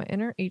Flick, my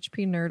inner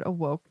HP nerd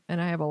awoke,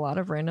 and I have a lot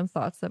of random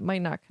thoughts that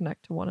might not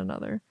connect to one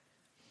another.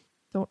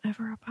 Don't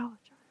ever apologize.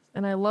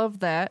 And I love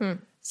that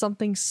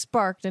something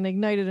sparked and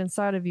ignited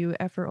inside of you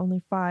after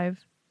only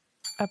 5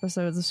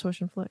 episodes of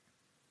Swish and Flick.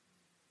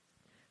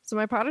 So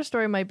my Potter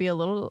story might be a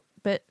little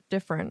bit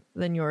different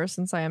than yours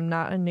since I am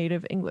not a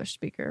native English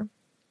speaker,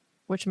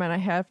 which meant I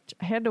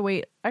had to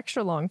wait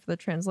extra long for the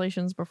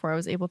translations before I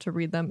was able to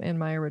read them in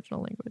my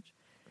original language.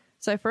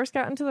 So I first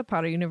got into the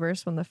Potter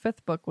universe when the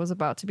 5th book was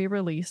about to be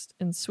released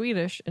in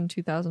Swedish in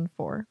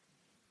 2004.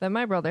 Then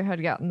my brother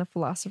had gotten the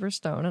Philosopher's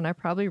Stone, and I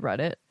probably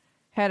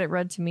had it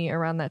read to me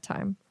around that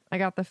time. I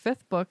got the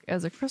 5th book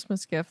as a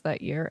Christmas gift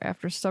that year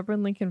after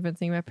stubbornly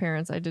convincing my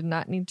parents I did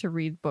not need to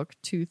read book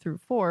 2 through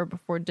 4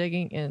 before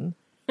digging in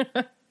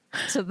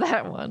to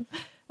that one.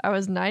 I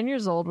was 9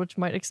 years old, which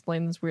might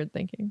explain this weird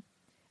thinking.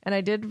 And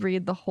I did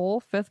read the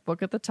whole 5th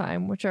book at the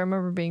time, which I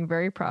remember being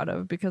very proud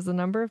of because the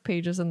number of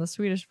pages in the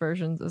Swedish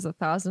versions is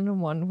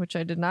 1,001, which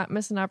I did not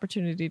miss an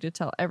opportunity to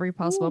tell every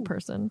possible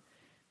person.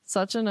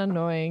 Such an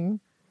annoying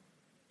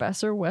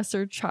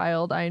Besser-Wesser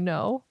child, I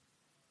know.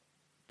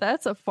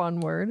 That's a fun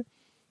word.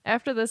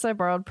 After this, I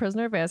borrowed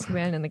Prisoner of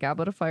Azkaban and the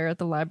Goblet of Fire at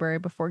the library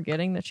before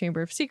getting the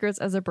Chamber of Secrets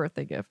as a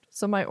birthday gift.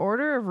 So my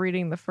order of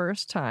reading the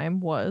first time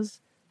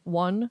was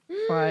 1,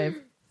 5,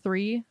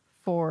 3,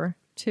 4,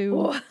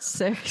 2,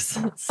 6,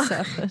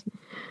 7.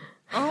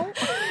 Oh,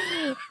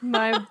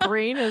 My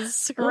brain is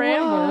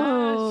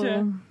scrambled.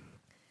 Gosh.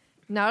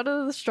 Now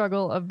to the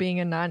struggle of being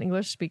a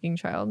non-English speaking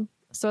child.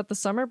 So at the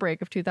summer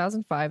break of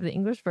 2005, the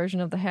English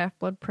version of The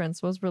Half-Blood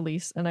Prince was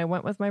released, and I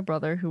went with my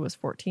brother, who was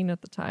 14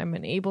 at the time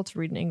and able to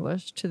read in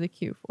English, to the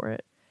queue for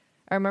it.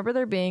 I remember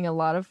there being a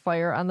lot of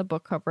fire on the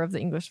book cover of the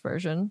English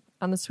version.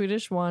 On the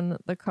Swedish one,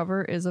 the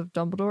cover is of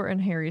Dumbledore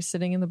and Harry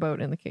sitting in the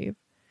boat in the cave.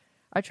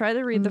 I tried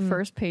to read the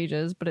first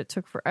pages, but it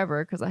took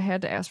forever because I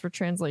had to ask for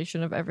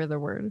translation of every other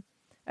word.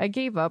 I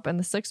gave up, and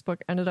the 6th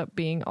book ended up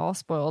being all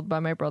spoiled by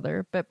my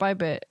brother, bit by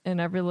bit, in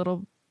every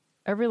little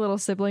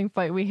sibling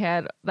fight we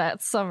had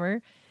that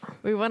summer.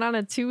 We went on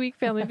a 2-week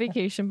family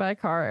vacation by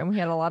car, and we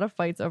had a lot of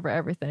fights over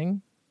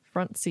everything.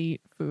 Front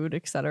seat, food,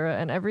 etc.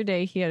 And every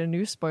day he had a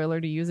new spoiler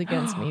to use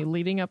against me,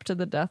 leading up to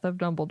the death of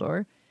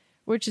Dumbledore,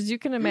 which, as you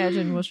can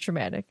imagine, was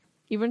traumatic.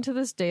 Even to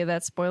this day,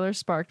 that spoiler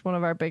sparked one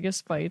of our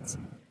biggest fights,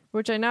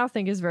 which I now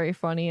think is very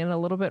funny and a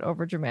little bit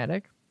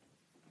overdramatic.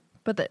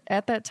 But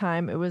at that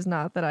time, it was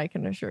not, that I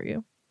can assure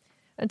you.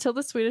 Until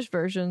the Swedish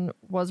version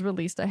was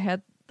released, I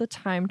had the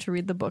time to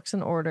read the books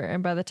in order,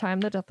 and by the time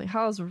the Deathly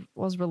Hallows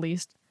was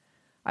released,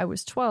 I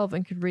was 12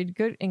 and could read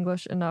good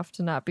English enough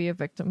to not be a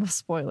victim of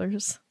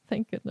spoilers.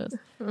 Thank goodness.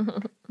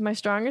 My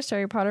strongest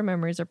Harry Potter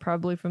memories are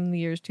probably from the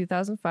years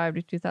 2005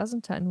 to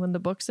 2010, when the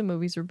books and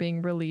movies were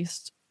being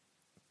released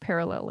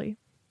parallelly.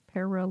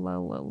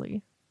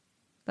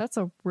 That's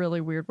a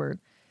really weird word.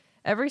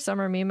 Every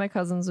summer, me and my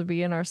cousins would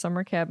be in our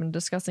summer cabin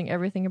discussing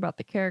everything about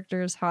the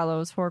characters,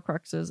 Hallows,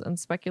 Horcruxes, and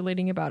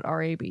speculating about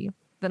RAB.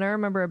 Then I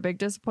remember a big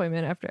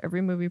disappointment after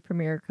every movie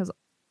premiere because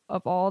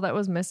of all that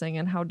was missing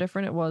and how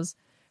different it was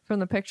from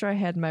the picture I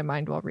had in my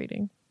mind while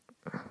reading.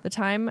 The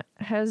time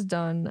has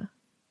done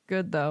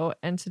good, though,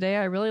 and today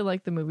I really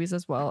like the movies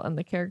as well, and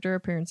the character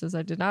appearances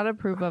I did not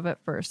approve of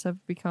at first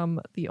have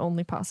become the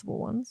only possible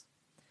ones.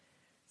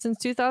 Since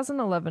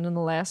 2011 and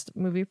the last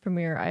movie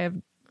premiere, I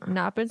have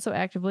not been so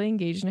actively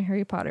engaged in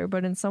Harry Potter,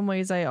 but in some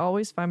ways I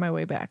always find my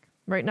way back.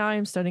 Right now I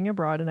am studying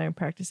abroad and I am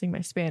practicing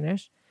my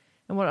Spanish,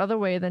 and what other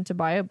way than to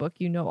buy a book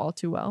you know all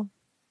too well.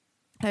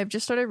 I have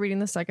just started reading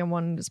the second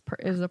one, and it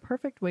is a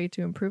perfect way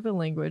to improve the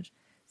language,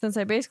 since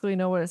I basically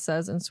know what it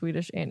says in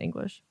Swedish and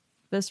English.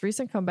 This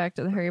recent comeback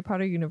to the Harry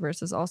Potter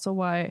universe is also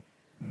why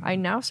I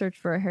now search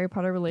for a Harry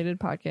Potter related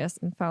podcast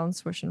and found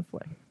Swish and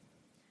Flick.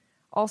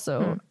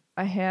 Also,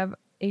 I have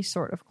a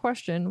sort of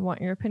question,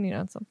 want your opinion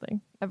on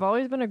something. I've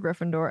always been a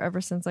Gryffindor ever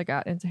since I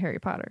got into Harry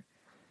Potter.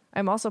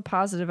 I'm also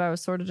positive I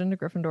was sorted into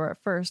Gryffindor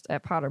at first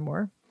at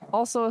Pottermore.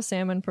 Also a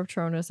Salmon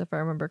Patronus, if I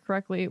remember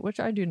correctly, which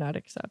I do not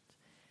accept.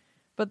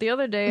 But the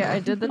other day I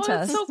did the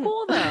test. That's so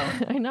cool, though.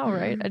 I know,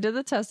 right? I did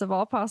the test of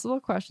all possible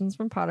questions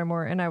from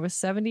Pottermore, and I was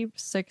 76%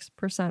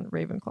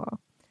 Ravenclaw.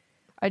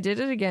 I did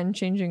it again,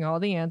 changing all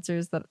the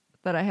answers that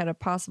I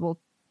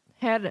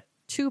had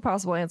two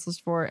possible answers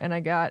for, and I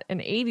got an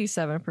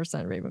 87%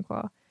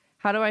 Ravenclaw.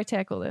 How do I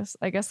tackle this?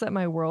 I guess that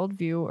my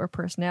worldview or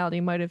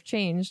personality might have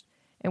changed,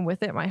 and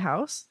with it, my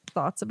house.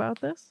 Thoughts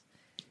about this?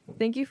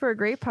 Thank you for a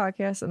great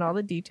podcast and all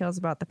the details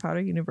about the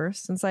Potter universe.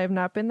 Since I have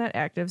not been that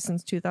active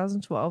since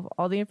 2012,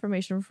 all the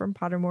information from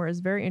Pottermore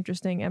is very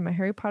interesting, and my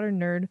Harry Potter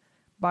nerd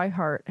by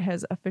heart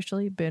has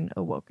officially been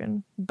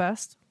awoken.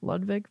 Best,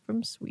 Ludwig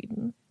from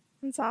Sweden.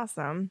 That's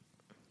awesome.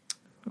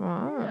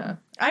 Wow. Yeah.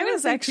 I would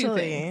was say two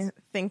actually things.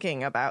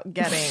 thinking about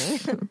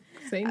getting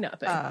Say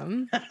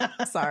nothing.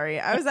 sorry.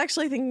 I was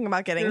actually thinking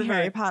about getting You're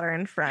Harry fine. Potter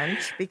in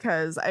French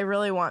because I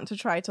really want to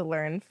try to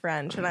learn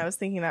French, and I was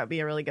thinking that would be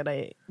a really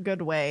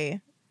good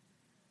way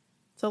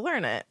to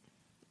learn it.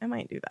 I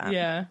might do that.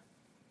 Yeah.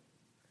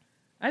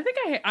 I think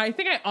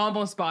I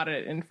almost bought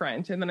it in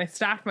French, and then I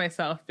stopped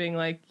myself, being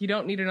like, "You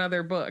don't need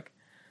another book."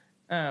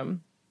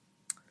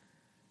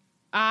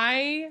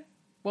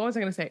 What was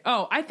I going to say?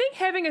 Oh, I think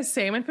having a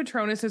salmon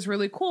Patronus is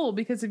really cool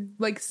because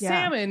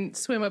salmon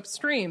swim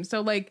upstream,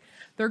 so like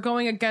they're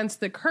going against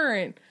the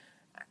current.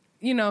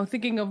 You know,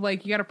 thinking of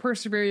like you got to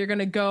persevere. You're going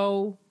to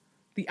go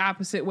the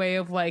opposite way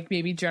of like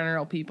maybe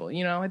general people.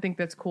 You know, I think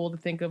that's cool to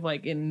think of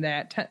like in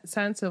that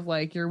sense of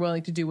like you're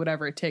willing to do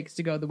whatever it takes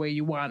to go the way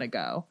you want to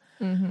go.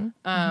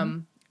 Mm-hmm.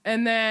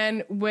 And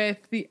then with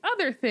the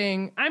other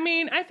thing, I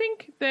mean, I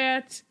think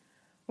that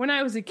when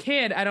I was a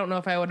kid, I don't know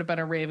if I would have been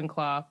a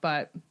Ravenclaw,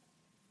 but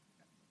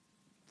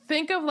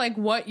think of like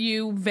what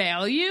you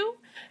value.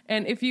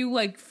 And if you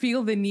like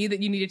feel the need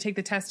that you need to take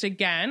the test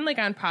again, like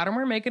on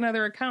Pottermore, make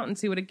another account and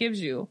see what it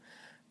gives you.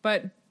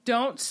 But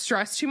don't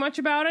stress too much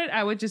about it.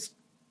 I would just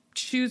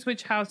choose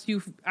which house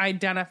you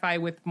identify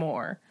with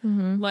more.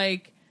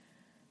 Like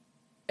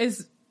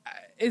as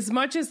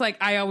much as like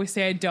I always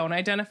say I don't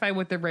identify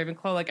with the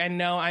Ravenclaw, like I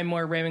know I'm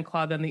more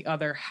Ravenclaw than the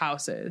other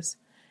houses.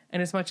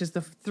 And as much as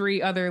the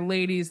 3 other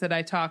ladies that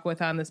I talk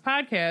with on this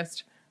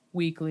podcast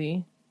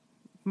weekly,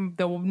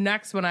 the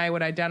next one I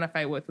would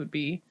identify with would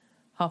be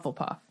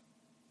Hufflepuff.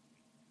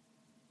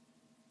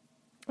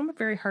 I'm a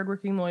very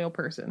hardworking, loyal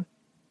person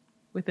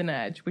with an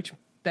edge, which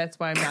that's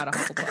why I'm not a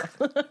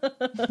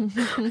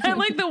Hufflepuff. I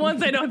like the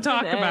ones I don't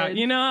talk about.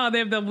 You know how they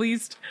have the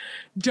least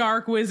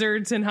dark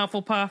wizards in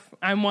Hufflepuff?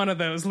 I'm one of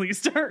those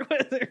least dark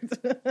wizards.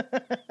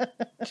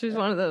 She's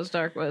one of those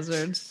dark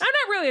wizards. I'm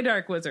not really a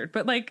dark wizard,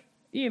 but like,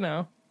 you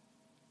know,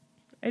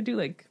 I do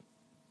like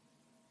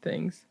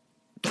things.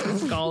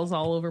 Skulls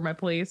all over my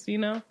place, you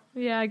know?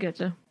 Yeah, I get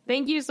you.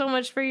 Thank you so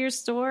much for your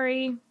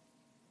story.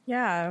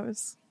 Yeah,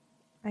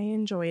 I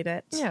enjoyed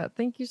it. Yeah,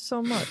 thank you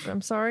so much.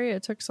 I'm sorry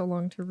it took so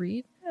long to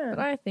read, but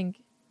I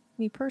think,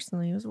 me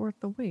personally, it was worth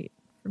the wait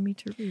for me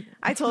to read it.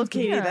 I told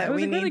Katie Yeah, it that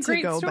was we a really need to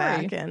great go story.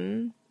 back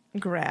and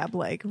grab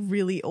like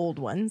really old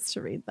ones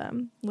to read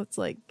them. Let's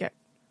like get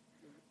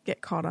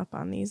caught up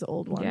on these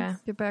old ones. Yeah.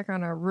 Get back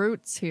on our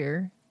roots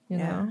here, you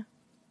Yeah. know?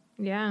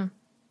 Yeah.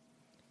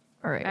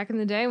 All right. Back in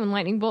the day when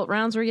lightning bolt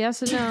rounds were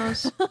yes and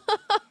no's.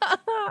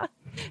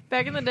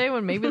 Back in the day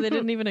when maybe they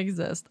didn't even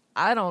exist.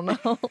 I don't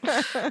know.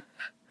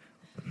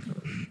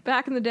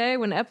 Back in the day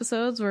when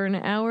episodes were an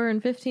hour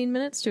and 15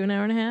 minutes to an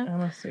hour and a half.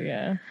 Honestly,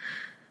 yeah.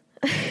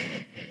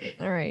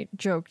 All right,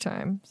 joke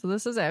time. So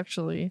this is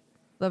actually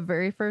the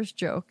very first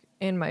joke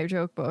in my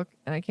joke book,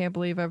 and I can't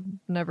believe I've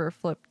never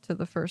flipped to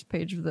the first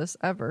page of this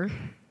ever.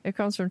 It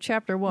comes from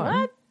chapter 1.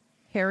 What?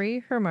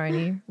 Harry,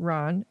 Hermione,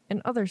 Ron,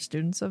 and other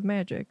students of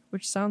magic,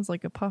 which sounds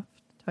like a puff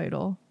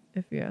title,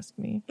 if you ask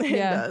me. It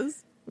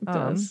does. It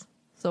does.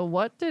 So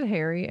what did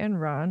Harry and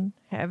Ron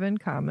have in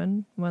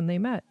common when they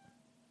met?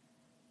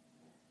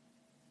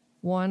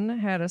 One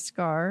had a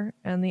scar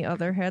and the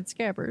other had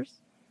scabbers.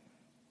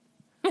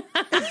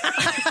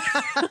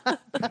 I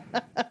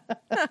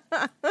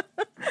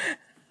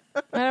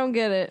don't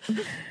get it.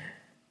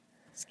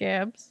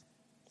 Scabs,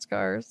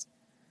 scars,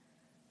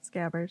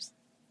 Scabbers.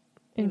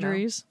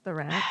 injuries. The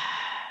rat.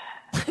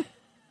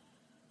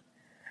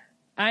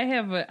 I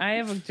have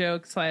a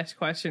joke /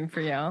 question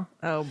for y'all.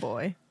 Oh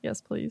boy.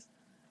 Yes, please.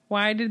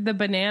 Why did the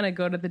banana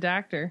go to the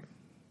doctor?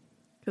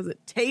 Because it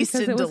Because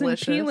tasted it wasn't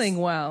delicious. peeling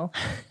well.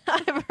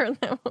 I've heard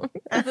that one.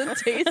 It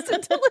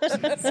tasted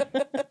delicious.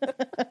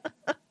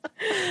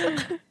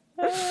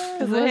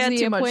 Was they had the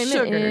too much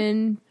appointment sugar.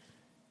 in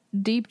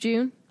deep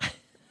June?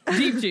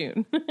 Deep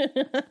June.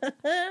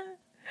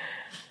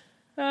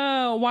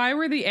 Oh, why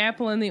were the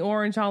apple and the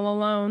orange all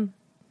alone?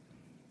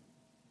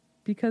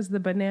 Because the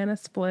banana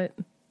split.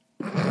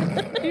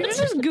 You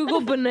just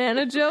Google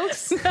banana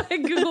jokes? I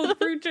googled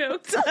fruit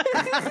jokes.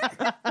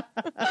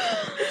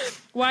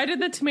 Why did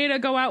the tomato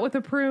go out with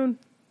a prune?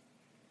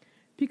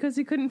 Because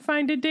he couldn't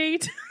find a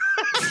date.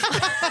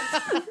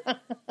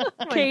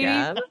 Katie,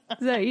 God.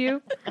 is that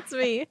you? It's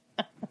me.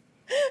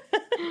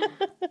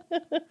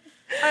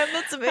 I'm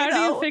the tomato. How do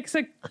you fix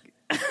a...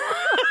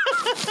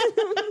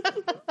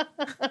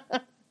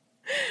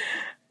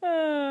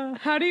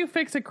 how do you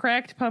fix a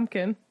cracked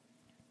pumpkin?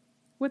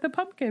 With a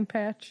pumpkin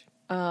patch.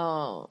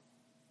 Oh.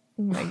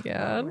 Oh my Oh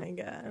God. my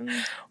god.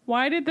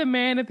 Why did the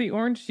man at the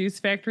orange juice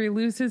factory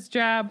lose his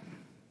job?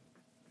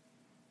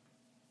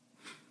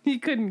 He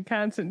couldn't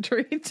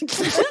concentrate.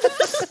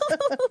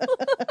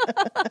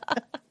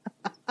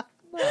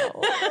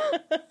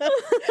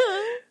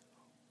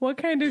 What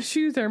kind of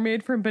shoes are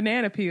made from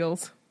banana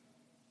peels?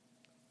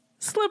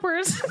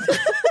 Slippers.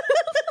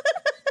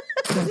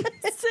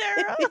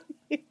 Sarah.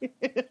 Give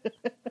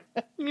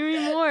me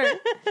more.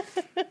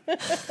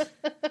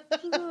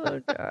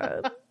 Oh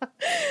God.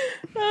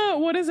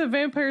 What is a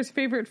vampire's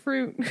favorite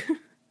fruit?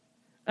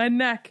 A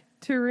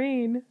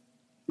nectarine.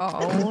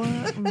 Oh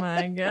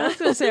my I God. was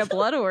going to say a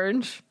blood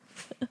orange.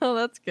 Oh,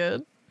 that's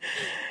good.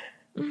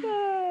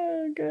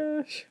 Oh,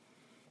 gosh.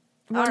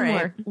 One All right.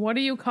 more. What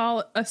do you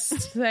call a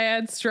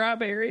sad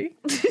strawberry?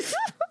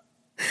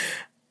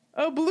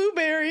 A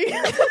blueberry.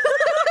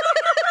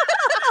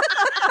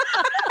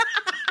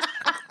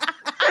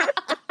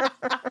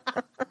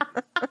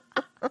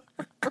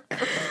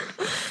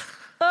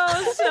 Oh,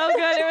 it was so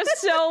good. It was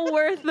so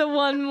worth the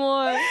one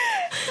more.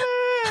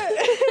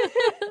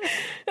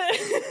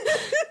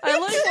 I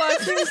like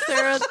watching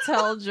Sarah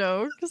tell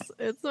jokes.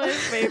 It's my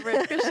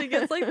favorite because she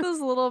gets like this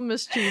little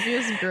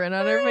mischievous grin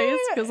on her face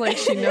because like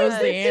she knows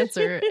the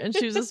answer and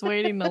she's just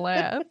waiting to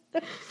laugh.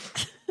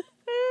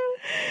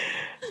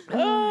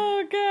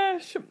 Oh,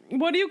 gosh.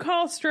 What do you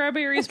call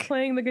strawberries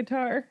playing the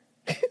guitar?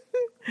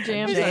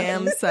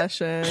 Jam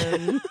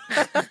session.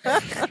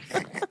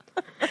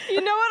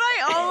 You know what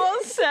I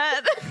almost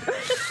said?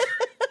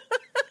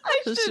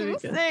 I This should be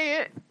shouldn't good.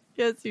 say it.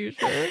 Yes, you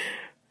should.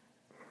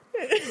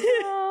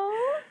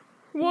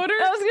 What What are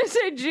I was gonna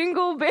say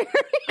Jingleberry.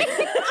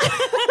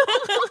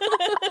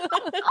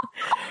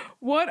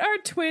 what are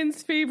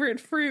twins'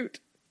 favorite fruit?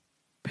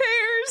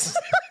 Pears.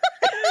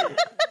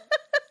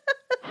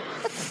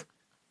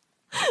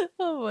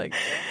 Oh my god.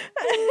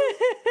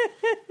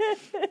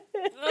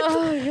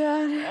 Oh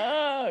god.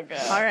 Oh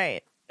god. All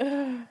right.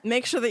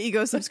 Make sure that you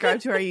go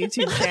subscribe to our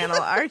YouTube channel.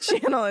 Our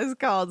channel is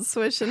called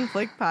Swish and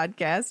Flick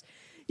Podcast.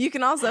 You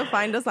can also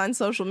find us on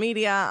social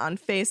media. On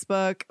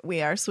Facebook,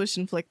 we are Swish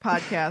and Flick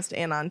Podcast,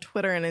 and on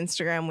Twitter and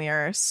Instagram, we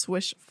are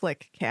Swish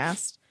Flick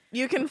Cast.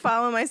 You can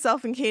follow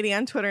myself and Katie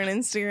on Twitter and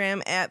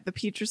Instagram at the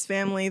Petrus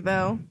Family,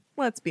 though.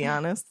 Let's be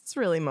honest, it's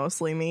really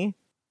mostly me.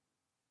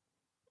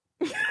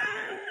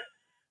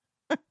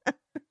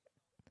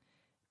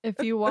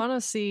 If you want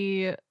to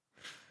see,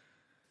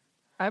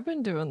 I've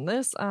been doing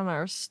this on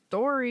our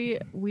story.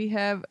 We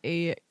have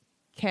a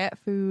cat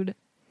food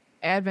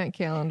advent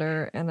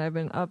calendar, and I've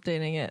been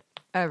updating it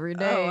every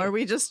day. Oh, are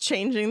we just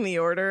changing the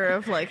order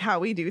of like how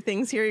we do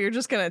things here? You're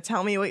just gonna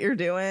tell me what you're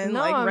doing, No,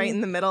 like I'm- right in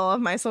the middle of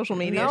my social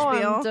media no,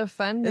 spiel? I'm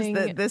defending.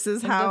 Is that this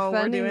is I'm how we're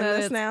defending doing that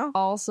this it's now?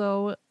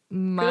 Also,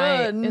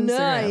 my Good Instagram.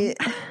 night.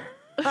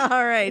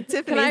 All right,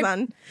 Tiffany's I-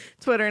 on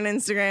Twitter and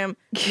Instagram.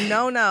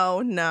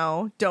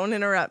 No, don't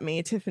interrupt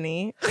me,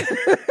 Tiffany.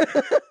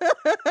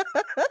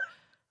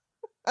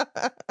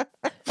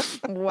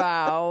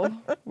 Wow.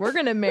 We're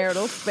gonna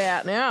marital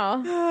spat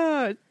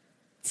now.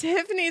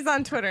 Tiffany's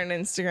on Twitter and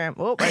Instagram.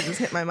 Oh, I just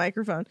hit my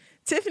microphone.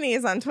 Tiffany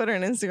is on Twitter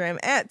and Instagram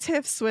at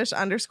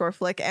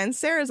tiffswish_flick, and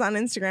Sarah's on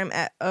Instagram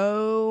at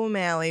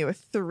O'Malley with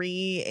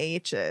 3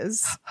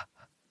 H's.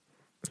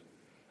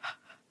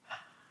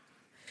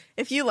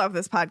 If you love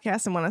this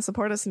podcast and want to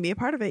support us and be a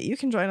part of it, you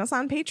can join us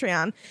on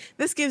Patreon.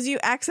 This gives you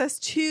access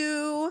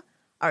to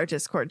our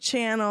Discord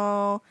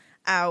channel,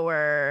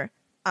 our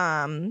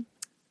I'm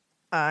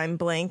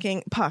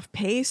blanking, Puff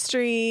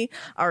Pastry,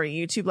 our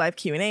YouTube live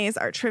Q&As,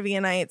 our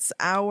trivia nights,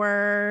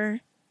 our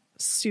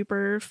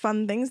super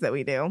fun things that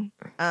we do.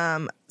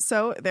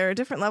 So there are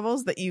different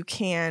levels that you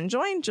can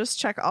join. Just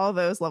check all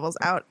those levels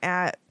out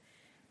at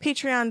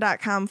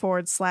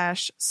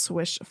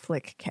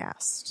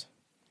patreon.com/swishflickcast.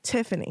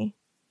 Tiffany,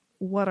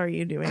 what are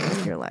you doing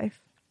with your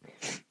life?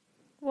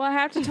 Well, I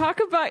have to talk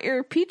about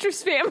your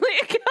Petrus Family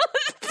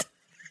account.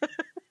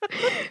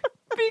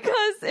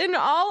 Because in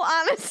all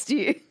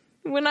honesty,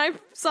 when I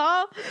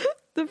saw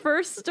the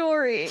first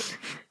story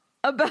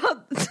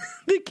about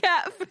the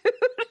cat food,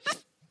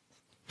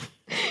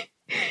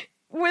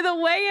 where the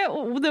way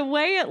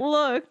it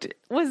looked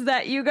was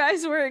that you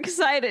guys were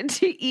excited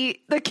to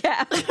eat the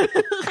cat food.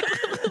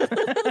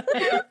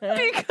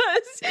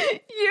 Because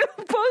you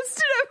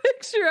posted a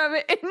picture of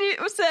it and you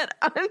said,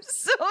 "I'm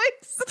so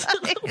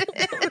excited."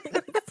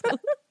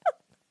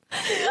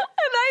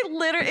 And I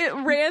literally, it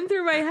ran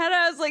through my head.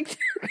 I was like,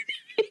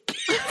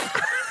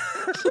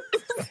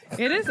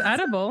 It is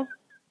edible.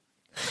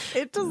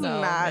 It does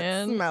No, not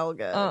man. smell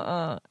good.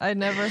 I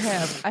never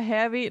have. I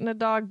have eaten a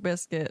dog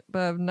biscuit,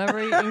 but I've never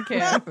eaten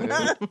cat food.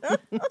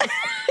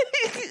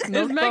 Is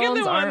Those Megan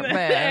the bones one aren't that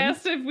bad.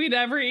 asked if we'd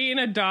ever eaten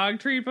a dog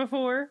treat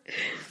before?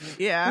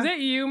 Yeah. Is that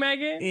you,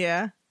 Megan?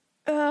 Yeah.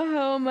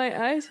 oh,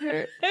 my eyes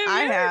hurt. I you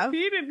ever have.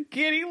 eaten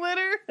kitty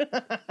litter?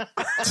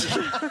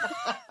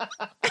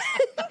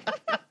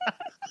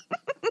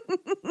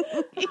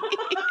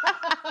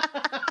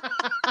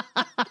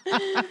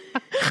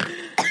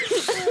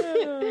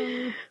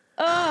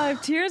 Oh, I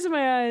have tears in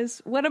my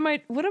eyes. What am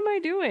I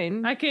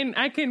doing? I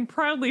can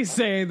proudly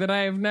say that I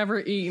have never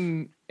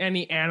eaten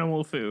any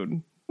animal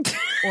food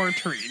or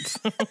treats.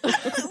 When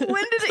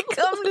did it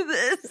come to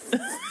this?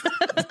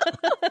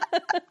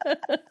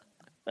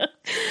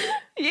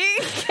 You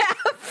eat cat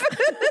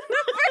food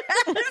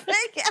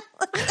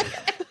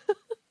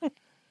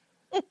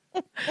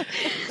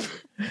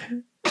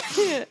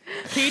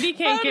Katie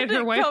can't get did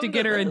her it wife come to to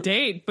get her a this?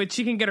 date, but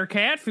she can get her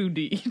cat food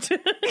to eat.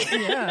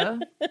 Yeah.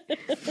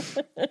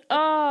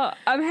 Oh,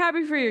 I'm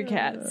happy for your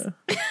cats.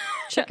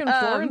 Chicken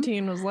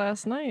Florentine was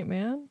last night,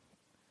 man.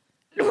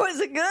 Was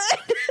it good?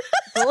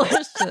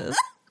 Delicious.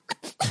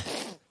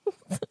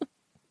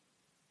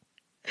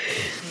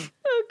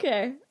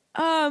 Okay.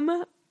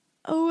 Oh,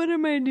 what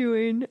am I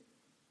doing?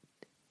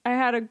 I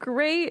had a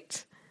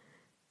great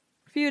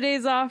few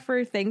days off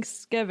for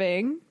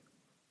Thanksgiving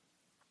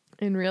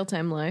in real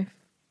time life,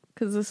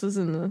 because this is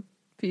in the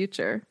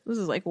future. This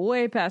is like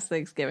way past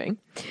Thanksgiving,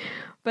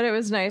 but it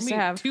was nice to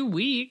have. 2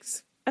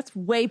 weeks. That's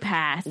way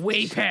past.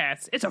 Way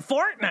past. It's a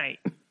fortnight.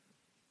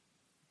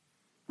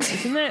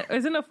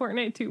 Isn't a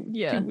fortnight 2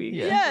 Yeah. 2 weeks?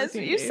 Yeah. Yes,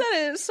 14 you days?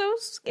 said it so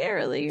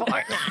scarily.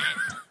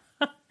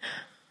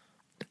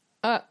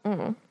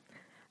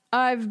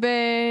 I've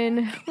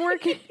been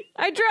working.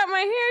 I dropped my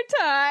hair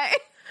tie.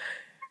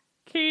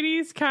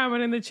 Katie's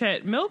comment in the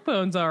chat, milk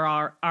bones are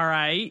all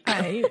right.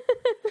 I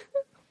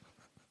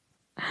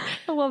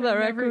love that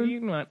Never record.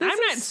 eaten one. This I'm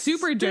not is-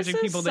 super judging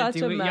this is people that such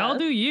do a it. Y'all mess.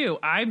 do you.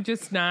 I'm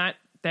just not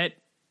that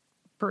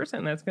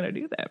person that's going to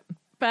do that.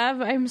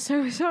 Bev, I'm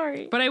so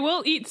sorry. But I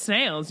will eat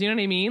snails. You know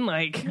what I mean?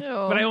 Like,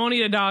 but I won't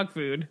eat a dog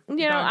food.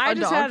 You know, I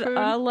just dog had food?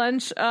 a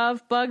lunch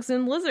of bugs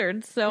and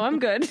lizards, so I'm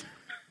good.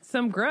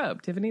 some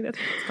grub, Tiffany. That's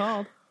what it's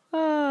called.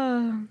 What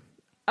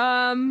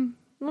am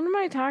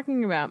I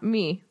talking about?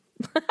 Me.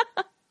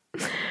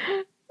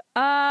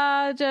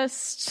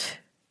 Just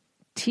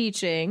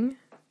teaching.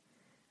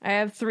 I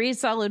have 3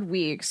 solid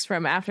weeks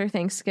from after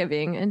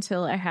Thanksgiving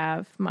until I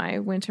have my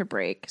winter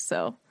break.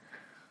 So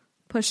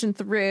pushing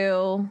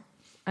through.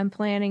 I'm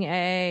planning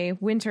a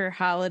winter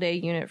holiday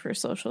unit for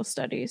social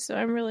studies. So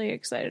I'm really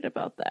excited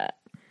about that.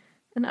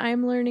 And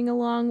I'm learning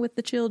along with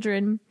the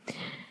children.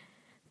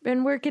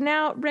 Been working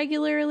out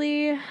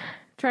regularly.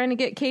 Trying to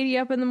get Katie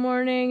up in the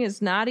morning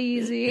is not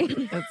easy.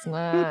 It's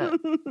not.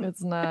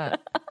 It's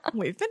not.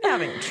 We've been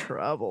having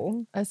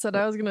trouble. I said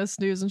I was going to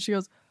snooze, and she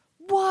goes,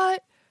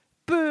 "What?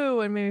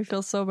 Boo!" And made me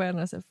feel so bad. And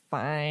I said,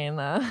 "Fine,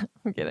 I'm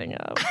getting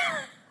up."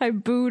 I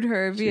booed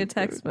her via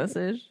text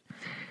message.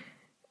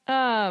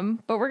 But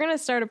we're going to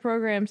start a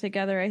program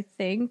together, I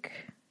think.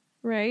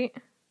 Right?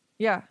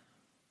 Yeah.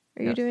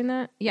 Are you doing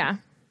that? Yeah.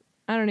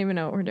 I don't even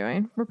know what we're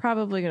doing. We're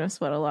probably going to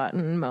sweat a lot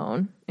and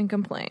moan and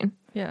complain.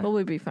 Yeah. But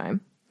we'll be fine.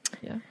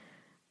 Yeah.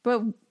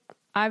 But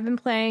I've been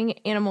playing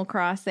Animal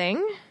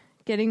Crossing,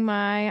 getting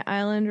my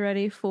island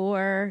ready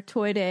for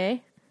Toy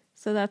Day.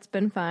 So that's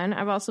been fun.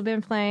 I've also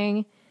been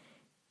playing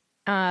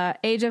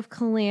Age of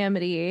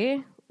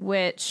Calamity,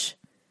 which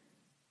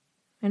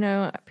I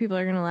know people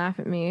are going to laugh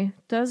at me.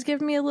 Does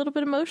give me a little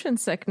bit of motion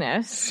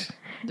sickness.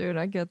 Dude,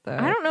 I get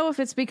that. I don't know if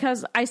it's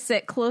because I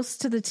sit close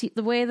to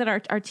the way that our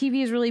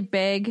TV is really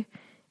big,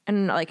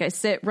 and like I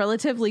sit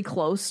relatively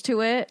close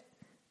to it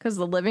because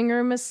the living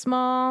room is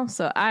small.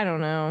 So I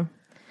don't know.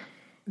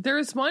 There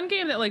was one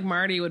game that like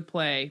Marty would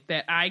play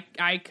that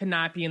I could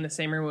not be in the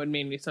same room. It would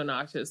made me so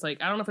nauseous.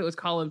 Like I don't know if it was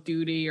Call of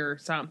Duty or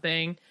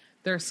something.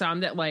 There's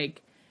some that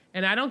like,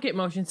 and I don't get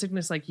motion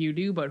sickness like you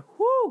do, but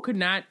whoo, could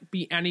not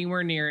be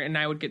anywhere near it, and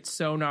I would get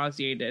so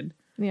nauseated.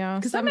 Yeah,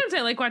 Because sometimes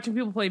I like watching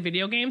people play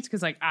video games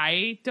because like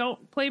I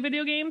don't play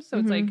video games, so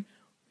it's like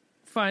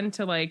fun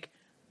to like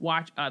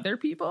watch other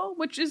people,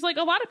 which is like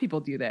a lot of people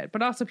do that,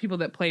 but also people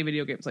that play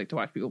video games like to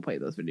watch people play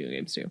those video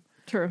games too.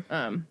 True.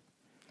 I've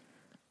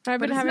But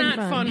been it's having not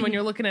fun when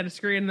you're looking at a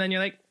screen and then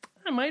you're like,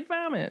 I might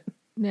vomit.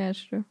 Yeah,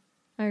 it's true.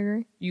 I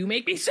agree. You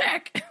make me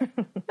sick.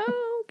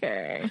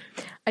 Okay.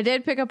 I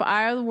did pick up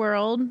Eye of the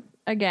World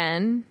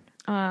again.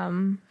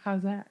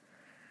 How's that?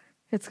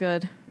 It's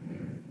good.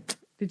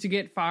 Did you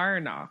get far or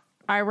no?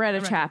 I read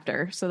a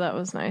chapter, so that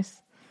was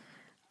nice.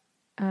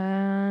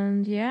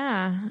 And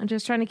yeah, I'm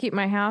just trying to keep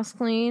my house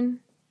clean,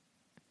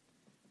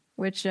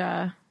 which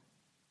is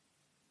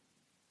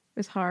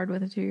hard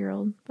with a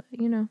 2-year-old, but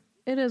you know,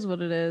 it is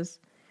what it is.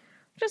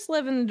 Just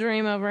living the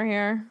dream over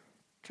here,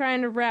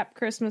 trying to wrap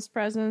Christmas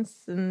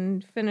presents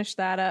and finish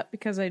that up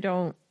because I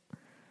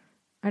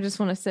just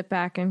want to sit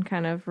back and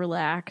kind of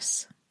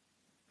relax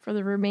for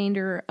the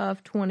remainder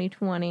of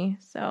 2020.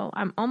 So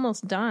I'm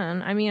almost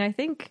done. I mean, I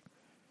think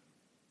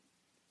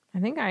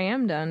I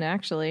am done,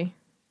 actually.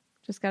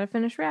 Just got to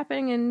finish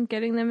wrapping and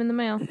getting them in the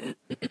mail.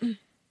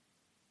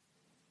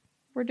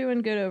 We're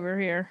doing good over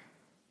here.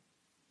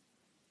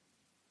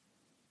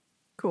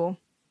 Cool.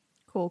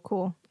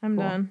 I'm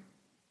done.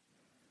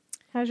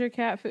 How's your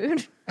cat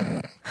food?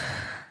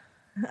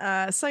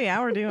 So yeah,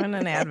 we're doing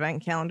an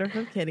advent calendar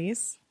for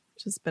kitties,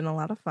 which has been a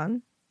lot of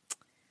fun.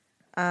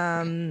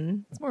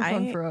 It's more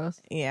fun for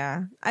us.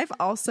 Yeah. I've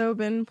also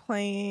been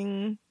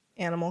playing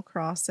Animal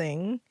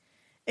Crossing,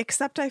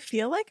 except I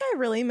feel like I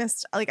really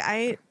missed, like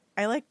I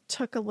like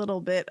took a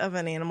little bit of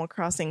an Animal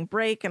Crossing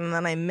break and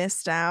then I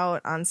missed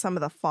out on some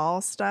of the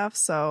fall stuff.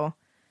 So,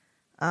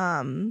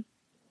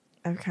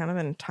 I've kind of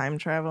been time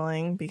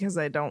traveling because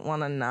I don't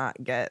want to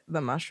not get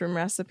the mushroom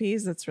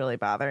recipes. It's really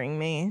bothering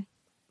me.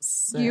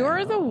 So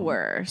You're the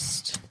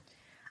worst.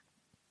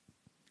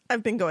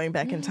 I've been going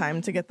back in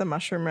time to get the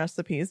mushroom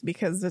recipes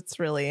because it's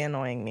really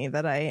annoying me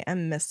that I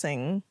am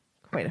missing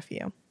quite a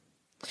few.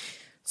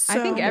 I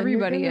think So-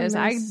 everybody gonna is.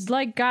 I miss-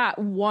 like got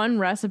one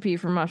recipe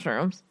for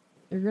mushrooms.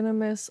 You're going to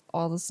miss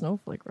all the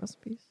snowflake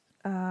recipes.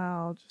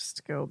 I'll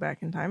just go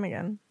back in time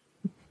again.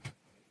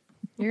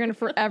 You're going to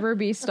forever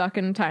be stuck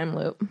in a time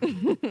loop.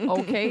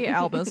 Okay,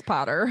 Albus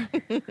Potter.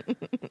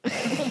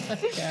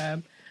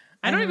 God.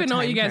 I don't even know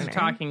what you guys are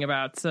turner. talking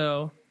about.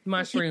 So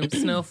mushrooms,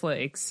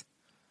 snowflakes.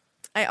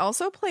 I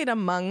also played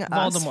Among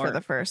Us for Voldemort.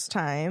 the first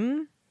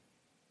time.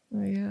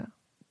 Oh, yeah.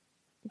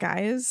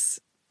 Guys,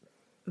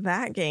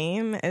 that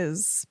game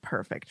is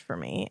perfect for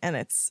me, and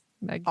it's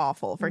Meg,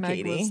 awful for Meg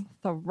Katie.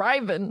 was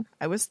thriving.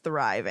 I was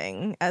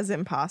thriving as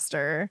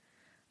imposter.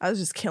 I was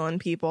just killing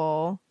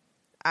people.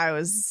 I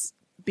was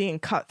being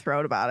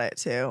cutthroat about it,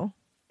 too.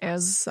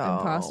 As So-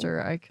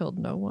 imposter, I killed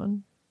no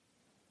one.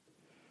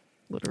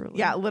 Literally.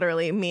 Yeah,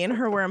 literally. Me and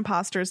her were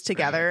imposters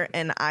together,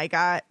 and I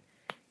got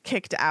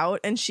kicked out,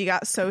 and she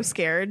got so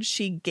scared.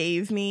 She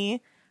gave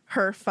me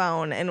her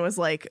phone and was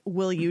like,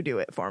 "Will you do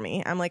it for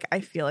me?" I'm like, I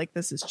feel like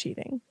this is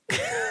cheating.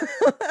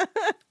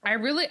 I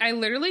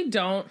literally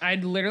don't. I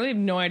literally have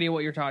no idea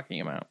what you're talking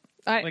about.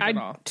 Like, at I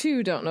all.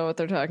 too don't know what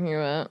they're talking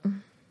about.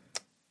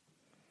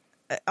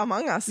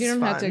 Among Us You is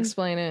don't have to fun.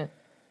 explain it.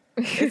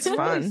 It's I'm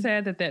really fun.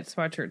 sad that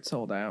sweatshirt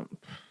sold out.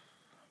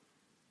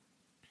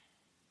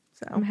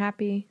 So I'm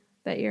happy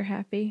that you're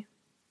happy.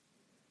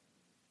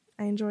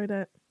 I enjoyed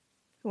it.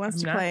 Who wants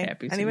I'm to not play?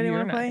 happy, so Anybody you're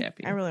want to not play?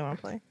 happy. I really want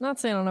to play. Not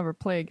saying I'll never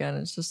play again.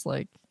 It's just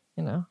like,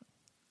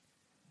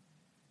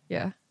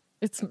 yeah,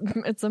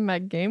 it's a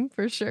Meg game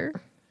for sure.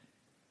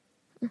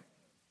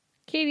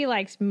 Katie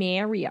likes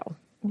Mario.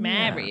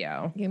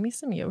 Mario. Give me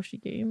some Yoshi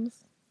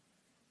games.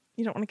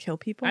 You don't want to kill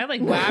people? I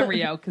like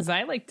Wario because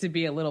I like to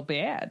be a little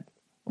bad.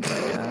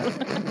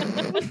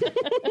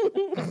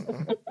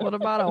 What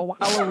about a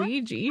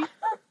Waluigi?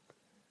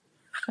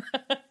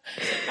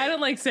 I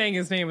don't like saying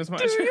his name as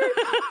much. Do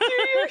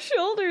your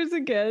shoulders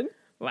again.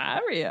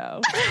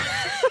 Wario.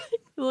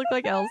 You look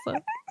like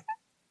Elsa.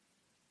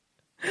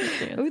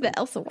 Ooh, the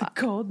Elsa walk.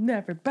 Cold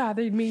never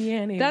bothered me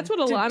any. That's what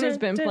Alana's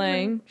been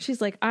playing.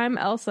 She's like, I'm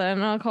Elsa,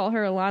 and I'll call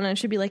her Alana, and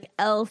she'll be like,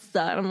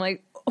 Elsa. And I'm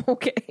like,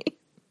 okay.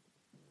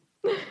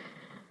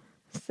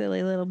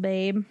 Silly little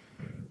babe.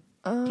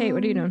 Kate,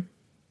 what are you doing?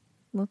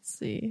 Let's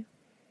see.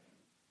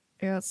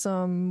 I got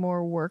some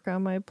more work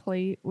on my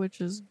plate, which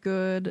is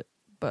good,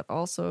 but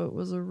also it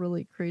was a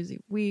really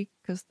crazy week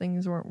because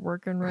things weren't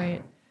working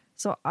right.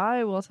 So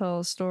I will tell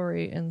a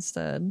story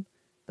instead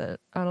that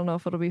I don't know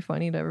if it'll be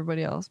funny to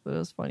everybody else, but it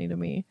was funny to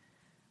me.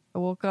 I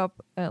woke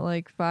up at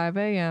like 5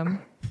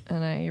 a.m.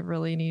 and I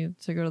really needed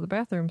to go to the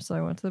bathroom, so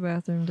I went to the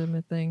bathroom, did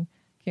my thing,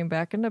 came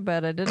back into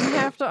bed. I didn't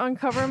have to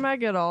uncover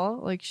Meg at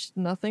all. Like,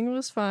 nothing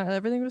was fine.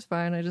 Everything was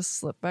fine. I just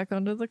slipped back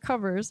under the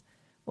covers.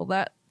 Well,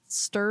 that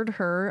stirred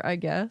her, I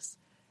guess.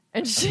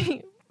 And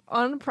she,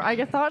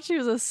 I thought she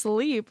was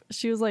asleep.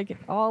 She was like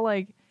all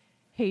like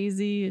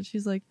hazy. And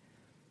she's like,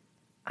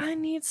 I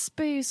need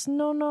space.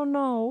 No, no,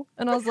 no.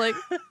 And I was like,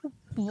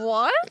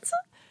 what?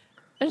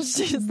 And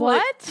she's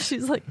What?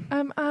 She's like,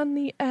 I'm on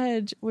the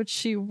edge, which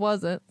she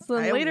wasn't. So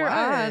then I later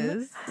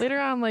was. on,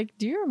 I'm like,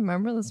 do you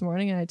remember this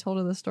morning? And I told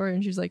her the story,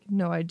 and she's like,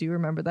 no, I do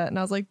remember that. And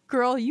I was like,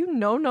 girl, you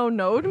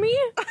no-no-no'd me?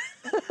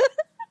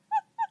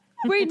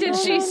 Wait, did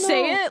she no.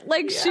 say it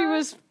like she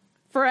was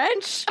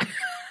French?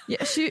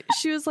 Yeah, she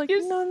was like,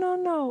 no, no,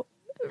 no.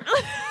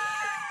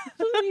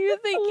 Who do you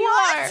think you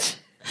are?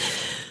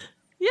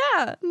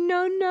 Yeah.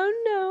 No, no,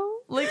 no.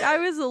 Like, I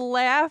was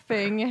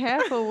laughing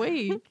half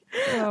awake.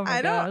 Oh my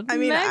I God. don't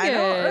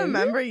Megan.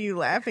 remember you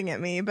laughing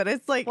at me, but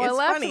it's like, Well, I it's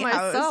laughed funny at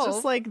how it's myself.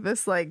 just like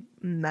this like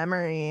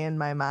memory in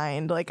my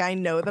mind. Like, I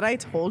know that I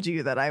told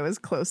you that I was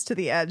close to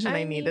the edge and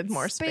I needed need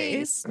more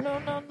space, No,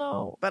 no,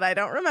 no. but I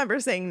don't remember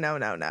saying no,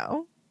 no,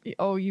 no.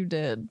 Oh, you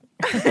did.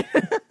 I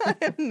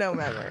have no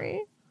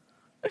memory.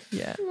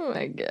 Yeah. Oh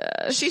my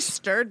gosh. She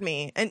stirred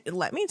me, and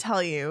let me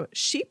tell you,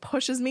 she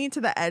pushes me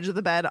to the edge of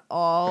the bed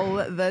all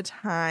the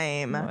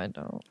time. No, I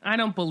don't. I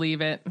don't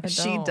believe it. I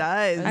She don't.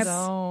 does. I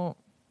don't.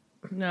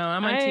 No,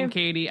 I'm on Team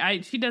Katie.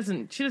 She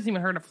doesn't even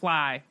hurt a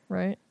fly.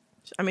 Right?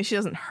 I mean, she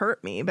doesn't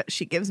hurt me, but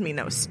she gives me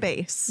no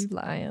space. You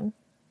lying.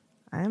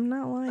 I am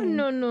not lying.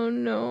 No, no,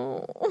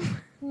 no.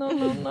 No,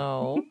 no,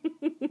 no.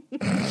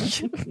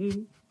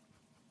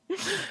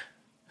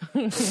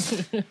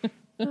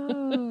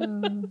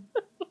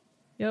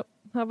 Yep.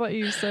 How about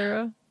you,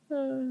 Sarah?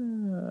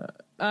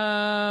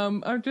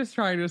 I'm just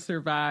trying to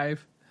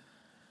survive.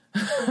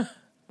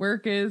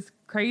 Work is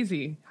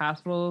crazy.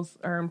 Hospitals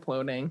are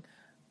imploding.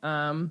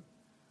 I'm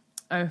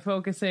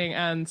focusing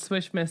on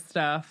Swish Miss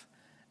stuff,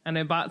 and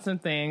I bought some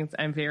things.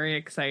 I'm very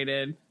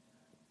excited.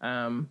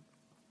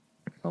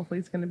 Hopefully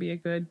it's going to be a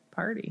good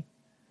party.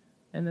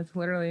 And that's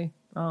literally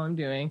all I'm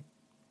doing.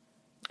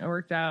 I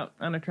worked out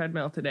on a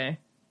treadmill today.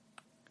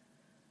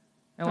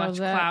 I How's watched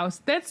that?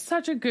 Klaus. That's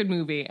such a good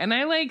movie. And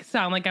I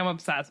sound like I'm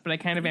obsessed, but I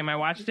kind of am. I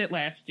watched it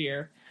last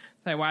year.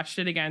 So I watched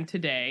it again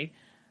today.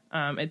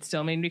 It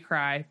still made me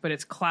cry, but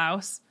it's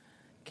Klaus,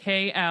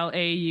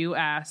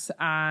 Klaus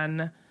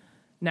on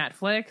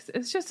Netflix.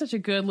 It's just such a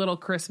good little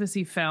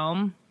Christmassy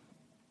film.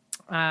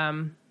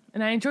 And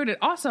I enjoyed it.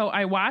 Also,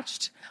 I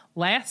watched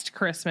Last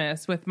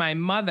Christmas with my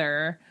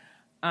mother.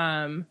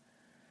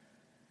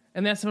 And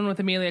that's the one with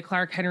Emilia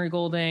Clarke, Henry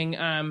Golding,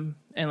 and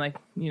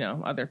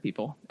other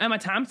people. Emma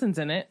Thompson's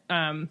in it.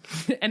 And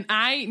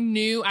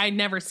I'd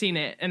never seen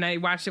it, and I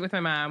watched it with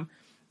my mom.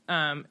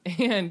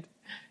 And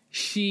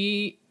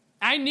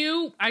I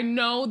knew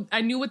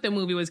what the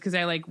movie was because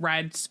I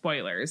read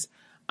spoilers.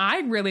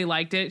 I really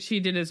liked it. She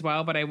did as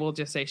well, but I will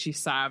just say she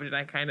sobbed, and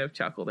I kind of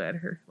chuckled at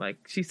her.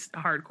 She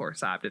hardcore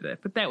sobbed at it.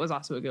 But that was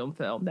also a good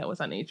film. That was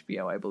on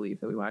HBO, I believe,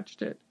 that we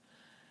watched it.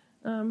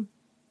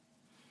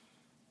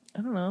 I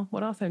don't know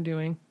what else I'm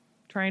doing.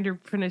 Trying to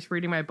finish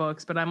reading my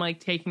books, but I'm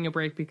taking a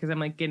break because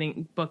I'm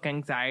getting book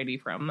anxiety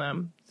from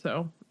them.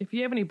 So if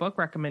you have any book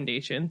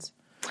recommendations.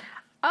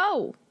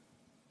 Oh,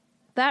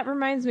 that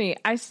reminds me.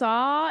 I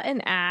saw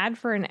an ad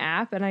for an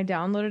app and I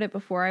downloaded it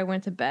before I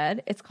went to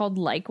bed. It's called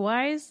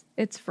Likewise.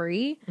 It's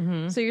free.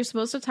 Mm-hmm. So you're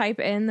supposed to type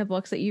in the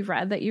books that you've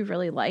read that you've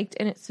really liked,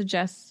 and it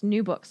suggests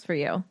new books for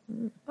you.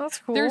 That's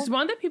cool. There's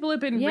one that people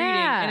have been reading,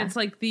 and it's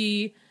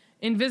The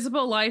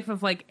Invisible Life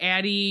of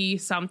Addie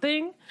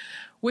something,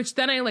 which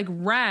then I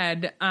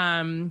read.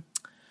 I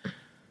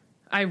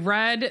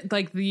read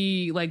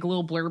the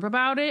little blurb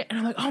about it, and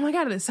I'm like, oh my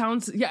God, this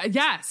sounds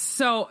yes.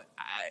 So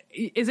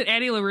is it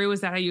Addie LaRue?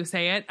 Is that how you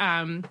say it?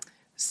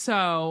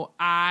 So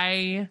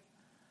I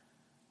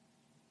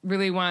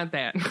really want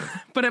that.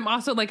 But I'm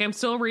also like, I'm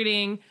still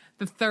reading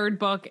the third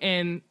book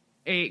in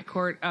A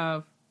Court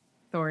of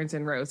Thorns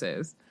and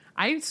Roses.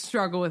 I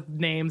struggle with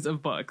names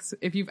of books.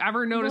 If you've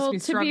ever noticed me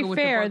struggle with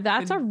to be fair, the book,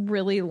 that's a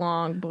really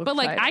long book. but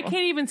like title. I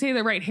can't even say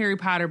the right Harry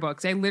Potter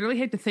books. I literally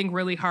had to think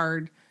really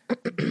hard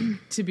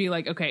to be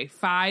like, okay,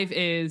 5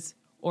 is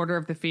Order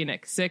of the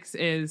Phoenix, 6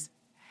 is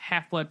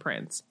Half-Blood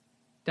Prince,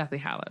 Deathly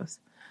Hallows.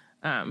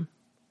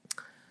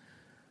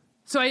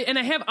 So I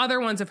have other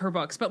ones of her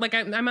books, but like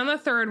I'm on the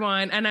third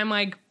one, and I'm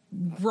like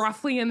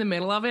roughly in the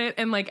middle of it,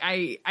 and like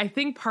I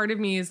think part of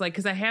me is like,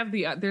 because I have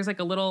there's like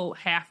a little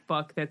half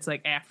book that's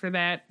like after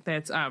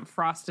that's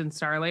Frost and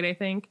Starlight, I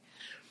think,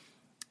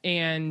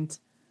 and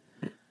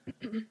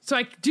so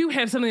I do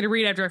have something to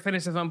read after I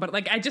finish this one, but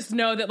like I just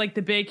know that like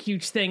the big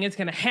huge thing is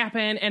gonna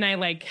happen, and I'm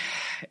like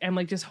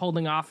just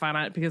holding off on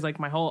it because like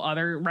my whole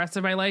other rest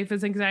of my life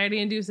is anxiety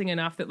inducing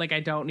enough that like I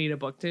don't need a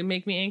book to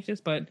make me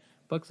anxious, but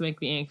books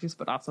make me anxious,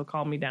 but also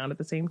calm me down at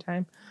the same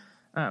time.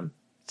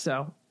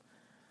 So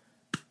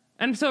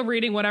I'm still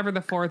reading whatever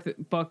the fourth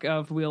book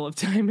of Wheel of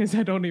Time is.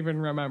 I don't even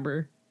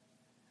remember.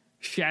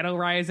 Shadow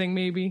Rising,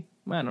 maybe?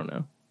 I don't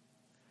know.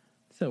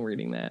 Still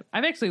reading that.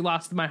 I've actually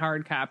lost my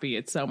hard copy.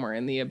 It's somewhere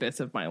in the abyss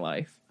of my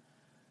life.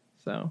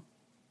 So,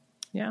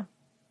 yeah.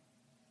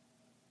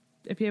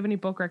 If you have any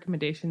book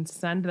recommendations,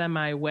 send them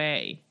my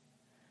way.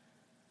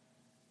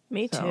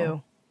 Me So.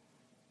 too.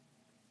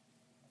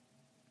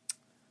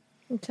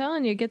 I'm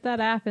telling you, get that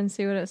app and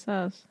see what it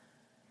says.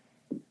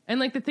 And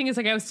like the thing is,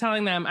 like I was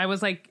telling them, I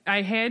was like,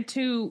 I had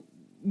to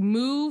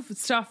move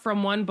stuff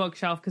from one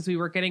bookshelf because we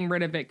were getting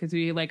rid of it because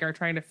we like are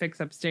trying to fix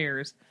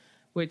upstairs,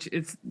 which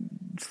is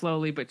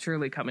slowly but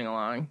surely coming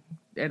along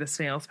at a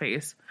snail's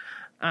pace.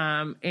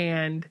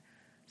 And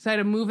so I had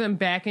to move them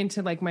back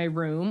into like my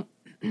room,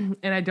 and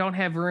I don't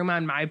have room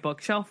on my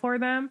bookshelf for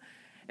them.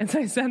 And so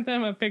I sent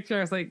them a picture.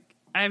 I was like,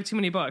 I have too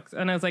many books.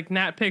 And I was like,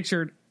 not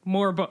pictured,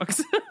 more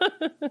books.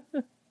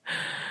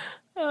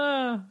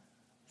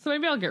 So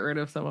maybe I'll get rid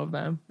of some of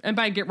them. And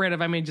by get rid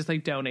of, I mean just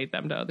like donate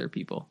them to other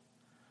people.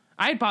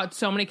 I had bought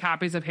so many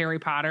copies of Harry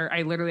Potter.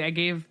 I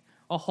gave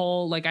a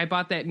whole, like I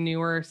bought that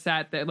newer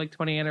set, that like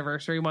 20th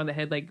anniversary one that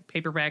had like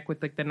paperback with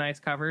like the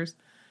nice covers.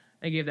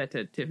 I gave that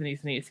to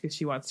Tiffany's niece because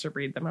she wants to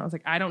read them. I was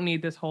like, I don't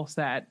need this whole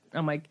set.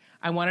 I'm like,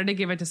 I wanted to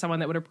give it to someone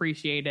that would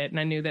appreciate it. And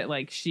I knew that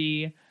like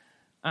they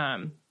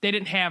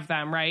didn't have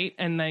them, right?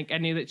 And like I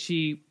knew that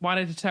she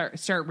wanted to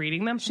start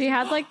reading them. She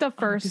had like the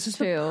first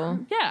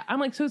two. Yeah,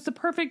 I'm like, so it's the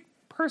perfect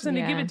person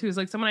to give it to. Is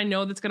like someone I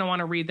know that's going to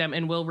want to read them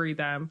and will read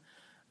them.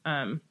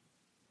 And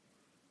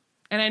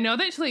I know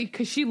that she,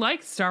 because she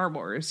likes Star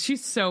Wars.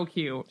 She's so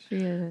cute. She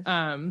is.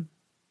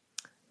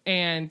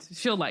 And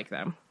she'll like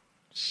them.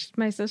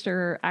 My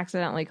sister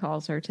accidentally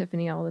calls her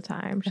Tiffany all the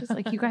time. She's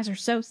like, you guys are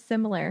so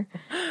similar.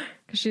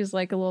 Because she's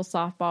like a little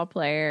softball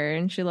player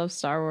and she loves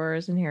Star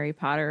Wars and Harry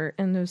Potter.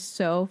 And it was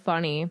so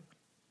funny.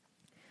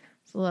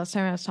 So the last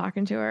time I was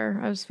talking to her,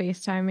 I was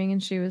FaceTiming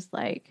and she was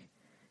like,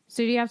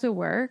 so do you have to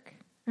work?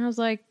 And I was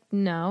like,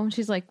 no. And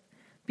she's like,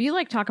 but you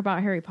like talk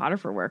about Harry Potter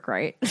for work,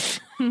 right?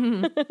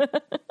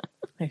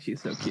 Hey,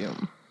 she's so cute.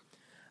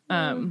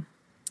 What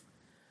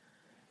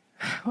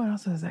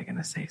else was I going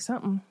to say?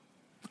 Something.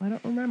 I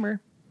don't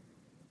remember.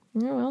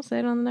 Yeah, well, say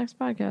it on the next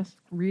podcast.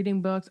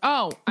 Reading books.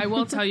 Oh, I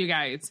will tell you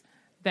guys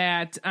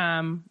that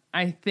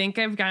I think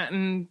I've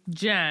gotten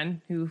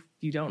Jen, who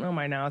you don't know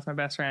by now, is my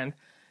best friend.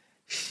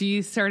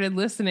 She started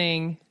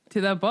listening to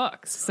the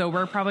books. So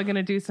we're probably going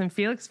to do some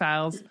Felix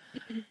Files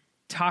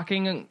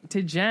talking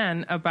to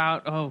Jen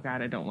about, oh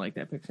God, I don't like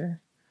that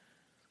picture.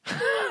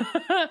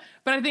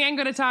 But I think I'm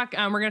going to talk,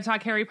 we're going to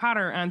talk Harry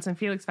Potter on some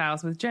Felix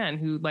Files with Jen,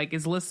 who like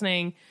is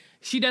listening.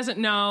 She doesn't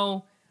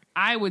know,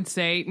 I would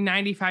say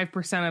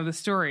 95% of the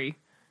story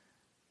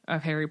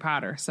of Harry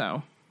Potter.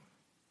 So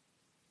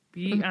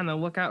be on the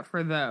lookout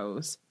for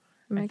those.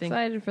 I'm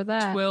excited for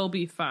that. It will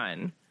be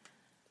fun.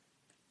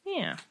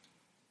 Yeah.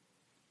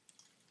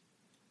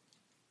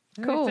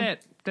 Cool.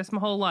 That's it. That's my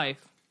whole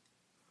life.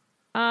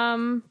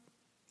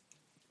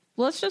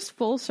 Let's just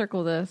full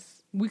circle this.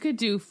 We could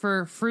do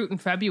for fruit in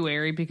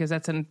February because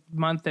that's a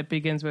month that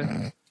begins with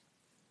an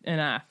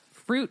F.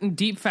 Fruit in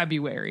deep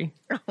February.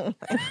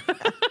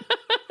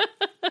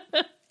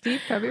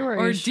 Deep February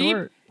Or is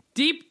short.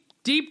 deep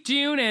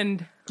June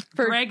and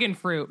dragon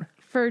fruit.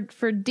 For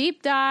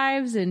deep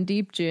dives in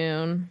deep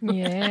June.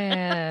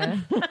 Yeah.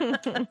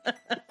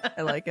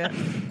 I like it.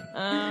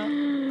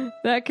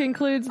 That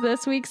concludes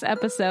this week's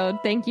episode.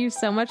 Thank you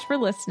so much for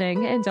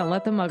listening, and don't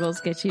let the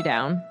muggles get you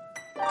down.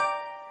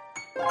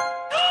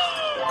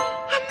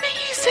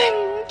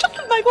 Amazing! Just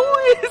my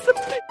voice!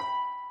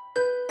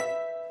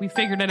 We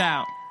figured it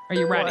out. Are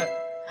you ready? What?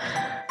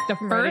 The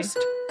 1st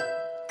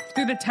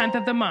through the 10th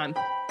of the month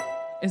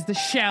is the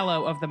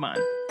shallow of the month.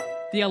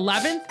 The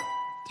 11th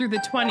through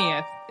the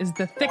 20th is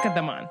the thick of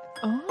the month.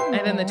 Oh.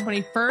 And then the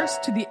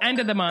 21st to the end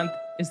of the month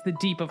is the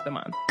deep of the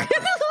month.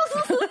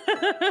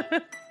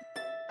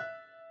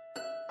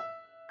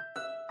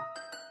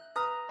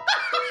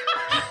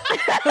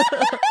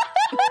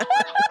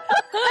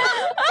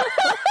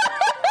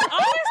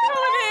 Always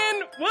coming in.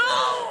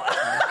 Whoa.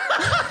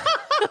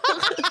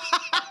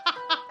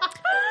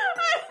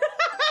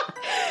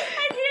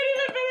 I can't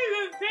even finish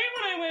the same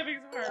when I'm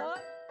laughing so hard.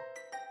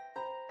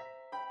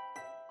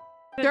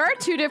 There are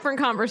two different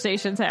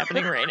conversations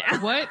happening right now.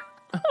 What?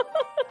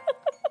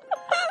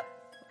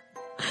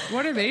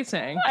 What are they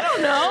saying? I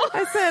don't know.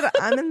 I said,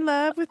 I'm in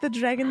love with a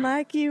dragon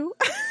like you.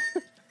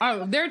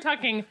 Oh, they're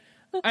talking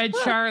Ed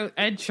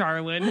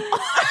Charlin.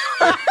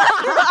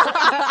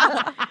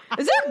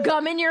 Is there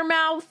gum in your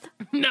mouth?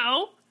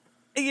 No,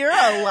 You're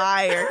a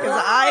liar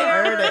because I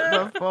heard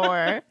it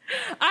before.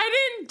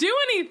 I didn't do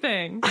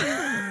anything.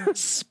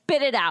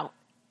 Spit it out.